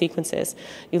fat-saturated sequences.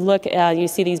 You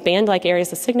see these band-like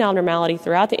areas of signal abnormality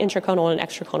throughout the intraconal and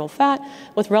extraconal fat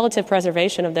with relative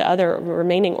preservation of the other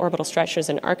remaining orbital structures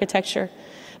and architecture.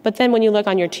 But then when you look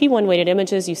on your T1 weighted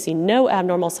images, you see no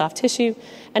abnormal soft tissue,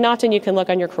 and often you can look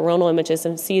on your coronal images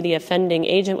and see the offending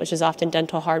agent, which is often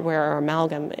dental hardware or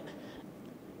amalgam,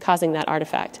 causing that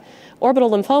artifact.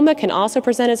 Orbital lymphoma can also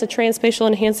present as a transspatial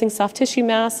enhancing soft tissue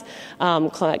mass,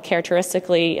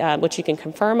 characteristically, which you can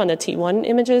confirm on the T1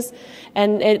 images.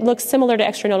 And it looks similar to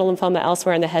extranodal lymphoma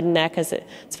elsewhere in the head and neck, as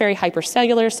it's very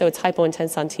hypercellular, so it's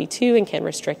hypointense on T2 and can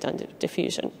restrict on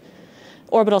diffusion.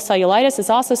 Orbital cellulitis is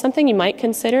also something you might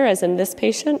consider, as in this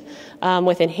patient,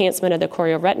 with enhancement of the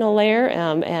chorioretinal layer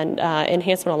and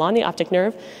enhancement along the optic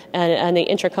nerve and the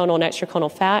intraconal and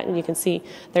extraconal fat. And you can see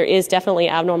there is definitely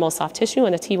abnormal soft tissue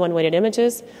in the T1 weighted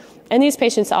images. And these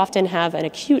patients often have an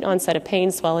acute onset of pain,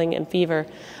 swelling, and fever.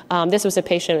 This was a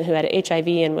patient who had HIV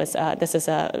and this is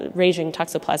a raging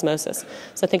toxoplasmosis.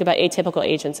 So think about atypical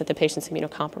agents that the patient's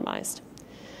immunocompromised.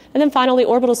 And then finally,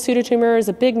 orbital pseudotumor is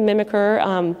a big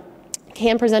mimicker.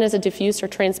 Can present as a diffuse or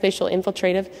transspatial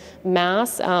infiltrative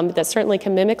mass that certainly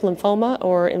can mimic lymphoma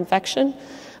or infection.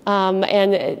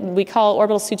 And we call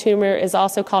orbital pseudotumor is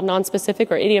also called nonspecific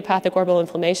or idiopathic orbital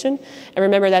inflammation. And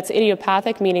remember, that's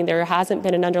idiopathic, meaning there hasn't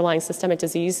been an underlying systemic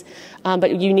disease,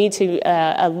 but you need to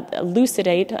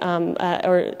elucidate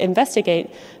or investigate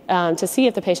to see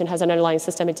if the patient has an underlying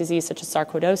systemic disease such as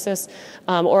sarcoidosis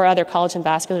or other collagen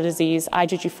vascular disease,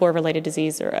 IgG4-related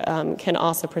disease, or can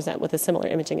also present with a similar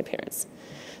imaging appearance.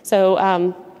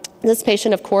 So this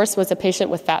patient, of course, was a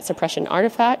patient with fat suppression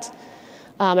artifact.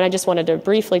 And I just wanted to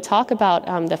briefly talk about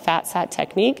the FAT-SAT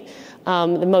technique.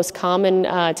 The most common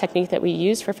technique that we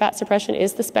use for fat suppression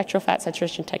is the spectral fat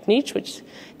saturation technique, which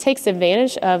takes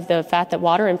advantage of the fact that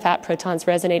water and fat protons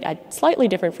resonate at slightly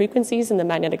different frequencies in the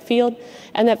magnetic field,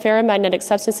 and that ferromagnetic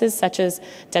substances such as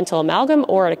dental amalgam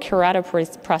or a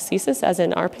keratoprosthesis, as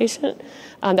in our patient,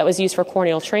 that was used for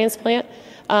corneal transplant,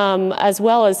 as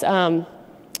well as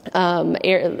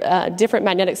different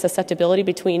magnetic susceptibility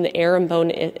between the air and bone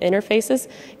interfaces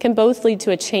can both lead to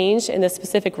a change in the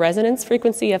specific resonance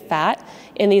frequency of fat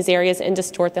in these areas and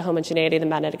distort the homogeneity of the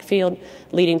magnetic field,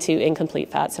 leading to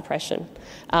incomplete fat suppression,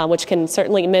 which can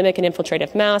certainly mimic an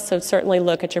infiltrative mass, so certainly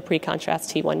look at your pre-contrast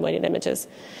T1 weighted images.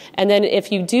 And then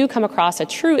if you do come across a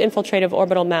true infiltrative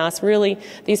orbital mass, really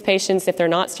these patients, if they're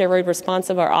not steroid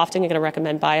responsive, are often going to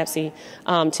recommend biopsy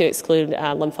to exclude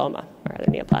lymphoma or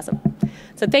other neoplasm.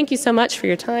 So thank you so much for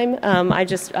your time. I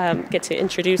just get to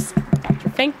introduce Dr.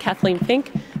 Fink, Kathleen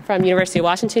Fink from University of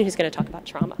Washington, who's going to talk about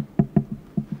trauma.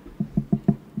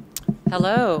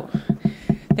 Hello.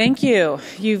 Thank you.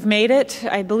 You've made it.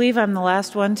 I believe I'm the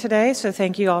last one today, so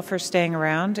thank you all for staying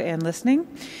around and listening.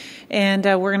 And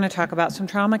we're going to talk about some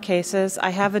trauma cases.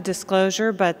 I have a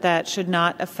disclosure, but that should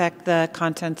not affect the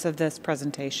contents of this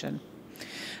presentation.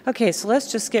 Okay, so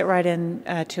let's just get right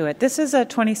into it. This is a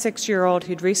 26-year-old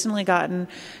who'd recently gotten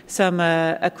some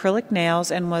acrylic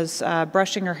nails and was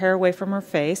brushing her hair away from her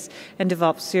face and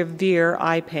developed severe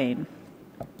eye pain.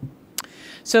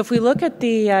 So if we look at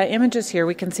the images here,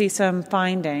 we can see some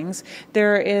findings.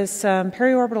 There is some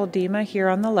periorbital edema here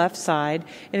on the left side,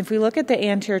 and if we look at the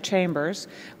anterior chambers,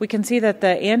 we can see that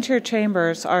the anterior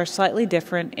chambers are slightly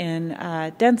different in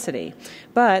density,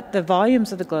 but the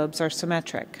volumes of the globes are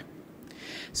symmetric.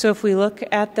 So if we look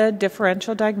at the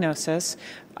differential diagnosis,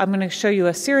 I'm going to show you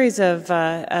a series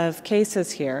of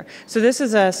cases here. So this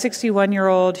is a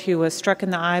 61-year-old who was struck in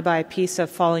the eye by a piece of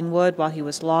falling wood while he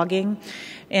was logging.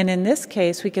 And in this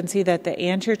case, we can see that the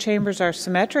anterior chambers are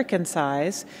symmetric in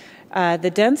size.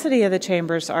 The density of the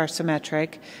chambers are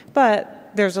symmetric, but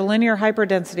there's a linear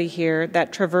hyperdensity here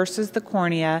that traverses the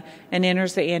cornea and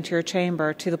enters the anterior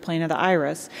chamber to the plane of the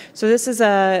iris. So this is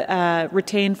a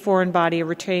retained foreign body, a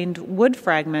retained wood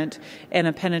fragment, and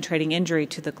a penetrating injury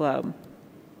to the globe.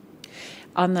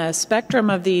 On the spectrum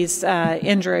of these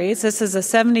injuries, this is a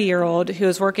 70-year-old who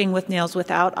is working with nails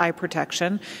without eye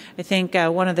protection. I think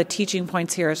one of the teaching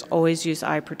points here is always use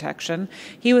eye protection.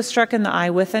 He was struck in the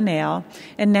eye with a nail,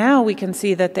 and now we can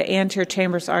see that the anterior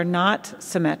chambers are not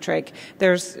symmetric.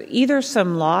 There's either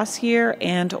some loss here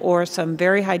and or some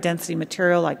very high-density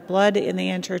material like blood in the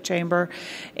anterior chamber,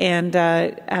 and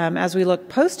as we look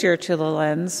posterior to the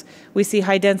lens, we see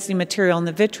high-density material in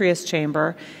the vitreous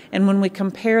chamber, and when we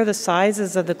compare the sizes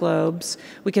of the globes,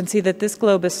 we can see that this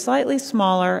globe is slightly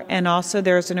smaller and also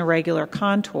there's an irregular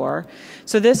contour.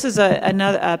 So this is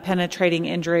another penetrating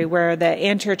injury where the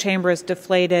anterior chamber is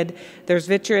deflated, there's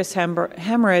vitreous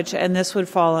hemorrhage, and this would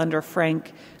fall under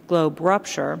frank globe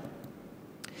rupture.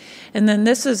 And then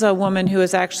this is a woman who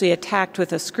was actually attacked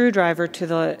with a screwdriver to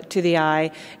the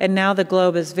eye, and now the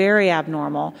globe is very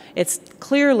abnormal. It's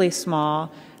clearly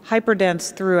small,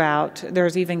 hyperdense throughout.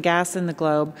 There's even gas in the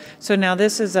globe. So now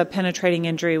this is a penetrating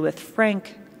injury with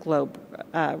frank globe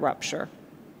rupture.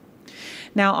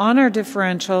 Now on our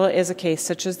differential is a case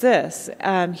such as this.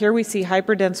 Here we see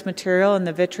hyperdense material in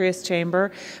the vitreous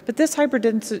chamber, but this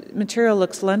hyperdense material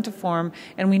looks lentiform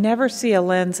and we never see a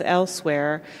lens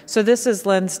elsewhere. So this is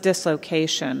lens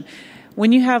dislocation.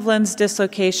 When you have lens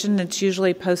dislocation, it's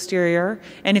usually posterior,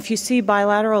 and if you see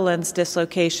bilateral lens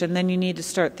dislocation, then you need to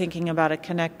start thinking about a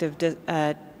connective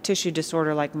tissue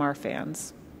disorder like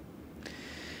Marfan's.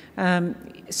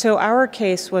 So our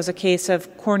case was a case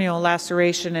of corneal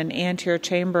laceration and anterior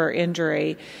chamber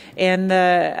injury, and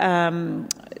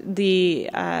the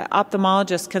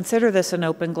ophthalmologist considered this an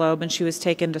open globe, and she was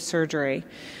taken to surgery.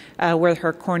 Where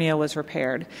her cornea was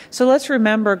repaired. So let's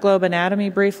remember globe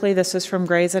anatomy briefly. This is from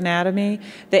Gray's Anatomy.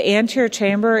 The anterior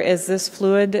chamber is this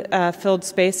fluid-filled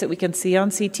space that we can see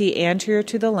on CT anterior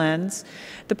to the lens.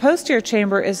 The posterior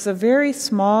chamber is a very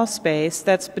small space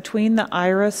that's between the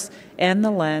iris and the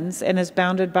lens and is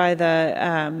bounded by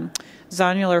the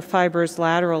zonular fibers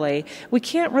laterally. We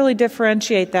can't really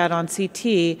differentiate that on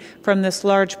CT from this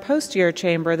large posterior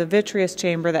chamber, the vitreous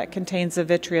chamber that contains the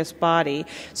vitreous body.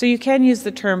 So you can use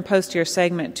the term posterior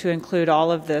segment to include all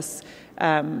of this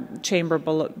chamber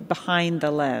behind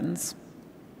the lens.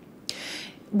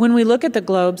 When we look at the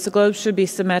globes should be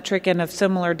symmetric and of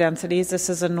similar densities. This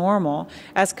is a normal,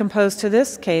 as composed to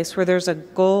this case where there's a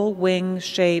gull wing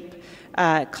shape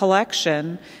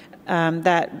collection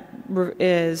that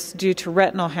is due to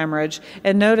retinal hemorrhage,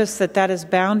 and notice that that is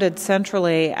bounded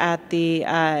centrally at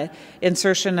the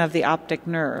insertion of the optic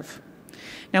nerve.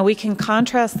 Now we can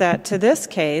contrast that to this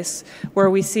case where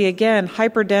we see again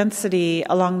hyperdensity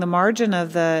along the margin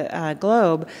of the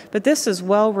globe, but this is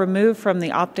well removed from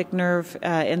the optic nerve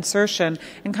insertion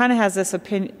and kind of has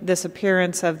this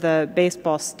appearance of the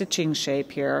baseball stitching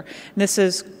shape here. And this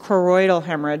is choroidal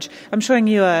hemorrhage. I'm showing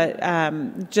you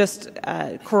just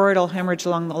choroidal hemorrhage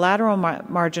along the lateral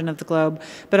margin of the globe,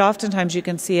 but oftentimes you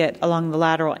can see it along the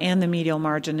lateral and the medial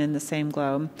margin in the same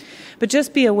globe. But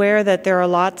just be aware that there are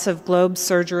lots of globe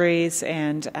surgeries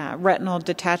and retinal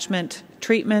detachment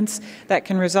treatments that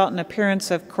can result in appearance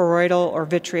of choroidal or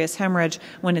vitreous hemorrhage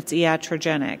when it's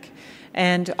iatrogenic.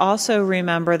 And also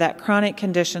remember that chronic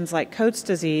conditions like Coats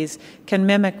disease can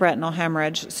mimic retinal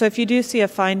hemorrhage. So if you do see a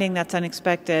finding that's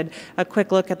unexpected, a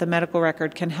quick look at the medical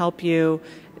record can help you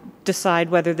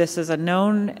decide whether this is a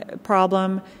known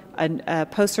problem, a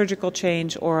post-surgical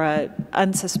change, or an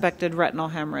unsuspected retinal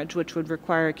hemorrhage, which would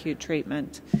require acute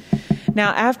treatment.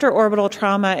 Now, after orbital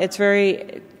trauma, it's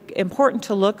very important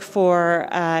to look for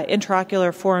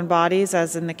intraocular foreign bodies,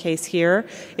 as in the case here.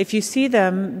 If you see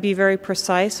them, be very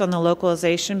precise on the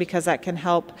localization, because that can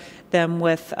help them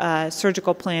with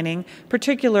surgical planning,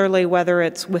 particularly whether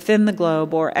it's within the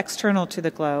globe or external to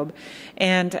the globe.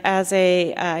 And as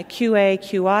a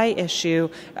QA/QI issue,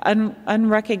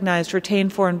 unrecognized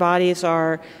retained foreign bodies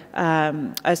are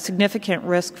a significant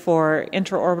risk for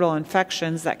intraorbital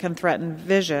infections that can threaten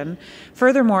vision.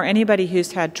 Furthermore, anybody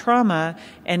who's had trauma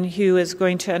and who is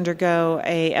going to undergo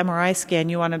a MRI scan,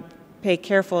 you want to pay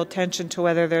careful attention to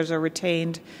whether there's a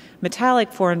retained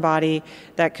metallic foreign body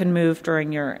that can move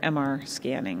during your MR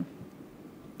scanning.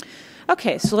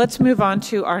 Okay, so let's move on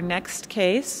to our next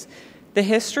case. The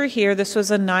history here, this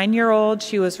was a 9-year-old.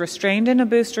 She was restrained in a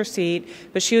booster seat,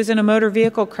 but she was in a motor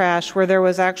vehicle crash where there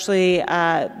was actually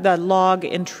the log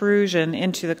intrusion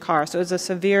into the car. So it was a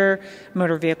severe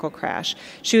motor vehicle crash.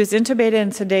 She was intubated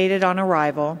and sedated on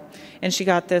arrival, and she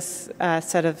got this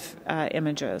set of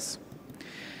images.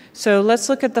 So let's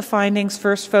look at the findings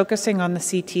first, focusing on the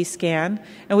CT scan,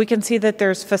 and we can see that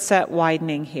there's facet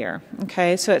widening here.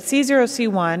 Okay, so at C0,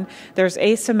 C1, there's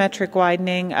asymmetric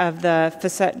widening of the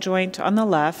facet joint on the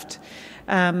left.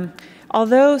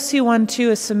 Although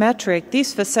C1-2 is symmetric,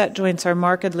 these facet joints are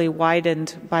markedly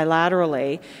widened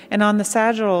bilaterally, and on the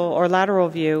sagittal or lateral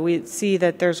view, we see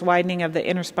that there's widening of the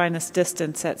interspinous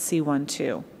distance at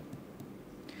C1-2.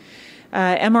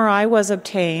 MRI was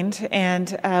obtained,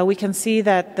 and we can see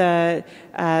that the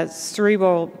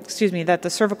that the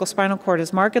cervical spinal cord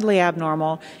is markedly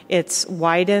abnormal. It's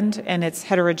widened and it's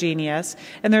heterogeneous,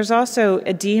 and there's also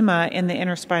edema in the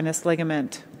interspinous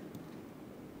ligament.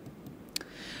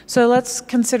 So let's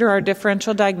consider our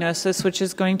differential diagnosis, which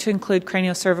is going to include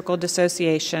craniocervical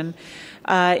dissociation,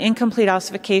 incomplete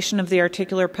ossification of the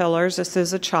articular pillars. This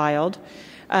is a child,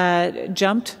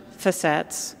 jumped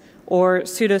facets, or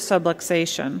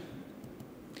pseudosubluxation.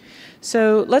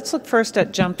 So let's look first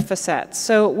at jumped facets.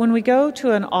 So when we go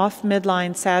to an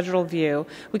off-midline sagittal view,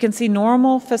 we can see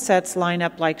normal facets line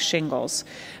up like shingles.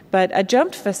 But a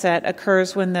jumped facet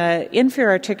occurs when the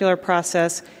inferior articular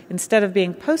process, instead of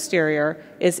being posterior,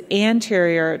 is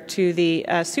anterior to the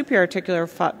superior articular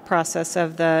process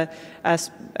of the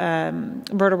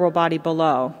vertebral body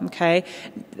below. Okay,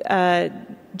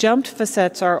 jumped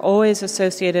facets are always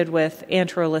associated with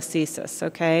anterolisthesis,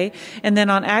 okay? And then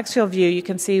on axial view, you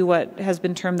can see what has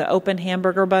been termed the open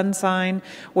hamburger bun sign,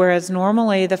 whereas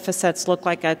normally the facets look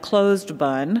like a closed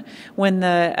bun. When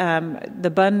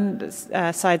the bun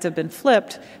sides have been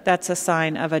flipped, that's a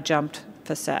sign of a jumped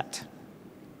facet.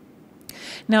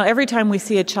 Now, every time we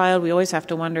see a child, we always have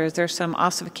to wonder, is there some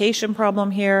ossification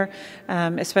problem here,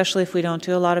 especially if we don't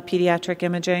do a lot of pediatric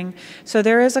imaging? So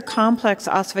there is a complex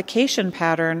ossification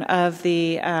pattern of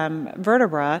the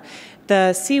vertebra.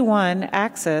 The C1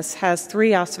 axis has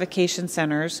 3 ossification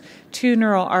centers, 2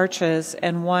 neural arches,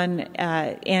 and 1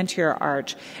 anterior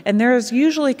arch. And there is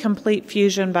usually complete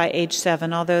fusion by age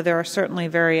 7, although there are certainly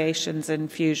variations in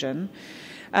fusion.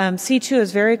 C2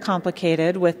 is very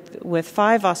complicated with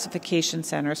 5 ossification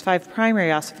centers, 5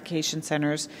 primary ossification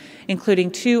centers,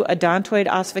 including 2 odontoid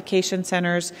ossification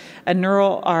centers, a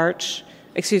neural arch,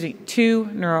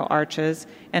 2 neural arches,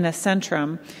 and a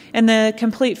centrum. And the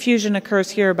complete fusion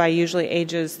occurs here by usually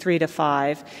ages 3 to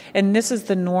 5. And this is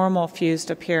the normal fused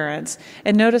appearance.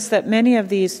 And notice that many of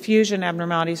these fusion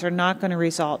abnormalities are not going to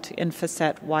result in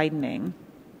facet widening.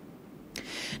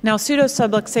 Now,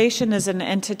 pseudosubluxation is an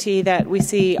entity that we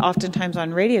see oftentimes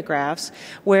on radiographs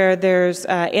where there's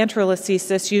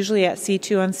anterolacesis, usually at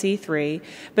C2 and C3.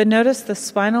 But notice the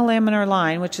spinal laminar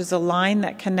line, which is a line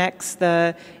that connects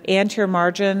the anterior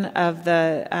margin of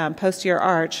the posterior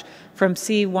arch from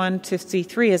C1 to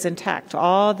C3 is intact.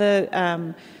 All the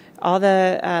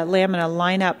lamina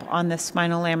line up on the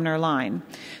spinal laminar line.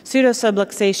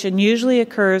 Pseudosubluxation usually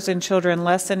occurs in children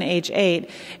less than age 8,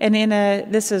 and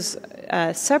this is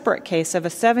a separate case of a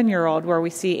 7-year-old where we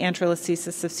see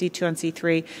anterolacesis of C2 and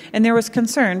C3, and there was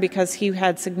concern because he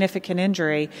had significant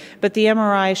injury, but the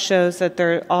MRI shows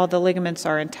that all the ligaments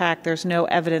are intact. There's no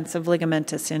evidence of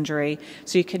ligamentous injury,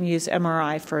 so you can use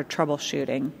MRI for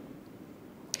troubleshooting.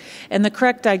 And the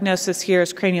correct diagnosis here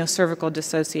is craniocervical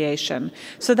dissociation.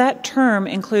 So that term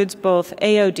includes both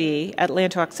AOD,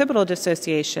 atlanto-occipital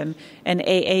dissociation, and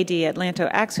AAD,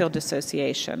 atlantoaxial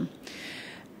dissociation.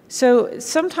 So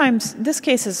sometimes, this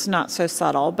case is not so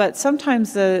subtle, but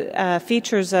sometimes the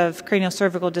features of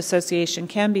craniocervical dissociation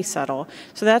can be subtle.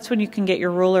 So that's when you can get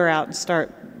your ruler out and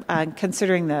start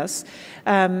considering this.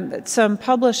 Some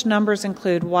published numbers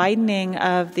include widening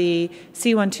of the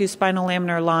C1-2 spinal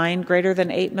laminar line greater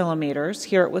than 8 millimeters.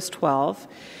 Here it was 12.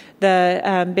 The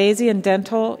Bayesian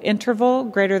dental interval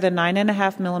greater than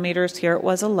 9.5 millimeters. Here it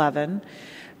was 11.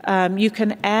 You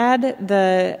can add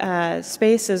the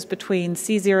spaces between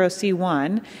C0,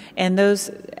 C1, and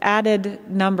those added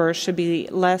numbers should be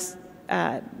less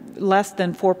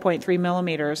than 4.3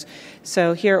 millimeters.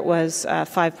 So here it was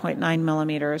 5.9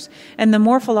 millimeters. And the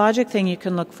morphologic thing you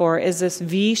can look for is this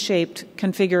V-shaped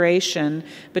configuration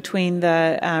between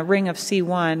the ring of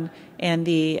C1 and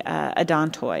the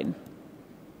odontoid.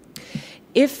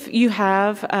 If you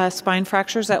have spine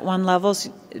fractures at one level,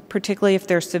 particularly if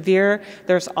they're severe,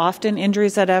 there's often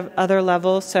injuries at other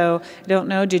levels. So I don't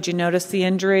know, did you notice the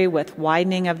injury with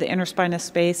widening of the interspinous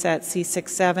space at C6,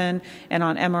 7? And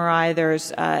on MRI,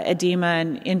 there's edema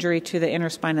and injury to the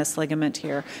interspinous ligament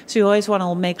here. So you always want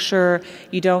to make sure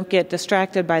you don't get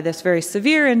distracted by this very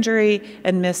severe injury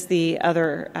and miss the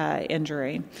other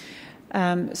injury.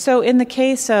 So in the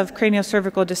case of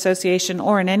craniocervical dissociation,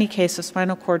 or in any case of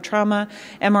spinal cord trauma,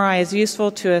 MRI is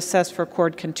useful to assess for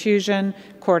cord contusion,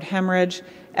 cord hemorrhage,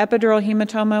 epidural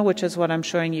hematoma, which is what I'm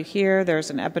showing you here. There's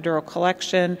an epidural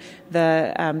collection.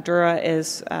 The dura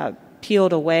is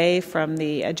peeled away from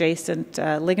the adjacent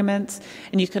ligaments,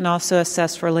 and you can also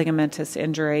assess for ligamentous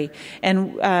injury.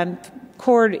 And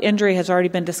cord injury has already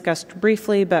been discussed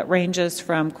briefly, but ranges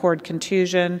from cord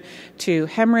contusion to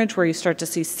hemorrhage, where you start to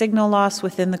see signal loss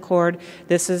within the cord.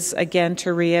 This is, again,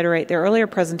 to reiterate the earlier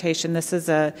presentation, this is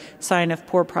a sign of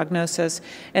poor prognosis.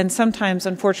 And sometimes,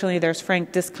 unfortunately, there's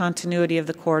frank discontinuity of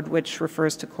the cord, which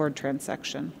refers to cord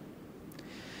transection.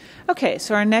 Okay,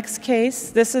 so our next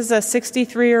case, this is a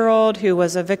 63-year-old who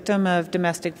was a victim of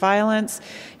domestic violence.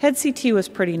 Head CT was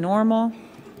pretty normal.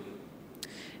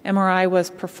 MRI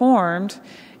was performed,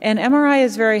 and MRI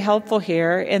is very helpful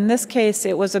here. In this case,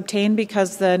 it was obtained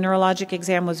because the neurologic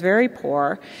exam was very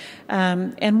poor.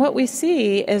 And what we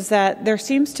see is that there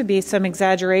seems to be some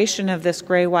exaggeration of this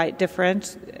gray-white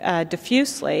difference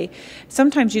diffusely.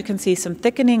 Sometimes you can see some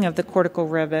thickening of the cortical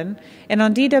ribbon. And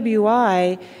on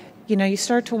DWI, you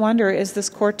start to wonder, is this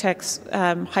cortex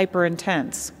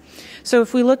hyperintense? So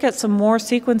if we look at some more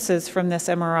sequences from this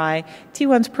MRI,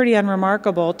 T1's pretty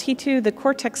unremarkable. T2, the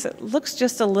cortex looks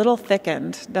just a little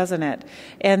thickened, doesn't it?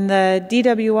 And the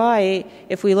DWI,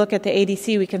 if we look at the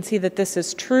ADC, we can see that this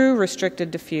is true restricted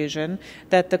diffusion,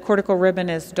 that the cortical ribbon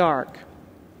is dark.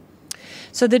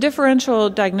 So the differential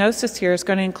diagnosis here is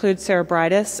going to include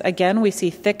cerebritis. Again, we see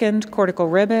thickened cortical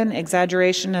ribbon,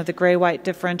 exaggeration of the gray-white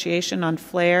differentiation on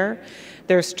FLAIR.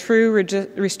 There's true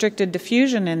restricted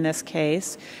diffusion in this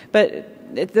case, but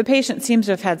the patient seems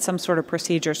to have had some sort of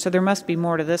procedure, so there must be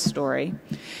more to this story.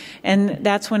 And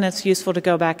that's when it's useful to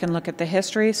go back and look at the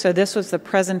history. So this was the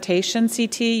presentation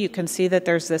CT. You can see that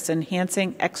there's this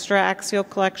enhancing extraaxial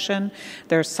collection.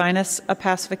 There's sinus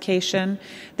opacification.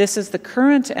 This is the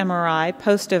current MRI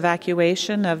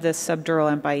post-evacuation of this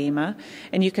subdural empyema.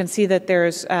 And you can see that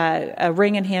there's a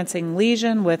ring-enhancing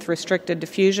lesion with restricted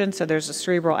diffusion, so there's a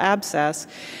cerebral abscess.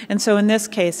 And so in this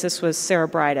case, this was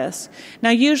cerebritis. Now,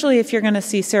 usually if you're going to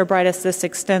see cerebritis this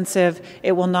extensive,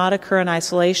 it will not occur in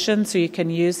isolation, so you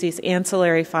can use these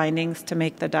ancillary findings to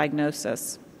make the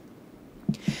diagnosis.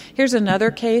 Here's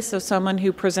another case of someone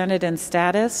who presented in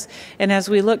status, and as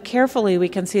we look carefully, we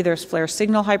can see there's flare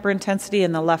signal hyperintensity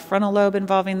in the left frontal lobe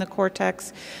involving the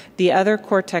cortex. The other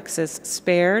cortex is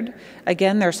spared.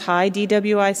 Again, there's high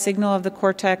DWI signal of the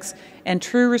cortex and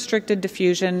true restricted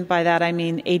diffusion. By that I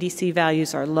mean ADC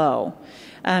values are low.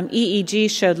 EEG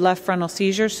showed left frontal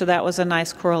seizures, so that was a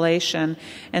nice correlation.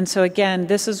 And so again,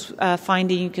 this is a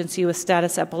finding you can see with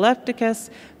status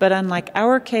epilepticus, but unlike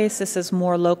our case, this is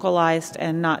more localized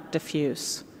and not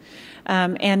diffuse.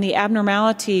 And the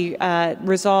abnormality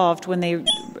resolved when they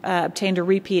obtained a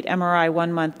repeat MRI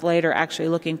 1 month later, actually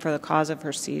looking for the cause of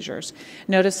her seizures.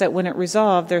 Notice that when it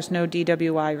resolved, there's no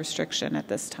DWI restriction at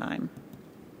this time.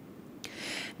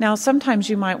 Now, sometimes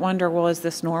you might wonder, well, is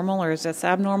this normal or is this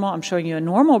abnormal? I'm showing you a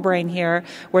normal brain here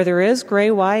where there is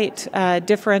gray-white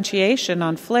differentiation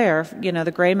on flare. You know,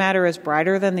 the gray matter is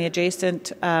brighter than the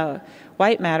adjacent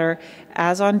white matter,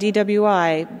 as on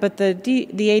DWI, but the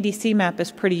ADC map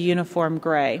is pretty uniform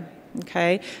gray.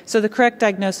 Okay, so the correct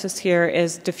diagnosis here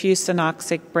is diffuse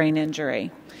synoxic brain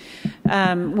injury.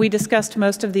 We discussed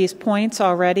most of these points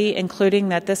already, including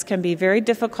that this can be very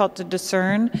difficult to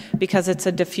discern because it's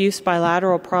a diffuse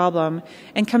bilateral problem,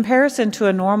 and comparison to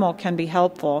a normal can be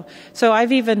helpful. So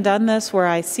I've even done this where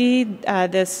I see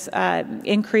this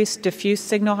increased diffuse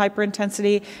signal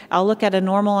hyperintensity. I'll look at a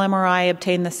normal MRI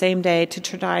obtained the same day to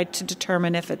try to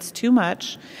determine if it's too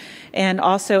much. And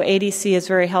also ADC is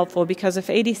very helpful because if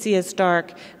ADC is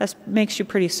dark, that makes you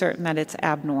pretty certain that it's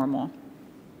abnormal.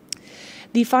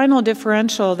 The final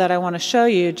differential that I want to show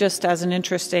you, just as an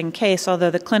interesting case, although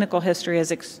the clinical history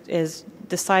is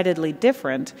decidedly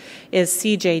different, is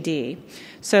CJD.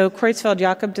 So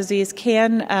Creutzfeldt-Jakob disease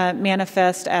can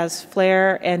manifest as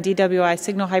flare and DWI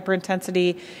signal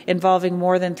hyperintensity involving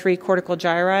more than 3 cortical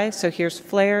gyri. So here's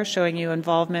flare showing you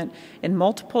involvement in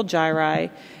multiple gyri.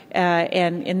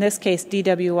 And in this case,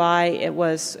 DWI, it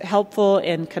was helpful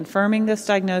in confirming this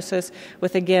diagnosis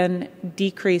with, again,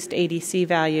 decreased ADC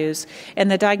values. And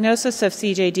the diagnosis of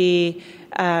CJD,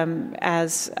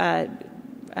 as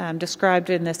described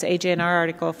in this AJNR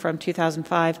article from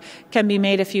 2005, can be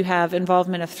made if you have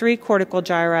involvement of 3 cortical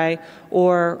gyri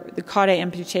or the caudate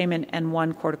imputamen and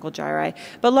 1 cortical gyri.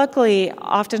 But luckily,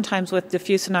 oftentimes with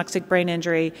diffuse synoxic brain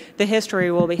injury, the history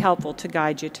will be helpful to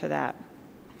guide you to that.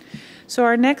 So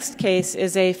our next case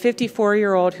is a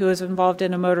 54-year-old who was involved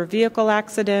in a motor vehicle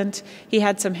accident. He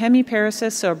had some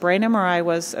hemiparesis, so a brain MRI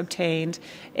was obtained,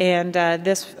 and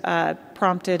this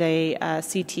prompted a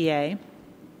CTA.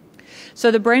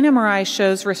 So the brain MRI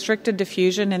shows restricted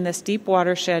diffusion in this deep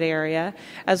watershed area,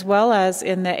 as well as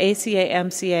in the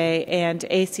ACA-MCA and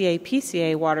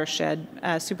ACA-PCA watershed,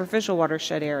 superficial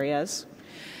watershed areas.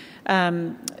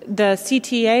 The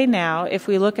CTA now, if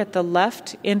we look at the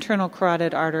left internal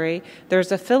carotid artery,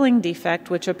 there's a filling defect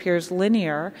which appears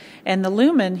linear, and the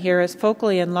lumen here is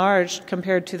focally enlarged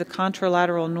compared to the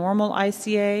contralateral normal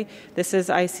ICA. This is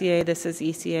ICA, this is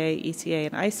ECA, ECA,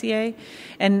 and ICA.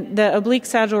 And the oblique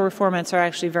sagittal reformants are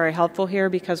actually very helpful here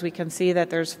because we can see that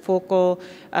there's focal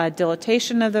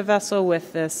dilatation of the vessel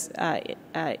with this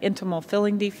intimal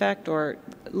filling defect, or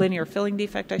linear filling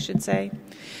defect, I should say.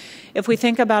 If we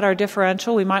think about our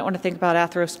differential, we might want to think about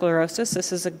atherosclerosis.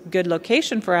 This is a good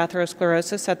location for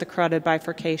atherosclerosis at the carotid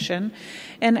bifurcation.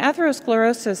 And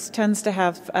atherosclerosis tends to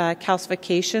have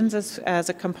calcifications as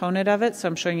a component of it. So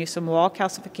I'm showing you some wall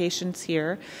calcifications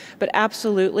here. But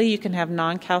absolutely, you can have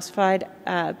non-calcified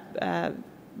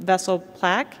vessel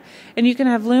plaque, and you can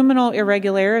have luminal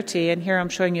irregularity, and here I'm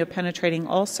showing you a penetrating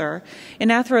ulcer. In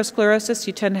atherosclerosis,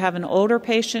 you tend to have an older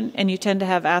patient, and you tend to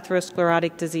have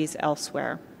atherosclerotic disease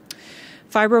elsewhere.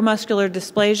 Fibromuscular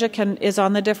dysplasia is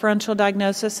on the differential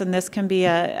diagnosis, and this can be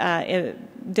a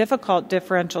difficult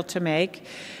differential to make.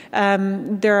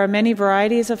 There are many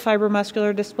varieties of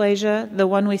fibromuscular dysplasia. The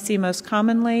one we see most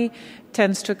commonly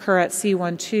tends to occur at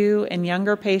C1-2 in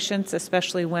younger patients,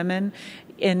 especially women.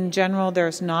 In general,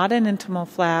 there's not an intimal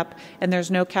flap, and there's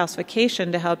no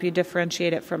calcification to help you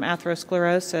differentiate it from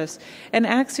atherosclerosis. And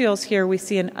axials here, we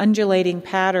see an undulating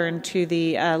pattern to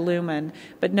the lumen,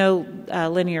 but no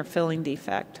linear filling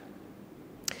defect.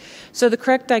 So the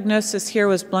correct diagnosis here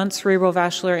was blunt cerebral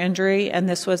vascular injury, and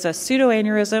this was a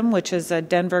pseudoaneurysm, which is a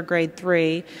Denver grade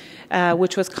 3.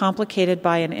 which was complicated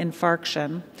by an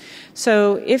infarction.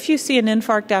 So if you see an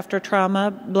infarct after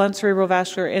trauma, blunt cerebral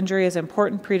vascular injury is an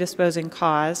important predisposing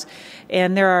cause.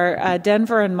 And there are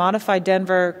Denver and modified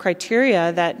Denver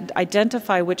criteria that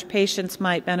identify which patients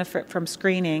might benefit from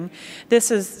screening.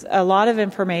 This is a lot of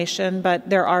information, but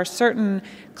there are certain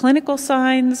clinical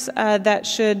signs that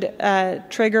should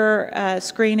trigger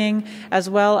screening, as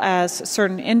well as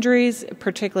certain injuries,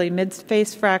 particularly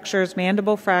mid-face fractures,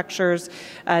 mandible fractures,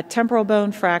 temporal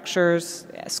bone fractures,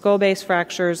 skull base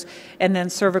fractures, and then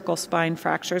cervical spine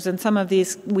fractures. And some of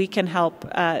these we can help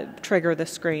trigger the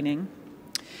screening.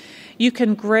 You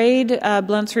can grade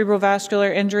blunt cerebral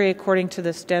vascular injury according to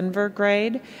this Denver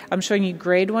grade. I'm showing you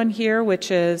grade 1 here, which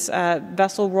is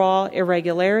vessel wall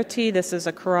irregularity. This is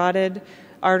a carotid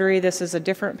artery. This is a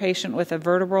different patient with a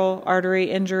vertebral artery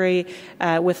injury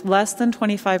with less than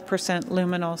 25%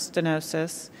 luminal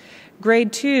stenosis.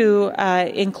 Grade 2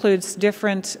 includes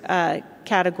different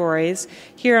categories.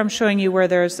 Here I'm showing you where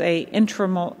there's a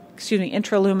intraluminal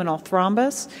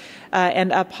thrombus,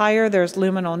 and up higher there's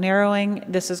luminal narrowing.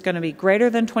 This is going to be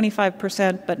greater than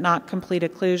 25%, but not complete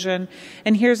occlusion.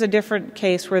 And here's a different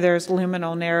case where there's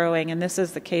luminal narrowing, and this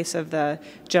is the case of the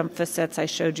jump facets I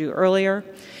showed you earlier.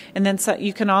 And then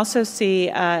you can also see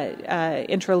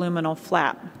intraluminal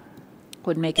flap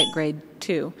would make it grade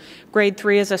 2. Grade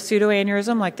 3 is a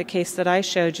pseudoaneurysm, like the case that I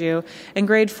showed you, and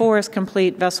grade 4 is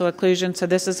complete vessel occlusion. So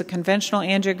this is a conventional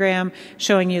angiogram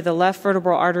showing you the left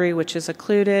vertebral artery, which is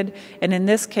occluded, and in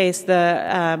this case,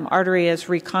 the artery is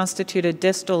reconstituted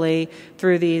distally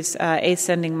through these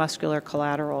ascending muscular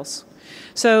collaterals.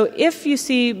 So if you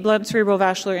see blunt cerebral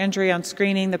vascular injury on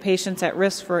screening, the patient's at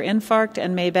risk for infarct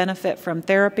and may benefit from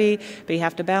therapy, but you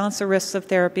have to balance the risks of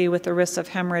therapy with the risks of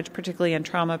hemorrhage, particularly in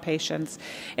trauma patients.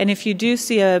 And if you do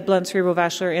see a blunt cerebral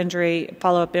vascular injury,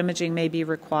 follow-up imaging may be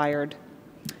required.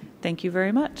 Thank you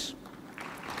very much.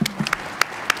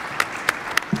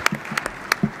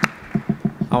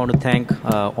 I want to thank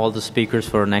all the speakers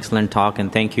for an excellent talk,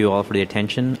 and thank you all for the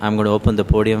attention. I'm going to open the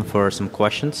podium for some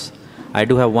questions. I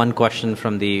do have one question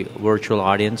from the virtual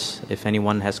audience. If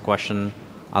anyone has a question,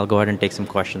 I'll go ahead and take some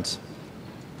questions.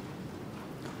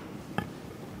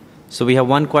 So we have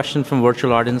one question from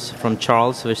virtual audience from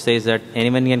Charles, which says that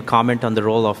anyone can comment on the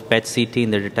role of PET-CT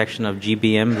in the detection of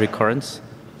GBM recurrence,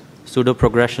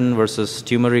 pseudoprogression versus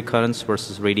tumor recurrence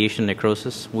versus radiation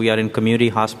necrosis. We are in community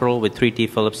hospital with 3T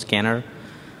Philips scanner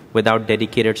without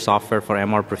dedicated software for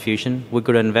MR perfusion. We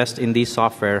could invest in these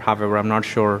software, however, I'm not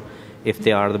sure if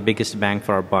they are the biggest bang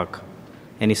for our buck.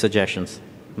 Any suggestions?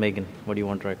 Megan, what do you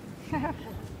want to try?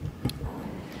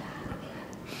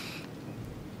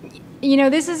 You know,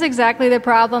 this is exactly the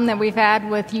problem that we've had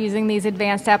with using these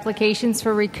advanced applications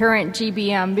for recurrent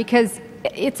GBM, because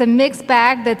it's a mixed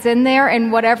bag that's in there,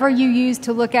 and whatever you use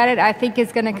to look at it, I think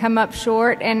is going to come up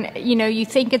short. And, you know, you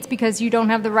think it's because you don't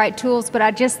have the right tools, but I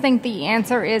just think the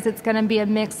answer is it's going to be a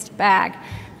mixed bag.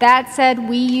 That said,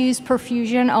 we use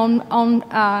perfusion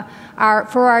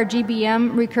for our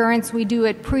GBM recurrence. We do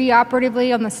it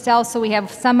preoperatively on the cell, so we have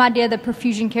some idea of the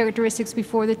perfusion characteristics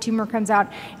before the tumor comes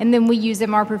out, and then we use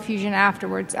MR perfusion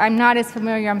afterwards. I'm not as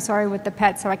familiar, I'm sorry, with the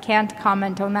PET, so I can't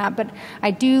comment on that, but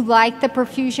I do like the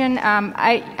perfusion.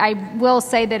 I will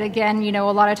say that, again, you know,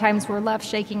 a lot of times we're left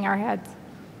shaking our heads.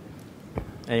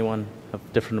 Anyone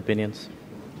have different opinions?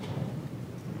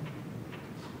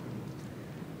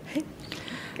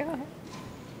 Go ahead.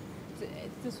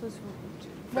 This was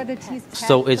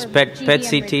so is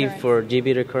PET-CT for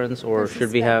GB recurrence, or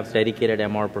should we have dedicated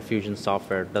MR perfusion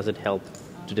software? Does it help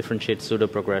to differentiate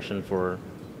pseudoprogression for?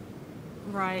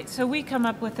 Right. So we come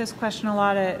up with this question a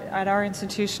lot at our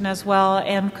institution as well,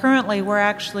 and currently we're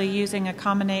actually using a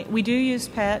combination. We do use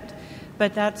PET,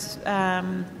 but that's,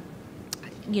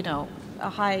 you know, a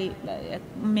high, it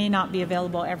may not be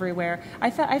available everywhere.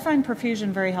 I find perfusion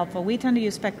very helpful. We tend to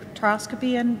use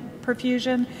spectroscopy and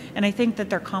perfusion, and I think that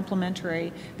they're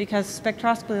complementary, because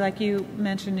spectroscopy, like you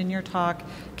mentioned in your talk,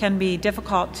 can be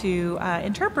difficult to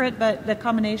interpret, but the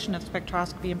combination of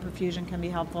spectroscopy and perfusion can be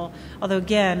helpful. Although,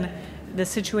 again, the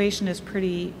situation is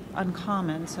pretty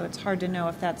uncommon, so it's hard to know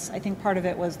if that's, I think part of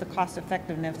it was the cost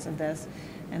effectiveness of this,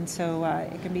 and so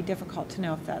it can be difficult to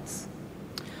know if that's.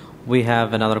 We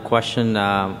have another question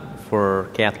for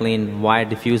Kathleen. Why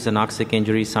diffuse anoxic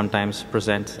injuries sometimes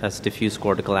present as diffuse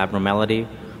cortical abnormality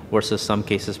versus some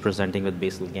cases presenting with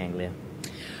basal ganglia?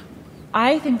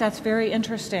 I think that's very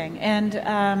interesting, and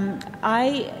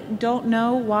I don't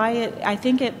know why I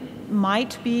think it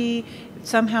might be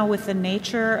somehow with the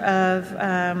nature of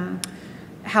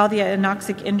how the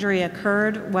anoxic injury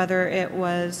occurred, whether it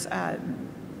was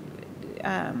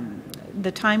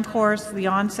the time course, the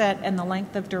onset, and the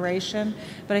length of duration.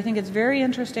 But I think it's very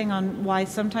interesting on why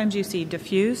sometimes you see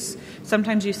diffuse,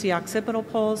 sometimes you see occipital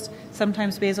pulse,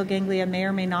 sometimes basal ganglia may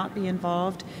or may not be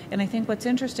involved. And I think what's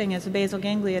interesting is the basal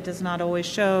ganglia does not always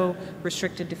show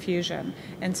restricted diffusion.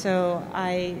 And so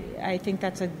I think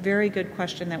that's a very good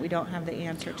question that we don't have the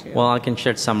answer to. Well, I can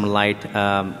shed some light.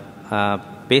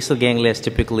 Basal ganglia is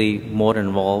typically more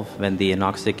involved when the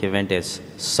anoxic event is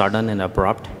sudden and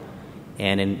abrupt,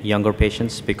 and in younger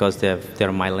patients because they're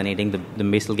myelinating, the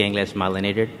basal ganglia is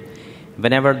myelinated.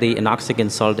 Whenever the anoxic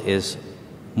insult is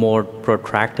more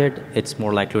protracted, it's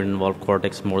more likely to involve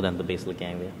cortex more than the basal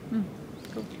ganglia.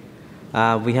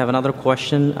 Cool. We have another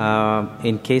question.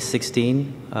 In case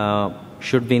 16,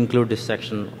 should we include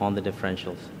dissection on the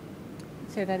differentials?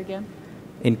 Say that again.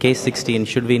 In case 16,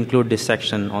 should we include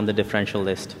dissection on the differential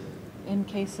list? In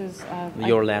cases of...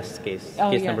 Your last case,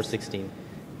 case yes. number 16.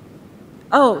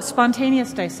 Oh,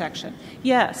 spontaneous dissection.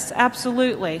 Yes,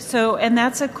 absolutely. So, and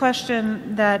that's a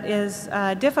question that is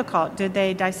difficult. Did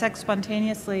they dissect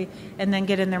spontaneously and then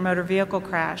get in their motor vehicle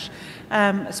crash?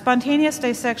 Spontaneous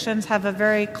dissections have a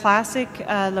very classic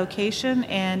location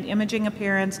and imaging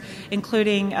appearance,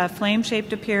 including a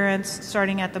flame-shaped appearance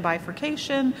starting at the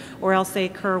bifurcation, or else they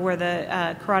occur where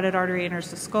the carotid artery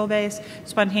enters the skull base.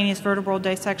 Spontaneous vertebral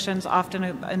dissections often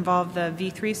involve the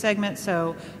V3 segment,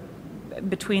 so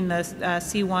between the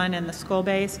C1 and the skull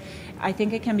base. I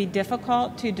think it can be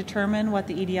difficult to determine what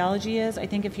the etiology is. I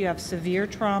think if you have severe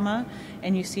trauma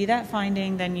and you see that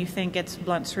finding, then you think it's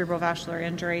blunt cerebrovascular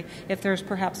injury. If there's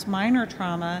perhaps minor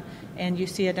trauma and you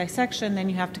see a dissection, then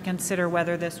you have to consider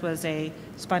whether this was a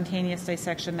spontaneous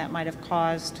dissection that might have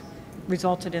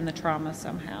resulted in the trauma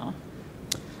somehow.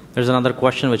 There's another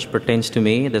question which pertains to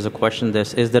me. There's a question,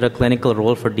 is there a clinical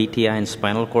role for DTI in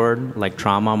spinal cord, like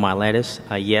trauma, myelitis?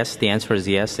 Yes, the answer is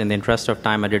yes. In the interest of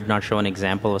time, I did not show an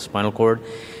example of spinal cord.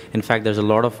 In fact, there's a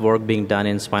lot of work being done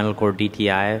in spinal cord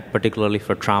DTI, particularly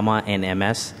for trauma and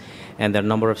MS. And there are a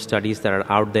number of studies that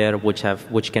are out there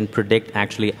which can predict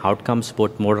actually outcomes,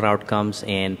 both motor outcomes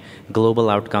and global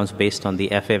outcomes based on the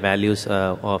FA values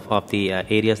of the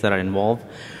areas that are involved.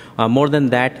 More than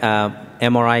that,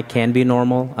 MRI can be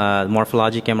normal.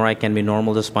 Morphologic MRI can be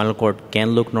normal. The spinal cord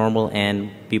can look normal,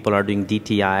 and people are doing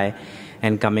DTI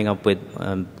and coming up with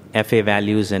FA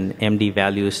values and MD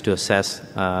values to assess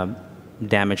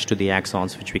damage to the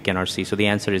axons, which we cannot see. So the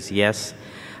answer is yes.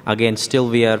 Again, still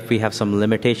we have some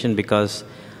limitation because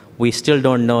we still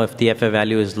don't know if the FA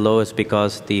value is low is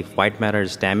because the white matter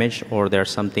is damaged or there's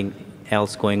something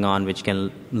else going on which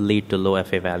can lead to low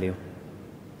FA value.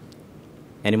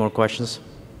 Any more questions?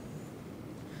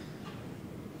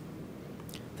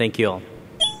 Thank you all.